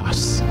children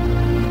pass.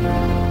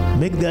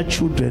 Make their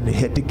children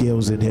head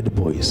girls and head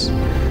boys.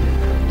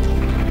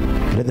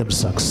 Let them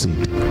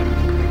succeed.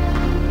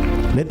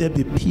 Let there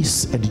be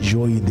peace and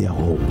joy in their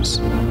homes.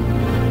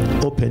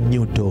 Open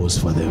new doors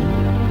for them.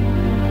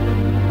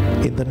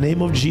 In the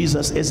name of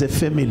Jesus, as a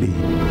family,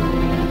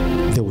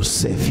 they will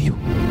serve you.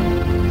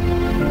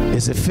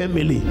 As a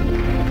family,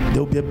 they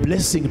will be a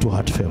blessing to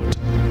Heartfelt.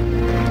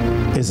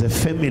 As a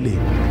family,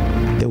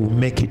 they will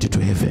make it to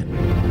heaven.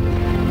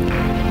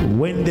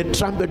 When the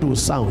trumpet will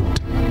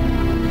sound,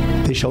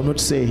 they shall not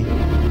say,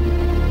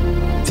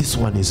 this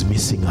one is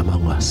missing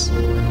among us.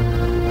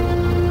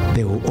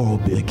 They will all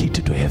make it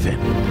to heaven.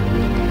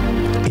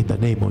 In the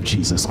name of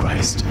Jesus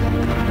Christ.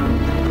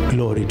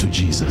 Glory to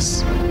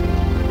Jesus.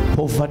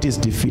 Poverty is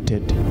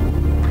defeated.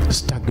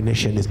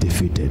 Stagnation is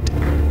defeated.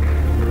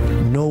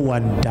 No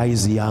one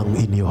dies young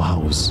in your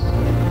house.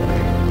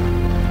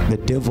 The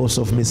devils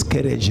of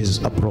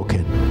miscarriages are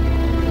broken.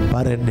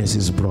 Barrenness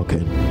is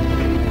broken.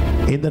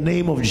 In the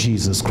name of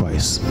Jesus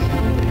Christ.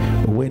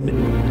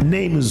 When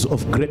names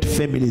of great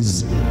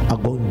families are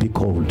going to be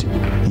called,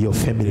 your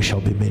family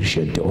shall be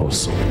mentioned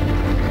also.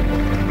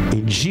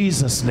 In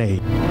Jesus'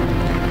 name.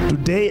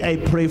 Today I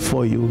pray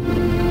for you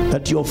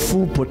that your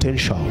full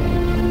potential,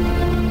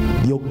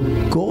 your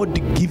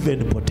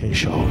God-given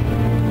potential,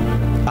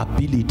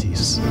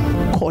 abilities,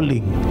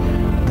 calling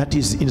that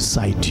is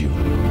inside you,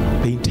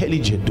 the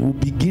intelligent will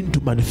begin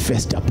to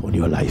manifest upon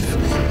your life.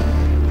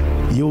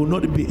 You will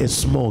not be a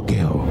small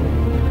girl.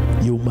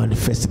 You will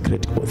manifest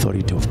great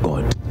authority of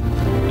God.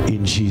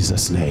 In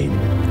Jesus' name,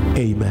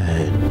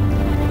 amen.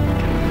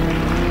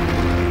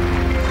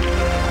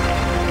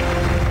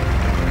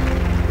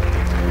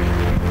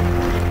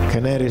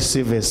 Can I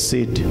receive a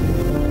seed?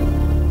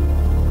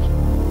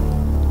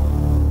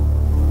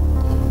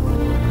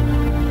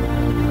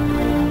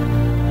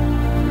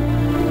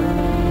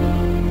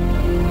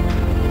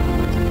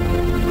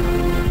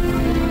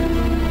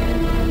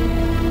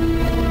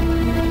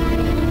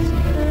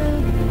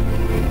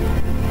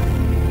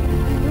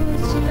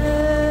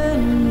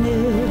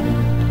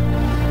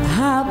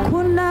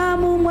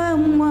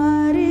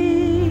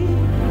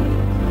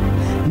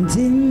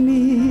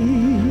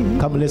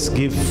 Let's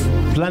give.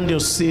 Plant your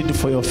seed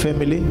for your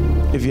family.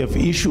 If you have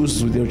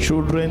issues with your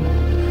children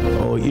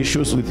or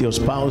issues with your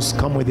spouse,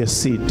 come with a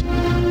seed.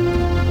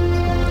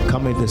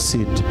 Come with a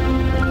seed.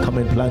 Come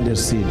and plant your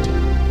seed.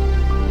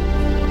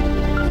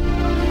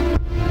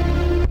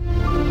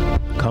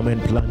 Come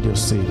and plant your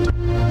seed.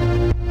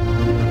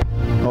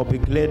 I'll be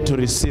glad to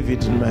receive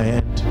it in my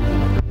hand.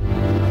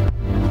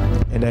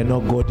 And I know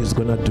God is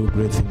going to do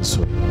great things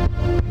for you.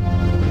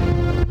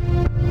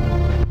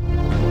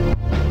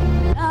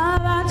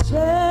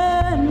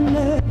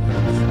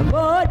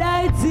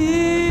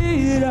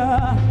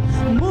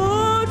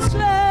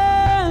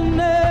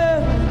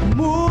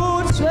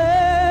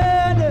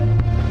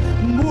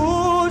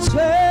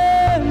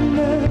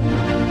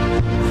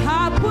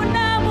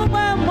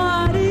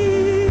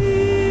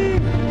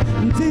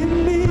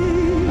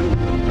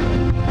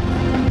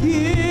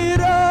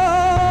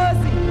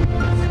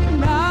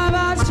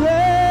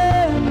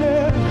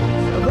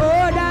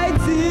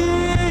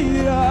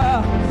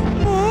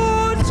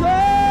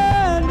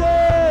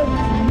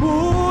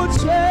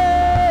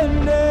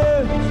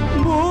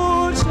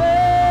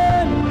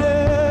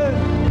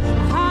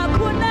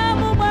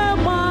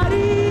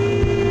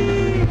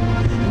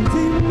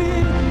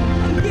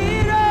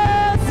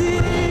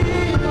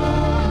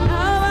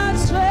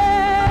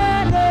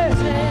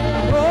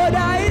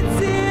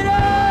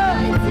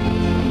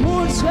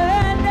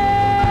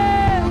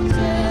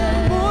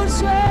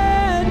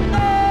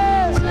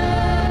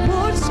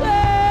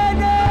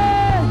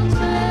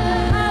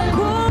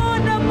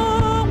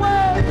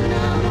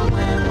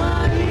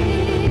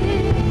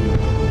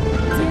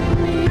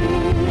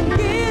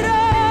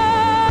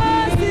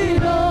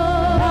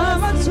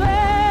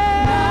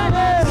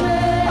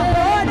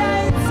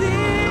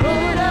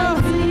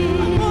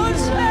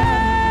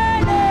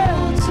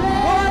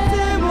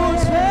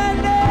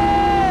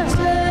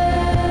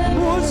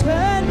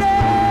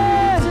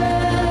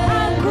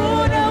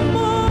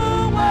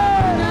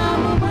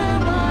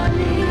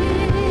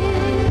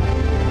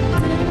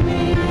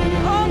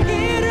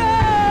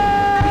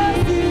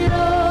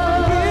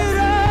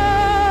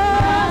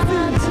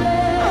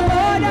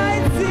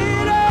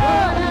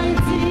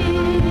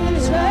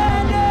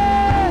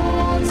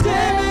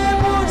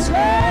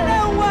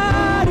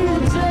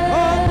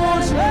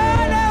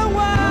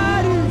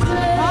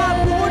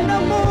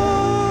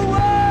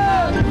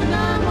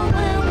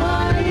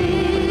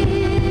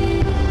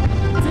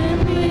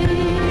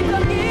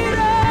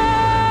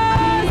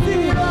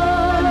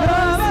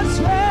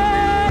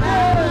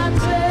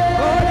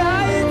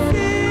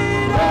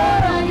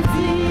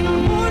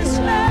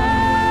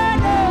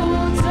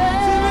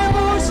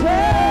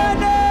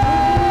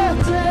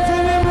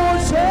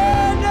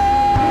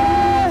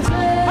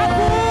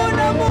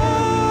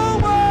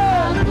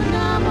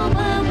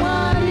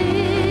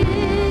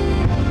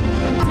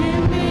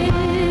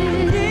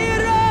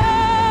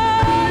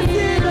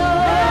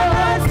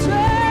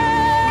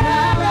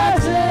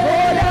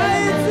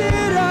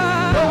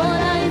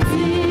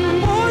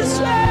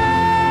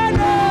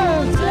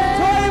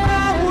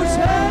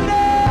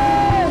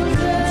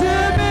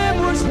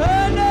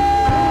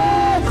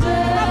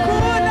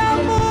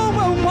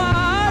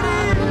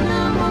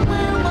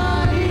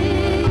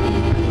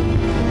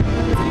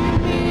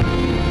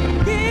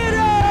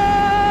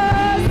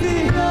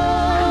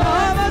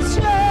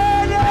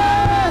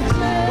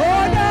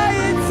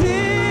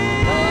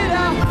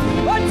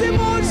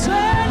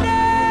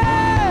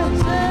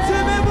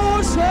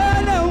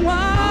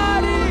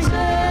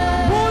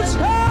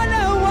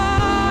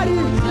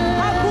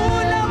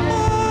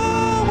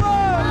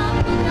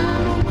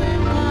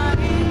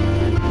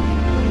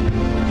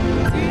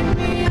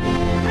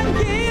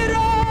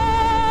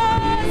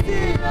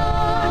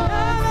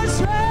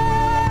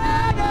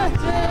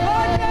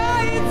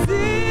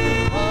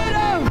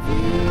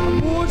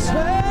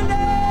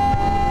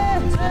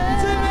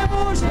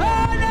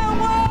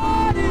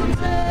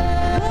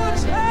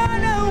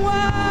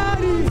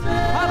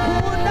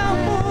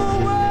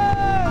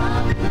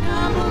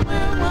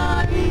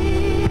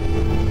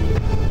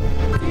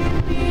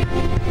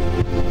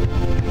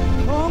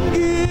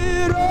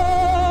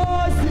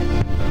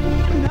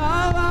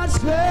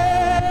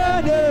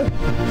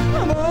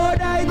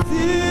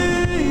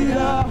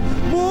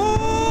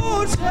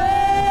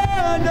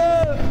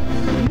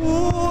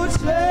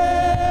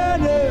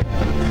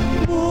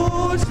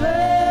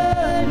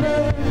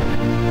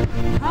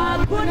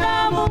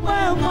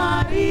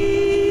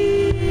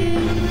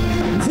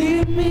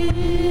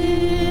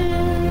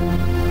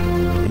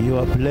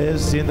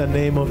 blessed in the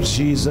name of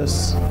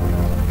Jesus.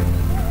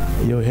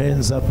 Your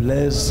hands are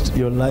blessed.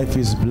 Your life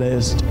is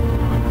blessed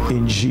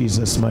in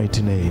Jesus'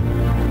 mighty name.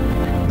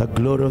 The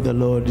glory of the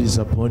Lord is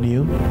upon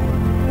you.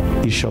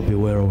 It shall be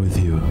well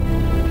with you.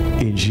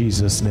 In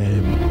Jesus'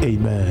 name,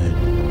 amen.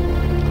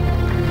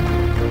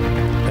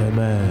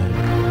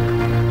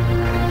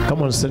 Amen.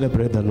 Come on,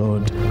 celebrate the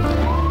Lord.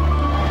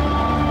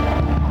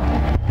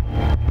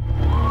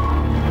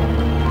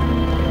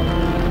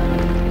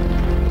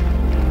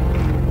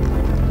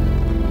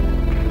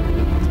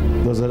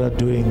 Those that are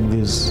doing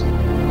this,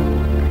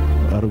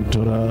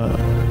 Arutora,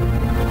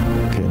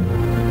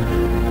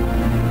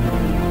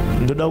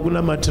 ndoda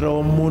kunamatira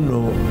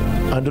omuno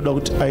andoda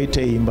kuti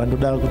aite imba,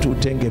 ndoda kuti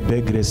utenge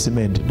bag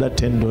recement, ndoda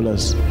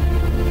 $10.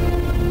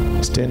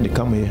 Stand,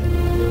 come here.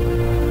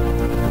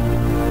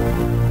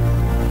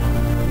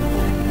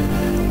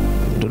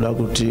 Ndoda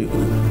kuti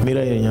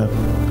mira yenya,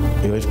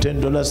 you have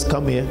 $10,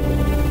 come here.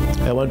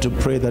 I want to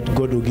pray that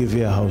God will give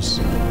you a house.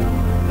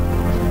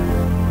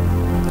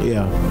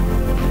 Yeah,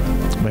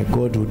 my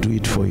God will do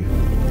it for you.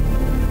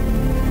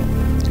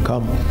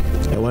 Come,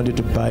 I want you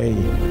to buy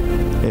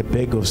a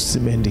bag of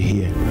cement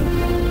here.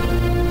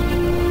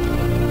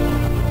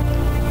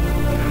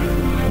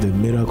 The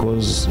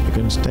miracles, you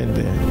can stand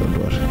there, don't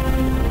worry.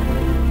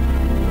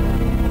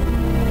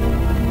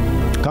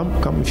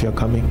 Come if you're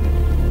coming.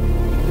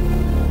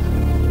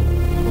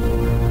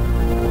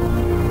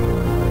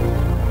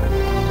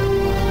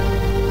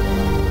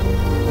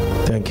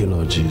 Thank you,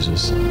 Lord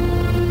Jesus.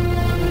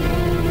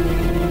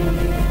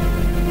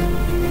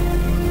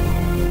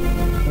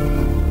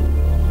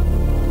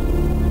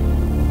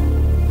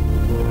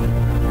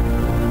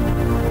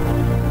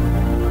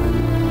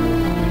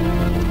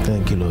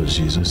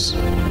 Jesus.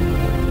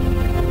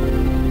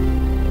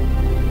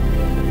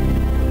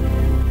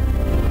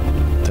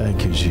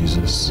 Thank you,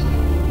 Jesus.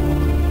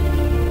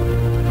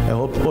 I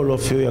hope all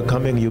of you are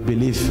coming, you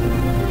believe.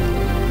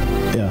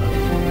 Yeah.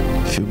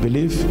 If you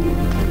believe,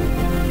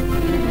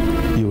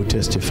 you will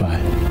testify.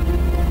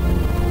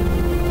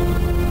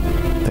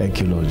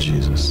 Thank you, Lord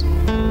Jesus.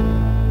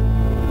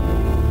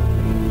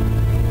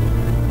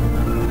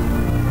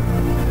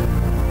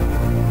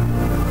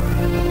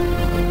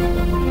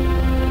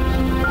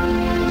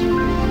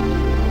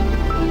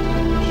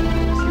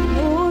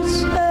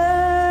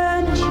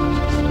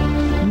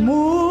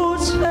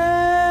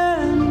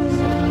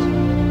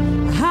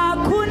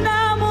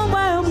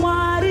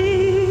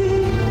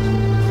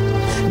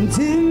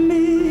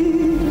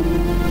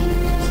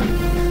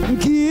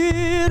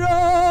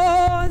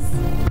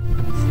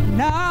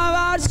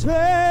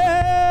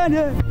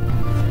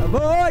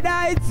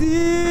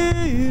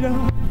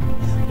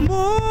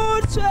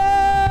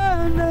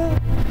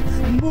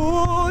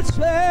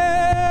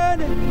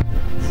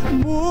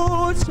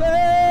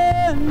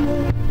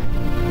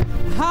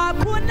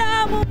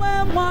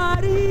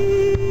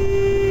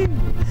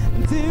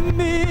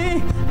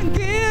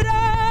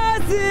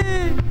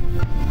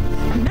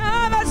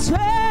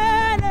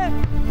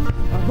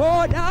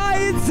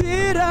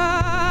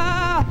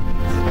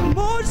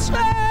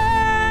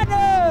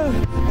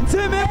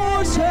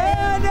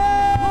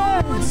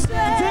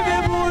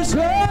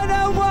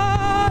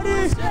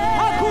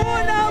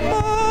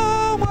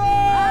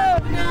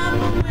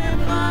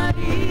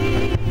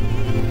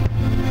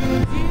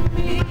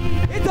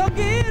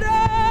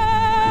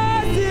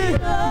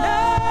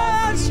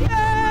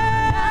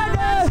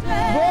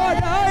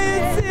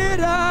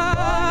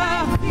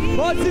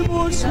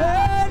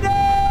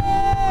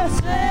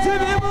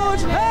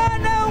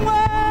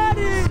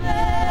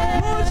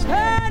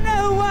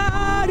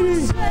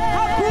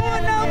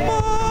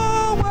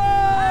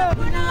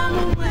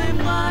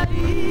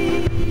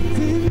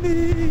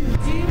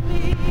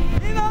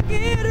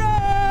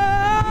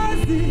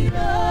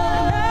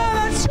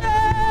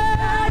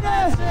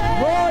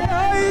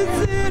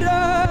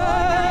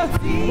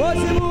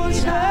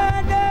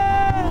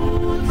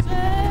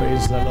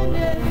 Praise the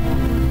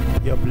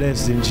Lord. You're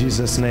blessed in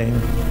Jesus' name.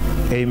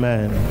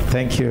 Amen.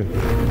 Thank you.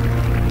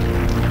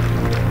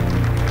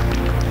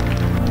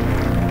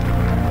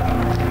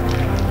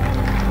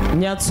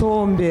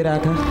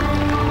 Nyatsomberaka.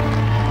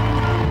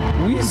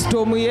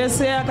 Wisdom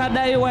yese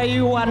yakadai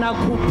waiwana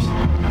kupi.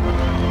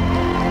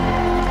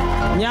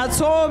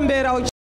 Nyatsombera